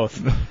on both.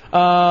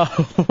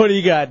 What do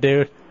you got,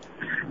 dude?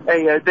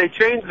 Hey, they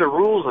changed the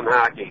rules in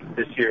hockey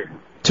this year.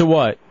 To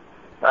what?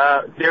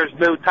 There's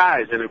no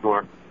ties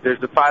anymore.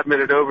 There's a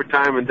 5-minute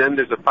overtime, and then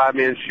there's a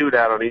 5-man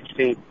shootout on each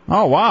team.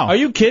 Oh, wow. Are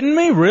you kidding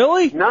me?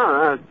 Really?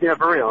 No, yeah,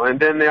 for real. And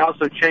then they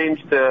also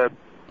changed the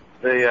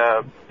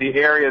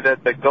area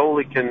that the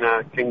goalie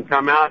can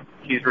come out.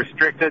 He's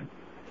restricted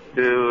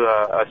to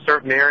a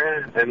certain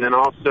area, and then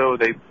also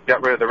they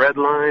got rid of the red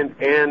line.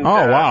 And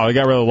wow, they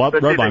got rid of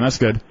the red line. That's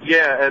good.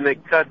 Yeah, and they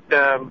cut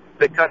down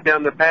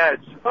the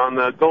pads on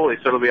the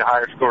goalie, so it'll be a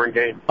higher scoring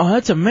game. Oh,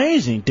 that's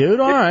amazing, dude.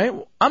 All right.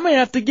 I may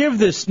have to give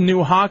this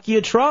new hockey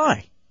a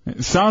try.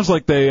 It sounds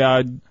like they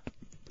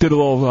did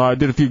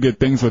a few good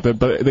things with it,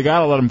 but they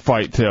gotta let them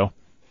fight too.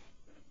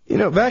 You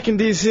know, back in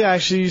D.C., I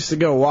actually used to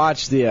go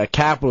watch the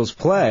Capitals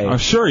play. Oh,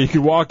 sure, you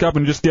could walk up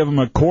and just give them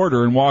a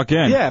quarter and walk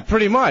in. Yeah,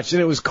 pretty much,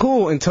 and it was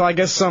cool until I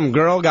guess some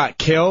girl got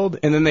killed,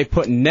 and then they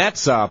put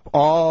nets up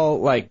all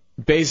like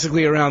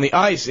basically around the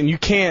ice, and you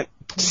can't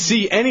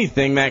see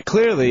anything that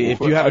clearly if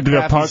you have Did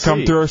a puck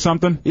come through or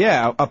something?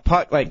 Yeah, a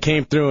puck like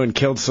came through and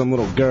killed some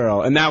little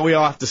girl, and now we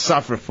all have to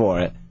suffer for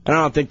it. I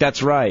don't think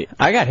that's right.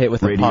 I got hit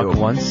with a puck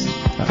once.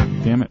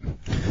 Damn it.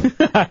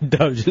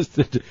 No, just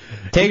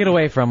Take it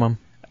away from him.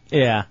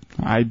 Yeah.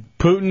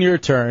 Putin, your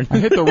turn. I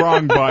hit the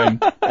wrong button.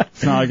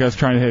 It's not like I was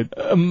trying to hit.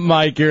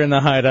 Mike, you're in the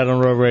Hideout on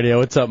Road Radio.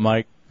 What's up,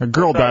 Mike? A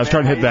girl died. I was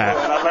trying to hit that.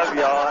 I love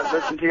y'all. I've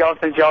listened to y'all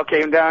since y'all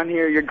came down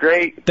here. You're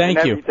great. Thank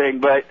and you. everything,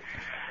 but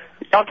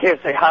y'all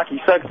can't say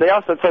hockey sucks. They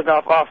also took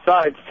off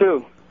offsides,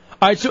 too.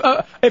 All right,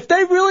 so if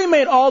they really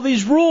made all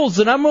these rules,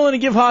 then I'm willing to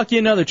give hockey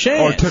another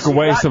chance. Or took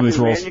away some of these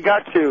rules. Man, you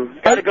got to.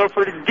 You got to go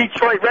for the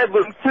Detroit Red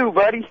Wings, too,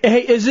 buddy.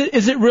 Hey, is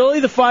it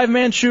really the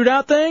 5-man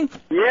shootout thing?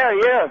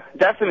 Yeah,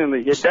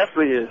 definitely. It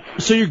definitely is.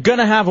 So you're going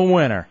to have a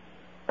winner?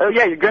 Oh,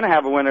 yeah, you're going to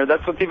have a winner.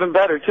 That's what's even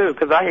better, too,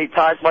 because I hate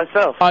ties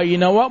myself. You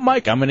know what,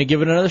 Mike? I'm going to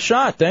give it another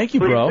shot. Thank you,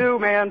 bro. Please do,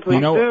 man.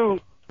 Please do.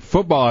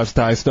 Football has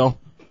ties still.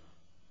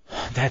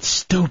 That's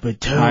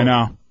stupid, too. I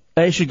know.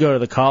 They should go to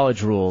the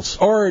college rules.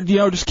 Or,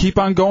 just keep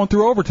on going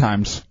through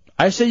overtimes.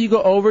 I say you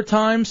go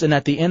overtimes, and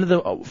at the end of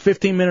the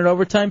 15-minute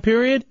overtime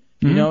period,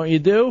 you know what you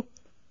do?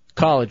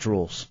 College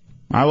rules.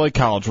 I like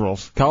college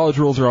rules. College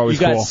rules are always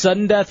cool. You got cool.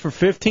 sudden death for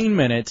 15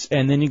 minutes,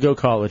 and then you go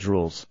college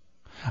rules.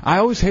 I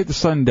always hate the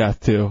sudden death,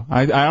 too.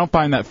 I don't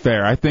find that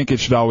fair. I think it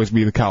should always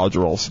be the college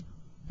rules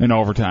in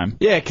overtime.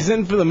 Yeah, because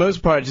then for the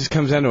most part, it just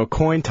comes down to a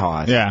coin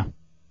toss. Yeah.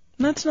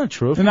 That's not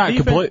true. Not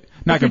completely.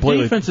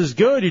 Your defense is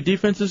good. Your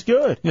defense is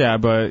good. Yeah,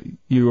 but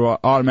you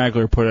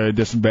automatically are put at a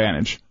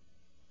disadvantage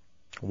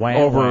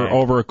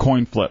over a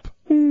coin flip.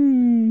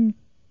 I'm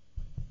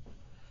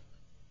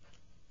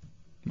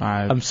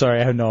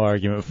sorry, I have no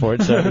argument for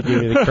it, so I had to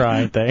give you the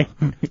crying thing.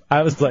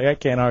 I was like, I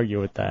can't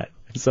argue with that.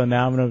 So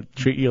now I'm going to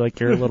treat you like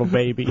you're a little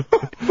baby.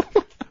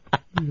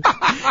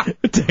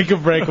 Take a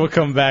break. We'll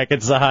come back.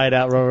 It's the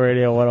Hideout Road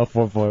Radio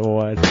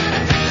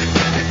 104.1.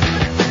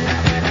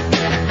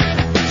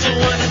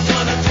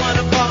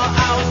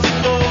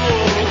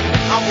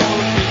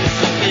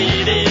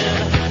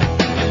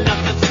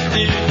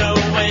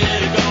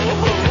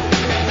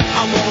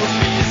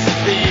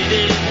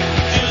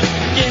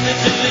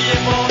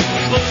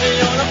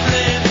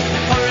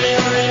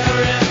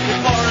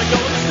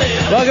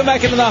 Welcome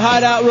back into the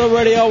Hideout Road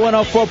Radio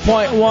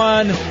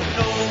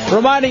 104.1.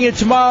 Reminding you,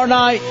 tomorrow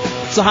night,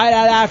 it's the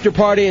Hideout After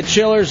Party at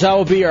Chillers. I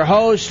will be your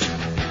host.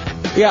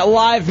 We got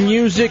live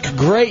music,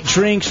 great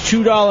drinks,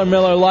 $2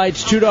 Miller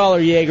Lights,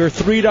 $2 Jaeger,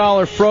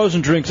 $3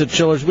 frozen drinks at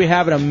Chillers. We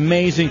have an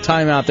amazing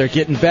time out there,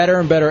 getting better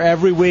and better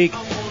every week.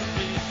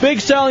 Big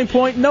selling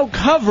point, no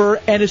cover,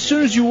 and as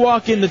soon as you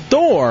walk in the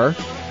door,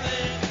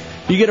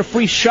 you get a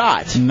free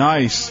shot.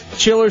 Nice.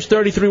 Chillers,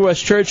 33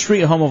 West Church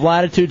Street, home of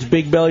Latitudes,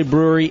 Big Belly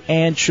Brewery,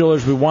 and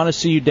Chillers. We want to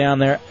see you down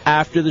there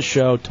after the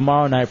show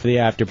tomorrow night for the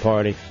after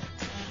party.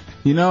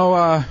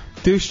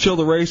 Deuce Chill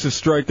the Racist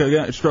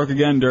struck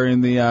again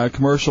during the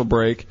commercial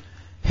break,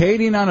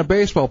 hating on a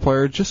baseball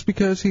player just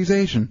because he's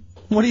Asian.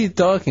 What are you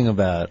talking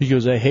about? He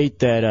goes, I hate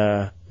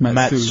that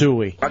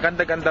Matsui. But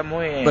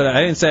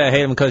I didn't say I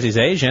hate him because he's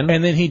Asian.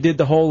 And then he did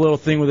the whole little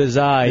thing with his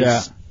eyes.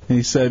 Yeah.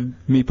 He said,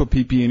 me put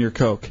pee-pee in your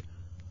Coke.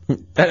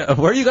 Where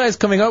are you guys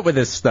coming up with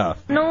this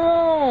stuff?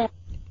 No.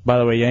 By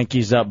the way,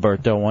 Yankees up,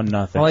 Berto,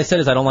 1-0. All I said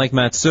is I don't like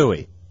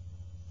Matsui.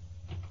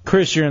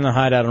 Chris, you're in the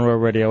Hideout on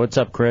Road Radio. What's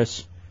up,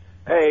 Chris?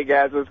 Hey,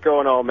 guys, what's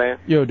going on, man?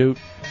 Yo, dude.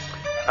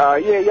 Yeah,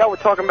 y'all were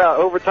talking about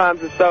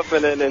overtimes and stuff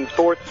in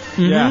sports.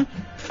 Mm-hmm. Yeah.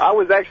 I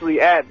was actually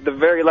at the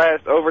very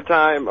last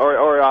overtime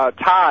or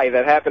tie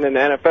that happened in the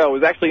NFL. It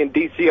was actually in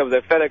D.C. I was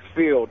at FedEx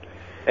Field.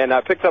 And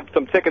I picked up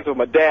some tickets with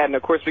my dad, and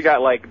of course we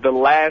got like the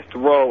last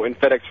row in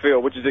FedEx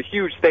Field, which is a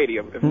huge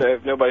stadium,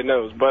 if nobody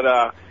knows.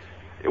 But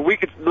we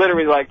could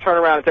literally like turn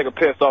around and take a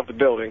piss off the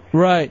building.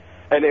 Right.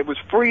 And it was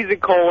freezing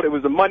cold. It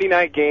was a Monday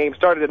night game.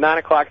 Started at 9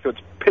 o'clock, so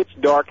it's pitch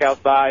dark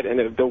outside,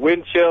 and the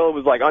wind chill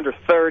was like under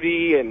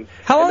 30. And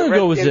how long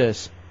ago was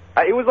this?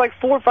 It was like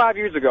 4 or 5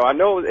 years ago. I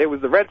know it was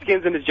the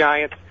Redskins and the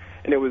Giants.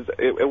 And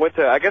it went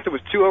to, I guess it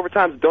was 2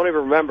 overtimes. Don't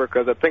even remember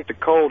because I think the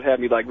cold had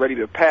me like ready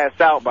to pass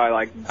out by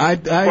like. I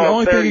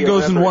only think it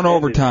goes in one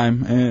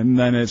overtime and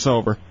then it's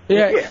over.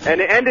 Yeah,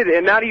 and it ended,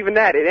 and not even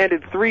that. It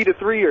ended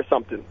 3-3 or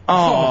something.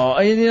 Oh,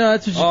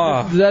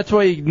 that's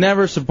why you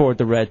never support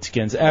the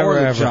Redskins ever.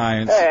 Or the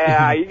Giants.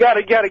 Yeah, you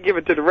gotta give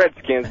it to the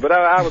Redskins. But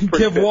I was pretty.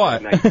 Give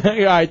what?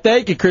 All right,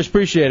 thank you, Chris.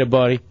 Appreciate it,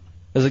 buddy.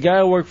 As a guy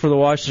who worked for the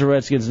Washington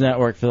Redskins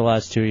network for the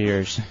last 2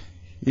 years,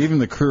 even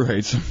the crew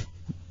hates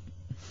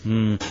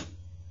him.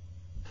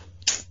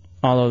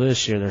 Although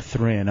this year they're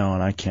 3-0,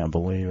 and I can't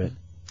believe it.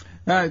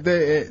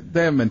 They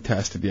haven't been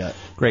tested yet.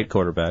 Great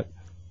quarterback.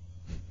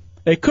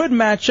 It could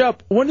match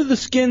up. When do the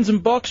Skins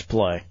and Bucks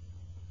play?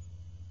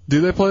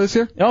 Do they play this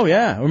year? Oh,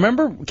 yeah.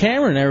 Remember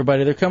Cameron and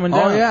everybody? They're coming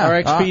down. Oh, yeah.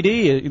 Our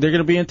XPD, they're going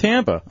to be in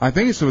Tampa. I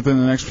think it's within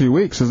the next few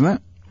weeks, isn't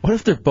it? What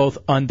if they're both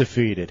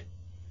undefeated?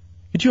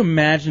 Could you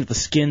imagine if the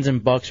Skins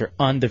and Bucks are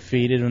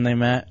undefeated when they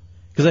met?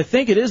 Because I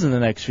think it is in the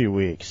next few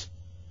weeks.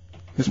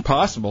 It's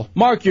possible.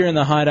 Mark, you're in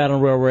the Hideout on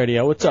Real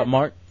Radio. What's up,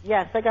 Mark?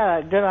 Yes, I got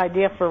a good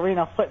idea for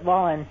arena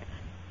football and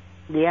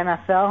the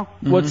NFL.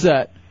 What's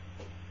that?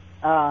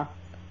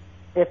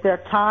 If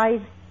they're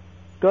tied,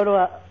 in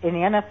the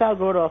NFL,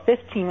 go to a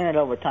 15-minute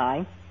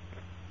overtime.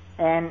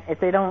 And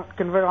if they don't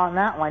convert on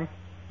that one,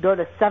 go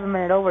to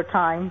 7-minute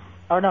overtime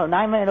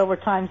 9-minute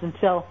overtimes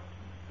until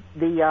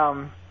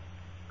the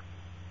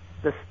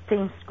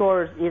team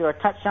scores either a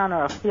touchdown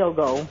or a field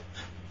goal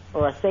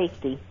or a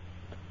safety.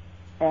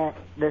 And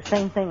the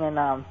same thing in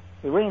the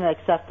arena,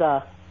 except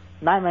 9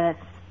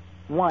 minutes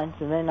once,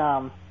 and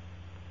then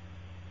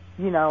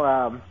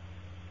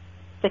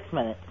 6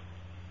 minutes.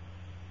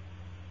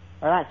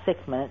 Or not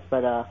 6 minutes,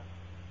 but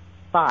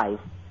 5.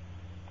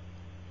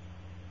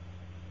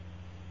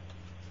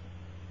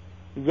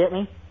 You get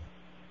me?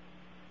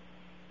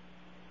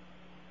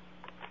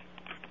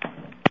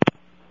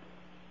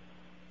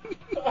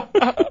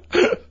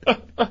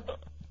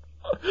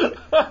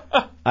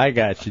 I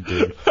got you,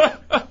 dude.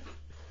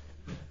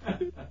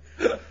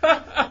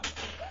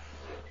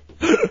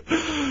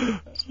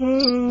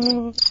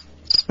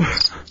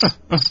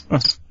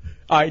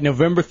 All right,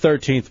 November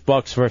 13th,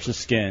 Bucks versus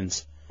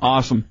Skins.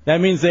 Awesome.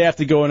 That means they have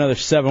to go another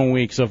 7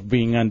 weeks of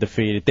being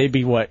undefeated. They'd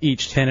be, what,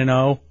 each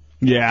 10-0?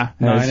 Yeah, 9-0?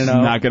 that's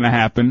not going to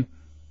happen.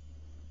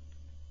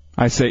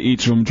 I say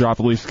each of them drop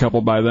at least a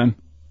couple by then.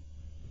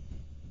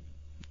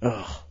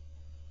 Ugh.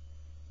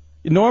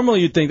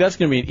 Normally you'd think that's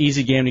going to be an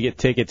easy game to get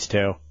tickets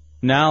to.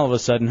 Now all of a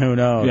sudden, who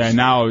knows? Yeah,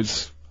 now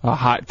it's a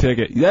hot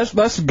ticket.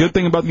 That's a good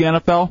thing about the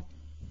NFL.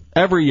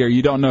 Every year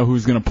you don't know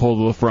who's going to pull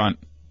to the front.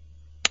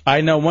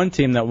 I know one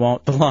team that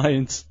won't, the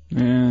Lions.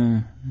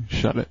 Yeah,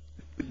 shut it.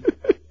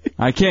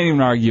 I can't even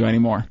argue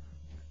anymore.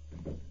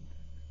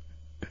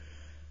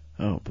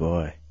 Oh,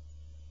 boy.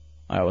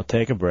 All right, we'll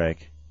take a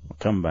break. We'll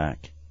come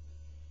back.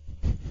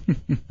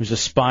 There's a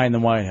spy in the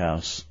White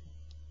House.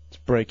 It's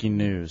breaking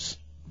news.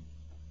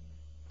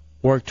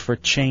 Worked for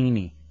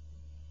Cheney.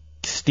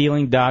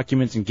 Stealing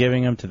documents and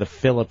giving them to the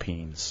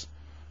Philippines.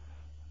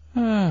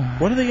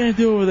 What are they going to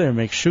do over there?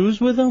 Make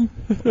shoes with them?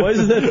 Why is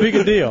it that big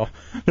a deal?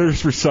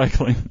 There's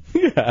recycling.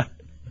 Yeah.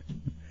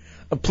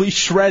 Please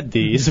shred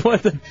these.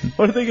 What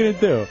are they going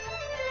to do?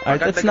 All right,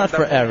 that's not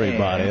for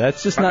everybody.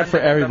 That's just not for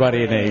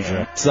everybody in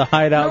Asia. It's the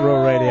Hideout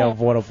Row Radio of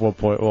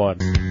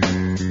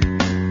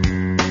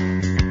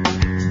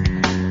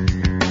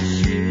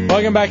 104.1.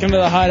 Welcome back into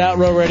the Hideout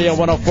Row Radio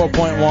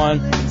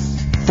 104.1.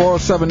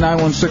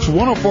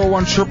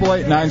 407-916-1041,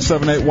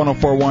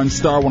 888-978-1041,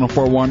 star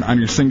 1041 on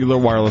your singular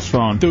wireless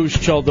phone. Douche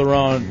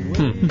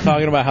Calderon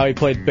talking about how he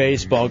played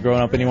baseball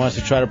growing up and he wants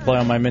to try to play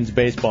on my men's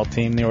baseball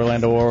team, the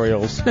Orlando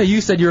Orioles. No,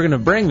 you said you were going to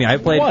bring me. I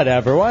played.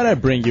 Whatever. Why'd I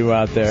bring you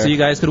out there? So you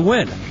guys could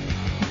win.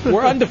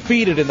 We're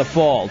undefeated in the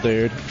fall,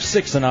 dude.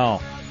 6-0. I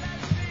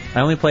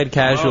only played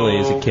casually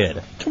as a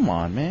kid. Come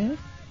on, man.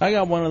 I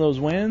got one of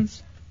those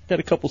wins. Got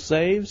a couple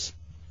saves.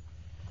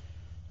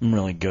 I'm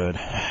really good.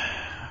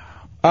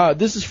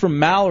 This is from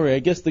Mallory. I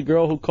guess the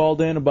girl who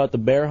called in about the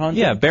bear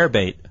hunting. Yeah, bear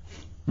bait.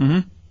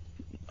 I'm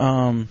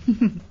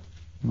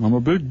a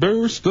big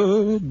bear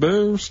stud,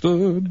 bear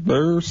stud,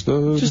 bear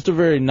stud. Just a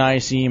very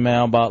nice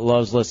email about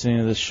loves listening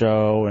to the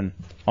show and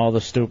all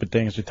the stupid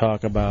things we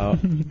talk about.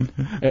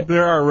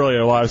 There are really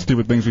a lot of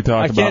stupid things we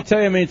talk about. I can't tell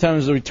you how many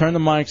times we turn the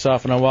mics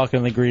off and I walk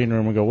in the green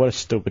room and go, what a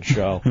stupid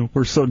show.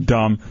 We're so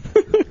dumb.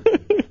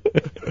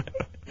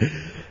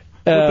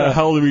 What the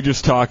hell did we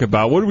just talk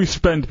about? What did we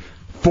spend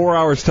 4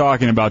 hours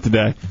talking about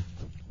today?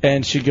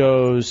 And she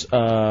goes,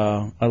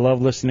 I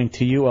love listening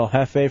to you, El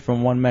Jefe,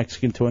 from one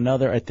Mexican to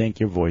another. I think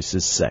your voice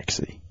is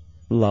sexy.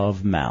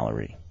 Love,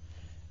 Mallory.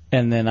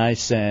 And then I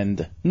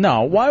send,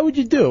 no, why would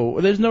you do?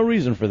 There's no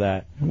reason for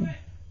that.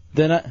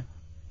 Then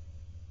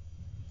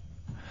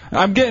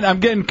I'm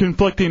getting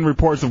conflicting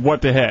reports of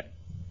what to hit.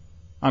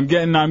 I'm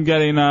getting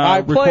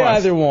I play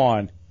requests. either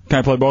one. Can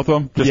I play both of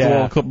them? Just a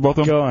little clip of both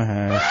of them? Go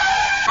ahead.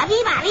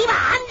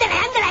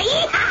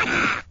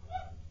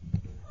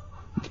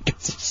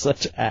 Because they're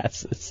such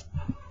asses.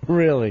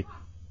 Really.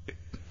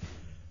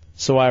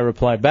 So I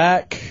reply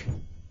back.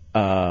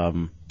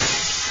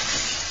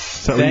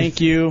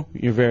 Thank you.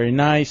 You're very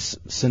nice.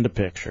 Send a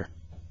picture.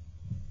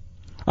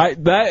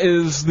 That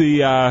is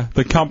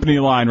the company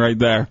line right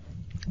there.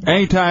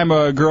 Anytime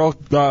a girl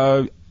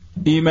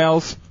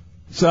emails,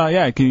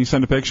 can you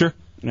send a picture?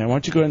 Yeah, why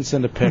don't you go ahead and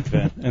send a pic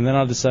then, and then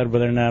I'll decide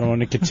whether or not I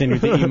want to continue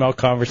the email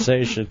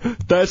conversation.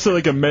 That's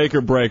like a make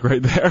or break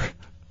right there.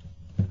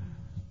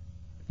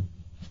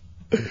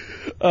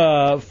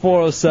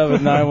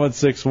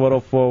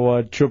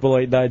 407-916-1041,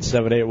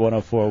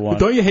 888-978-1041.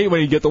 Don't you hate when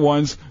you get the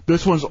ones?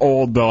 This one's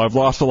old though. I've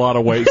lost a lot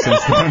of weight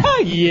since then.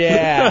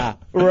 Yeah,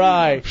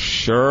 right.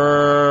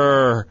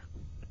 Sure.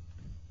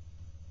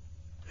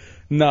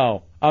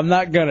 No, I'm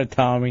not gonna,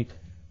 Tommy.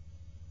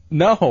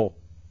 No.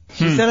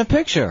 She sent a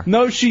picture.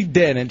 No, she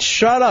didn't.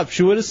 Shut up.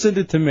 She would have sent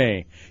it to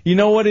me. You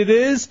know what it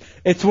is?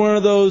 It's one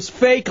of those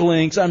fake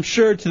links, I'm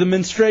sure, to the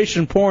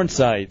menstruation porn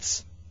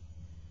sites.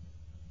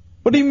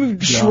 What do you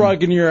mean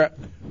shrugging your head?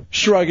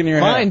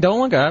 Fine, don't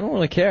look at it. I don't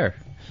really care.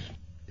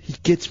 He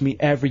gets me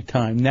every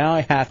time. Now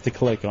I have to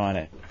click on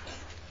it.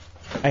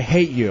 I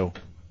hate you.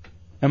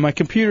 And my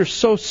computer's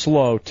so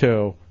slow,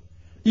 too.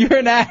 You're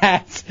an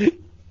ass.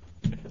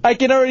 I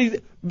can already...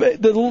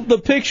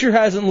 The picture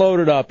hasn't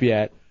loaded up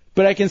yet.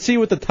 But I can see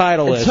what the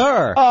title is. It's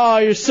her. Oh,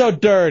 you're so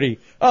dirty.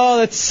 Oh,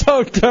 that's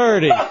so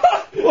dirty.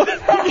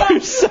 You're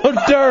so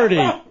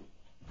dirty.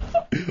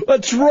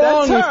 What's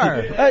wrong That's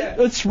with you? Hey,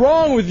 what's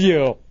wrong with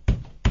you?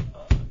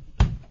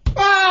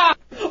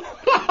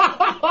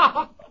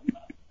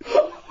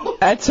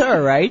 That's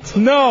her, right?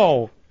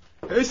 No.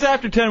 It's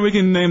after 10. We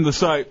can name the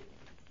site.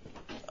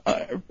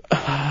 You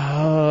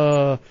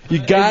gotta.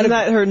 Isn't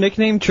that her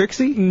nickname,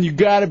 Trixie? You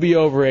gotta be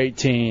over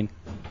 18.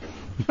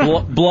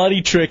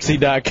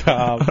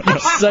 BloodyTrixie.com. You're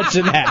such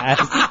an ass.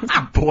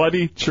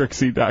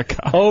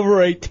 BloodyTrixie.com.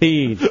 Over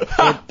 18.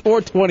 Or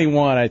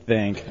 21, I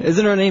think.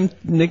 Isn't her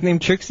nickname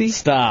Trixie?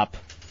 Stop.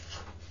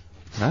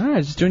 All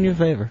right, just doing you a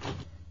favor.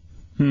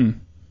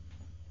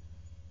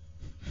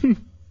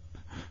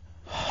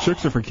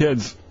 Tricks are for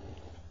kids.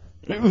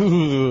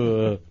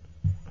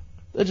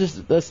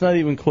 That's not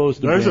even close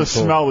to There's being a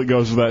smell that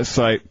goes with that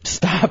site.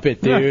 Stop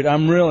it, dude.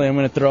 I'm going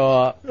to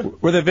throw up.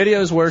 Were the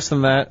videos worse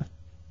than that?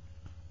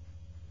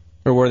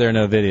 Or were there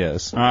no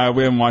videos?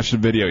 We haven't watched the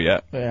video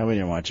yet. Yeah, we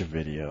didn't watch a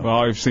video. Well,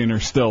 I've seen her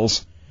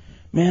stills.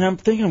 Man, I'm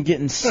thinking I'm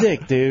getting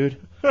sick,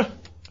 dude.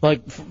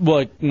 like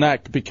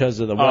not because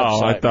of the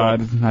website.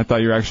 Oh, I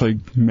thought you actually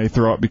may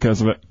throw up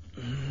because of it.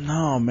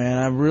 No, man,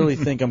 I really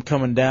think I'm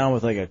coming down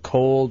with like a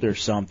cold or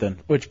something.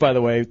 Which, by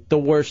the way, the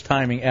worst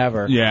timing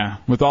ever. Yeah,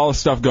 with all the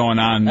stuff going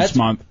on this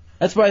month.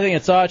 That's why I think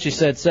it's odd she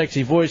said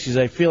sexy voice, because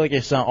I feel like I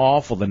sound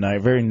awful tonight,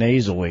 very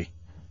nasally.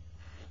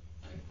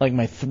 Like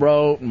my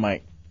throat and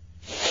my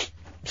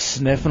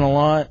sniffing a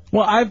lot.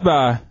 Well,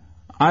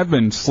 I've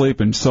been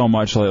sleeping so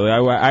much lately.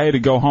 I had to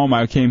go home.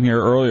 I came here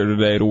earlier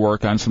today to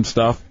work on some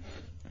stuff,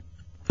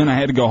 and I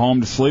had to go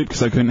home to sleep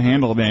because I couldn't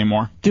handle it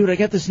anymore. Dude, I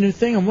got this new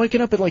thing. I'm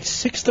waking up at like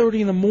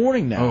 6:30 in the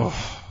morning now.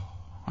 Oh,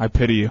 I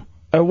pity you.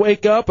 I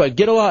wake up, I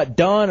get a lot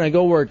done, I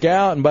go work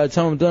out, and by the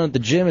time I'm done at the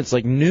gym, it's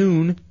like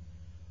noon.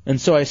 And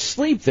so I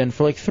sleep then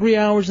for like 3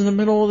 hours in the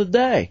middle of the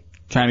day.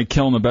 Kind of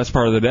killing the best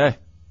part of the day.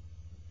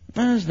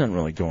 There's nothing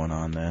really going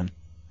on then.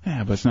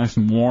 Yeah, but it's nice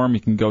and warm.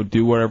 You can go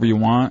do whatever you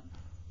want.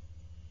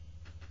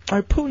 All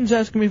right, Putin's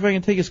asking me if I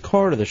can take his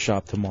car to the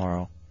shop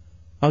tomorrow.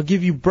 I'll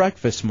give you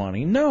breakfast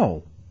money.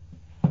 No.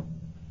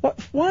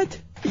 What?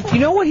 You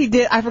know what he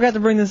did? I forgot to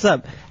bring this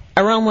up.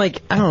 Around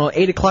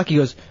 8 o'clock,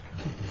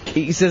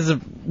 he says a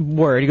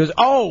word. He goes,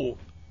 oh!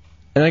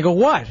 And I go,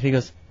 what? He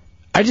goes,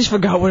 I just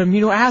forgot what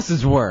amino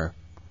acids were.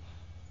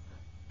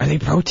 Are they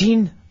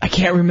protein? I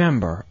can't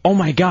remember. Oh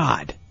my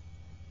God.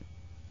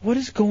 What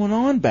is going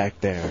on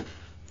back there?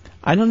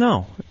 I don't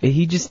know.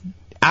 He just,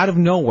 out of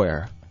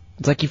nowhere.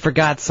 It's like he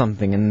forgot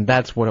something, and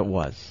that's what it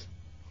was.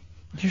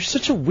 You're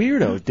such a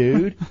weirdo,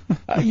 dude.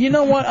 You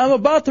know what? I'm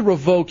about to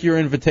revoke your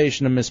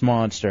invitation to Miss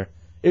Monster,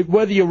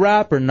 whether you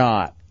rap or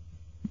not.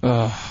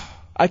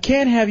 I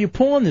can't have you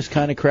pulling this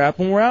kind of crap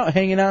when we're out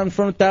hanging out in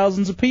front of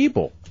thousands of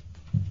people.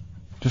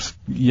 Just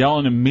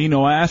yelling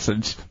amino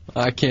acids.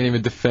 I can't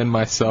even defend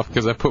myself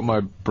because I put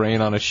my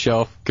brain on a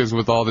shelf because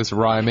with all this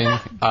rhyming,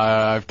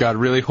 I've got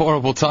really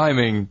horrible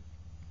timing.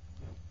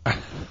 All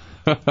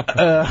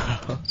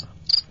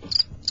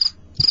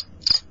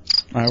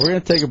right, we're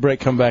going to take a break,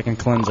 come back, and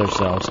cleanse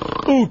ourselves.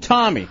 Ooh,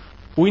 Tommy,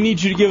 we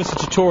need you to give us a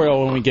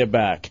tutorial when we get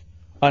back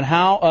on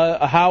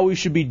how we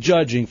should be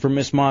judging for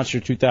Miss Monster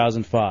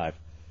 2005.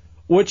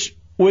 Which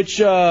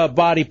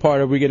body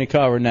part are we going to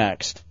cover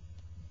next?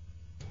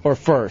 Or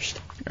first?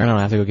 I don't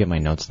have to go get my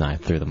notes now. I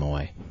threw them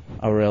away.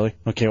 Oh, really?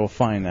 Okay, we'll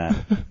find that.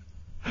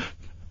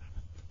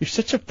 You're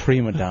such a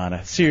prima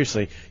donna.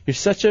 Seriously, you're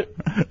such a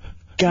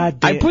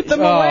goddamn... I put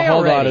them away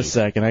hold already. on a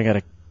second. I got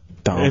to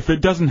dump. If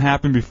it doesn't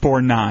happen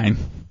before 9.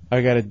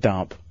 I got to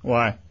dump.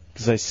 Why?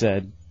 Because I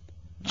said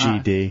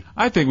GD.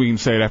 I think we can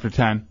say it after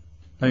 10.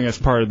 I think that's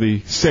part of the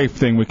safe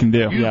thing we can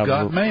do. You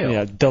got mail.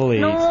 Yeah, delete.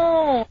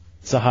 No.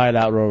 It's a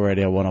Hideout Row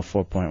Radio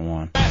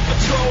 104.1.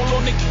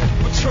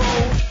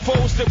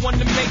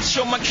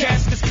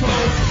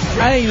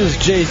 I think this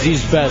is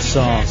Jay-Z's best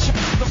song.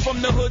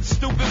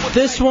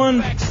 This one,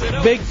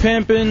 Big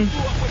Pimpin'.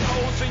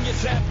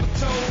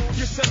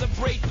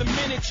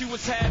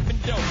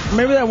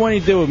 Maybe that one he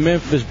did with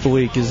Memphis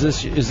Bleak.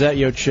 Is that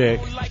your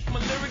chick?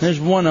 There's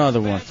one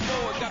other one.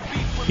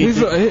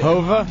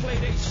 Hova?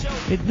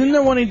 Didn't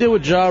that one he did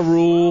with Ja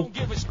Rule?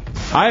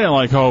 I didn't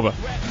like Hova.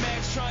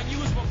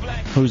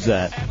 Who's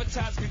that?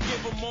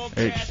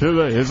 H to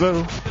the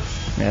Izzo.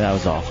 Yeah, that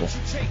was awful.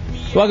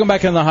 Welcome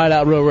back on the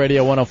Hideout Real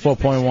Radio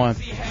 104.1.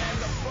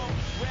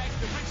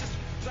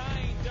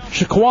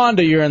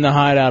 Shaquanda, you're in the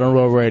Hideout on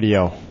Real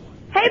Radio.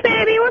 Hey,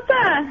 baby, what's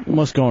up?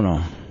 What's going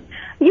on?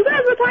 You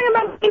guys were talking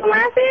about amino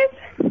acids?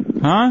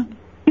 Huh?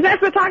 You guys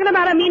were talking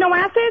about amino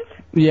acids?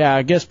 Yeah,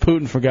 I guess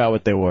Putin forgot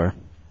what they were.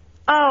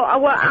 Oh,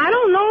 well, I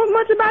don't know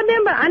much about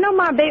them, but I know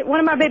one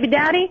of my baby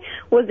daddy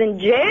was in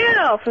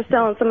jail for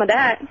selling some of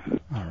that.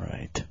 All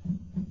right.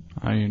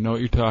 I don't even know what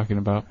you're talking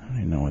about. I don't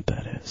even know what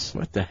that is.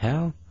 What the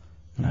hell?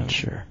 Not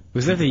sure.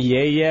 Was that the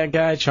yeah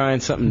guy trying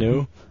something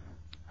new?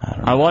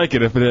 I like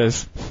it if it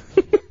is.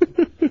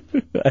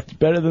 That's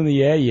better than the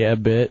yeah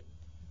bit.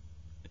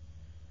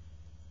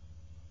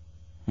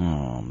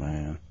 Oh,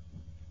 man.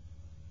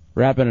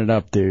 Wrapping it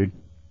up, dude.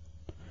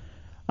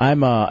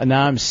 Now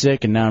I'm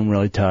sick and now I'm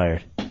really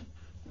tired.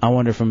 I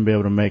wonder if I'm going to be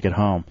able to make it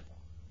home.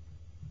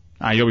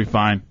 You'll be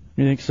fine.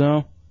 You think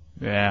so?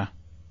 Yeah.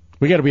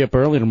 We got to be up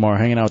early tomorrow,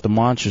 hanging out with the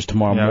monsters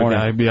tomorrow Yeah, we morning.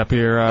 gotta be up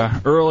here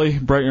early,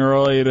 bright and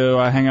early to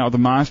hang out with the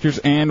monsters,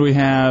 and we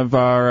have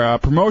our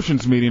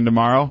promotions meeting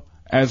tomorrow,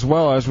 as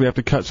well as we have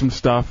to cut some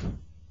stuff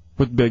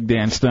with Big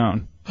Dan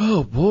Stone.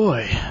 Oh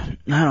boy, I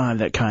don't have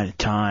that kind of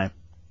time.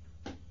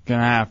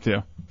 Gonna have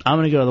to. I'm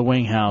gonna go to the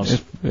wing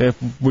house.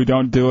 If we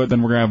don't do it,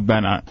 then we're gonna have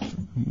Ben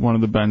one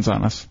of the Bens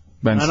on us.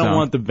 Ben I Stone. don't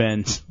want the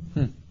Bens.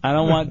 I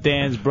don't want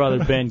Dan's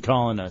brother Ben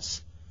calling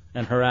us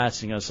and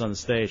harassing us on the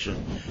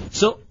station.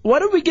 So, what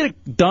did we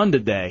get done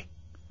today?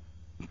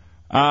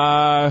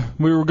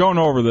 We were going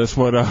over this,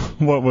 what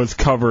was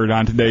covered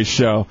on today's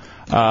show.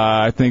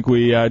 I think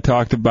we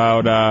talked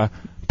about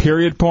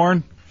period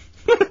porn,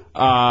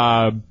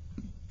 how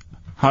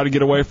to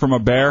get away from a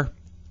bear,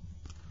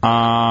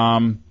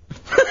 Putin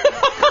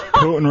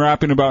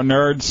rapping about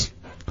nerds,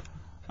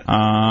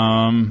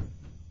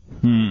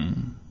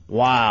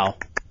 Wow.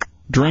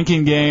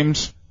 Drinking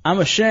games. I'm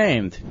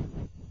ashamed.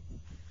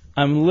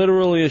 I'm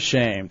literally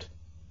ashamed.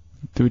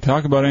 Did we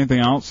talk about anything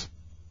else?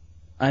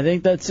 I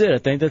think that's it. I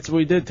think that's what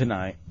we did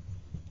tonight.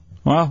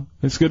 Well,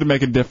 it's good to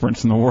make a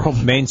difference in the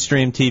world.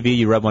 Mainstream TV,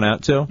 you rub one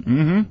out too?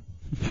 Mm-hmm.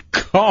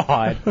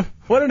 God,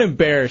 what an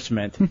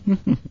embarrassment.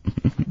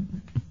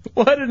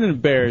 What an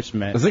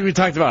embarrassment. I think we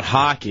talked about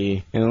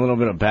hockey and a little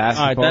bit of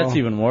basketball. All right, that's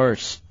even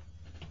worse.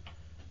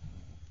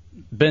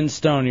 Ben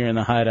Stone, you're in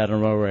the Hideout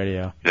on Row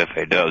Radio. Yes,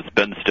 I do. It's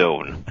Ben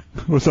Stone.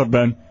 What's up,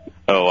 Ben?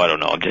 Oh, I don't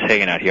know. I'm just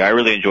hanging out here. I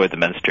really enjoyed the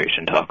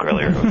menstruation talk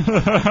earlier. It was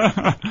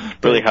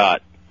really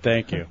hot.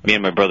 Thank you. Me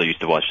and my brother used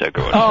to watch that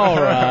growing up. All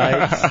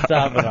right,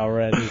 stop it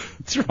already.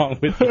 What's wrong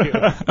with you?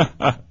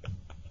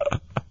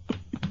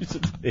 You're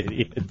such an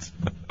idiot.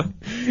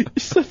 You're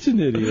such an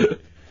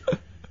idiot.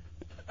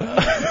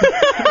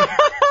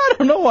 I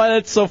don't know why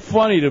that's so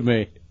funny to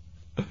me.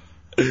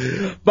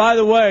 By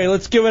the way,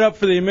 let's give it up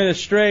for the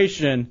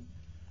administration.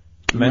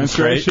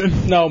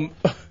 Administration? No.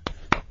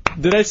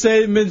 Did I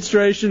say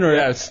administration or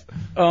yes?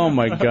 Oh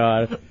my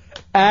God.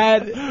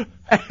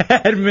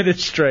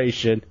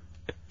 Administration.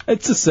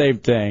 It's the same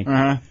thing.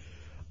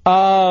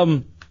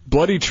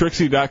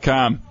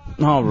 BloodyTrixie.com.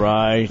 All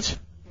right.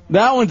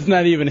 That one's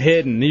not even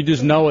hidden. You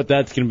just know what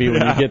that's going to be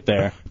when you get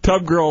there.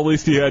 Tub Girl, at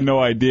least you had no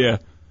idea.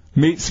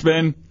 Meat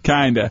Spin,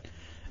 kinda.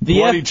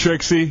 Bloody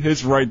Trixie,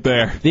 it's right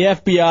there. The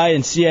FBI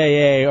and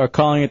CIA are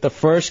calling it the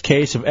first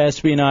case of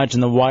espionage in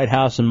the White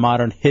House in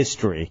modern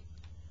history.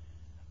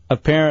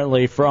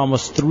 Apparently, for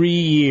almost 3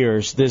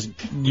 years, this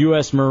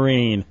U.S.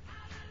 Marine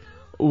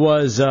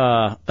was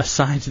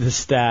assigned to the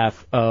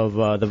staff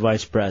of the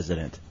Vice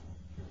President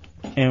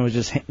and was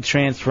just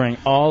transferring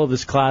all of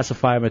his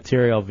classified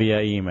material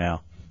via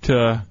email.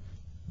 To,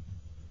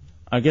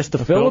 I guess, the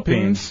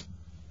Philippines.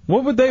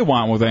 What would they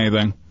want with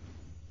anything?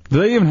 Do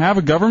they even have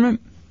a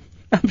government?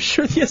 I'm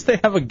sure, yes, they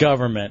have a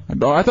government.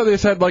 Oh, I thought they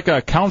just had like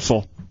a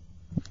council.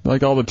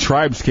 Like all the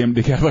tribes came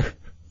together.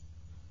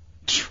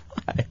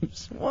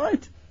 Tribes?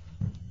 What?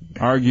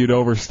 Argued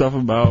over stuff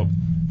about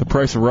the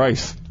price of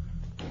rice.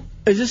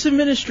 Is this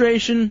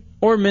administration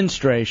or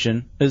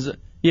menstruation?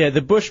 Yeah,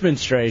 the Bush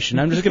administration.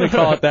 I'm just going to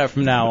call it that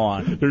from now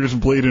on. They're just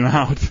bleeding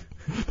out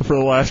for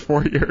the last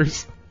 4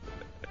 years.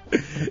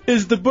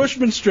 Is the Bush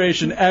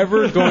administration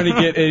ever going to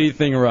get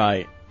anything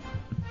right?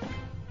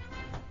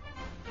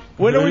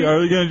 Are they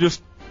going to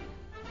just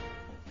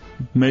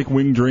make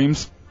winged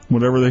dreams?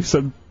 Whatever they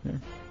said.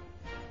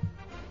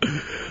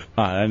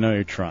 I know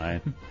you're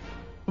trying.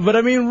 But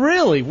I mean,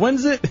 really,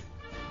 when's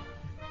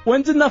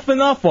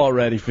enough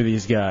already for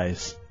these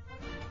guys?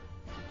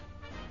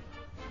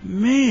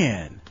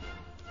 Man,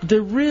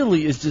 there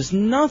really is just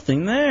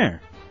nothing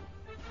there.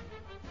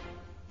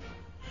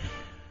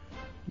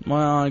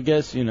 Well, I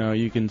guess,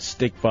 you can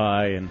stick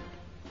by and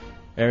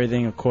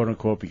everything will quote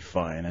unquote be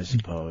fine, I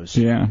suppose.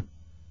 Yeah.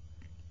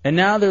 And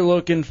now they're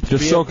looking to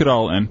just soak it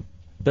all in.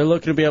 They're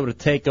looking to be able to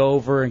take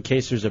over in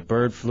case there's a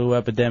bird flu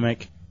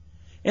epidemic.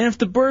 And if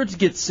the birds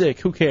get sick,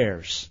 who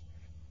cares?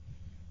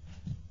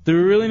 Do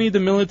we really need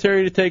the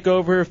military to take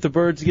over if the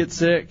birds get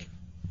sick?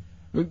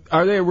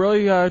 Are they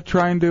really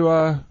trying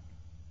to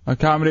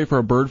accommodate for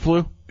a bird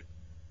flu?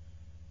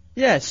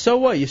 Yeah, so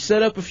what? You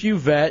set up a few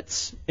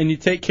vets, and you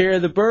take care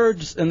of the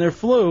birds and their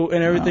flu,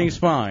 and everything's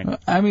fine.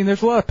 I mean,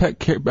 there's a lot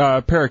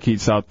of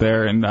parakeets out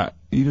there, and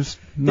you just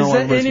know... Is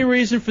there any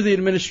reason for the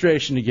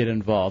administration to get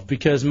involved?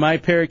 Because my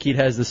parakeet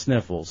has the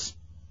sniffles.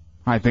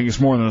 I think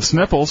it's more than the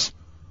sniffles.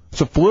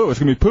 It's a flu. It's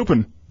going to be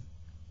pooping.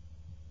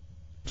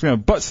 It's going to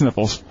have butt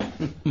sniffles.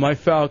 My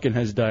falcon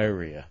has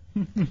diarrhea.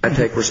 I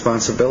take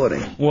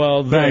responsibility.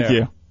 Well, there. Thank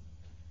you.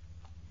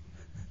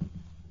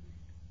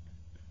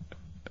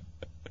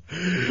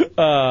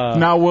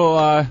 Now,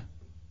 will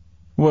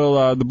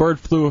the bird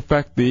flu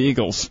affect the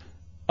eagles?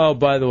 Oh,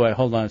 by the way,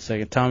 hold on a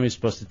second. Tommy's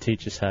supposed to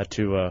teach us how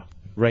to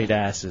rate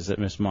asses at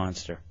Miss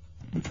Monster.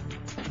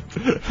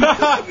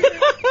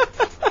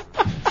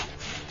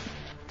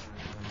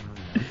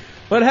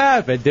 What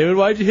happened, dude?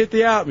 Why'd you hit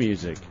the out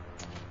music?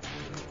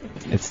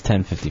 It's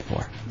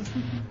 10:54.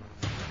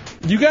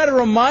 You got to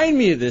remind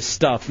me of this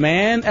stuff,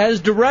 man. As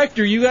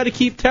director, you got to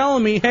keep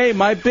telling me, hey,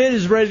 my bid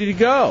is ready to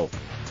go.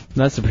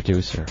 That's the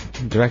producer.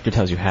 The director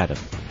tells you how to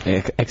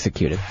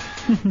execute it.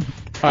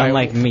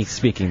 Unlike me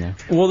speaking there.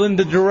 Well, then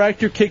the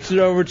director kicks it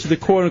over to the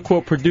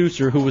quote-unquote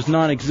producer, who was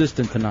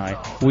non-existent tonight.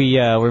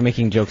 We're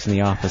making jokes in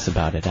the office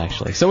about it,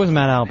 actually. So was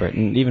Matt Albert,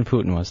 and even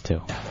Putin was,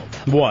 too.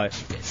 What?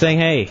 Saying,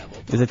 hey,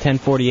 is it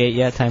 10:48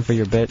 yet? Time for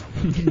your bit?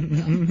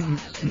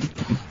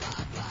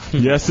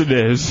 Yes, it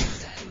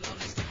is.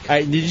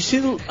 Did you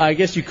see I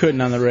guess you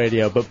couldn't on the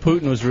radio, but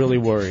Putin was really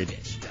worried.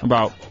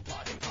 About?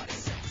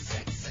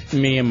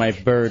 Me and my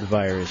bird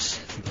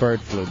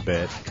flu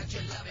bit.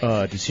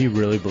 Does he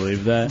really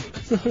believe that?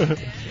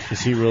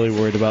 Is he really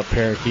worried about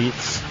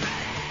parakeets?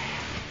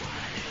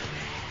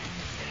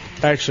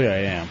 Actually, I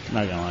am.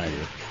 Not gonna lie to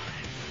you.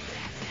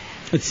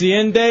 It's the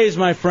end days,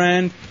 my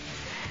friend.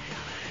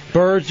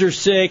 Birds are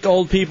sick.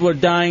 Old people are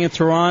dying in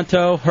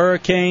Toronto.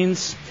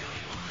 Hurricanes.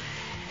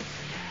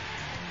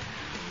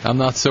 I'm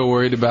not so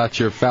worried about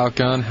your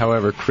Falcon.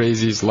 However,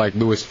 crazies like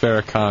Louis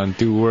Farrakhan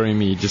do worry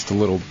me just a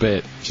little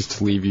bit, just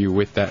to leave you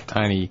with that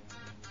tiny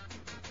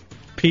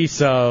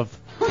piece of...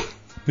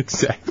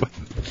 Exactly.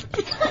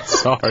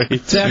 Sorry.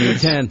 10 for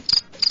 10.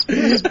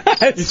 You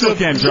still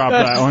can't drop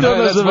that one.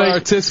 That's my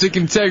artistic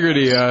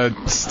integrity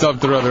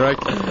stuff or other. All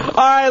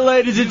right,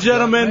 ladies and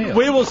gentlemen,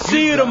 we will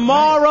see you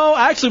tomorrow.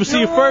 Actually, we'll see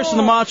you first in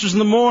the Monsters in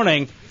the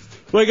morning.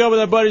 Wake up with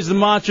our buddies, the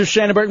Monsters.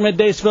 Shannon Burke,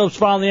 middays, Phillips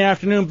File in the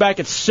afternoon,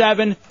 back at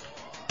 7.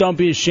 Don't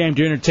be ashamed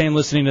to entertain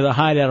listening to the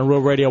Hideout on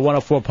Real Radio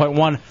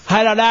 104.1.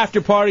 Hideout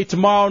after party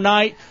tomorrow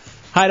night.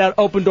 Hideout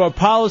open door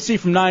policy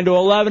from 9 to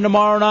 11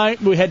 tomorrow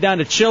night. We head down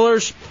to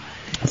Chillers,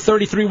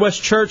 33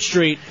 West Church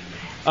Street,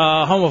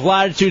 home of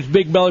Latitude's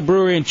Big Belly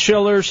Brewery and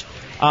Chillers.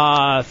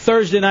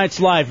 Thursday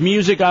night's live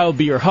music. I will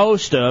be your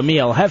host. Me,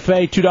 El Jefe,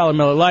 $2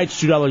 Miller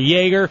Lights, $2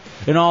 Jaeger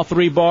in all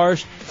three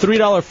bars,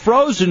 $3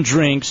 frozen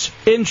drinks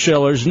in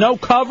Chillers. No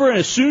cover, and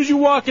as soon as you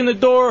walk in the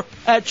door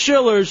at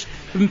Chillers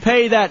and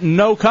pay that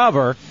no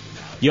cover,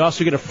 you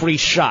also get a free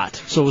shot.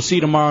 So we'll see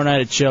you tomorrow night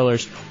at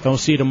Chillers, and we'll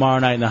see you tomorrow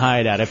night in the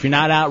Hideout. If you're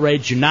not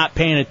outraged, you're not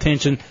paying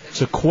attention,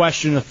 so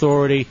question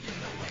authority.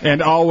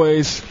 And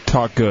always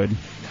talk good.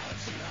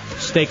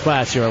 Stay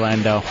classy,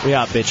 Orlando. We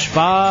out, bitch.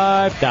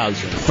 5,000.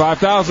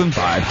 5,000.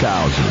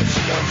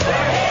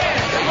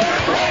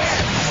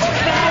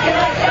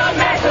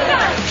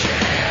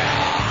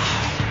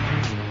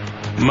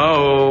 5,000.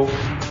 Mo.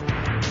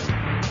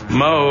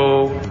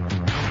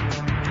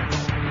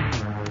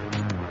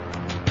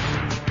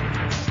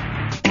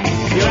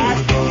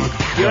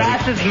 Your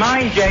ass is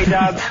mine,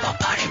 J-Dub.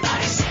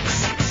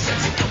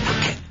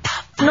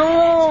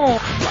 No.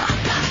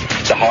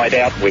 The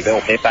Hideout with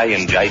El Jefe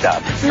and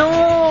J-Dub.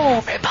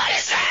 No.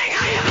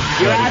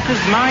 Your ass is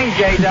mine,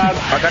 J-Dub.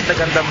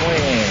 Maganda mo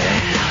eh.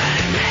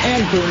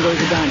 And boom goes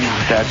the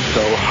dynamite. That's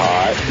so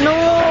hot. No.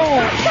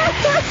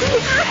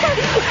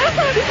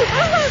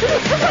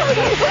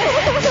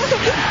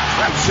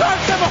 I'm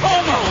shocked I'm a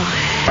homo.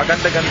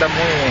 Maganda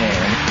mo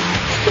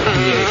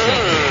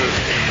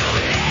eh.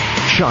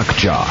 Shock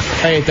Jock.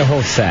 I ate the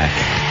whole sack.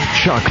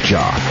 Shock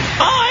Jock.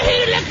 Oh, I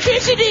hate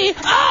electricity.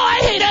 Oh, I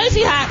hate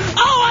icy hot.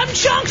 Oh, I'm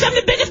Chunks. I'm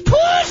the biggest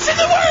puss in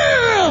the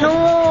world.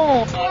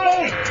 No.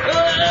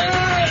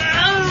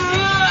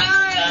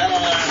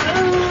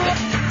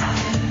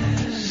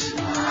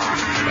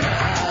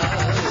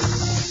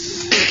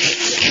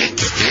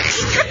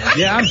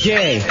 Yeah, I'm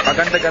gay.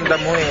 Maganda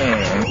mo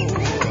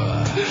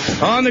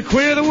eh. On the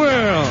queer of the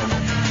world.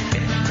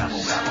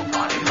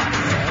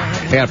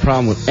 I got a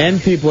problem with N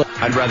people.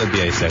 I'd rather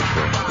be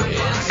asexual.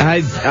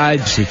 I'd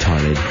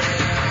retarded.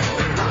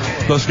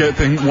 Let's get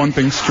one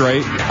thing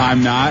straight.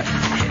 I'm not.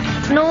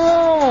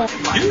 No.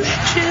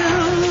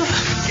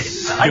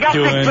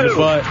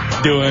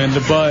 Doing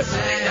the butt.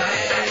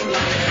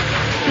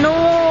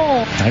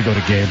 No. I go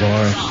to gay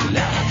bars.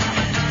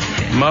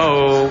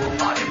 Mo.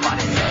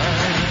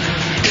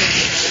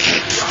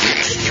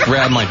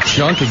 Grab my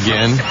junk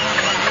again.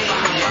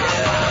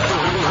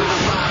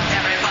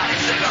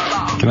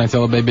 Can I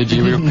tell a baby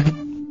G-Real?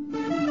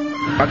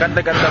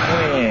 Maganda mo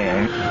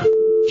eh.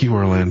 You,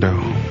 Orlando.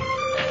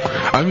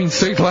 I mean,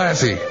 stay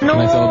classy. No. Can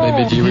I tell a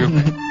baby G-Real?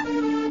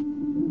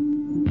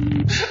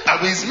 I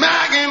be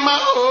smacking my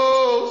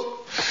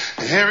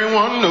hoes.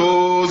 Everyone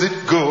knows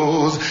it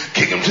goes.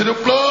 Kick him to the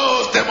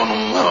floor, step on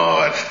them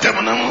hard,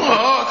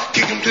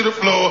 kick him to the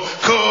floor,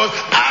 cause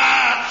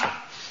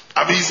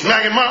I be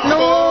smacking my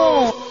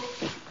hoes.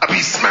 I be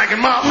smacking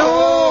my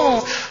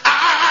hoes.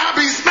 I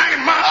be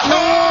smacking my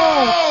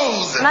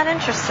hoes. Not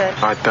interested.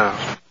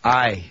 5,000.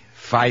 Aye,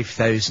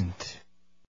 5,000.